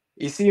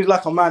 He seems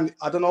like a man.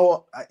 I don't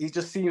know. He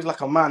just seems like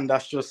a man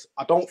that's just.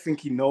 I don't think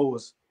he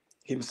knows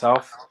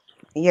himself.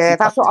 Yeah,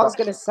 that's what I was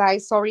gonna say.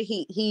 Sorry,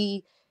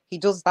 he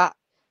does that.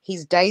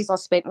 His days are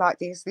spent like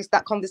this.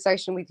 That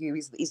conversation with you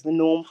is the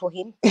norm for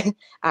him,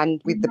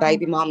 and with the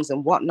baby mums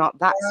and whatnot.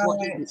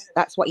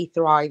 That's what he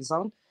thrives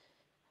on.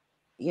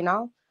 You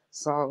know.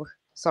 So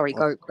sorry,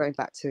 going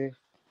back to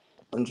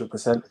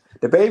 100%.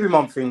 The baby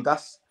mum thing.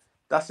 That's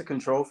a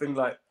control thing.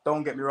 Like,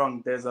 don't get me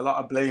wrong. There's a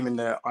lot of blame in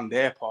there on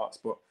their parts,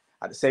 but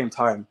at the same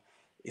time,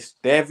 it's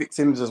their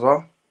victims as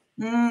well.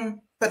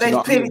 But they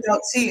clearly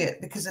don't see it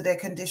because of their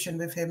condition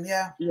with him.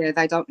 Yeah,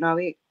 they don't know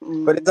it.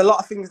 But there's a lot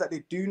of things that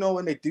they do know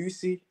and they do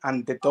see,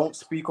 and they don't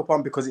speak up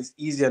on because it's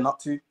easier not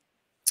to. Do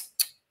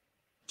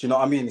you know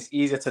what I mean? It's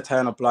easier to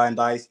turn a blind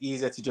eye. It's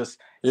easier to just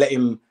let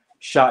him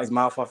shut his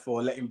mouth off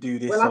or let him do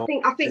this. Well,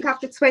 I think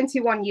after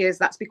 21 years,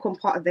 that's become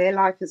part of their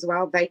life as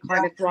well. They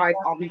kind of thrive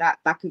on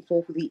that back and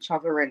forth with each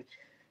other, and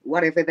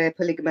whatever their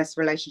polygamous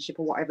relationship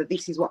or whatever,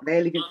 this is what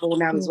they're living for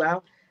now as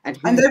well. And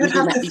they would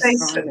have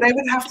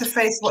to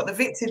face what the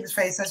victims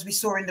face, as we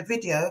saw in the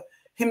video,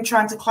 him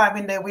trying to climb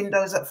in their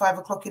windows at 5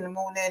 o'clock in the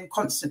morning,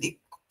 constantly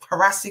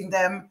harassing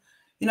them.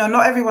 You know,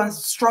 not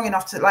everyone's strong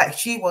enough to, like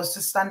she was,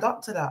 to stand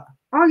up to that.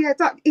 Oh yeah,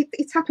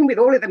 it's happened with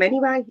all of them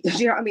anyway.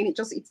 You know what I mean?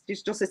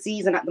 It's just a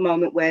season at the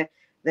moment where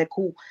they're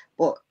cool,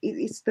 but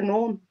it's the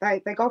norm.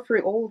 They go through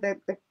it all. They've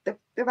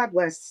had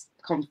worse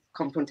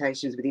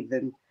confrontations with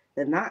him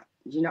than that.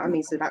 Do you know what I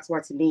mean? So that's why,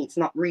 to me, it's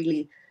not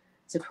really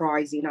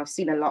surprising. I've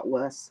seen a lot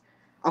worse.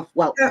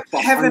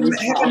 Heaven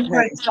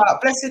points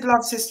out, blessed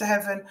love, Sister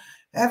Heaven.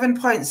 Heaven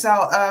points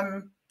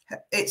out,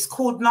 it's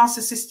called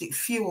narcissistic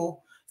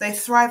fuel. They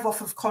thrive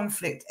off of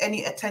conflict.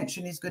 Any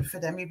attention is good for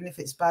them, even if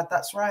it's bad.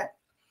 That's right.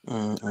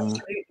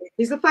 Absolutely.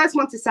 He's the first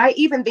one to say,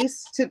 even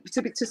this, to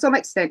some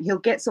extent, he'll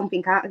get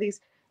something out of this.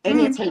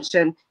 Any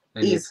attention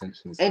is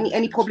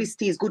any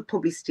publicity is good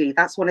publicity.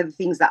 That's one of the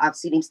things that I've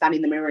seen him stand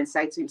in the mirror and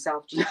say to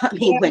himself. Do you know what I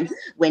mean?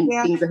 When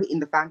things are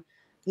hitting the fan.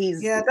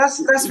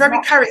 That's very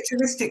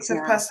characteristics of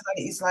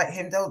personalities like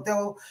him.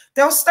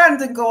 They'll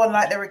stand and go on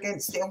like they're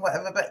against it and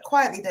whatever, but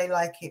quietly they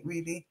like it,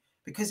 really,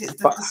 because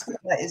it's the spin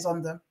that is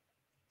on them.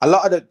 A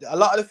lot of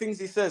the things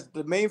he says,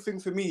 the main thing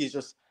for me is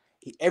just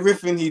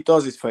everything he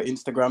does is for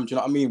Instagram. Do you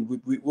know what I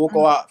mean? We'll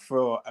go out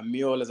for a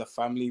meal as a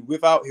family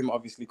without him,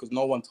 obviously, because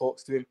no one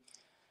talks to him.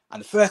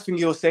 And the first thing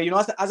he'll say, you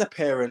know, as a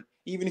parent,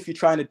 even if you're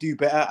trying to do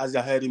better, as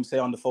I heard him say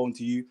on the phone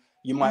to you,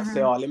 you might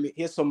say, oh,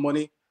 here's some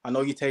money. I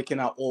know you're taking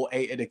out all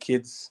 8 of the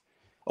kids,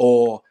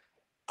 or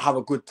have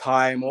a good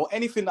time, or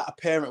anything that a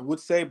parent would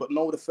say. But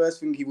no, the first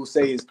thing he will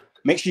say is,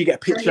 make sure you get a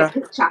picture.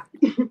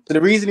 So the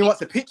reason he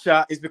wants a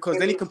picture is because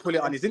then he can put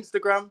it on his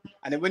Instagram.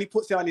 And then when he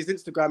puts it on his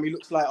Instagram, he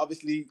looks like,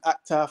 obviously,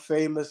 actor,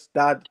 famous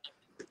dad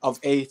of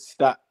 8.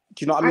 That,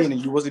 do you know what I mean?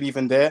 And you wasn't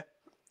even there.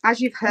 As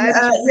you've heard,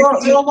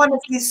 you're one of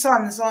his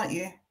sons, aren't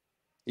you?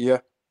 Yeah.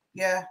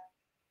 Yeah.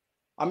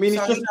 I mean,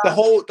 it's just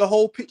the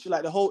whole picture,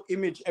 like the whole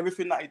image,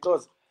 everything that he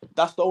does.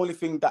 That's the only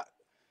thing that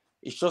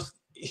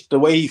it's the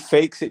way he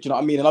fakes it. Do you know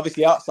what I mean? And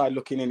obviously, outside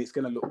looking in, it's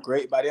gonna look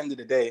great by the end of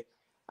the day.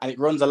 And it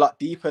runs a lot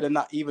deeper than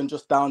that, even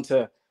just down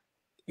to,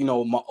 you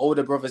know, my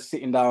older brothers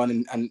sitting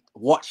down and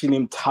watching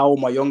him tell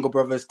my younger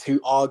brothers to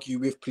argue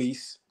with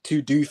police,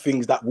 to do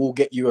things that will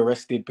get you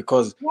arrested,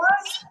 because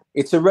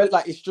it's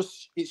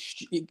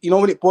you know,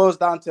 when it boils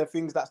down to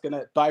things that's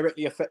gonna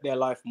directly affect their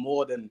life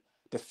more than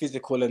the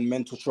physical and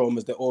mental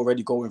traumas they're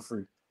already going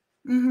through.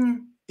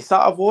 It's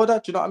out of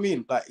order. Do you know what I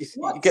mean? Like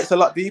it gets a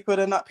lot deeper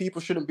than that.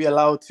 People shouldn't be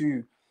allowed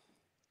to.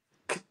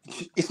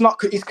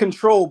 It's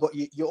control, but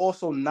you're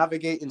also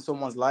navigating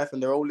someone's life,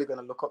 and they're only going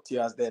to look up to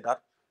you as their dad.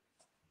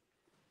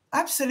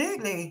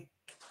 Absolutely.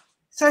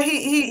 So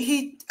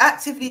he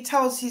actively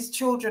tells his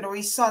children or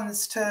his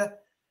sons to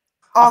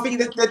argue. I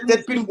think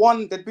there'd been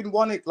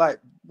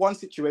one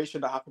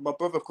situation that happened. My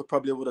brother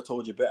would have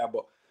told you better,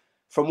 but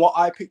from what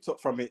I picked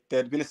up from it,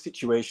 there'd been a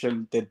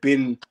situation. They'd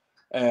been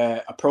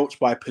approached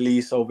by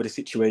police over the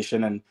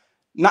situation, and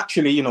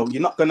naturally, you know,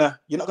 you're not gonna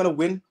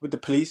win with the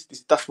police.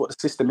 That's what the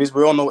system is.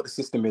 We all know what the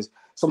system is.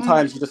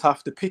 Sometimes you just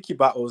have to pick your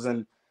battles,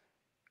 and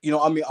you know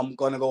what I mean, I'm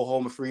gonna go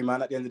home a free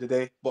man at the end of the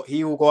day. But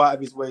he will go out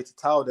of his way to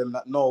tell them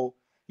that no,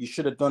 you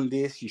should have done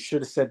this, you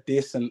should have said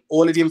this, and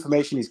all of the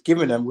information he's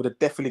given them would have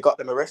definitely got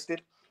them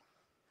arrested.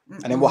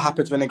 And then what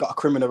happens when they got a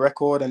criminal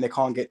record and they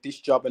can't get this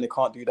job and they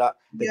can't do that?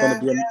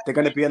 They're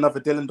gonna be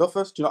another Dylan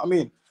Duffus. Do you know what I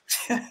mean?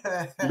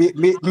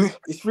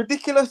 It's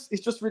ridiculous.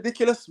 It's just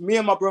ridiculous. Me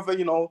and my brother,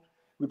 you know,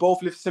 we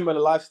both live similar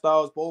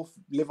lifestyles, both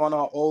live on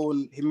our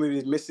own, him with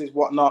his missus,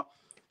 whatnot,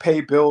 pay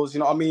bills. You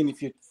know what I mean?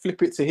 If you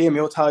flip it to him,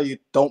 he'll tell you,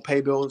 don't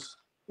pay bills.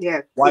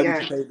 Yeah. Why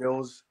would you pay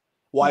bills?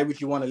 Why would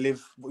you want to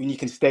live when you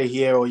can stay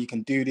here or you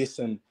can do this?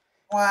 And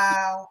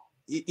wow.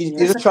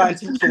 You're just trying to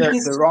teach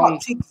you the wrong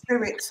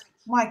spirit.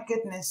 My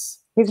goodness.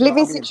 His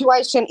living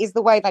situation is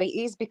the way that it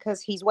is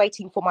because he's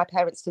waiting for my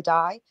parents to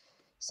die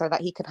so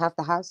that he can have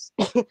the house.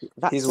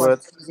 That's his why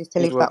words. he chooses to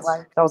live that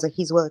way. Those are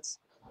his words.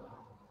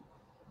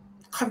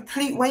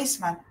 Complete waste,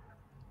 man.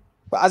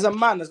 But as a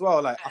man as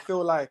well, like I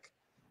feel like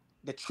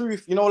the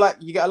truth, you know, like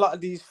you get a lot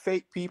of these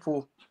fake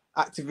people,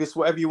 activists,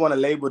 whatever you want to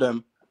label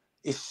them.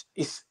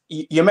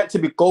 You're meant to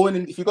be going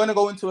in. If you're going to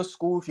go into a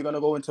school, if you're going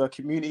to go into a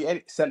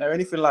community center,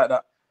 anything like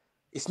that,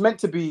 it's meant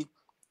to be,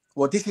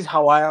 well, this is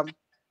how I am.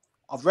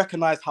 I've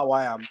recognized how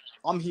I am.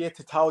 I'm here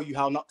to tell you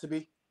how not to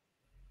be,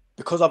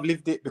 because I've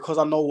lived it, because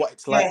I know what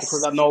it's like,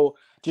 because I know.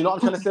 Do you know what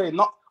I'm trying to say?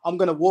 Not I'm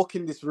going to walk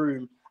in this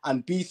room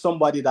and be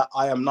somebody that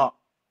I am not,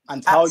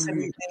 and tell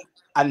you.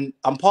 And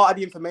I'm part of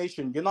the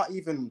information. You're not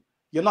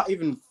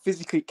even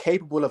physically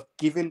capable of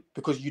giving,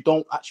 because you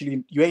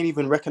ain't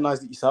even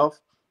recognized it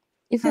yourself.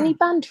 Isn't he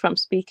banned from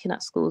speaking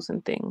at schools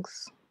and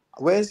things?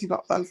 Where is he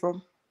not banned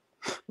from?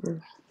 Do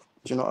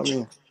you know what I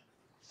mean?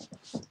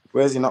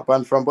 Where is he not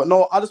banned from? But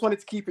no, I just wanted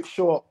to keep it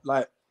short.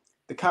 Like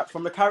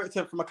from a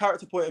character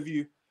point of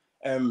view,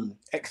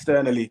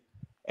 externally,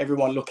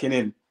 everyone looking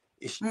in,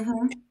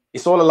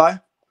 it's all a lie.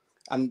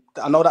 And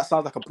I know that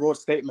sounds like a broad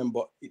statement,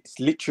 but it's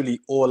literally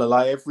all a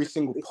lie. Every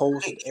single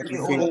post,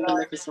 everything,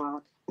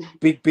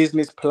 big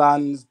business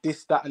plans,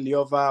 this, that, and the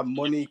other,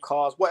 money,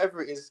 cars,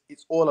 whatever it is,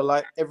 it's all a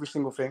lie. Every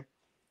single thing.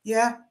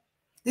 Yeah.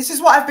 This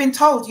is what I've been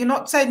told. You're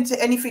not saying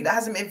to anything that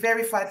hasn't been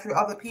verified through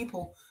other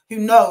people who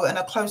know and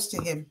are close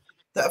to him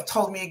that have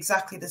told me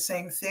exactly the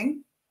same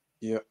thing.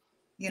 Yeah.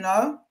 You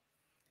know?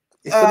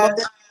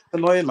 It's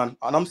annoying, man.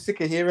 And I'm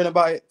sick of hearing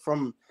about it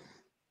from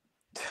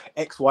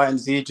X, Y, and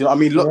Z. Do you know what I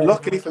mean?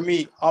 Luckily for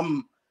me,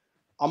 I'm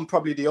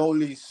probably the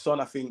only son,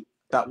 I think,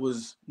 that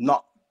was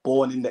not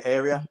born in the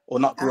area or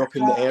not grew up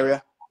in the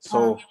area.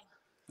 So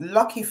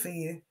lucky for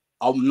you.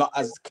 I'm not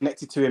as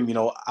connected to him, you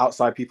know.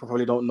 Outside people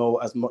probably don't know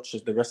as much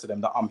as the rest of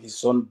them that I'm his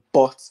son,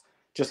 but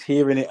just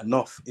hearing it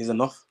enough is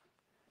enough.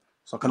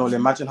 So I can only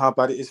imagine how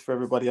bad it is for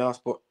everybody else.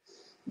 But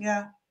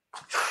yeah,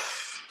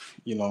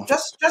 you know,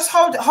 just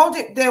hold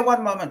it there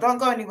one moment. Don't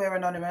go anywhere,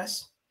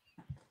 Anonymous.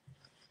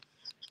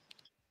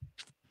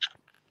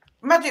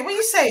 Magic, what are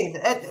you saying?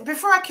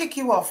 Before I kick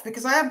you off,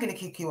 because I am going to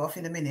kick you off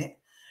in a minute.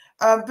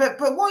 But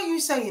what are you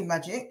saying,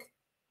 Magic?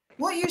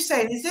 What are you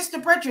saying? Is this the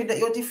brethren that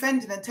you're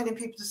defending and telling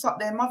people to suck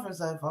their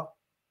mothers over?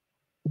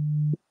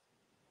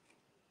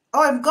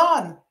 Oh, I'm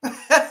gone.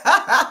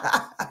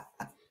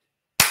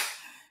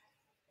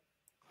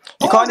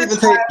 You can't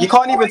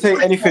even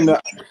take anything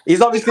that he's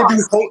obviously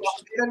been coached.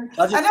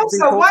 And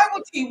also,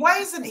 why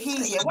isn't he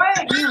here? Why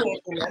aren't you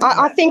here?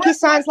 I think he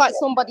sounds like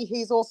somebody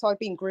who's also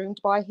been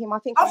groomed by him. I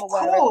think I'm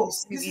aware of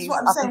course. This is what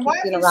I'm saying. Why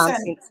have you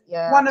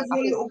sent one of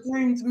your little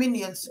groomed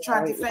minions to try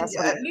and defend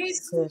you?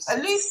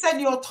 At least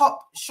send your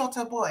top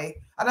shotter boy.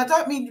 And I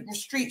don't mean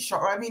street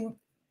shotter, I mean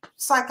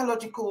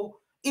psychological,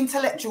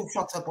 intellectual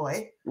shotter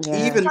boy.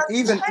 Yeah. Even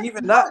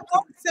that.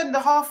 Don't send the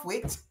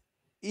half-wit.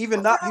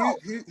 Even that,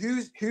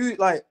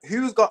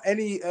 who's got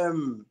any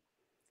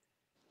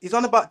he's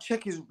on about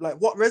check his, like,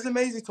 what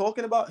resume is he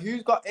talking about?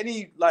 Who's got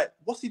any, like,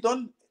 what's he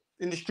done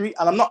in the street?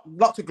 And I'm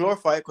not to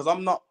glorify it, because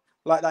I'm not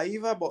like that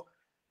either, but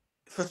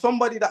for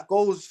somebody that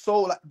goes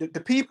so, like, the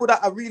people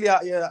that are really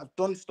out here that have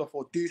done stuff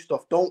or do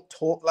stuff don't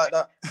talk like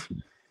that.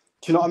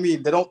 Do you know what I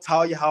mean? They don't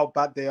tell you how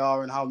bad they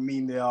are and how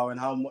mean they are and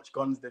how much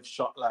guns they've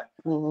shot. Like,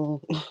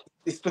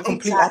 it's the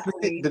complete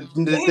opposite.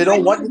 They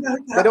don't want you.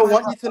 They don't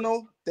want you to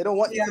know. They don't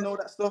want you to know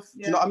that stuff. Do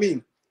you know what I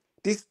mean?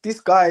 This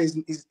guy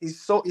is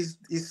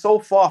so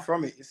far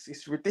from it.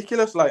 It's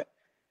ridiculous. Like,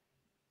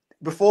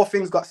 before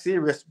things got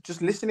serious,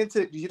 just listening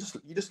to you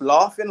just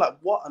laughing. Like,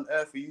 what on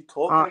earth are you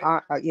talking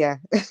about? Yeah.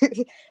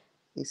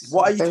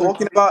 What are you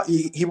talking about?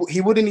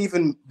 He wouldn't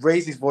even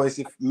raise his voice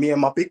if me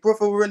and my big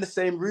brother were in the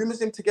same room as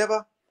him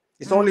together.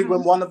 It's only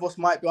when one of us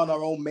might be on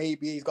our own,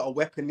 maybe he's got a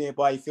weapon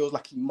nearby, he feels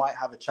like he might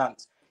have a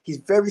chance. He's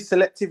very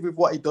selective with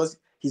what he does.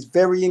 He's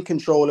very in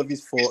control of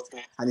his thoughts,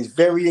 and he's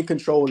very in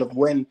control of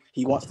when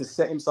he wants to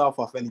set himself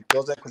off, and he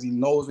does it because he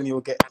knows when he will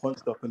get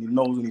punched up and he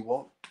knows when he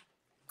won't.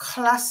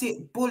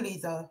 Classic bully,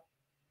 though.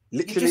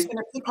 Literally. You're just going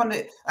to pick on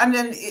it. And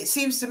then it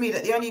seems to me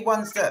that the only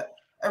ones that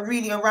are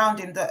really around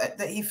him that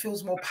he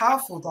feels more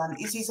powerful than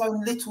is his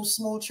own little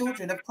small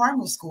children of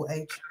primary school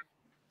age.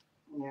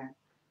 Yeah.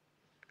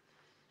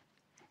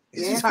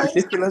 It's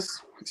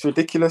ridiculous. It's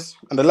ridiculous.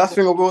 And the last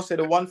thing I will say,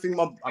 the one thing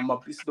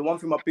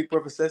my big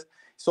brother says,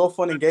 it's all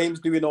fun and games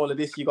doing all of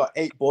this. You got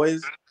 8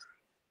 boys.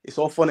 It's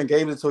all fun and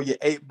games until your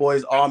 8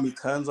 boys army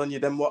turns on you.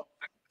 Then what?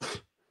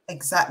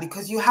 Exactly,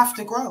 because you have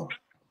to grow.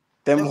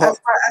 Then what?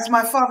 As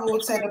my father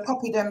would say, the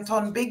puppy them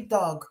turn big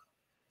dog.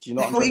 Do you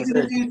know what I'm trying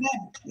to say? do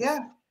then? Yeah.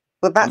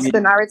 But that's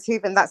the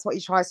narrative, and that's what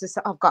he tries to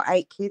say. I've got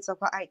 8 kids. I've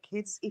got 8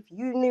 kids. If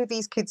you knew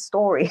these kids'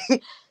 story,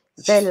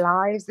 their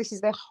lives, this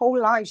is their whole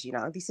lives, you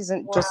know. This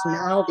isn't just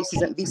now. This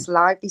isn't this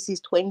life. This is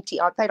 20.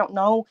 They don't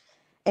know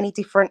any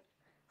different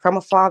from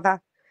a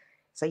father.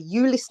 So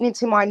you listening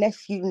to my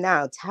nephew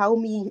now, tell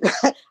me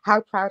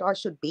how proud I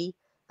should be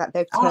that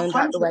they've turned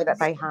out the way that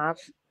they have.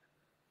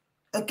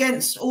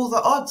 Against all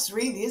the odds,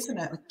 really, isn't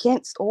it?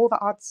 Against all the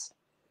odds.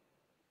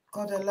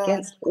 God alone.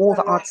 Against all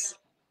the odds.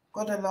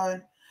 God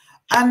alone.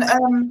 And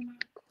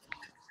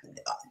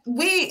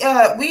we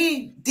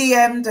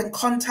DM'd and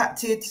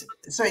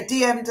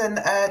DM'd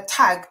and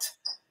tagged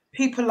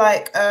people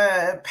like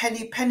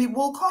Penny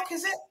Woolcock,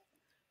 is it?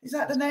 Is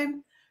that the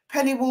name?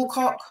 Penny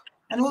Woolcock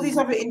and all these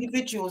other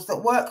individuals that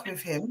work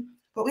with him,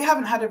 but we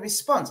haven't had a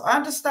response. I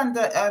understand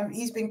that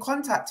he's been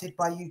contacted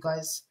by you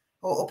guys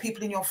or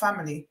people in your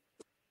family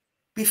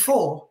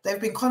before.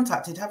 They've been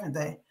contacted, haven't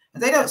they?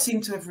 And they don't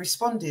seem to have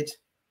responded.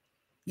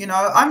 You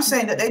know, I'm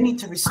saying that they need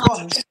to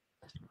respond.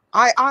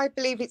 I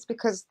believe it's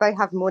because they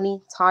have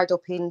money tied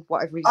up in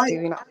whatever he's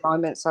doing at the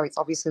moment. So it's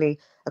obviously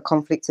a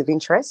conflict of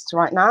interest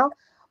right now.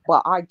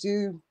 But I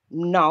do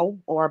know,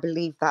 or I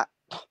believe that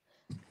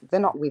they're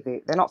not with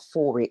it. They're not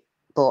for it.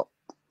 But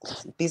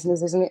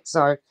business, isn't it?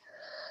 So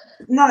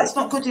no, it's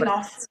not good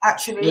enough,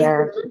 actually.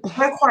 Yeah.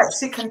 We're quite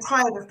sick and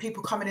tired of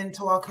people coming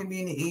into our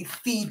community,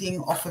 feeding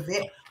off of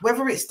it,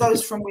 whether it's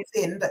those from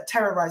within that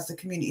terrorize the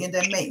community and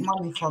then make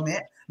money from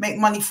it, make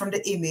money from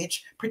the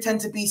image, pretend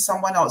to be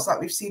someone else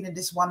like we've seen in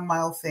this 1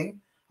 Mile thing.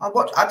 I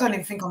don't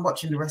even think I'm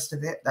watching the rest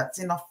of it. That's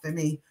enough for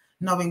me,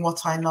 knowing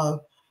what I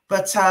know.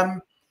 But,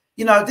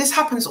 you know, this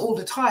happens all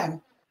the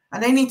time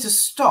and they need to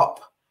stop.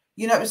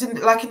 You know, it was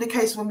like in the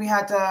case when we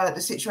had the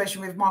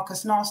situation with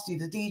Marcus Nasty,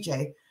 the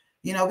DJ.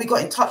 You know, we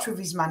got in touch with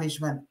his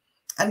management,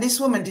 and this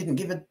woman didn't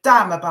give a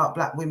damn about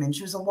black women.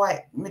 She was a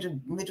white, middle,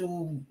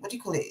 what do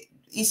you call it?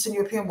 Eastern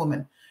European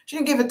woman. She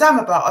didn't give a damn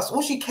about us.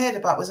 All she cared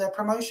about was her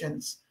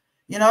promotions.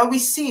 You know, we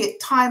see it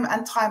time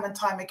and time and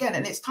time again,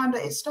 and it's time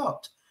that it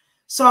stopped.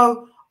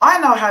 So I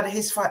know how the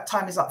His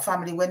Time Is Up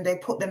family, when they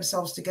put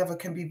themselves together,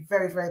 can be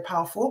very, very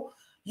powerful.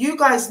 You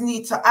guys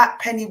need to, at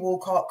Penny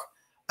Woolcock,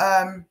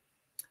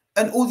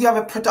 and all the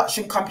other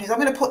production companies. I'm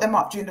going to put them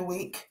up during the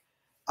week.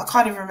 I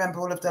can't even remember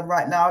all of them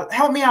right now.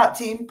 Help me out,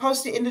 team.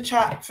 Post it in the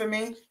chat for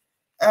me.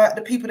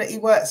 The people that he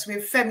works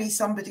with, Femi,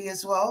 somebody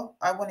as well,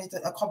 I wanted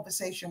a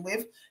conversation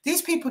with.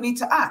 These people need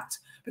to act,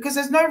 because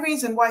there's no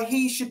reason why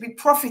he should be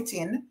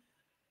profiting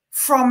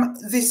from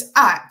this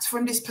act,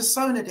 from this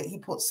persona that he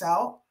puts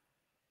out,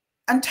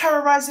 and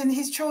terrorizing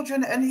his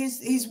children and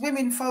his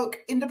women folk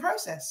in the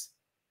process.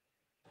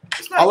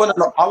 I want to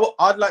know.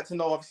 I'd like to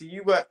know. Obviously,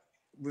 you work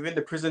within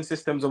the prison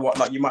systems and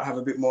whatnot. You might have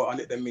a bit more on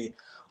it than me.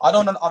 I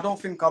don't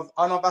think I've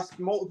asked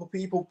multiple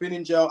people, been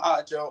in jail, out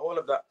of jail, all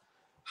of that.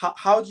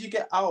 How do you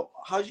get out?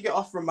 How do you get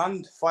off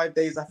remand 5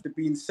 days after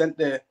being sent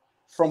there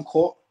from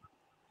court?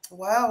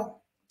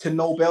 Wow. To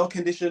no bail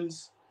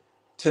conditions.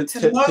 To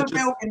no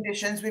bail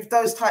conditions with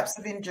those types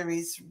of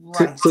injuries,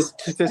 right?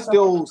 To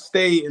still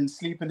stay and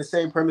sleep in the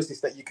same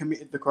premises that you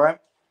committed the crime.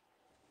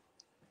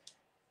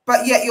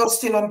 But yet you're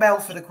still on bail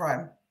for the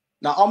crime.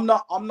 Now I'm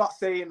not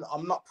saying,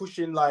 I'm not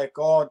pushing like,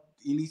 oh,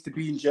 he needs to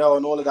be in jail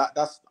and all of that.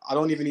 I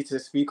don't even need to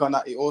speak on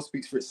that. It all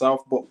speaks for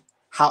itself. But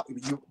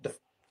the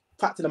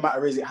fact of the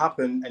matter is, it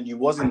happened and you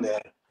wasn't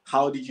there.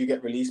 How did you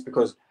get released?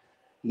 Because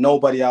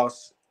nobody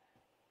else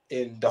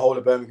in the whole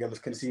of Birmingham has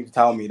conceived to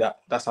tell me that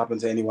that's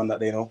happened to anyone that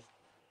they know.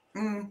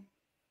 Mm.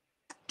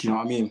 Do you know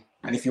what I mean?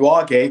 And if you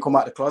are gay, come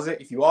out the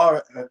closet. If you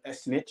are a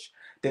snitch,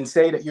 then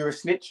say that you're a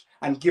snitch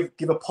and give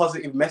a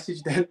positive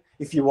message. Then,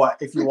 if you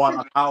want,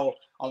 on how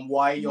and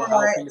why you're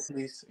helping the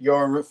police.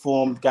 You're a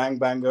reformed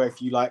gangbanger.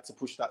 If you like to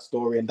push that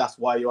story, and that's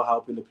why you're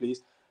helping the police.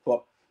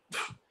 But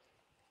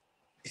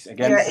it's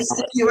it's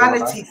the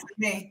duality for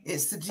me.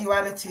 It's the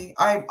duality.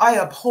 I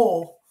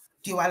abhor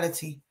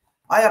duality.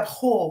 I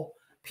abhor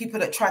people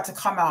that try to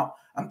come out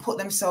and put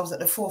themselves at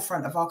the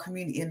forefront of our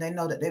community, and they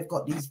know that they've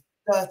got these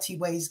dirty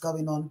ways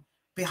going on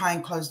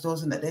behind closed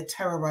doors and that they're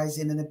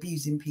terrorizing and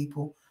abusing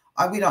people.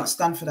 We don't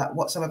stand for that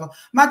whatsoever.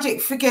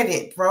 Magic, forget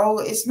it, bro.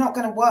 It's not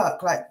going to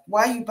work. Like,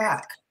 why are you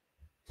back?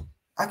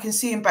 I can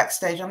see him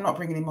backstage. I'm not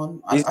bringing him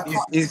on.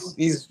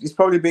 He's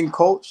probably been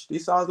coached. He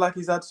sounds like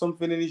he's had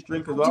something in his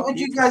drink as well. Would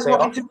you guys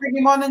want me to bring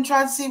him on and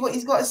try and see what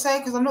he's got to say?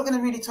 Because I'm not going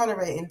to really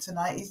tolerate him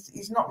tonight.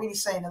 He's not really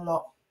saying a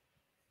lot.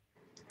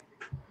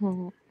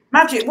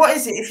 Magic, what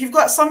is it? If you've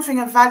got something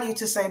of value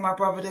to say, my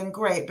brother, then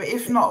great. But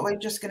if not, we're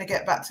just going to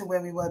get back to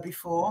where we were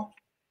before.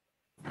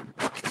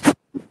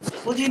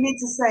 What do you need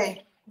to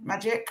say,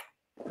 Magic?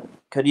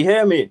 Can you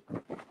hear me?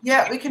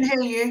 Yeah, we can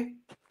hear you.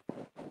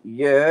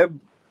 Yeah,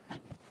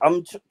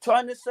 I'm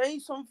trying to say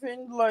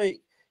something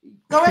like...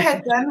 Go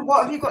ahead, then.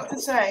 What have you got to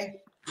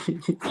say?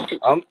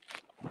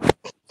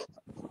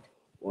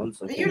 One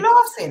second. Are you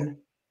laughing?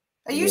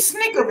 Are you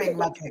sniggering,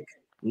 Magic?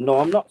 No,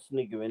 I'm not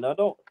sniggering.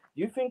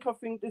 You think I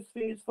think this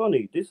thing is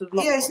funny? This is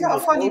not. Yeah, it's not a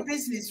funny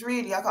business,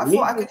 really. I thought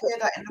I could hear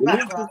that in the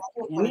background.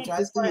 You need to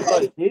see it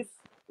like this.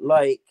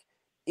 Like,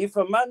 if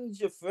a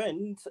man's your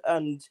friend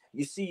and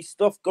you see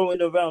stuff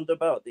going around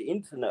about the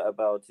internet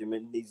about him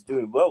and he's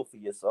doing well for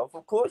yourself,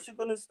 of course you're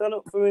going to stand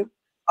up for him.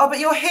 Oh, but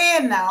you're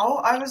here now.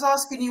 I was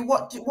asking you,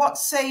 what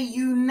say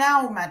you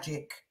now,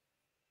 Magic?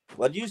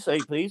 What do you say,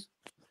 please?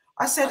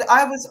 I said,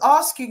 I was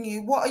asking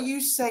you, what are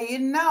you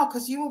saying now?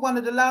 Because you were one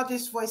of the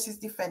loudest voices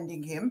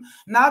defending him.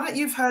 Now that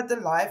you've heard the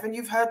live and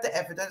you've heard the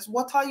evidence,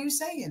 what are you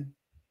saying?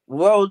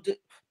 Well,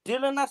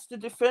 Dylan has to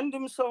defend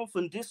himself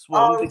in this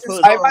one because...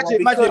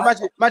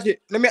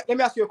 Magic. Let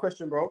me ask you a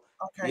question, bro.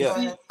 Okay.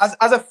 Yeah.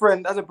 As a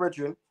friend, as a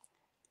brethren,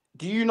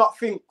 do you not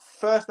think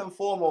first and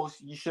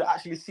foremost you should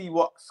actually see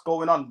what's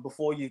going on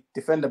before you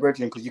defend the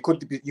brethren? Because you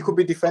could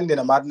be defending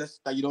a madness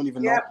that you don't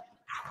even know.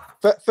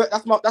 That's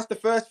the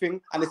first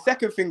thing. And the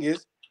second thing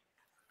is,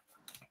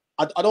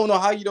 I don't know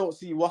how you don't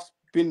see what's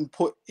been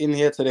put in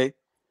here today,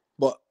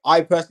 but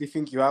I personally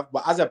think you have.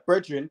 But as a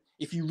brethren,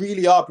 if you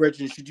really are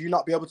brethren, should you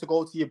not be able to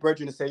go to your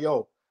brethren and say,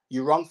 yo,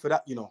 you're wrong for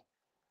that, you know?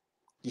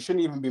 You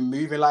shouldn't even be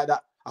moving like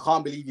that. I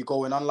can't believe you're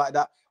going on like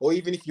that. Or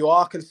even if you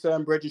are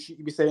concerned, brethren, should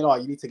you be saying, oh,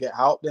 you need to get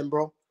help then,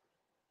 bro?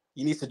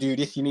 You need to do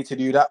this, you need to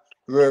do that.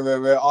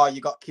 Oh,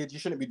 you got kids. You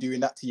shouldn't be doing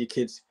that to your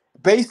kids.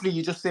 Basically,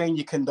 you're just saying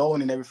you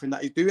condone and everything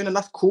that he's doing, and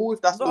that's cool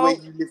if that's the way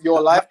you live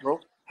your life, bro.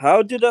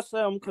 How did I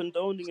say I'm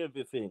condoning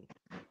everything?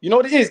 You know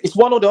what it is? It's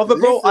one or the other,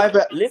 bro.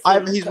 Either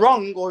he's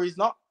wrong or he's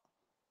not.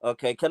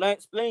 Okay, can I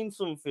explain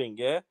something,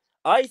 yeah?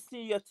 I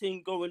see a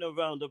thing going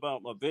around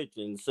about my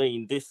brethren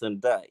saying this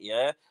and that,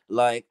 yeah?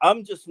 Like,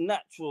 I'm just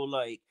natural,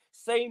 like,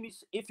 same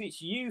if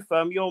it's you,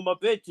 fam, you're my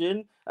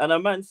brethren, and a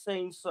man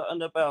saying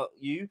something about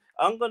you,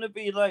 I'm gonna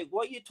be like,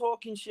 what are you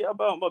talking shit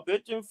about my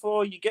brethren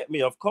for? You get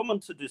me? I've come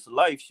onto this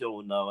live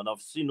show now, and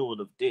I've seen all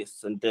of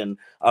this, and then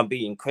I'm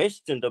being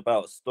questioned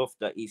about stuff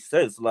that he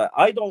says. Like,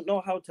 I don't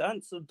know how to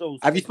answer those.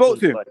 Have you spoke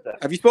to him? Like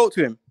that. Have you spoke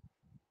to him?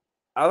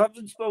 I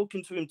haven't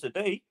spoken to him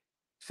today.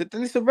 So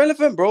then it's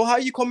irrelevant, bro. How are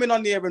you coming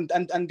on there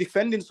and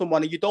defending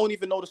someone and you don't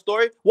even know the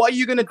story? What are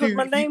you gonna do?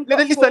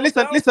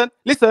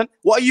 Listen.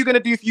 What are you gonna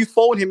do if you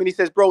phone him and he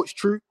says, bro, it's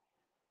true?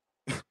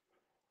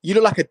 You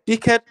look like a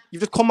dickhead.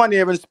 You've just come on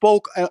here and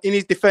spoke in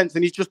his defense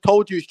and he's just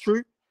told you it's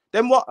true.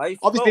 Then what?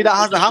 Obviously that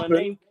hasn't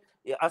happened.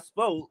 I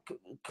spoke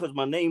because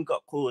my name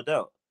got called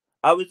out.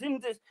 I was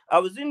in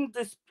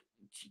this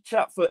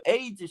chat for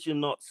ages. You're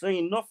not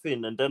saying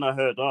nothing, and then I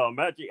heard, oh,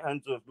 Magic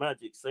Hands with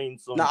Magic saying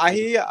something. Nah, I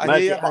hear you.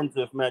 Magic Hands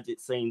with Magic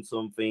saying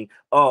something.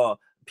 Oh,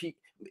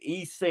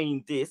 he's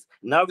saying this.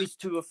 Now he's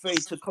too afraid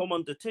to come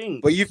on the thing.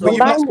 But you've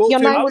not spoken your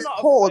to him. name was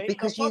called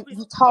because you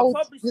told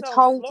the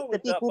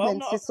big that,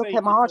 woman to suck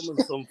a marsh. But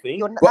That's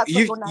what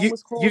your name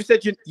was called. You've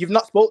said you've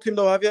not spoken to him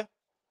though, have you?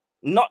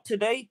 Not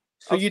today.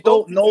 So you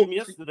don't know to him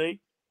yesterday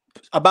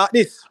about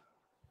this?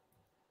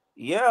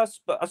 Yeah,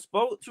 I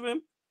spoke to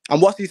him.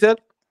 And what's he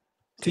said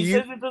to he you?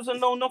 Says he doesn't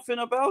know nothing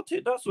about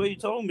it. That's what he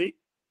told me.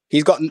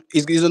 He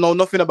doesn't know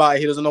nothing about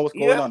it. He doesn't know what's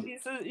going on. He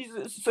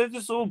says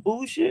it's all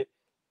bullshit.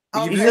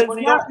 Okay, well,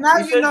 now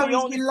you know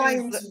he's been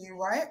lying to you,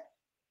 right?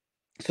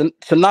 So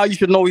now you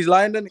should know he's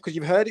lying then, because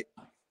you've heard it.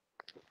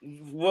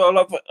 Well,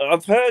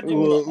 I've heard him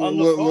on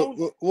the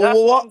phone. That's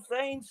what I'm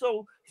saying.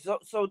 So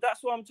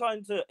that's what I'm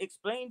trying to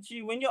explain to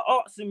you. When you're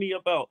asking me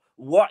about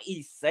what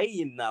he's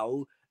saying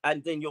now,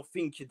 and then you're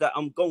thinking that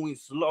I'm going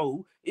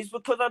slow, it's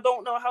because I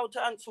don't know how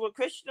to answer a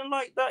question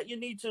like that. You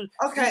need to.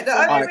 Okay, the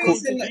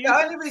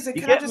only reason.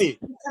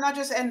 Can I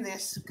just end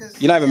this?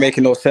 Because you're not even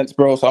making no sense,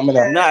 bro. So I'm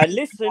gonna. Nah,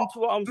 listen to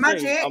what I'm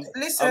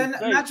saying.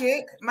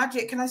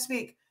 Magic. Can I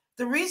speak?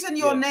 The reason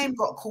your name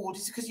got called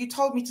is because you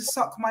told me to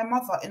suck my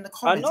mother in the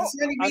comments. That's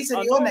the only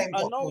reason your name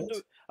got called.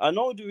 I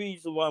know the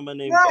reason why my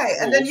name got called.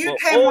 And then you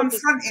came on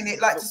fronting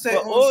it like to say,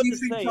 oh, you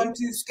think I'm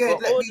too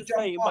scared, let me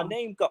jump on. My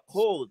name got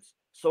called,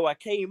 so I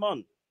came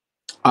on.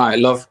 All right,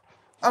 love.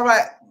 All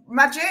right,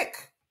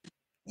 Magic,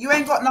 you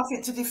ain't got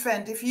nothing to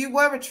defend. If you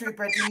were a true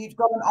brethren, you'd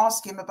go and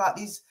ask him about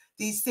these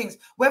things.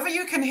 Whether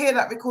you can hear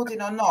that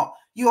recording or not,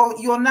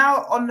 you're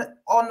now on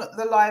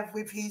the live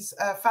with his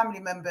family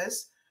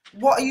members.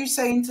 What are you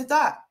saying to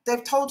that?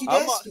 They've told you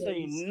their stories. I'm not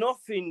saying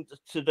nothing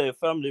to their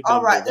family members.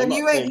 All right, then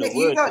you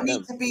don't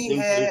need to be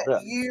here.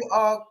 You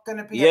are going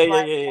to be yeah.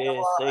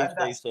 And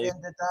that's the end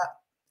of that.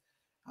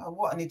 Oh,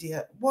 what an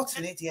idiot! What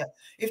an idiot!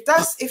 If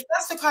that's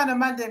the kind of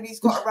man that he's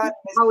got around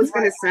him, I was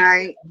going to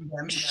say,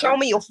 show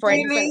me your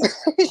friends. Really?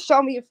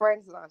 Show me your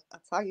friends.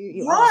 I'll tell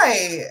you.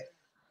 Right.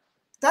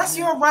 That's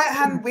your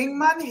right-hand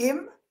wingman,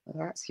 him.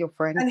 That's your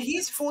friend. And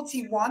he's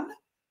 41.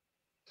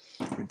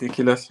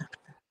 Ridiculous.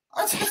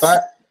 Right.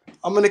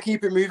 I'm going to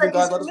keep it moving,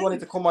 guys. I just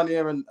wanted to come on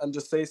here and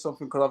just say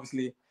something because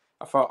obviously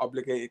I felt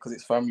obligated because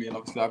it's family and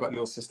obviously I got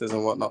little sisters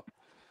and whatnot.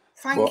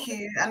 Thank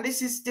you. And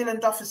this is Dylan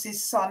Duffus'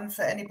 son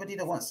for anybody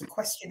that wants to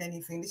question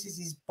anything. This is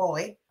his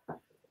boy.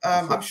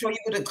 I'm sure you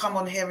wouldn't come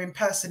on here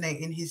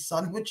impersonating his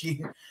son, would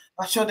you?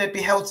 I'm sure there'd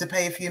be hell to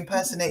pay if you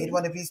impersonated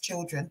one of his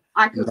children.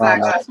 I could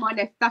that's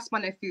my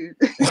nephew.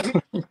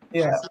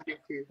 Yeah.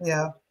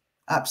 Yeah,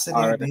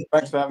 absolutely. Right,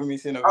 thanks for having me.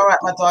 All right,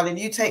 my darling,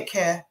 you take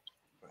care.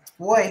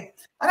 Boy,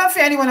 I don't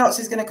think anyone else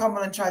is going to come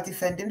on and try to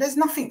defend him. There's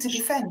nothing to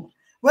defend.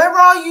 Where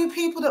are you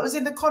people that was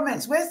in the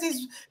comments? Where's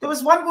this? There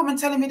was one woman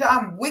telling me that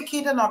I'm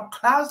wicked and I'm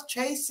clouds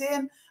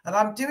chasing and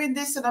I'm doing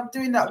this and I'm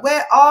doing that.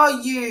 Where are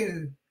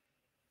you?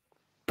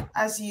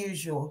 As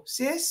usual,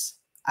 sis,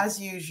 as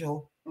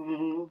usual.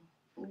 I'm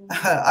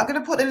going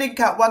to put the link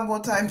out one more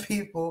time,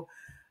 people.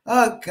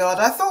 Oh God,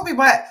 I thought we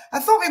might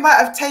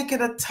have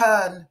taken a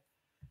turn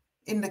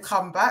in the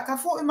comeback. I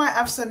thought we might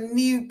have some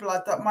new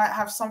blood that might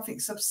have something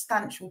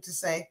substantial to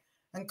say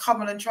and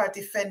come on and try to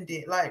defend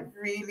it. Like,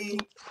 really?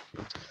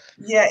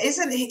 Yeah,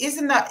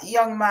 isn't that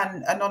young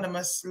man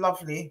anonymous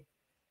lovely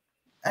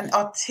and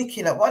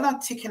articulate? What an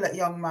articulate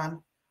young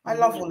man. I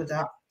love all of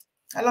that.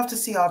 I love to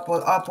see our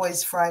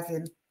boys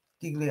thriving,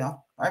 Diglia.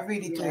 I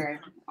really do. Yeah.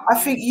 I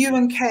think you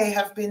and Kay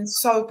have been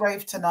so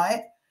brave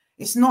tonight.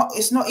 It's not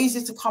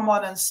easy to come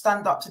on and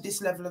stand up to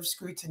this level of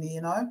scrutiny,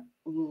 you know?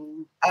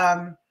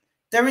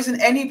 There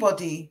isn't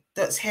anybody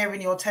that's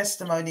hearing your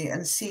testimony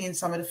and seeing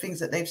some of the things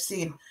that they've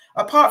seen,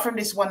 apart from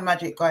this one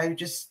Magic guy who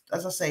just,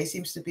 as I say,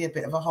 seems to be a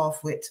bit of a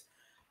half-wit.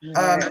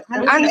 And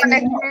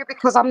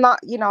because I'm not,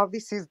 you know,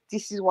 this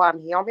is why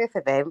I'm here. I'm here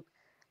for them.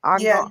 I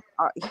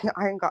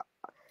ain't got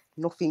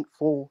nothing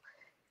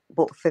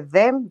but for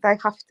them, they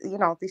have to, you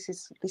know, this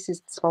is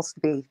supposed to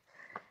be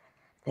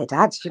their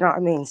dads, you know what I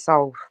mean?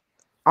 So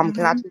I'm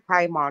glad you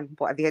came on,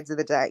 but at the end of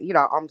the day, you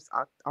know,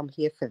 I'm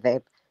here for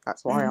them.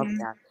 That's why I'm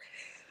here.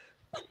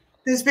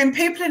 There's been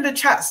people in the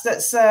chats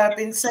that's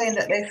been saying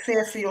that they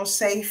fear for your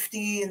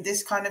safety and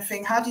this kind of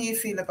thing. How do you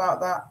feel about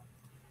that?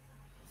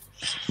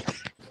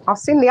 I've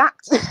seen the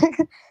act.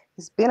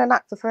 It's been an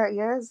act for 30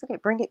 years, isn't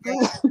it? Bring it.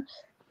 Bring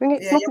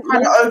it. Yeah, you're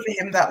kind of over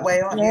him that way,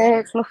 aren't you? Yeah,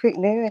 it's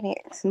nothing new, isn't it?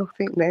 It's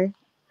nothing new.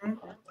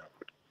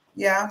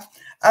 Yeah.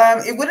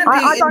 It wouldn't be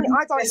I don't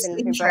in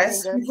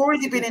interest. We've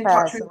already been in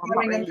touch with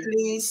Birmingham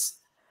Police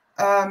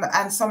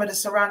and some of the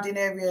surrounding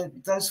area,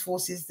 those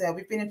forces there.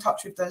 We've been in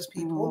touch with those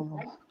people.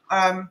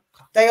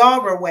 They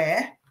are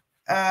aware,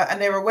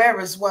 and they're aware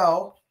as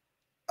well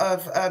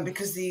of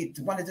because the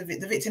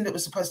victim that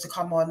was supposed to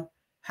come on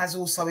has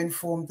also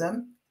informed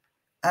them.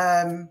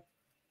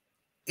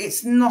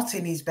 It's not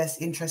in his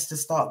best interest to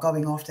start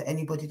going after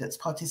anybody that's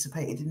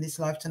participated in this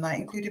live tonight,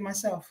 including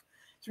myself.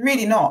 It's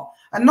really not,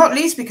 and not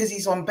least because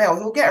he's on bail.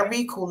 He'll get a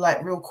recall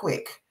like real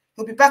quick.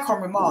 He'll be back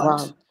on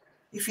remand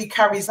if he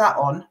carries that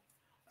on.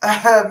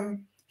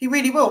 He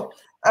really will.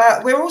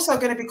 We're also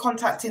going to be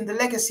contacting the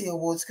Legacy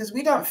Awards because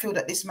we don't feel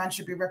that this man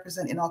should be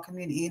representing our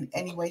community in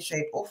any way,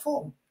 shape, or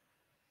form.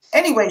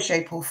 Any way,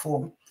 shape, or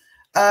form.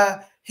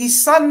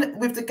 His son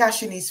with the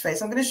gash in his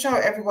face. I'm going to show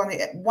everyone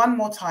it one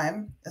more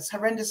time, as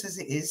horrendous as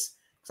it is,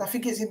 because I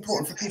think it's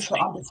important for people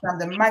to understand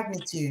the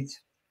magnitude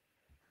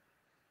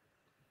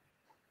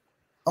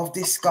of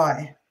this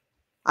guy.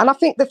 And I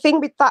think the thing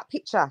with that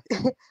picture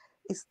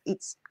is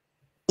it's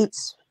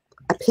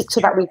a picture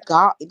that we've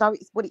got.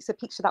 It's a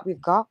picture that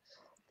we've got.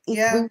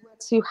 If we were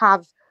to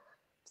have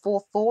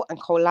forethought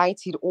and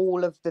collated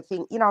all of the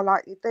things,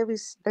 like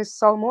there's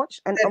so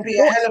much, and there'd be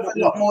a hell of a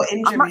lot more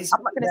injuries.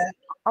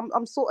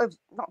 I'm sort of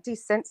not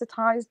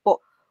desensitized, but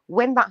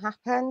when that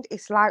happened,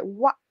 it's like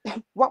what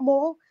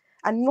more,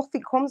 and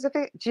nothing comes of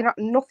it. Do you know?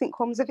 Nothing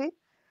comes of it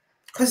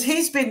because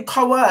he's been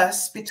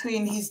coerced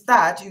between his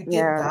dad, who did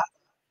that,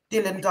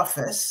 Dylan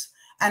Duffus,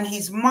 and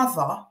his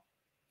mother.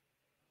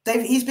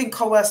 He's been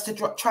coerced to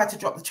try to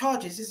drop the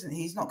charges, isn't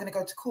he? He's not going to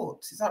go to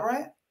court. Is that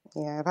right?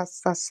 Yeah,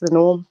 that's the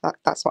norm.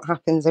 That's what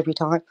happens every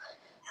time,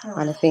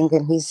 kind of thing.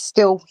 And he's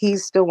still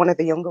one of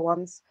the younger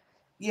ones.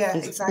 Yeah,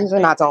 exactly. He's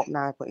an adult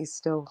now, but he's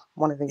still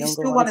one of the younger ones. He's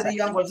still one of the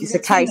young ones. It's a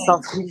case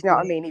of, you know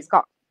what I mean? He's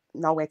got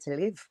nowhere to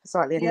live.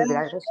 So at the end of the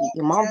day,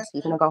 your mom's,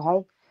 you're going to go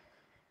home.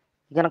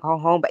 You're going to go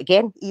home. But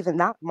again, even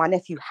that, my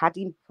nephew had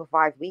him for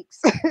 5 weeks.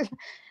 He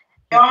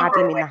had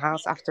him in the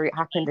house after it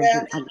happened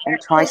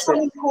and tried to...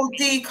 Someone called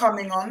D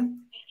coming on.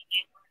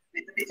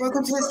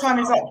 Welcome to This Time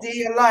Is Up, D.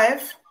 You're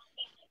live.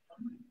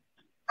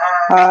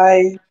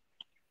 Hi.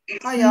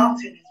 Hiya.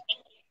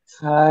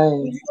 Hi.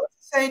 What did you got to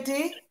say,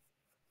 D?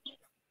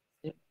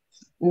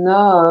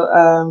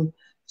 No,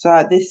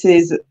 so this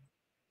is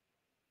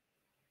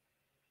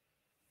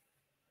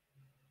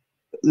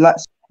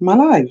am I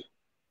live?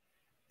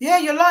 Yeah,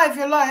 you're live.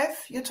 You're live.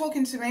 You're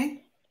talking to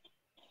me.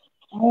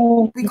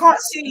 Oh, we can't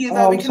see you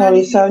though. Oh,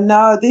 sorry. So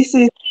no, this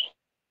is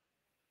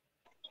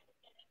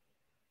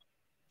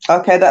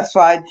okay. That's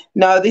fine.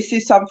 No, this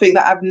is something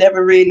that I've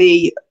never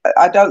really.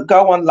 I don't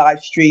go on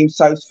live stream,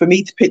 so for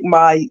me to pick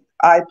my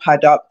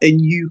iPad up and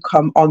you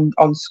come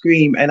on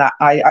screen, and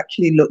I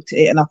actually looked at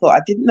it and I thought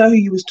I didn't know who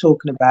you was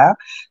talking about.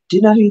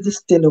 Didn't know who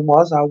this Dylan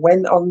was. I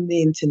went on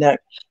the internet,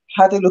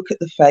 had a look at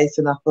the face,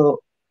 and I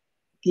thought,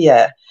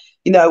 yeah,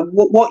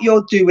 what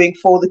you're doing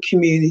for the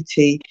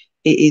community,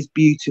 it is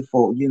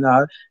beautiful,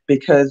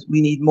 because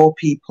we need more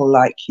people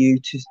like you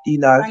to,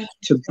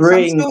 to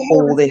bring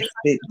all this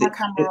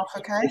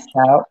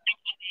out.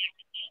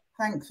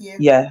 Thank you.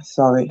 Yeah,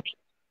 sorry.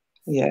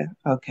 Yeah,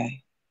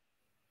 okay.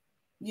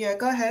 Yeah,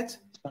 go ahead.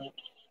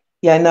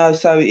 Yeah, no,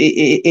 so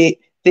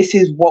this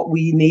is what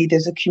we need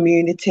as a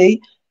community,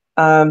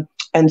 and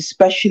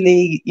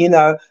especially,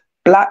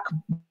 black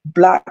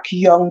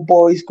young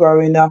boys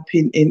growing up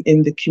in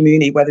the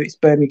community, whether it's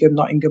Birmingham,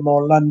 Nottingham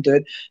or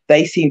London,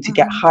 they seem to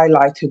get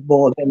highlighted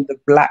more than the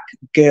black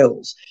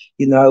girls.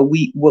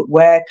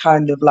 We're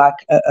kind of like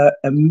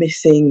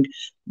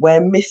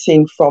we're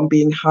missing from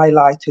being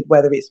highlighted,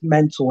 whether it's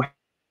mental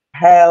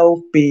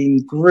health,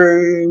 being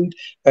groomed,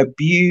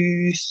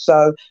 abused.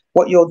 So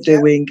what you're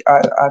doing,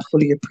 I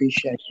fully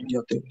appreciate what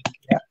you're doing.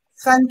 Yeah.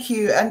 Thank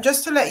you. And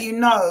just to let you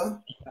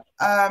know,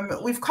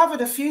 we've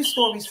covered a few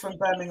stories from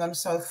Birmingham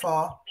so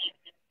far.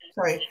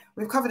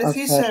 We've covered a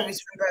few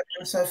stories from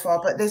Birmingham so far,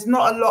 but there's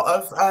not a lot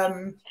of,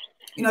 a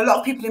lot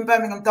of people in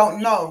Birmingham don't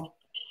know.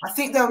 I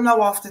think they'll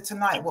know after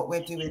tonight what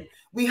we're doing.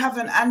 We have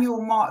an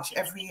annual march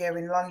every year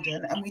in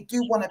London, and we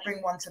do want to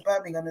bring one to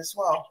Birmingham as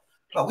well.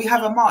 But we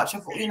have a march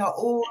of,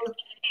 all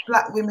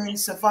black women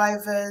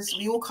survivors.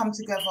 We all come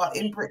together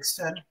in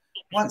Brixton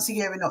once a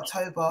year in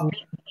October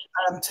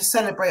to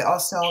celebrate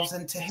ourselves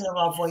and to hear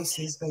our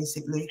voices,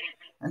 basically.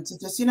 And to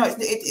just,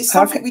 it's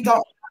something we don't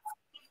have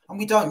and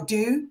we don't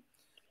do.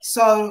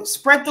 So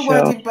spread the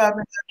word in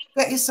Birmingham.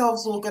 Get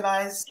yourselves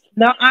organised.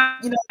 No,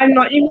 I'm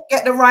not in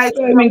get the right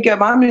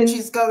Birmingham. I'm in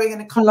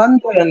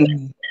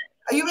London.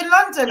 Are you in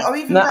London? Or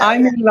even no, better?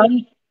 I'm in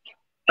London.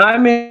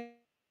 I'm in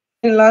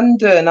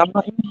London.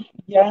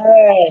 Yeah.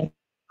 Oh,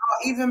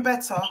 even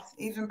better.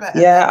 Even better.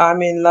 Yeah,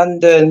 I'm in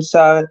London.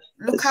 So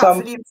look out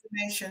for the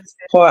information.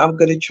 Point, I'm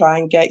going to try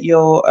and get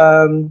your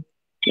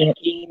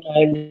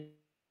email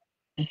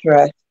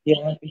address.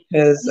 Yeah,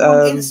 because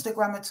are you on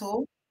Instagram at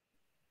all?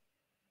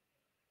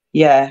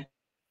 Yeah.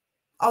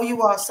 Oh,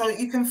 you are. So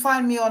you can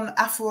find me on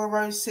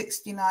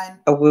AfroRose69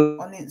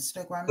 on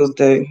Instagram. Will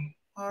do.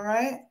 All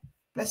right.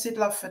 Blessed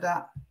love for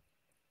that.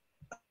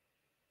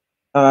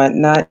 All right.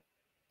 Now.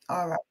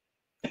 All right.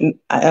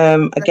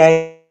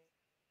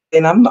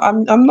 Again, I'm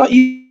not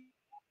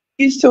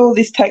used to all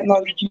this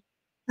technology.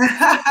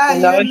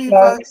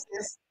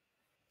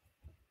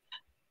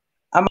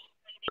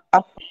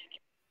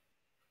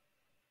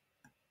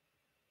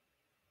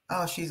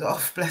 Oh, she's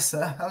off, bless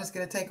her. I was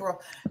going to take her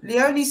off.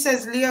 Leonie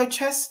says Leo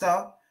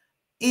Chester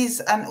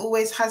is and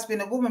always has been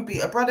a woman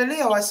beater. Brother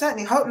Leo, I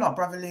certainly hope not,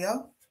 Brother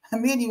Leo.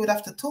 And me and you would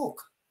have to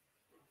talk.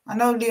 I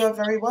know Leo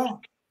very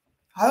well.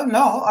 I hope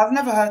not. I've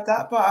never heard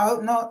that, but I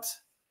hope not.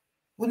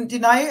 Wouldn't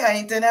deny it. I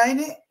ain't denying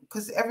it.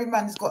 because every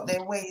man's got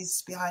their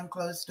ways behind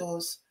closed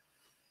doors,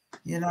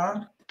 you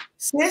know.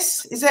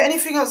 Sis, is there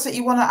anything else that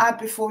you want to add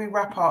before we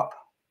wrap up?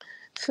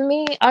 For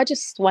me, I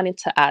just wanted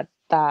to add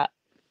that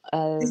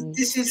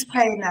this is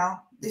Kay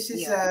now. This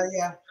is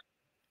yeah.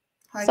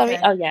 Hi, sorry.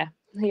 Kay. Oh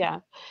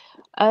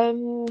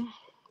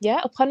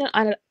yeah. Upon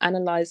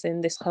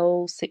analyzing this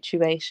whole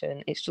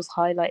situation, it's just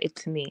highlighted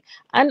to me,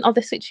 and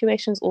other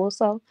situations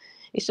also,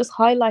 it's just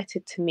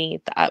highlighted to me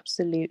the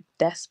absolute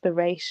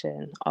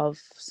desperation of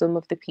some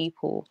of the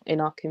people in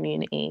our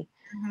community.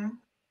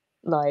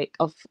 Like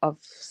I've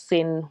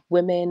seen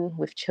women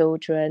with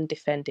children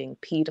defending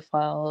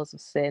paedophiles.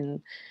 I've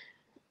seen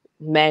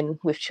men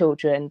with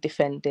children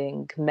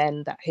defending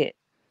men that hit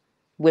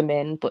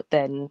women, but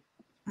then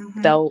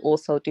they'll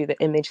also do the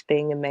image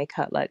thing and make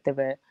out like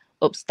they're an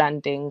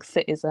upstanding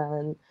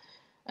citizen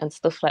and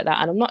stuff like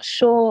that. And I'm not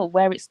sure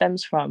where it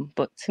stems from,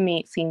 but to me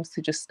it seems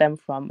to just stem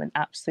from an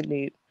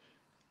absolute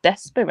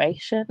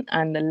desperation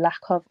and a lack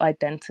of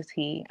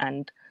identity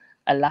and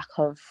a lack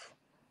of,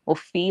 or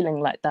feeling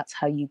like that's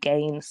how you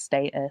gain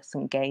status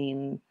and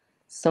gain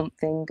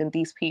something. And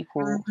these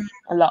people,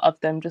 a lot of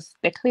them just,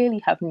 they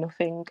clearly have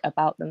nothing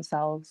about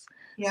themselves,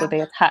 so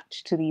they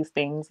attach to these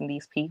things and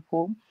these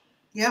people.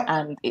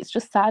 And it's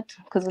just sad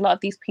because a lot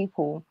of these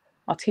people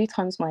are 2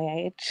 times my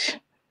age.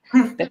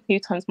 They're 2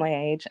 times my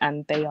age,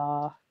 and they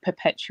are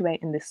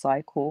perpetuating this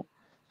cycle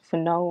for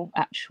no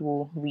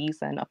actual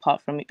reason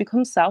apart from it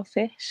becomes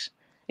selfish.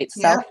 It's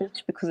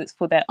selfish because it's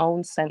for their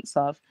own sense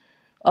of,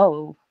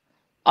 oh,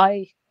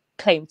 I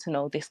claim to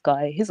know this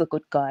guy, he's a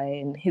good guy,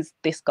 and he's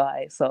this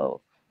guy,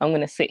 so I'm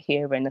going to sit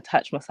here and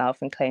attach myself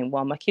and claim,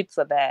 well, my kids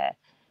are there,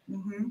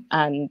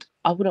 and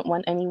I wouldn't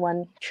want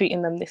anyone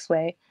treating them this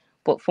way.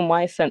 But for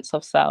my sense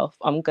of self,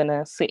 I'm going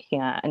to sit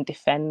here and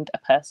defend a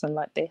person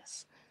like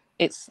this.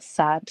 It's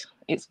sad.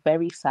 It's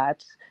very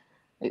sad.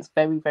 It's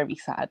very, very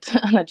sad.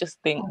 And I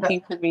just think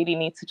people really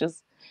need to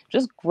just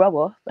grow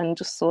up and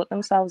just sort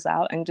themselves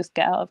out and just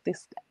get out of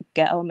this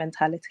ghetto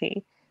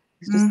mentality.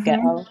 It's just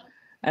ghetto.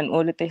 And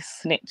all of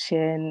this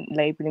snitching,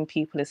 labeling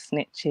people as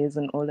snitches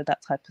and all of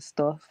that type of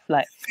stuff.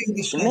 Like,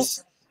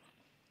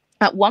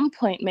 at one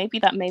point, maybe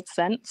that made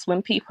sense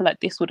when people like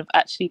this would have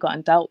actually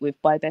gotten dealt with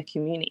by their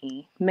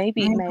community.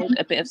 Maybe it made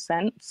a bit of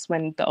sense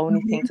when the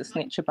only thing to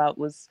snitch about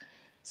was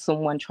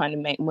someone trying to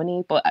make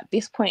money. But at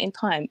this point in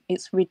time,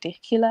 it's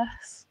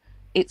ridiculous.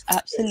 It's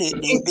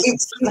absolutely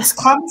ridiculous. It's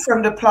come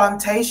from the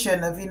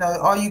plantation of, you know,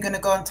 are you going to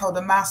go and tell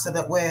the massa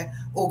that we're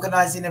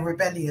organising a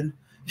rebellion?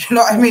 You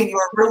know what I mean? You're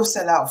a real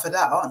sellout for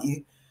that, aren't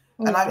you?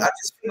 And I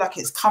just feel like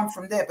it's come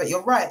from there. But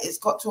you're right. It's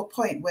got to a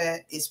point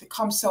where it's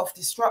become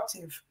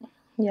self-destructive.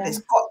 Yeah. It's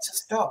got to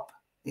stop.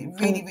 It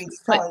really, really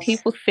does. Like,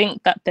 people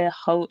think that they're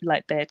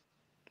they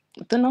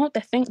don't know,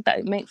 they think that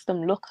it makes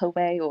them look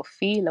away or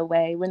feel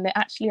away when they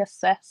actually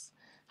assess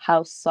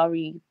how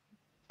sorry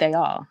they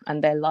are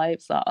and their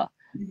lives are.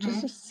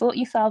 Just sort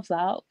yourselves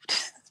out,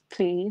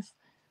 please,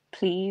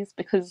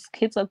 because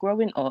kids are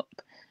growing up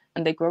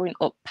and they're growing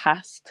up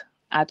past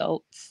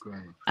adults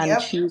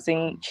and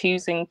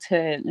choosing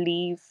to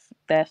leave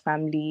their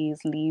families,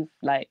 leave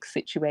like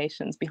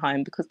situations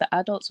behind because the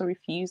adults are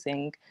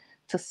refusing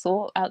to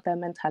sort out their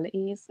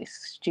mentalities.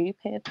 It's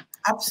stupid.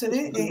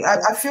 Absolutely.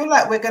 I feel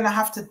like we're going to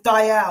have to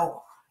die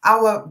out.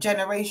 Our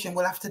generation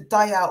will have to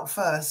die out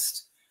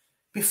first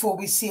before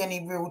we see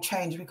any real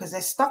change because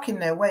they're stuck in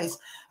their ways.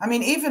 I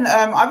mean, even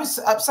I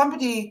was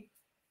somebody.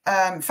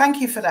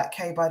 Thank you for that,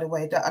 Kay. By the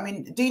way, I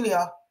mean,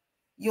 Delia,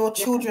 your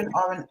children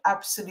are an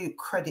absolute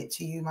credit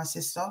to you, my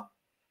sister.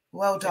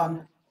 Well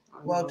done,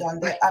 well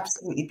done. They're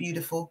absolutely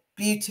beautiful,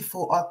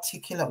 beautiful,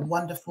 articulate,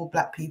 wonderful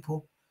Black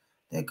people.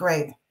 They're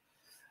great.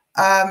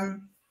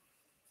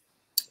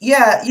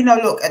 Yeah, you know,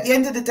 look, at the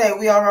end of the day,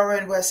 we are our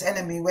own worst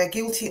enemy. We're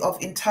guilty of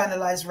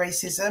internalized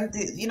racism.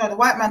 The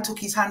white man took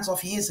his hands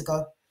off years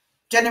ago,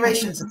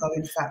 generations ago,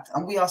 in fact,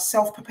 and we are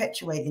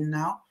self-perpetuating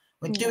now.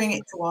 We're doing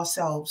it to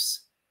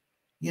ourselves.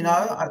 You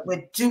know,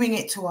 we're doing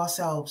it to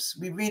ourselves.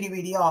 We really,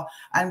 really are.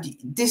 And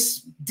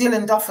this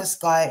Dylan Duffus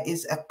guy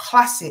is a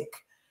classic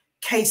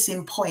case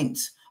in point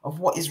of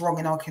what is wrong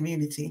in our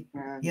community,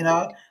 you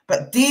know.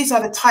 But these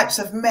are the types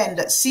of men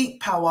that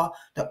seek power,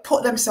 that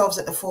put themselves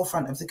at the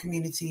forefront of the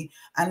community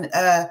and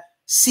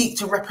seek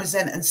to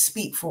represent and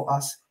speak for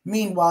us.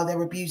 Meanwhile,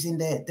 they're abusing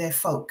their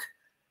folk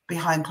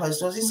behind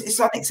closed doors.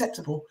 It's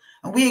unacceptable.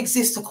 And we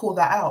exist to call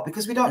that out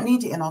because we don't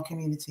need it in our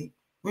community.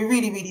 We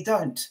really, really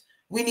don't.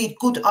 We need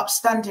good,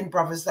 upstanding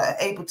brothers that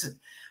are able to...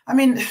 I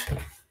mean,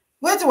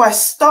 where do I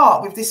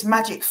start with this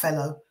magic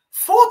fellow?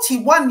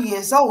 41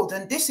 years old,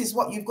 and this is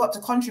what you've got to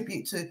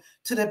contribute to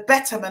the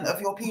betterment of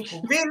your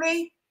people.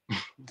 Really?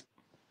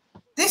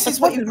 This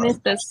is what you've got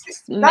to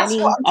contribute. That's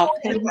what I'm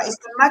talking about. It's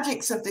the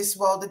magics of this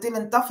world, the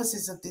Dylan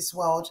Duffuses of this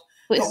world.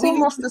 But it's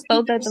almost as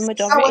though they're the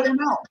majority.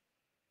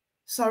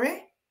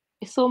 Sorry?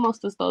 It's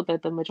almost as though they're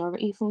the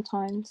majority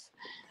sometimes.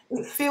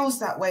 It feels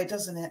that way,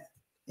 doesn't it?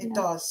 It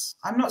does.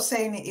 I'm not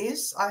saying it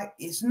is.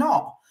 It's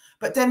not.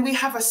 But then we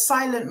have a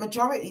silent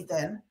majority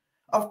then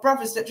of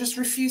brothers that just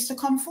refuse to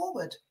come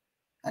forward.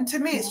 And to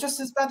me, it's just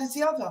as bad as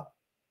the other.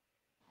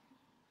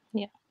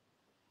 Yeah.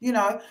 You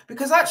know,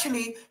 because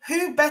actually,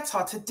 who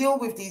better to deal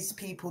with these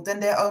people than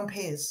their own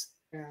peers,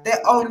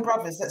 their own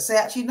brothers that say,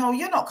 actually, no,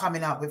 you're not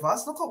coming out with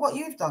us. Look at what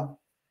you've done.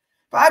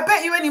 But I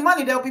bet you any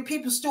money there'll be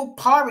people still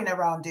parring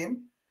around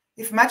him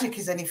if magic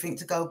is anything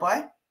to go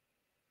by.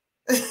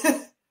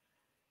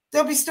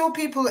 There'll be still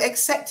people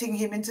accepting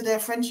him into their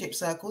friendship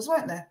circles,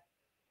 won't there?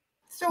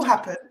 Still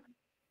happen.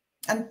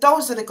 And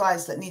those are the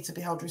guys that need to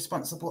be held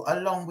responsible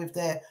along with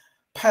their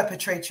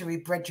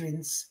perpetratory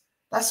brethrens.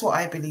 That's what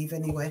I believe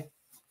anyway.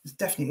 It's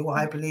definitely what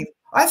I believe.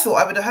 I thought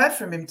I would have heard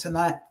from him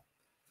tonight.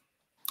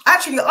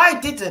 Actually, I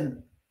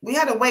didn't. We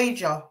had a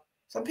wager.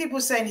 Some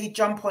people saying he'd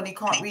jump on. He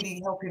can't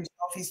really help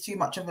himself. He's too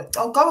much of a...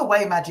 Oh, go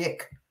away,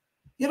 Magic.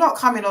 You're not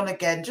coming on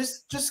again.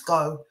 Just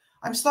go.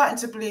 I'm starting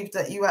to believe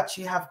that you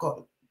actually have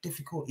got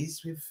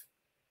difficulties with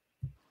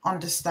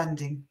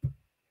understanding.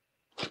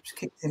 Just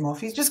kicked him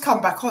off. He's just come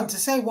back on to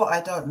say what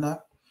I don't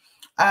know.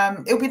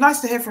 It'll be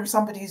nice to hear from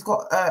somebody who's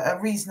got a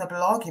reasonable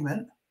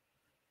argument.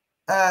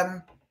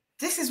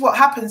 This is what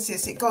happens,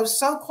 sis. It goes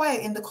so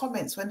quiet in the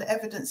comments when the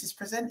evidence is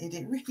presented.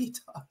 It really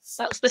does.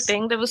 That's the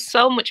thing. There was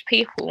so much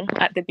people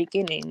at the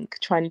beginning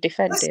trying to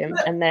defend him,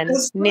 and then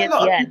near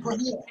the end,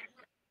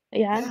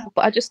 yeah.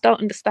 But I just don't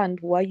understand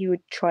why you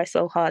would try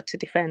so hard to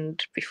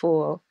defend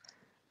before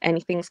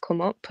anything's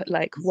come up.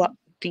 Like, what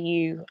do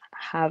you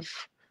have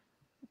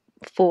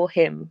for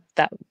him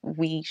that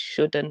we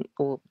shouldn't,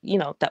 or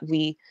that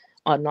we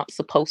are not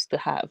supposed to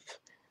have?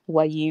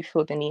 Why you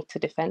feel the need to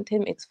defend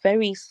him? It's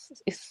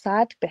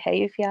sad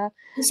behavior.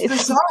 It's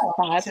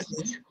bizarre.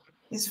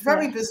 It's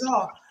very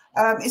bizarre.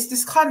 It's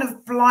this kind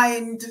of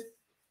blind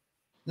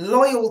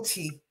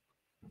loyalty.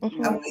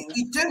 And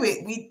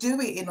we do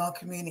it in our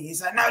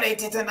communities. Like, no, they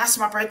didn't. That's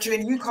my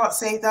brethren. You can't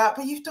say that,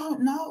 but you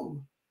don't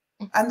know.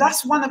 And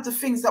that's one of the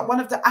things, that one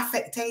of the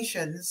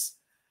affectations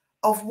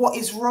of what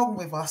is wrong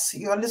with us.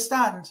 You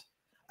understand?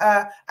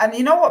 And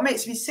you know what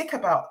makes me sick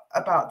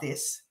about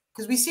this?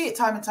 Because we see it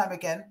time and time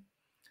again.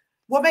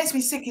 What makes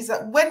me sick is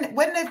that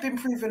when they've been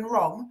proven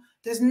wrong,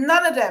 there's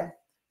none of them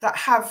that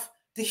have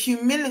the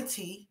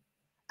humility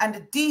and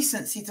the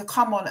decency to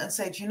come on and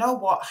say, do you know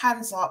what?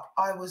 Hands up,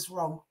 I was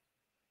wrong.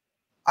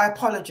 I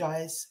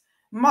apologize.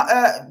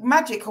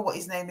 Magic, or what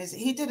his name is,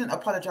 he didn't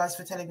apologize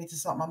for telling me to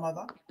suck my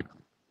mother.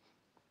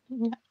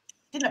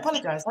 Didn't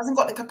apologize. Hasn't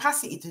got the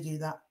capacity to do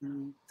that.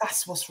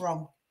 That's what's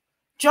wrong.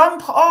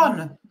 Jump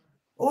on.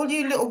 All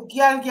you little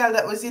gal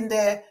that was in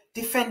there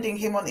defending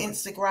him on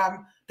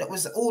Instagram, that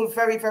was all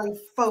very, very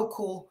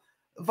vocal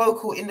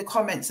in the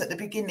comments at the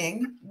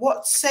beginning.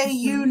 What say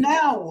you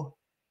now?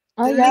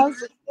 The link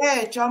is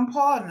there. Jump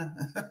on.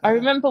 I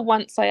remember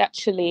once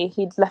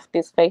he'd left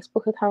his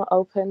Facebook account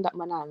open at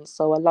my nan's,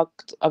 so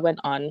I went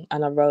on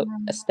and I wrote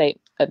a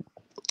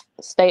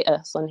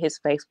status on his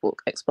Facebook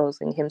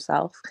exposing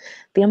himself.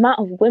 The amount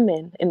of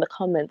women in the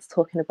comments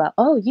talking about,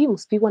 oh, you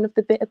must be one of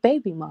the bitter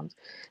baby mums.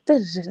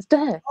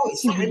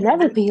 He would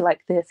never be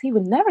like this. He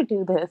would never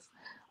do this.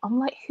 I'm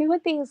like, who are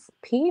these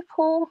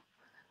people?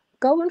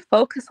 Go and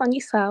focus on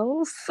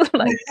yourselves.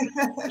 Like,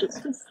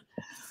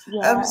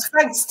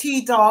 thanks,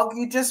 T-Dog.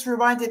 You just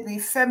reminded me,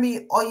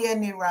 Femi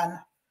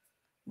Oyeniran.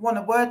 Want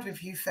a word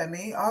with you,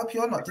 Femi. I hope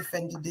you're not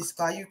defending this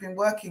guy. You've been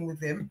working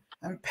with him.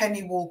 And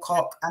Penny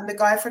Woolcock and the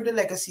guy from the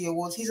Legacy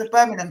Awards. He's a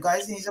Birmingham guy,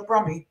 and he's a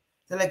Brummie,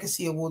 the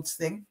Legacy Awards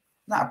thing.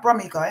 Not a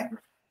Brummie guy.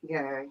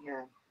 Yeah.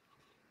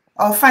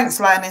 Oh, thanks,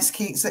 Lioness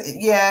Keeks.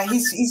 Yeah,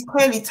 he's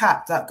clearly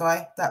tapped, that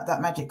guy,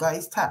 that magic guy.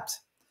 He's tapped.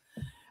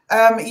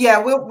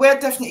 Yeah, we're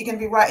definitely going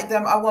to be writing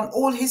them. I want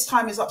all His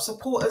Time Is Up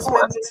supporters,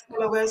 members,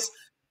 followers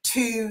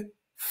to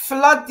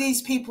flood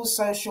these people's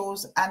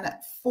socials and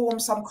form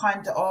some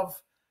kind of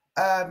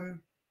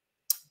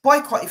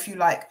boycott, if you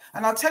like.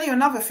 And I'll tell you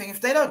another thing: if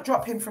they don't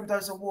drop him from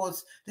those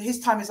awards, the His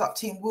Time Is Up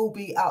team will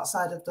be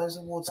outside of those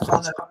awards,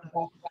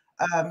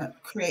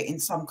 creating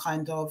some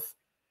kind of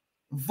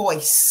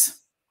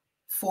voice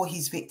for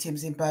his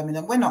victims in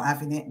Birmingham. We're not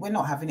having it. We're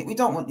not having it. We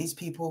don't want these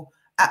people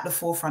at the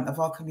forefront of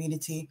our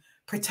community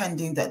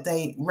pretending that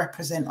they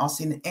represent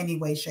us in any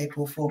way, shape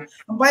or form.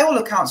 And by all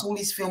accounts, all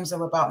these films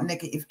are about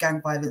negative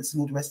gang violence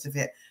and all the rest of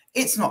it.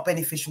 It's not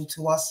beneficial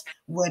to us.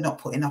 We're not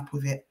putting up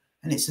with it.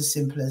 And it's as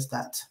simple as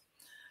that.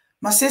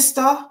 My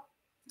sister,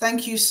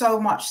 thank you so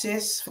much,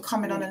 sis, for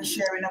coming on and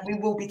sharing. And we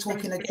will be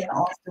talking again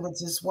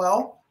afterwards as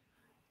well.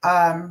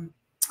 I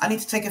need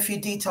to take a few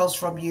details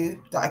from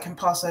you that I can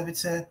pass over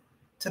to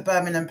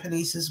Birmingham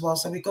Police as well.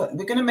 So we're going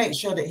to make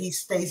sure that he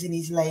stays in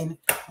his lane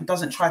and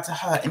doesn't try to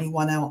hurt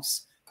anyone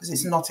else, because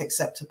it's not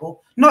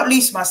acceptable. Not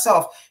least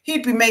myself.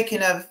 He'd be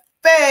making a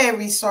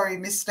very sorry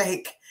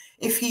mistake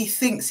if he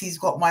thinks he's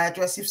got my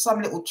address. If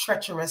some little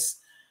treacherous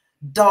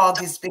dog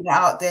has been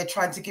out there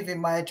trying to give him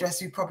my address,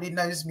 who probably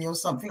knows me or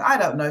something. I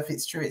don't know if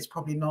it's true. It's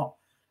probably not.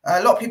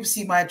 A lot of people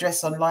see my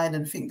address online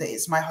and think that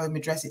it's my home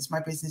address. It's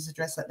my business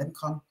address. Let them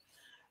come.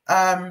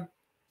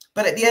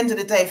 But at the end of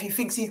the day, if he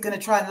thinks he's going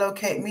to try and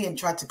locate me and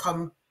try to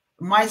come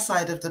my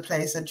side of the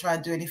place and try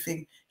and do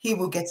anything, he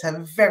will get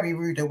a very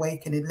rude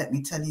awakening, let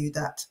me tell you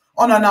that,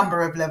 on a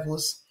number of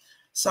levels.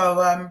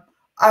 So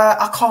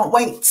I can't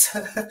wait.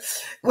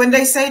 When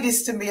they say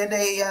this to me and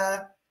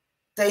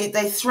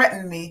they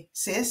threaten me,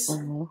 sis.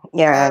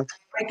 Yeah.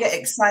 I get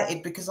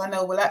excited because I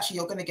know, well, actually,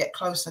 you're going to get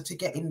closer to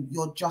getting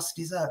your just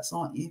desserts,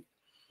 aren't you?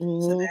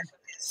 So there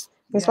it is.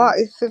 It's like,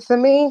 for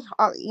me,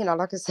 you know,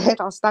 like I said,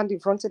 I'll stand in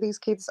front of these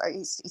kids.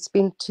 It's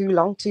been too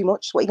long, too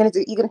much. What are you going to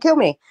do? You're going to kill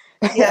me.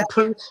 Yeah.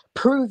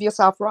 prove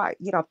yourself right.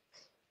 You know,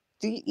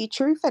 do your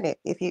truth in it.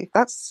 If you,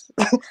 that's,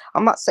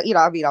 I'm not saying, you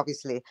know, I mean,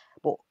 obviously,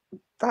 but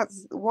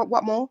that's,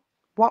 what more?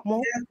 What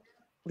more? Yeah.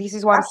 This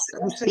is why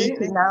I'm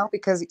speaking now,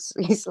 because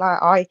it's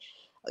like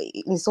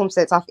in some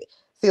sense, I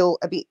feel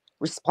a bit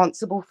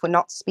responsible for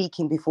not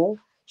speaking before.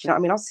 Do you know what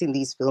I mean? I've seen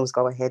these films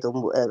go ahead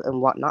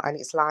and whatnot, and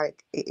it's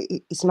like,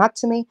 it's mad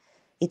to me.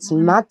 It's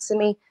mad to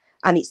me,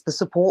 and it's the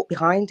support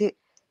behind it.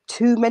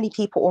 Too many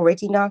people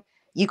already know.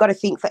 You got to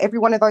think, for every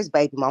one of those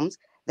baby moms,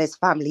 there's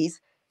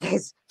families,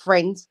 there's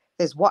friends,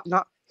 there's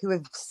whatnot, who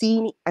have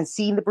seen it and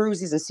seen the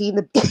bruises and seen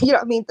the, you know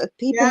what I mean?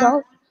 People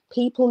know.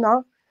 People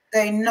know.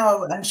 They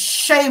know, and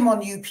shame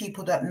on you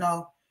people that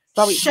know.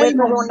 So it's Shame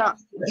whether on or you not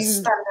people that you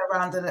stand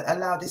around and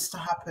allow this to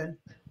happen.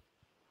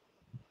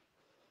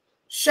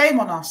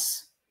 Shame on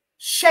us.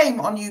 Shame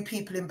on you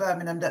people in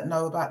Birmingham that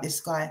know about this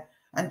guy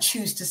and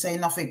choose to say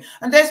nothing.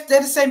 And they're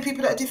the same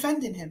people that are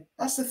defending him.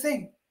 That's the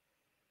thing.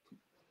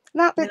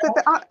 No,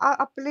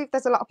 I believe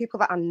there's a lot of people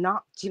that are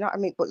not. Do you know what I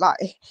mean? But like,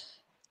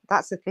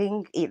 that's the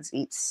thing.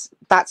 It's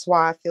that's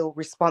why I feel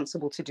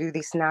responsible to do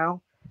this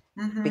now,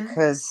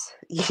 because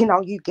you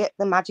know, you get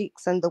the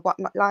magics and the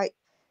whatnot. Like,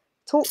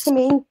 talk to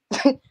me,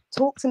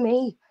 talk to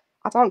me.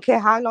 I don't care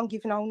how long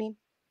you've known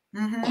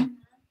him.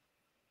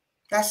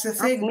 That's the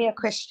thing. Ask me a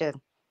question.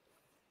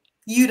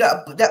 You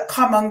that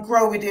come and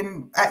grow with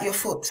him at your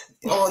foot,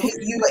 or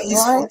you at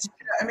his foot.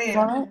 You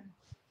know what I mean?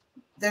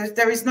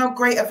 There is no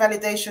greater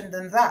validation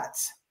than that.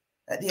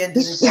 At the end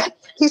of the day,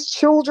 his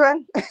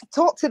children,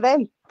 talk to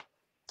them.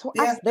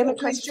 Ask them a talk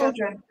to his question.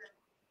 children.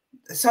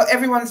 So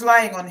everyone's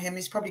lying on him.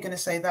 He's probably going to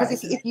say that.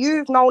 Because if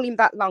you've known him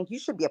that long, you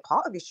should be a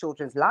part of his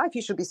children's life.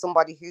 You should be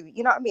somebody who,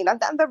 you know what I mean?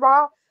 And there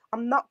are,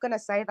 I'm not going to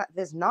say that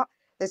there's not.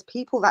 There's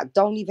people that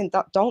don't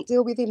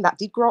deal with him, that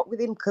did grow up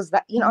with him, because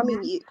that, you know what I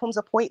mean? It comes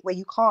a point where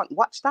you can't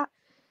watch that.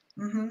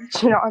 Do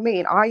you know what I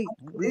mean?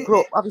 We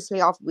grew up,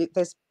 obviously,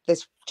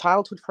 there's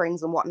childhood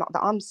friends and whatnot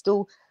that I'm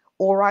still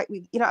all right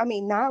with, you know what I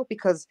mean, now,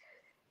 because,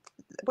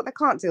 but they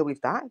can't deal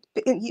with that.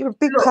 You're a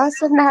big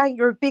person now.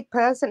 You're a big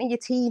person in your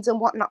teens and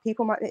whatnot.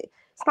 People might,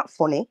 it's not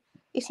funny.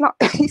 It's not,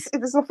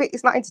 there's nothing,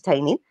 it's not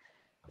entertaining.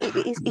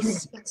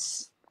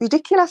 It's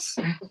ridiculous.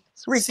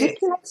 It's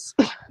ridiculous.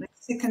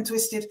 Sick and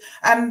twisted.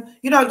 And,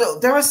 you know,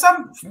 there are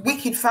some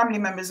wicked family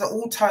members that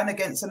all turn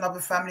against another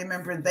family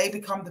member and they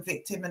become the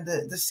victim and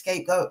the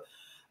scapegoat.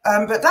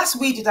 But that's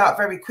weeded out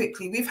very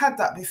quickly. We've had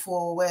that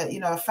before where, you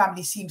know, a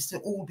family seems to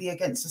all be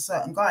against a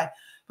certain guy.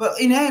 But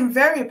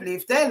invariably,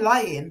 if they're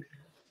lying,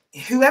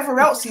 whoever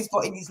else he's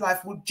got in his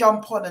life will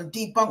jump on and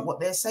debunk what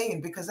they're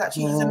saying, because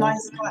actually he's a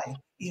nice guy,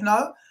 you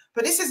know?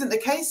 But this isn't the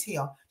case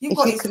here. You've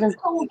got his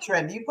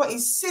children, you've got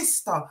his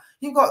sister,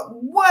 you've got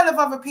one of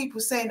other people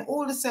saying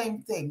all the same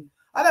thing.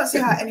 I don't see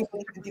how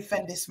anybody can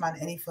defend this man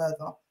any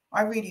further.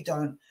 I really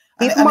don't.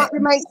 He might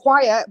remain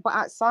quiet, but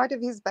outside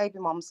of his baby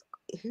moms,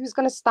 who's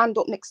going to stand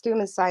up next to him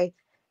and say,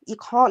 you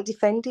can't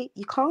defend it?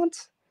 You can't.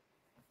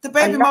 The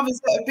baby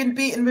mothers that have been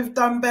beaten with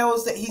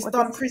dumbbells that he's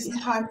done prison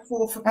time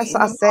for beating them. That's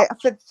what I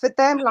said. For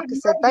them, like I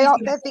said,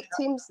 they're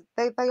victims.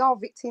 They are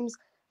victims.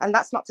 And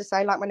that's not to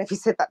say, like whenever you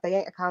said that, they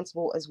ain't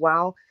accountable as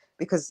well,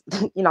 because,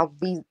 you know,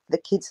 the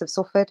kids have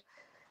suffered.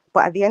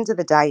 But at the end of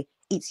the day,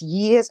 it's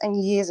years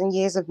and years and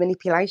years of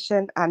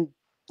manipulation. And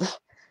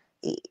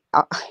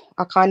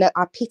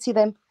I pity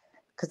them,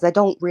 because they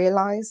don't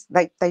realise.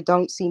 They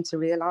don't seem to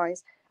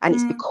realise. And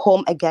it's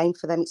become a game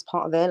for them. It's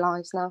part of their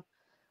lives now.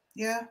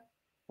 Yeah.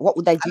 What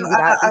would they do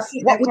without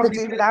it? What would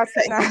they do without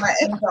it now? He might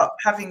end up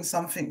having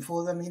something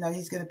for them. You know,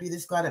 he's going to be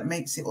this guy that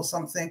makes it or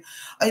something.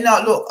 You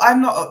know, look,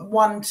 I'm not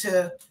one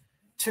to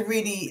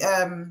really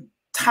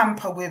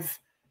tamper with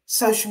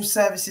social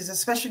services,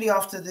 especially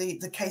after the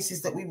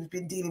cases that we've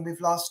been dealing with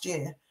last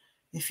year.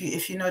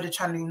 If you know the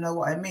channel, you know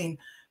what I mean.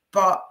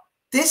 But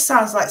this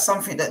sounds like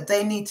something that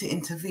they need to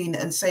intervene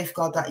and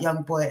safeguard that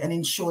young boy and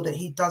ensure that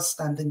he does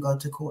stand and go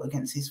to court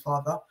against his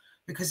father,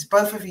 because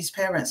both of his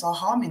parents are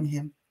harming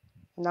him.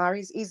 No,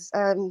 he's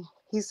over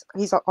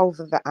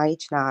the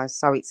age now,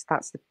 so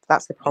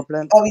that's the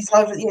problem. Oh, he's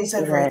over. Yeah, he's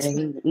over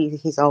 18.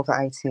 He's over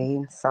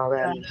 18.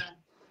 So,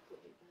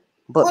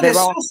 but there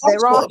are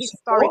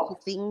historical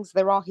things.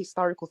 There are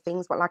historical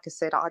things, but like I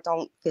said, I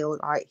don't feel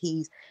like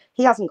he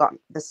hasn't got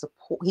the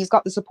support. He's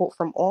got the support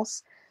from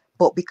us,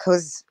 but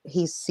because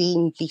he's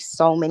seen this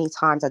so many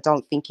times, I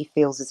don't think he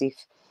feels as if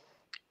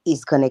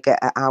he's gonna get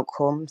an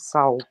outcome.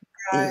 So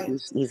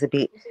he's a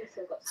bit.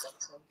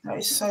 That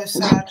is so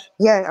sad.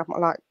 Yeah,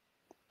 like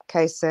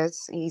Kay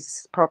says,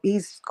 he's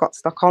got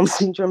Stockholm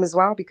syndrome as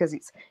well, because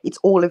it's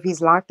all of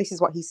his life. This is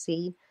what he's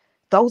seen.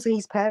 Those are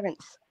his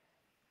parents.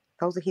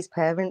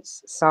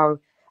 So,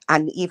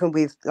 and even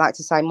with, like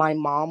to say, my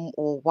mom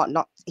or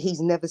whatnot, he's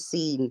never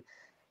seen,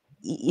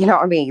 you know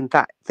what I mean,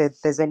 that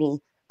there's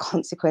any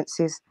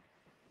consequences.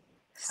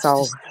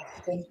 So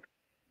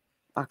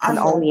I can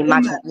only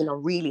imagine, you know,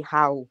 really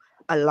how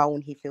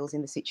alone he feels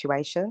in the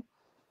situation.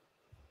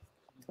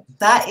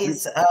 That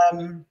is,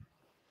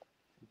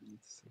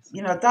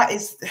 you know, that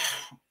is,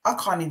 I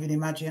can't even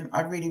imagine.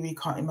 I really, really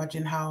can't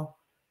imagine how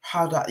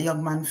that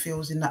young man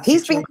feels in that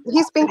situation.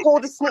 He's been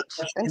called a snitch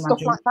and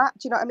stuff like that.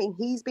 Do you know what I mean?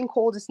 He's been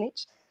called a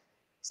snitch,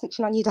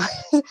 snitching on you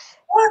guys.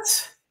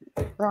 What?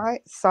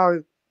 Right?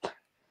 So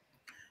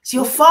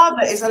your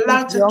father is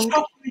allowed to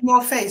chop in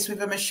your face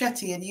with a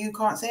machete and you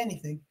can't say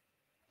anything.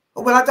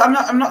 Well,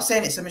 I'm not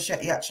saying it's a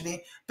machete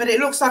actually, but it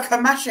looks like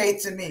a machete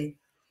to me.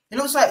 It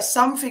looks like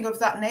something of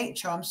that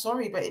nature. I'm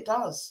sorry, but it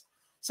does.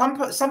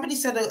 Somebody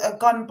said a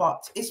gun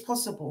butt. It's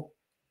possible.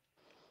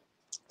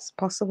 It's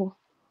possible.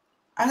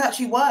 And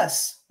actually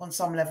worse on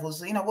some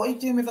levels. You know, what are you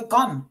doing with a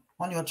gun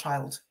on your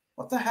child?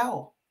 What the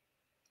hell?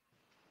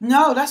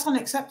 No, that's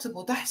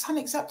unacceptable. That's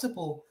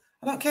unacceptable.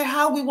 I don't care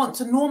how we want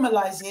to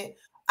normalize it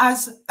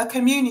as a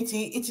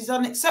community. It is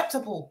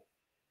unacceptable.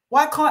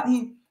 Why can't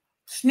he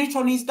snitch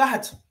on his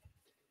dad?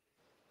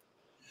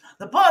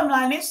 The bottom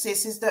line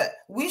is that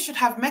we should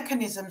have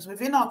mechanisms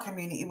within our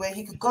community where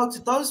he could go to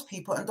those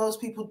people and those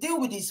people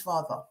deal with his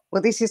father.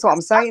 Well, this is what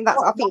I'm saying.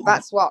 I think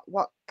that's what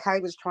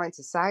Kay was trying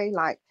to say.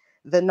 Like,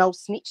 the no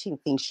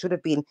snitching thing should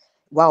have been,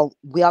 well,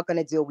 we are going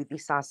to deal with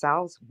this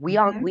ourselves. We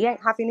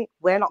ain't having it.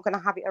 We're not going to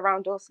have it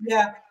around us.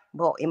 Yeah.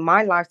 But in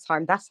my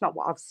lifetime, that's not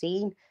what I've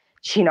seen.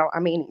 You know,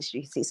 I mean,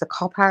 it's a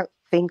cop-out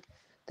thing.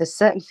 There's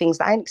certain things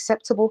that ain't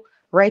acceptable.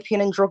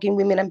 Raping and drugging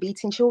women and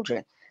beating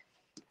children.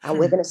 And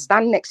we're going to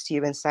stand next to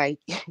you and say,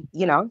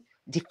 you know,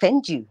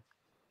 defend you.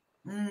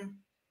 Well,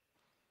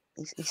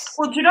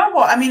 do you know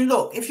what? I mean,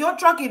 look, if you're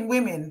drugging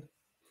women,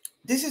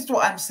 this is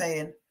what I'm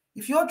saying.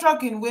 If you're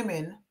drugging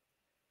women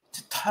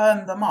to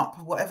turn them up,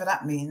 whatever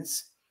that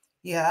means,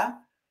 yeah,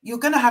 you're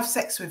going to have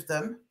sex with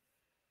them.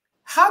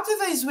 How do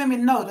these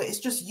women know that it's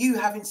just you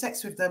having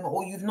sex with them,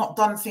 or you've not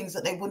done things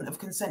that they wouldn't have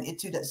consented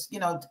to? That's, you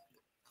know,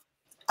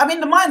 I mean,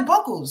 the mind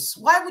boggles.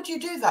 Why would you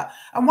do that?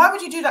 And why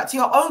would you do that to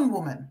your own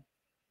woman?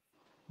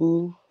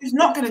 Who's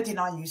not going to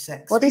deny you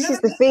sex? Well, this is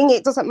the thing.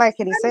 It doesn't make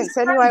any sense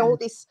anyway. All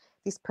this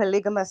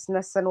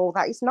polygamousness and all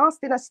that, it's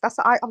nastiness.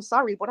 I'm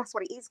sorry, but that's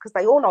what it is, because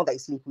they all know they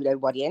sleep with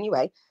everybody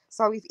anyway.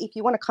 So if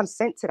you want to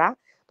consent to that,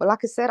 but like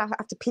I said, I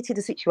have to pity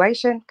the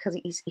situation because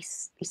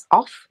it's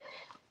off.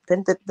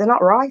 Then they're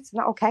not right. It's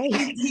not okay.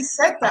 He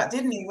said that,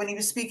 didn't he, when he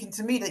was speaking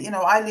to me, that, you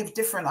know, I live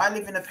different. I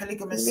live in a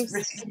polygamous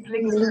relationship.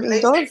 He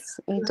does.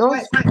 He's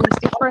different.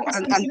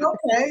 And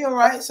okay, all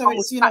right. So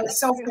it's, you know,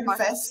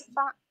 self-confessed.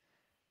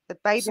 The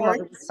baby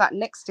mother was sat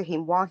next to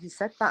him while he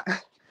said that.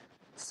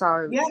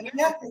 So yeah,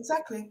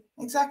 exactly.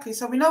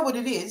 So we know what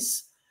it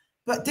is,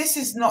 but this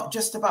is not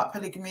just about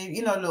polygamy.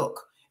 You know,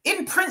 look,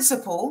 in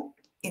principle,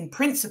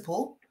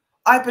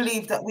 I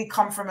believe that we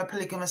come from a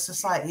polygamous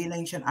society in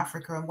ancient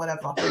Africa and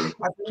whatever.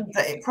 I believe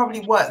that it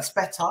probably works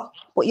better.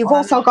 But you've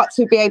also got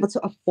to be able to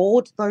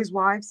afford those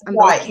wives and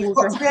those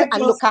children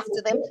and look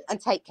after them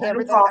and take care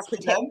of them and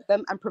protect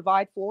them and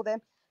provide for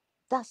them.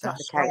 That's not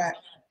the case. Right.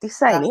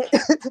 This ain't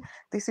it.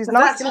 This is not.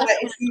 That's why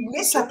if you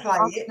misapply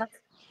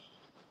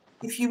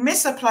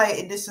it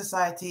in this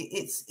society,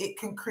 it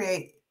can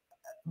create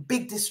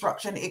big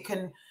destruction. It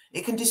can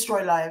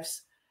destroy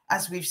lives,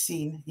 as we've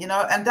seen, you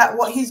know. And that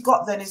what he's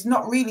got then is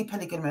not really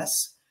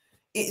polygamous.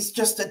 It's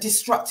just a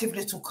destructive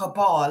little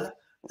cabal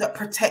that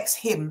protects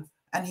him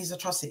and his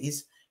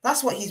atrocities.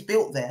 That's what he's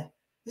built there.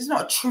 It's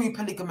not a true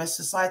polygamous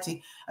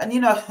society. And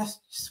you know,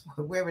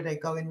 where are they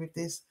going with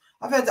this?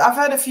 I've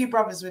heard a few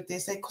brothers with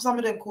this. Some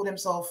of them call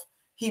themselves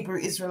Hebrew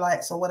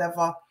Israelites or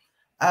whatever,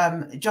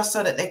 just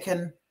so that they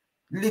can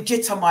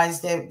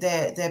legitimize their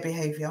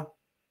behavior.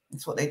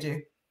 That's what they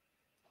do.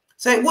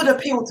 So it would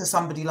appeal to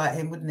somebody like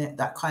him, wouldn't it?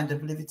 That kind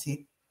of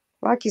liberty.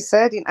 Like you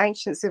said, in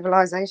ancient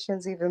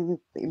civilizations, even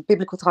in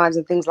biblical times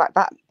and things like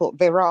that, but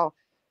there are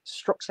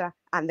structure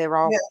and there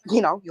are,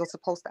 you know, you're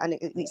supposed to, and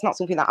it's not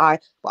something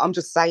that but I'm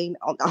just saying,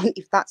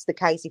 if that's the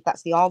case, if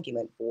that's the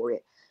argument for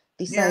it,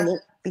 this ain't it.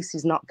 This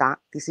is not that.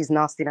 This is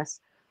nastiness.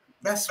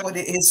 That's what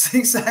it is.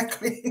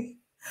 Exactly.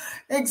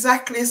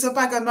 It's a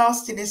bag of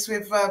nastiness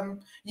with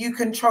you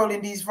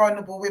controlling these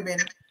vulnerable women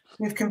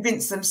who've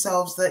convinced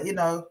themselves that, you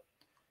know,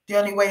 the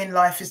only way in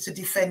life is to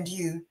defend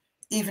you,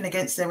 even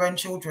against their own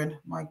children.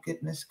 My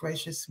goodness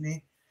gracious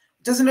me.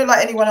 It doesn't look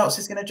like anyone else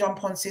is going to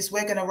jump on, sis.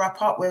 We're going to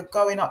wrap up. We're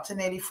going up to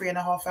nearly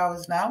 3.5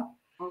 hours now.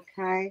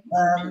 Okay.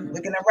 We're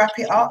going to wrap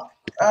it up.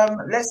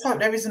 Let's hope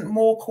there isn't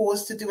more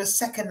cause to do a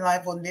second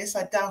live on this.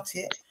 I doubt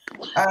it.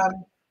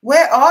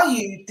 Where are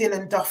you,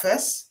 Dylan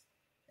Duffus?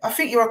 I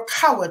think you're a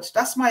coward.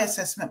 That's my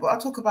assessment, but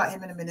I'll talk about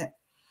him in a minute.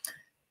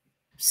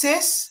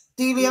 Sis,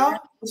 Delia,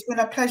 it's been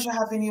a pleasure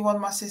having you on,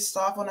 my sister.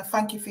 I want to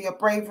thank you for your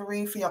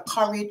bravery, for your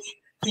courage,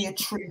 for your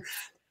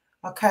truth.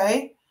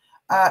 Okay?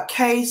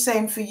 Kay,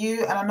 same for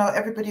you. And I know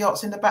everybody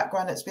else in the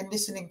background that's been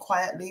listening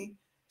quietly,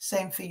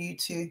 same for you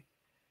too.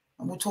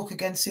 And we'll talk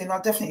again soon. I'll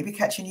definitely be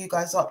catching you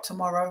guys up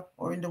tomorrow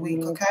or in the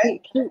week,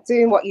 okay? Keep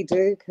doing what you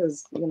do,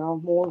 because, you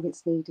know, more of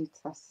it's needed.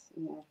 That's,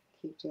 you know,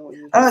 keep doing what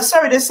you do.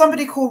 Sorry, there's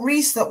somebody called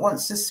Reese that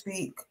wants to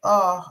speak.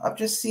 I've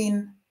just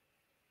seen...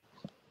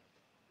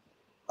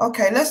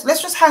 Okay,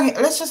 let's just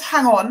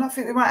hang on. I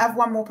think we might have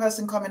one more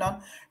person coming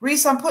on.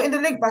 Reese, I'm putting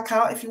the link back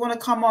out if you want to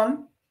come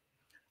on.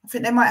 I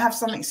think they might have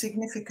something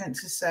significant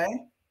to say.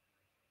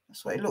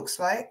 That's what it looks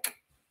like.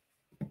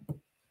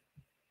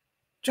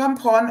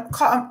 Jump on,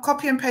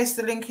 copy and paste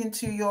the link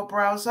into your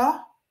browser,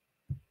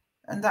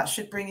 and that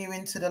should bring you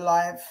into the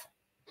live.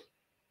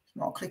 It's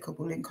not a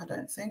clickable link, I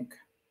don't think.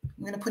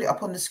 I'm going to put it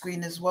up on the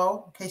screen as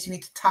well, in case you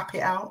need to tap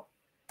it out,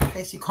 in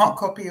case you can't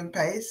copy and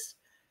paste.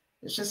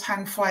 Let's just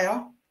hang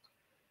fire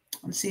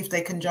and see if they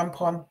can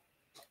jump on.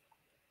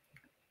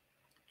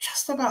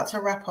 Just about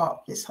to wrap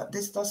up. This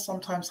does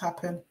sometimes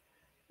happen.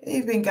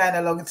 You've been going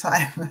a long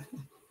time.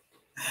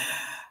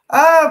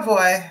 Oh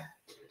boy.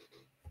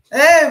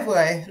 Oh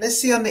boy. Let's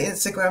see on the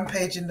Instagram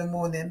page in the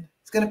morning.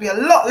 It's going to be a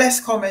lot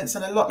less comments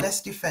and a lot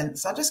less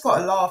defense. I just got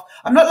to laugh.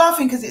 I'm not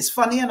laughing because it's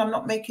funny and I'm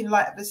not making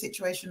light of the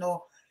situation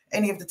or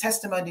any of the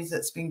testimonies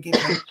that's been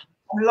given.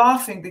 I'm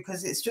laughing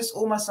because it's just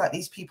almost like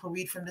these people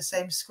read from the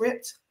same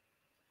script.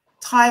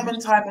 Time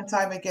and time and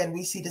time again,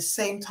 we see the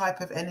same type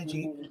of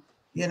energy.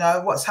 You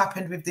know, what's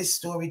happened with this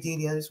story,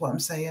 Delia, is what I'm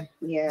saying.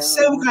 Yeah. The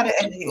same kind of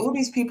energy. All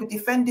these people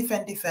defend.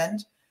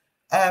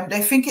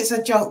 They think it's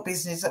a joke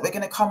business that we're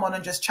going to come on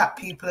and just chat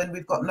people and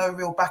we've got no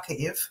real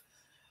backative.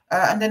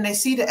 And then they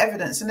see the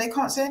evidence and they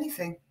can't say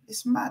anything.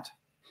 It's mad.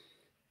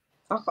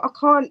 I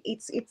can't.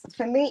 It's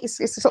for me.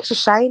 It's such a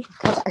shame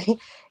because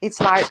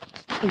it's like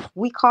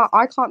if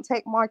I can't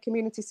take my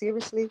community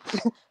seriously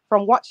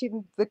from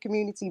watching the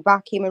community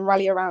back him and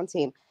rally around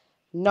him,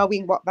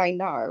 knowing what they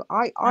know.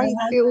 I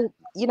feel,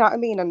 you know what I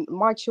mean. And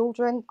my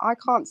children, I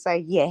can't say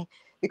yeah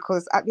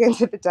because at the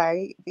end of the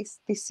day, this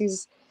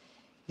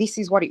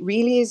is what it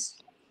really is,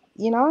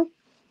 you know.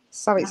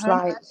 So it's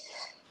like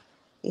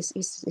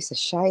it's a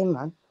shame,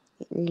 man.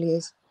 It really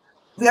is.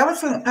 The other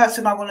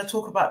person I want to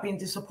talk about being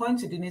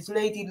disappointed in is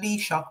Lady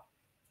Leisha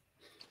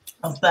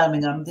of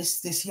Birmingham,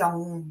 this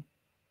young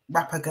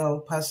rapper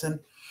girl person.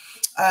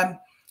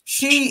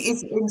 She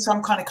is in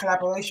some kind of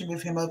collaboration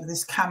with him over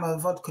this camo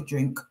vodka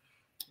drink.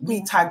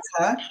 We tagged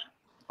her.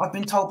 I've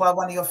been told by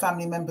one of your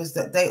family members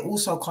that they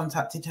also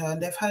contacted her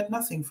and they've heard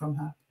nothing from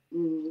her.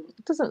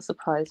 It doesn't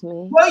surprise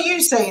me. What are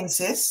you saying,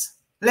 sis?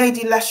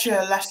 Lady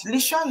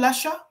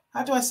Lisha?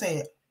 How do I say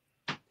it?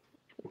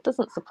 It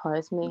doesn't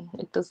surprise me.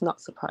 It does not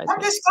surprise me.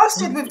 I'm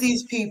disgusted with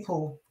these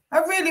people. I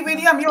really,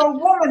 really am. You're a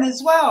woman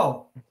as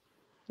well.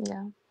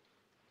 Yeah.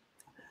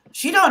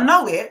 She don't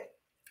know it,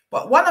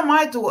 but one of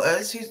my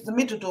daughters, who's the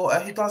middle daughter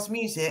who does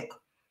music,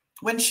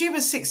 when she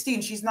was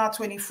 16, she's now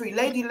 23.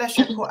 Lady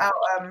Lesher put out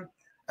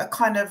a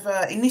kind of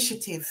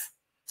initiative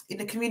in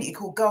the community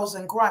called Girls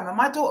and Grime, and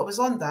my daughter was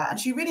on that, and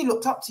she really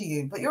looked up to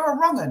you. But you're a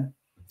wrong'un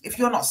if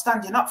you're not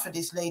standing up for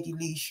this Lady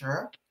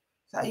Lesher.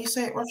 Is that how you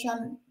say it,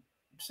 Roshan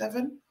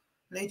 7?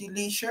 Lady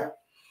Lesher.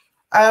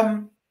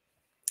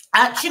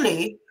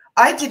 Actually,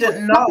 I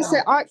didn't know.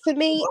 For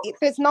me,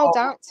 there's no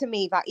doubt to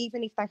me that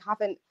even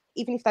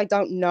if they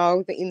don't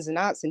know the ins and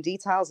outs and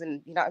details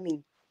and, you know what I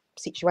mean,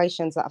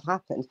 situations that have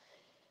happened,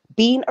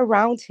 being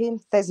around him,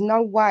 there's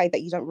no way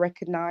that you don't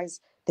recognize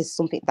there's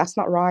something that's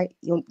not right.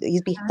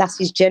 That's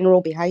his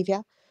general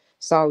behavior.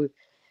 So,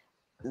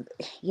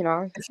 you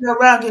know, if you're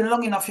around him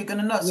long enough, you're going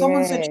to know. Yeah.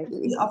 Someone said she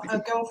beat up her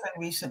girlfriend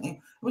recently.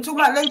 We're talking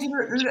about Lady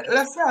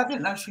Lesher. I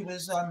didn't know she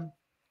was.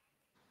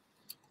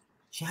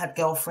 She had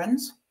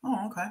girlfriends.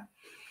 Oh, okay.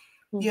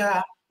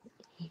 Yeah,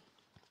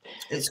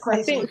 it's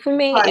crazy. I think for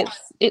me,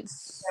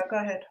 it's. Yeah, go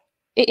ahead.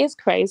 It is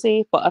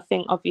crazy, but I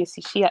think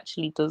obviously she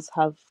actually does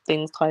have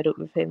things tied up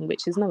with him,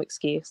 which is no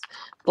excuse.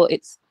 But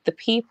it's the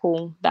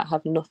people that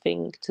have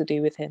nothing to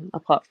do with him,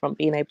 apart from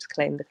being able to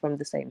claim they're from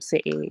the same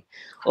city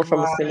or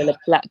from a similar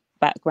black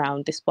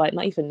background, despite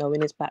not even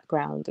knowing his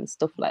background and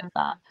stuff like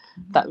that.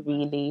 That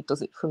really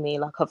does it for me.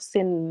 Like, I've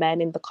seen men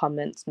in the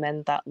comments,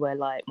 men that were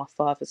like my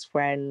father's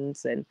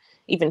friends and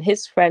even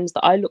his friends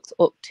that I looked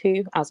up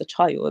to as a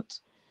child,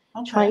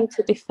 trying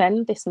to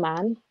defend this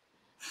man.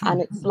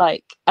 And it's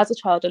like, as a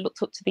child, I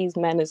looked up to these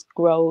men as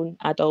grown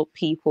adult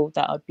people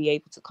that I'd be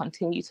able to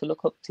continue to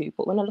look up to.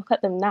 But when I look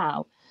at them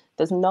now,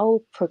 there's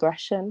no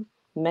progression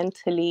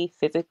mentally,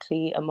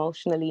 physically,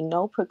 emotionally,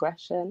 no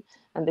progression.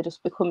 And they're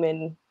just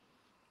becoming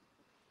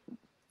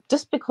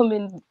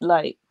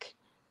like,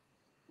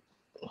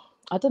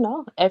 I don't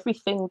know,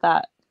 everything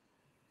that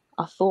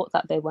I thought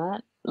that they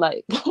weren't.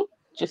 Like,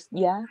 just,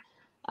 yeah.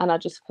 And I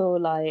just feel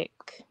like,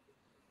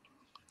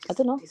 I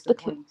don't know. It's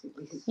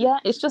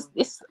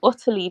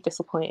utterly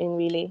disappointing,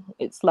 really.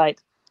 It's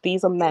like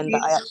these are men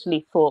that I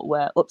actually thought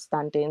were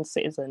upstanding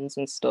citizens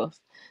and stuff,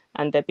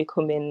 and they're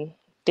becoming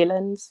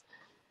Dylans.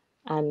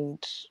 And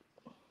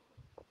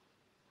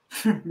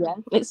yeah,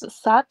 it's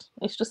sad.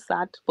 It's just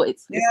sad, but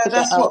it's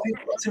that's what we've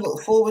got to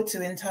look forward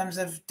to in terms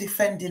of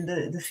defending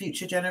the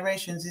future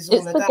generations. It's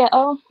the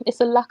ghetto.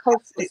 It's a lack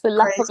of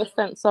a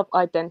sense of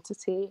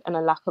identity and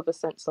a lack of a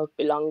sense of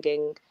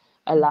belonging.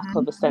 A lack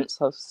of a sense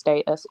of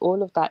status.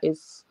 All of that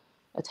is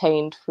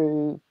attained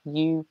through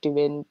you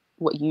doing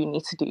what you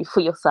need to do for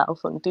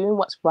yourself and doing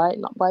what's right,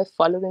 not by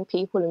following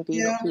people and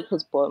being up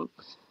people's bum.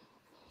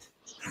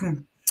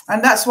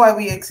 And that's why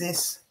we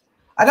exist.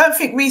 I don't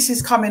think Reese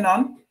is coming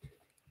on.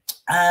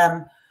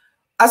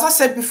 As I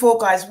said before,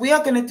 guys, we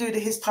are going to do the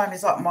His Time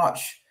Is Up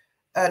march.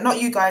 Not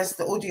you guys,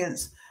 the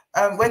audience.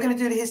 We're going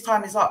to do the His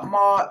Time Is Up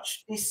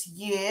march this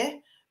year.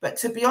 But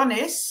to be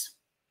honest,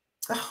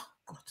 oh,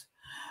 God,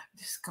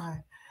 this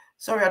guy.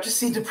 Sorry, I just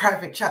see the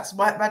private chats.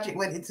 Magic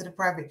went into the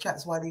private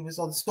chats while he was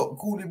on. Stop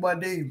calling my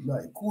name.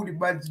 Like, calling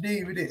man's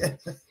name, innit?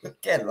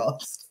 Get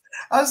lost.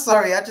 I'm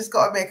sorry. I just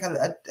got to make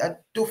a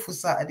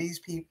Duffus out of these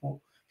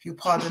people. If you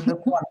pardon the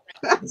pun.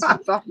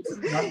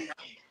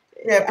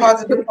 Yeah,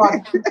 pardon the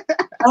pun.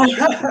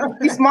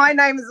 It's my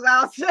name as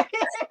well.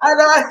 I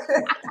know.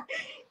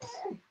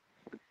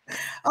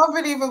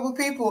 Unbelievable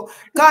people.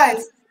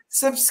 Guys,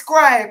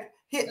 subscribe.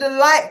 Hit the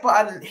like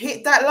button.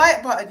 Hit that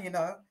like button, you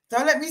know.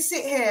 Don't let me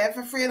sit here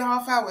for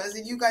 3.5 hours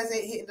and you guys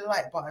ain't hitting the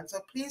like button. So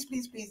please,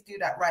 please, please do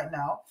that right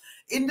now.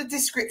 In the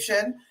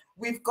description,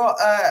 we've got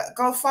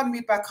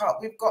GoFundMe back up.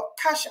 We've got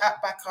Cash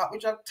App back up,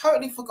 which I've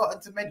totally forgotten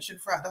to mention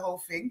throughout the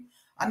whole thing.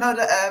 I know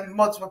that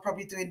mods were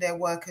probably doing their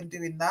work and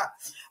doing that.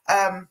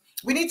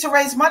 We need to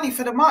raise money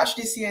for the march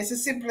this year. It's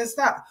as simple as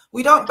that.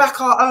 We don't back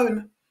our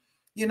own,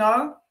 you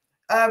know.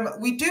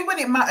 We do when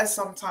it matters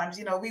sometimes.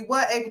 You know, we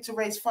were able to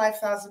raise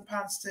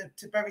 £5,000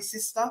 to bury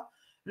sister.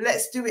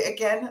 Let's do it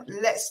again.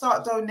 Let's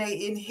start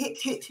donating. Hit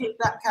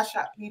that Cash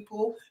App,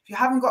 people. If you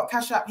haven't got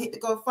Cash App, hit the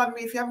GoFundMe.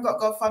 If you haven't got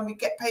GoFundMe,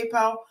 get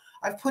PayPal.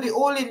 I've put it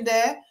all in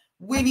there.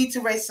 We need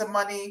to raise some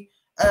money.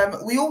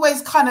 We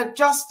always kind of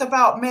just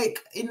about make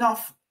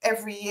enough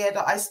every year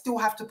that I still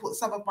have to put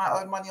some of my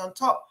own money on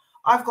top.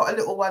 I've got a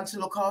little one to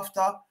look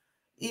after.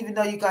 Even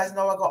though you guys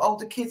know I got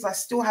older kids, I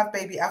still have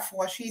baby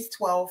Afua. She's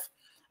 12.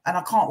 And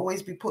I can't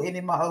always be putting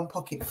in my own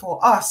pocket for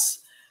us.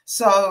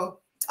 So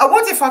I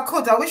would if I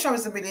could. I wish I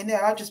was a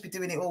millionaire. I'd just be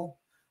doing it all.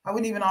 I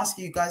wouldn't even ask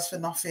you guys for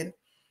nothing.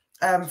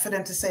 For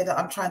them to say that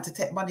I'm trying to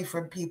take money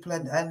from people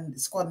and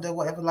squander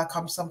whatever, like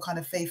I'm some kind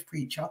of faith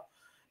preacher.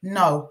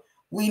 No,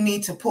 we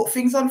need to put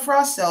things on for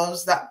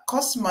ourselves that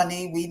cost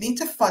money. We need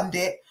to fund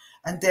it.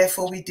 And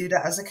therefore, we do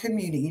that as a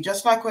community.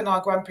 Just like when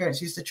our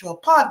grandparents used to draw a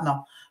partner.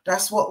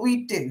 That's what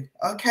we do,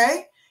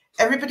 okay?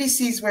 Everybody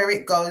sees where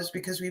it goes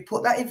because we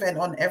put that event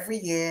on every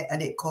year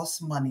and it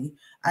costs money.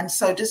 And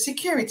so does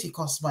security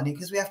cost money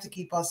because we have to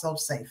keep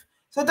ourselves safe.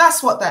 So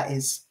that's what that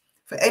is.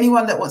 For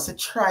anyone that wants to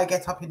try,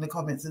 get up in the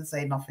comments and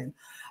say nothing.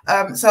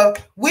 So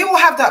we will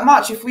have that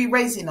march if we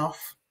raise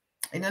enough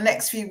in the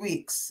next few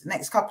weeks,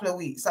 next couple of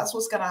weeks. That's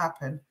what's going to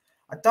happen.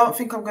 I don't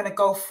think I'm going to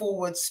go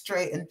forward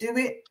straight and do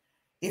it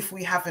if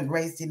we haven't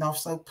raised enough.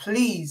 So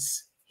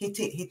please hit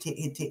it, hit it,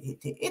 hit it, hit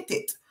it, hit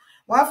it.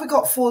 Why have we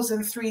got 4s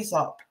and 3s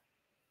up?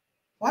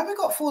 Why have we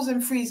got 4s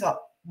and 3s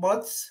up,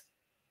 mods?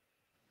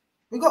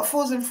 We got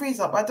 4s and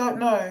 3s up. I don't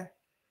know.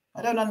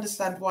 I don't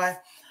understand why.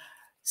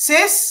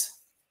 Sis,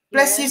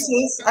 bless you,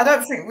 sis. I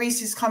don't think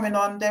Reese is coming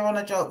on. They're on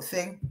a joke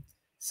thing.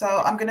 So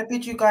I'm going to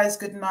bid you guys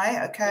good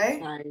night,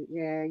 okay?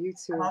 Yeah, you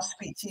too. And I'll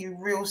speak to you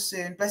real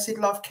soon. Blessed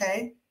love,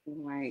 Kay.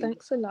 Right.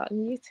 Thanks a lot,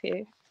 and you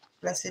too.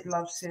 Blessed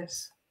love,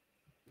 sis.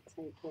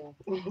 Take care.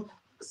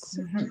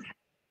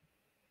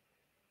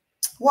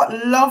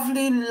 What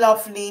lovely,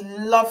 lovely,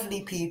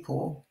 lovely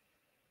people.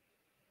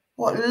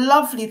 What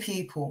lovely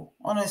people,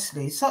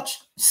 honestly.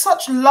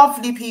 Such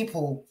lovely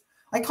people.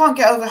 I can't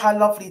get over how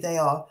lovely they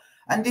are.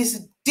 And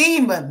this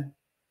demon,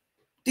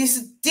 do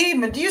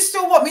you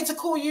still want me to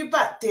call you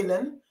back,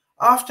 Dylan?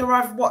 After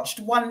I've watched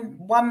one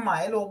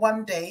mile or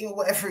 1 day or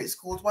whatever it's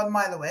called, 1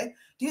 mile away.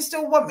 Do you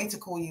still want me to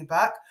call you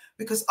back?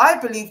 Because I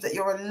believe that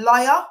you're a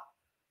liar.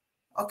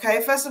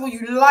 Okay, first of all,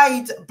 you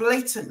lied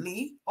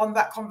blatantly on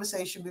that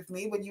conversation with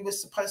me when you were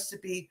supposed to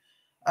be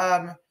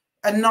a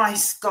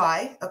nice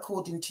guy,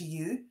 according to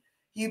you.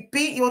 You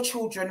beat your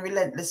children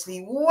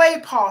relentlessly,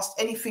 way past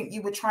anything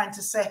you were trying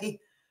to say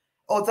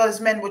or those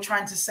men were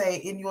trying to say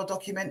in your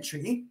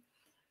documentary.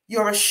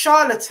 You're a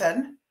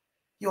charlatan,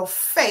 you're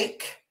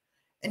fake,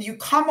 and you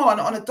come on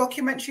a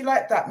documentary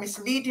like that,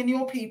 misleading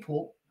your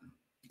people,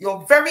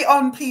 your very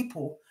own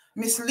people,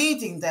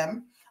 misleading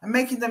them and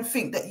making them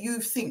think that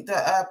you think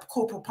that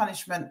corporal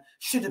punishment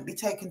shouldn't be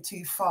taken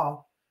too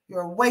far.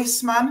 You're a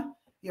waste man,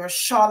 you're a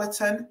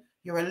charlatan,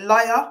 you're a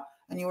liar,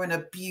 and you're an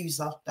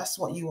abuser. That's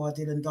what you are,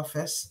 Dylan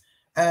Duffus.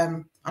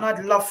 And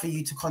I'd love for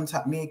you to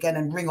contact me again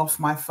and ring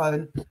off my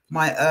phone,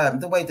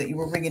 the way that you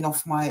were ringing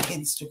off my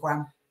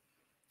Instagram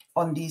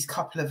on these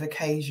couple of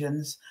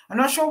occasions. I'm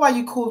not sure why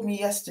you called me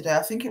yesterday.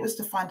 I think it was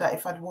to find out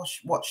if I'd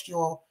watched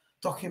your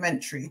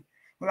documentary.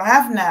 Well, I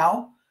have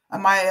now,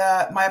 and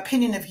my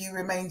opinion of you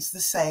remains the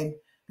same,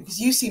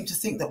 because you seem to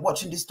think that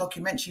watching this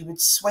documentary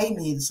would sway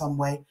me in some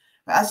way.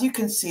 But as you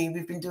can see,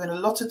 we've been doing a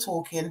lot of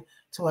talking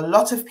to a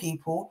lot of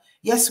people.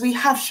 Yes, we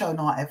have shown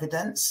our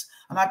evidence,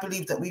 and I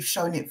believe that we've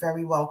shown it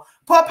very well.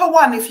 Papa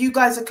one, if you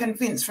guys are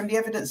convinced from the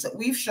evidence that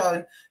we've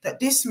shown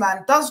that this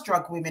man does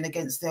drug women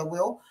against their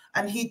will,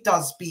 and he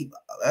does beat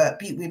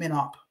women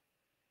up.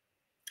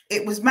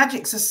 It was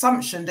Magic's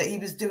assumption that he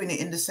was doing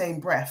it in the same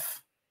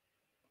breath.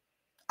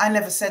 I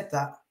never said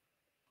that.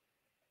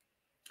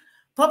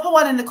 Papa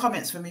one in the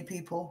comments for me,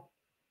 people.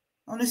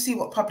 I want to see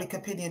what public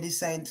opinion is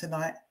saying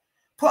tonight.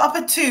 Put up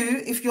a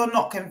 2 if you're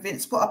not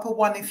convinced. Put up a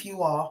 1 if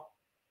you are.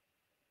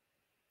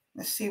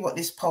 Let's see what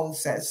this poll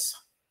says.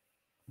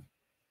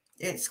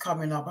 It's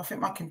coming up. I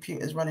think my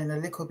computer's running a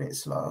little bit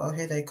slow. Oh,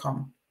 here they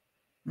come.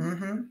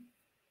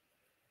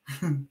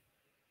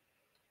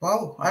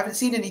 Well, I haven't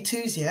seen any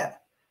 2s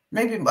yet.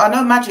 Maybe, I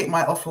know Magic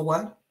might offer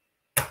 1.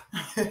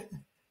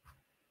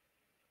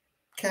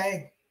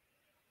 Okay.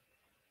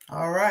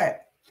 All right.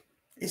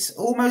 It's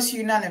almost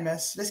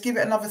unanimous. Let's give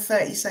it another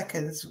 30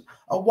 seconds.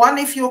 A 1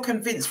 if you're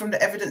convinced from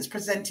the evidence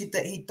presented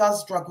that he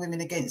does drug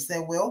women against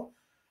their will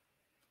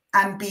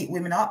and beat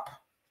women up.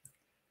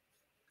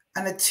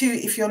 And a 2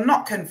 if you're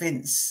not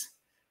convinced.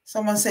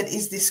 Someone said,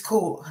 is this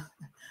cool?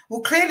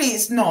 Well, clearly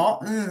it's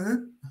not. I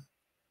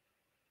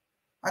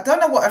don't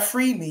know what a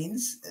 3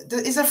 means.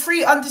 Is a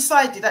 3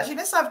 undecided? Actually,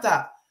 let's have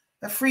that.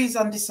 A 3 is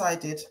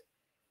undecided.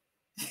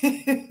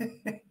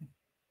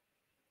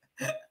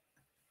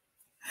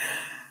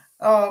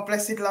 Oh,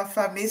 blessed love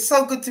family. It's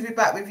so good to be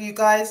back with you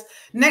guys.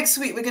 Next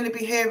week, we're going to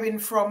be hearing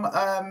from,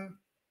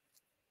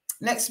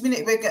 next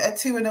minute, we're getting a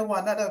 2 and a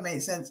 1. That don't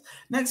make sense.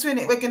 Next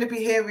minute, we're going to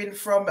be hearing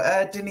from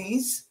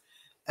Denise,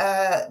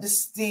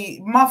 the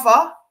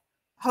mother,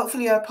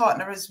 hopefully her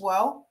partner as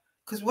well,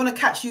 because we want to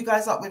catch you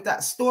guys up with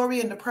that story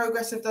and the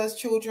progress of those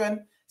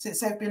children since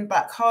they've been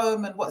back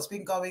home and what's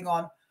been going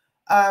on.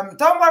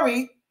 Don't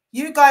worry.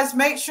 You guys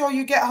make sure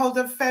you get hold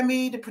of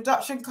Femi, the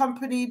production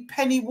company,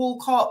 Penny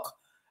Woolcock,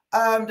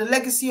 the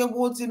Legacy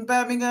Awards in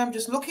Birmingham.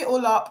 Just look it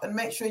all up and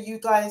make sure you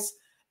guys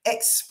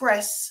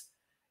express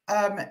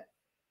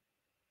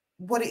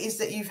what it is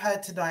that you've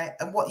heard tonight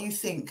and what you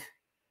think.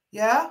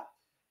 Yeah?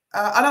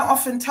 I don't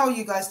often tell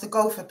you guys to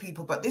go for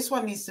people, but this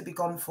one needs to be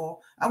gone for.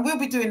 And we'll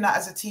be doing that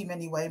as a team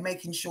anyway,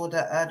 making sure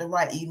that the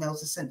right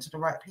emails are sent to the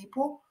right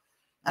people.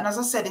 And as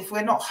I said, if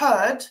we're not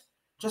heard,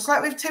 just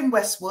like with Tim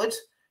Westwood,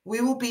 we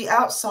will be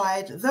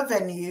outside the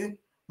venue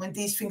when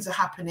these things are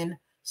happening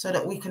so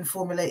that we can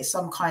formulate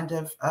some kind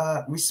of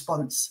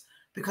response,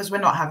 because we're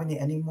not having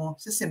it anymore.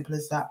 It's as simple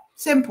as that.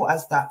 Simple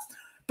as that.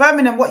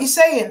 Birmingham, what are you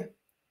saying?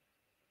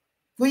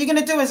 What are you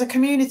going to do as a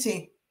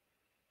community?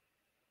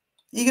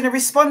 Are you going to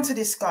respond to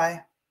this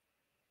guy?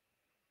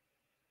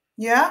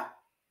 Yeah?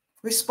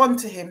 Respond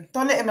to him.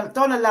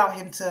 Don't allow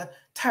him to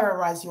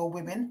terrorize your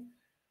women.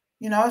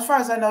 You know, as far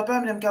as I know,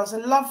 Birmingham girls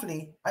are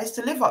lovely. I used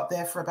to live up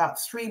there for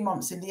about 3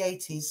 months in the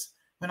 80s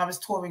when I was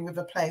touring with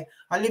a play.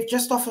 I lived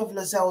just off of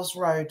Lazelle's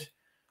Road.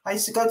 I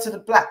used to go to the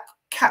Black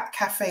Cat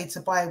Cafe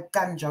to buy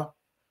ganja,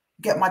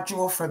 get my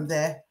draw from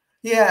there.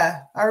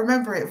 Yeah, I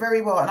remember it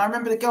very well. And I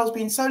remember the girls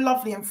being so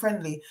lovely and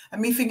friendly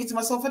and me thinking to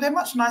myself, well, they're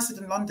much nicer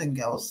than London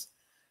girls.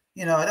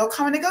 You know, they'll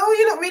come and they go, oh,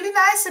 you look really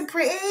nice and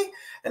pretty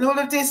and all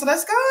of this. And I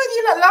just go, oh,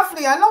 you look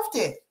lovely. I loved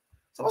it.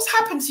 So what's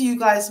happened to you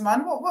guys,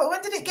 man?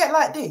 When did it get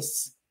like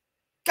this?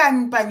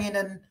 Gang banging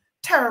and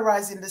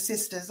terrorizing the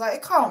sisters. Like,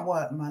 it can't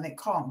work, man. It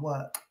can't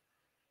work.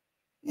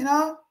 You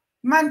know,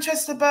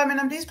 Manchester,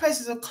 Birmingham, these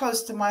places are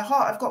close to my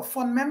heart. I've got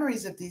fond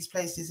memories of these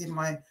places in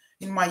my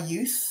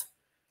youth.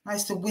 I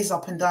used to whiz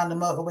up and down the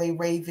motorway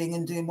raving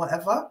and doing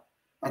whatever.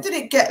 When did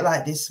it get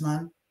like this,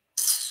 man?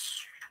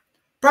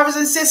 Brothers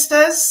and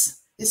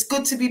sisters, it's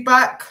good to be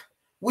back.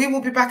 We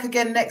will be back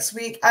again next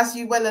week, as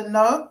you well and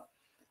know.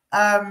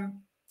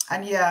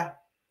 And yeah,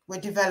 we're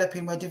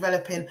developing.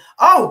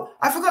 Oh,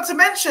 I forgot to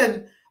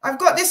mention, I've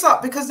got this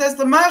up because there's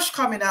the merch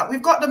coming out.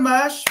 We've got the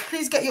merch.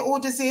 Please get your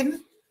orders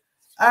in.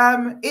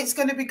 It's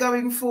going to be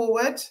going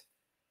forward.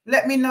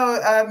 Let me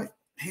know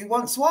who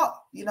wants what.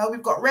 You know,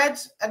 we've got red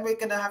and we're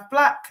going to have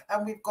black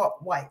and we've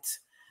got white.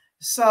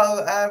 So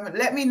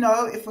let me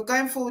know if we're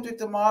going forward with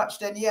the march,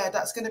 then yeah,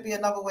 that's going to be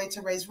another way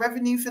to raise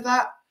revenue for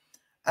that.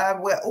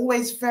 We're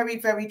always very,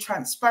 very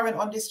transparent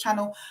on this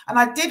channel. And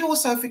I did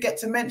also forget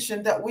to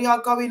mention that we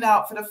are going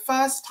out for the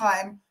first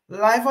time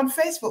live on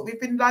Facebook. We've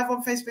been live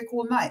on Facebook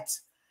all night.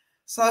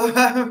 So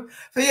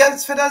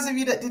for those of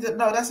you that didn't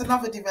know, that's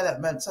another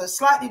development. So a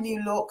slightly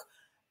new look,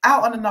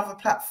 out on another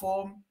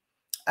platform.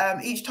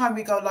 Each time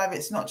we go live,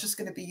 it's not just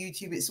going to be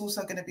YouTube, it's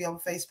also going to be on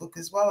Facebook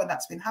as well. And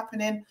that's been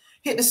happening.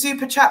 Hit the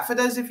super chat for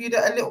those of you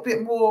that are a little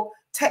bit more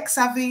tech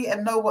savvy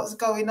and know what's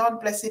going on.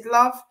 Blessed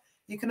love.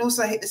 You can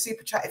also hit the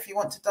super chat if you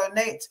want to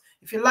donate.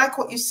 If you like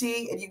what you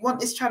see and you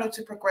want this channel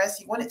to progress,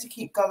 you want it to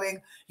keep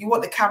going, you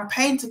want the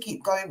campaign to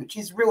keep going, which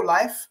is real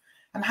life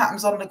and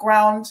happens on the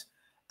ground,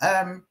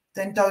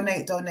 then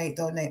donate,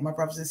 my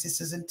brothers and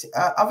sisters. And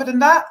other than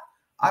that,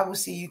 I will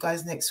see you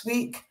guys next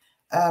week.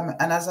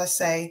 And as I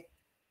say,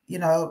 you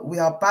know, we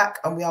are back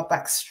and we are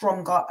back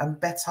stronger and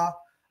better.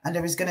 And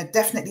there is going to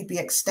definitely be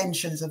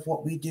extensions of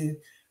what we do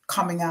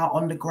coming out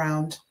on the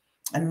ground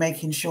and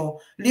making sure.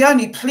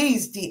 Leonie,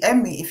 please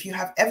DM me if you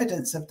have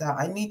evidence of that.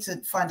 I need to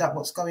find out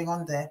what's going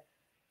on there.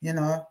 You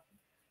know,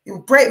 it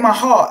would break my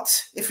heart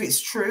if it's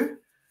true.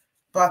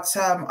 But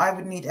I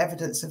would need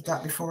evidence of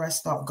that before I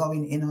start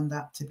going in on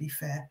that, to be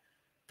fair.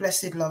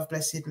 Blessed love,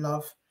 blessed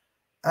love.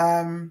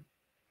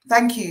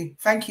 Thank you.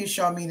 Thank you,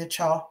 Sharmina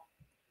Char.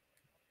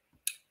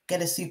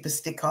 Get a super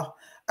sticker.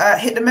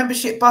 Hit the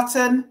membership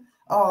button.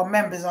 Oh,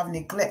 members, I've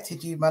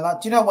neglected you, man.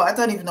 Do you know what? I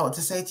don't even know what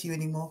to say to you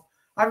anymore.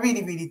 I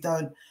really, really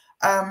don't.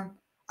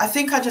 I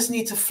think I just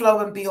need to flow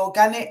and be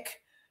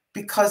organic,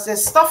 because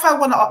there's stuff I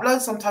want to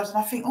upload sometimes and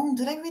I think, oh,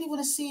 do they really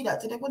want to see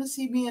that? Do they want to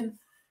see me and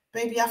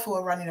Baby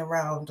Afro running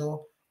around?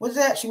 Or what do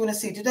they actually want to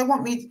see? Do they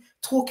want me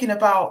talking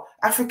about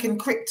African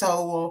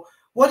crypto, or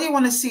what do you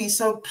want to see?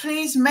 So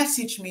please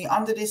message me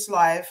under this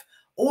live,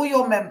 all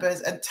your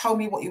members, and tell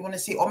me what you want to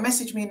see, or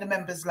message me in the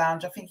members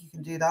lounge. I think you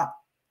can do that.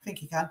 I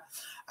think you can.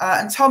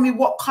 And tell me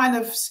what kind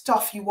of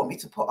stuff you want me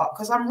to put up,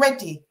 because I'm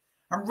ready.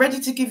 I'm ready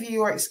to give you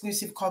your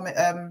exclusive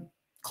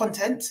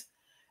content.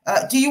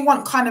 Do you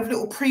want kind of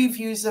little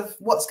previews of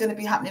what's going to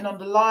be happening on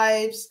the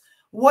lives?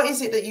 What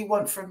is it that you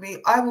want from me?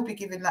 I will be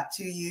giving that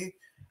to you,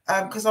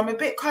 because I'm a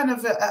bit kind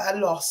of at a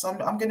loss. I'm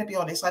going to be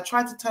honest. I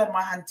tried to turn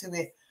my hand to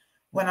it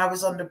when I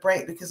was on the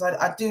break, because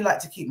I do like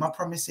to keep my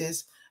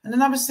promises. And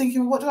then I was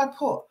thinking, what do I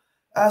put?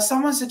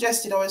 Someone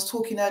suggested, I was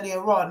talking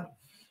earlier on,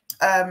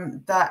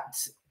 that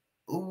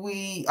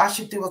I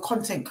should do a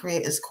content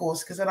creators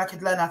course, because then I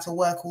could learn how to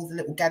work all the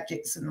little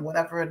gadgets and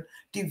whatever, and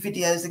do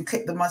videos and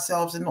clip them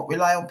myself and not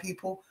rely on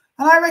people.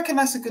 And I reckon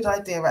that's a good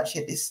idea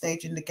actually at this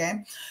stage in the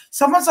game.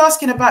 Someone's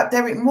asking about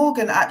Derek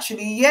Morgan.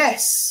 Actually,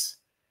 yes,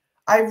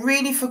 I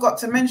really forgot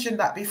to mention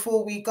that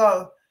before we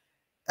go.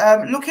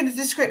 Look in the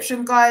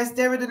description, guys.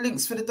 There are the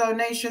links for the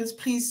donations.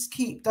 Please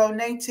keep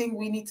donating.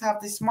 We need to have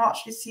this march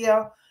this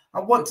year. I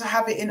want to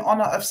have it in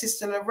honor of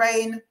Sister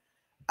Lorraine.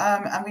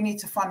 And we need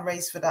to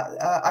fundraise for that.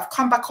 I've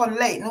come back on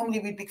late. Normally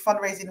we'd be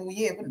fundraising all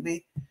year, wouldn't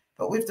we?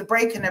 But with the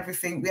break and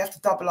everything, we have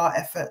to double our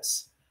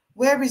efforts.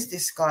 Where is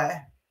this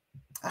guy?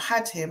 I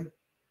had him.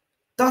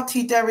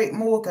 Dotty Derek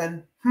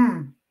Morgan.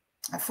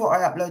 I thought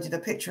I uploaded a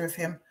picture of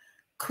him.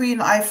 Queen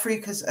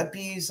Ifrica's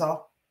abuser.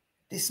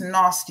 This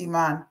nasty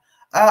man.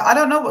 I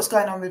don't know what's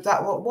going on with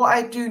that. What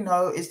I do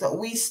know is that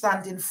we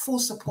stand in full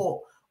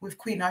support with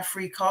Queen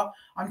Ifrica.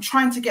 I'm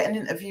trying to get an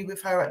interview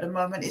with her at the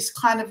moment. It's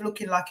kind of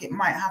looking like it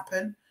might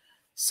happen.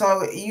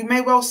 So you may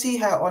well see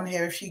her on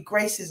here if she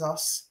graces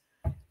us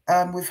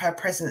with her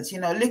presence. You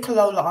know,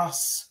 Likalola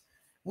us.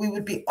 We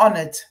would be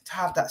honoured to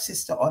have that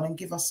sister on and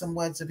give us some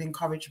words of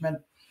encouragement.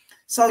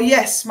 So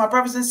yes, my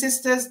brothers and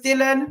sisters,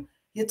 Dylan,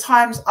 your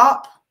time's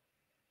up.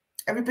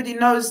 Everybody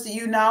knows that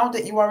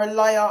you are a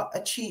liar, a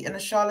cheat, and a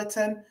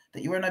charlatan,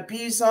 that you're an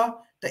abuser,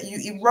 that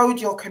you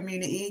erode your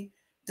community,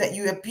 that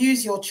you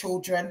abuse your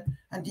children,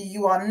 and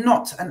you are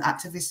not an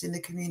activist in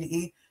the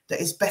community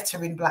that is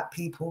bettering Black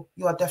people.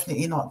 You are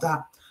definitely not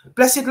that.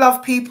 Blessed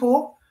love,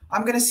 people.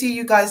 I'm going to see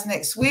you guys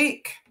next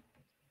week.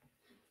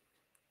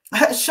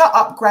 Shut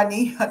up,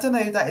 Granny. I don't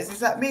know who that is. Is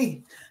that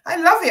me? I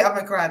love it. I'm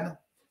a gran.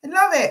 I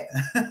love it.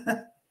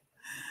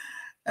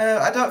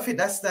 I don't think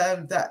that's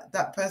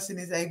that person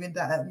is aiming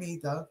that at me,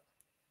 though.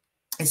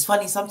 It's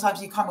funny.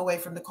 Sometimes you come away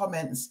from the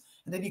comments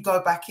and then you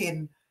go back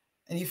in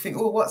and you think,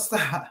 oh, what's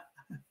that?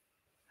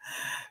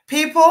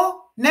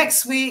 People,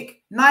 next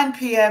week, 9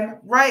 p.m,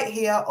 right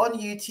here on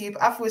YouTube,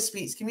 Afro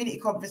Speaks Community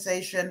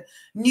Conversation,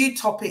 new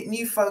topic,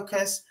 new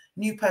focus,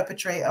 new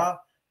perpetrator,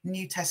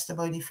 new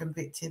testimony from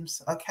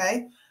victims,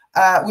 okay?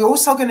 We're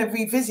also going to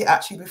revisit,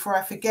 actually, before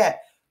I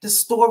forget, the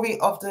story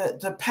of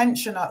the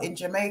pensioner in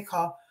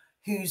Jamaica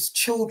whose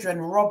children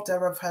robbed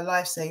her of her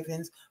life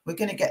savings. We're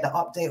going to get the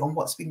update on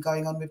what's been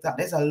going on with that.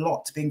 There's a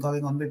lot been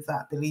going on with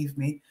that, believe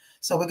me.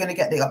 So we're going to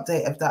get the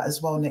update of that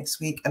as well next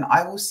week, and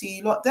I will see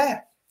you lot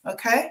there.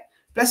 Okay,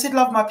 blessed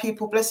love, my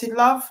people. Blessed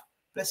love,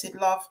 blessed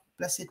love,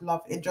 blessed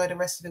love. Enjoy the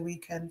rest of the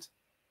weekend.